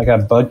schedule. I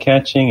got bug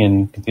catching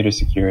and computer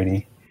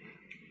security.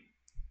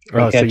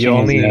 So you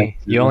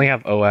only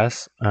have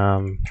OS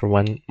for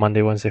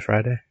Monday, Wednesday,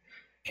 Friday?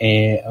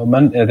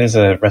 There's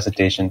a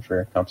recitation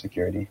for comp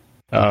security.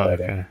 Oh,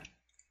 okay.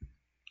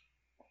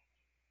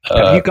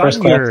 Have you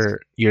gotten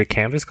your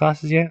Canvas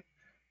classes yet?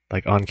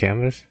 Like on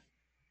Canvas?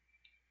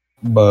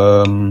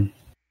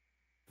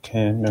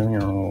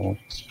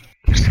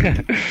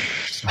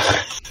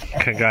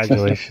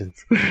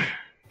 Congratulations.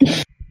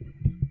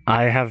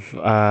 I have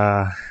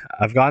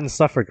I've gotten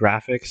stuff for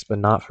graphics, but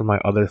not for my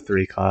other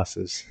 3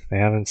 classes. They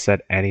haven't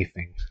said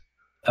anything.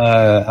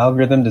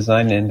 Algorithm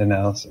design and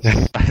analysis.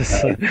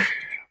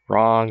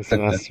 Wrong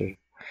semester.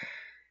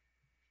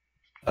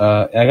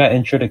 I got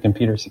intro to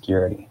computer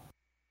security.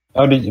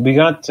 Oh, we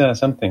got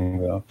something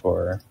though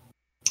for,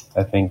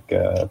 I think,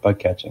 bug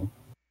catching.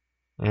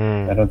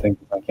 I don't think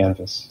it's on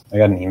Canvas. I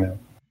got an email.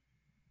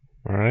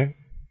 All right.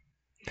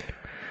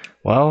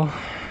 Well,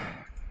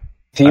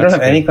 so you don't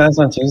have any class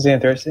on Tuesday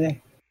and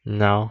Thursday?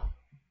 No.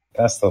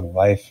 That's the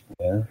life,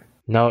 man.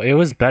 No, it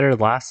was better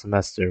last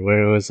semester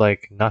where it was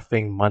like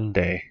nothing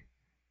Monday.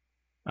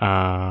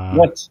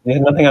 What? You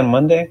had nothing on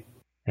Monday?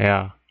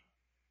 Yeah.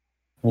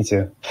 Me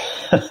too.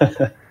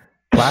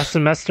 Last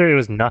semester it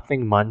was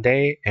nothing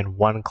Monday and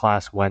 1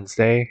 class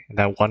Wednesday. And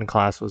that 1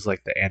 class was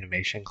like the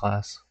animation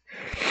class.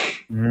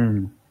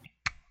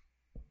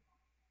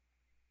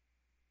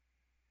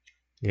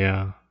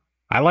 Yeah.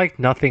 I like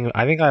nothing.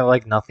 I think I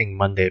like nothing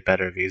Monday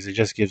better because it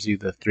just gives you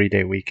the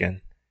 3-day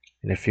weekend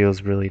and it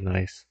feels really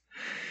nice.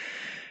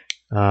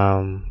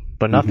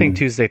 But nothing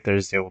Tuesday,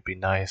 Thursday will be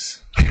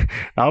nice.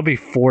 That'll be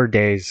 4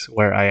 days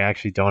where I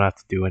actually don't have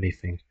to do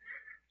anything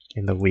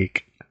in the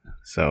week.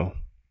 So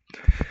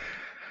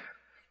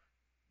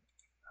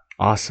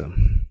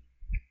awesome.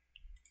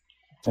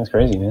 That's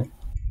crazy, man.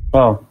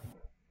 Well,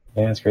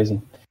 yeah, it's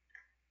crazy.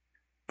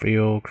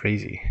 Real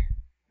crazy.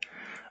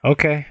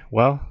 Okay,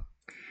 well,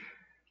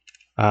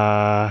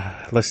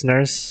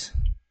 listeners,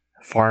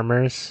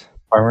 farmers,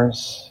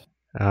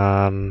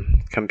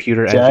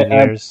 computer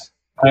engineers.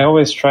 I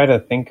always try to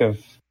think of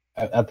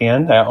at the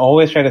end. I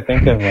always try to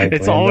think of like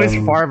it's always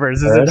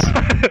farmers, isn't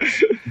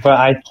it? But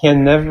I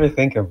can never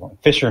think of one.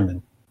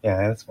 Fishermen.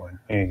 Yeah, that's one.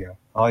 There you go.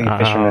 All you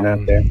fishermen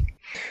out there.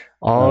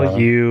 All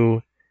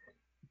you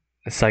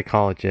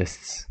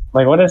psychologists.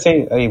 Like, what did I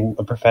say?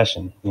 A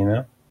profession, you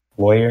know?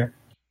 Lawyer.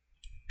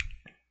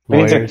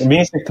 Lawyers. We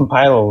need to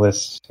compile a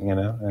list, you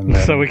know? And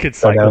so we could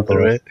cycle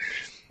through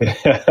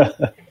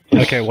it.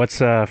 Okay, what's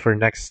for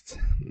next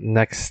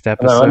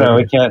episode? No,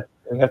 we can't.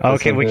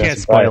 We can't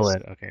spoil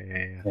it.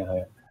 Okay,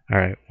 yeah. All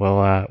right,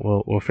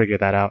 well, we'll figure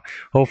that out.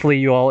 Hopefully,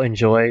 you all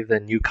enjoy the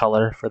new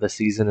color for the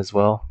season as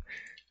well.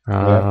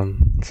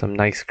 Some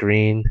nice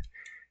green.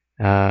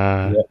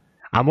 I'm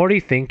already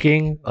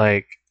thinking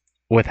like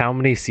with how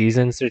many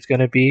seasons there's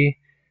gonna be.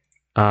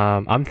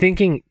 I'm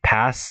thinking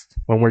past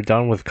when we're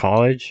done with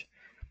college,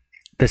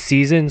 the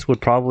seasons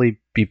would probably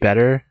be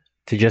better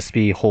to just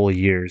be whole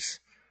years,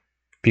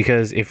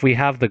 because if we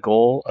have the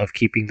goal of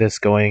keeping this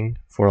going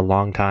for a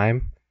long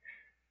time,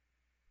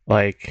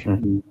 like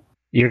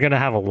you're gonna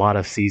have a lot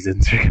of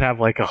seasons. You're gonna have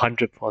like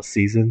 100+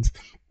 seasons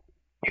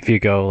if you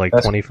go like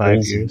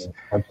 25 years.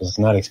 I was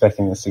not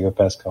expecting this to go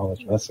past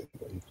college. That's a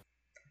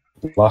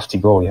lofty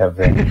goal you have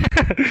there.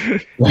 Do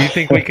you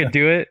think we could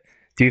do it?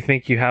 Do you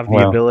think you have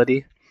the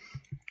ability?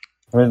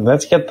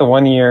 Let's get the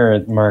 1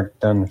 year mark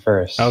done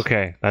first.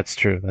 Okay, that's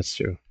true. Let's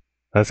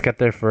get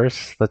there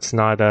first. Let's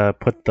not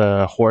put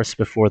the horse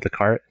before the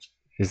cart.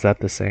 Is that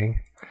the saying?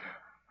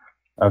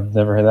 I've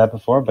never heard that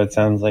before, but it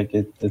sounds like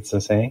it's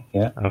a saying.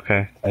 Yeah.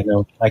 Okay. I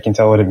know. I can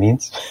tell what it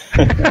means.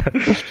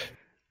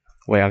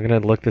 Wait, I'm gonna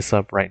look this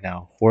up right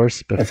now.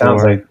 Horse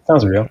before. It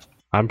sounds real.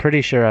 I'm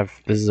pretty sure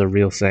this is a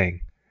real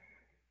saying.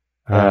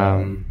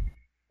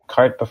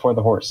 Cart before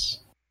the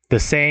horse. The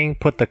saying,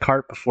 "Put the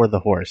cart before the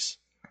horse."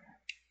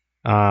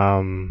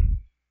 Okay.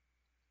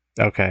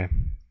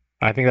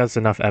 I think that's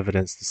enough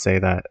evidence to say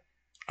that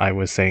I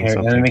was saying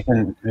something.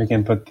 And we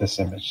can put this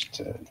image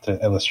to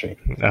illustrate.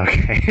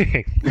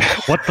 Okay.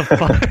 What the fuck?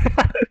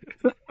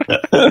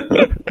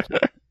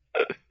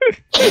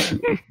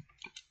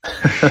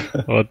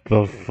 What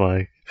the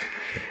fuck?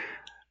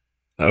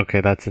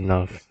 Okay, that's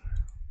enough.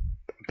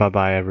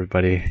 Bye-bye,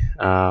 everybody.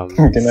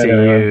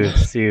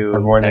 See you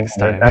morning, next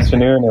time.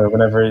 Afternoon, or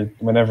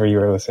whenever you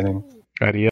are listening. Adios.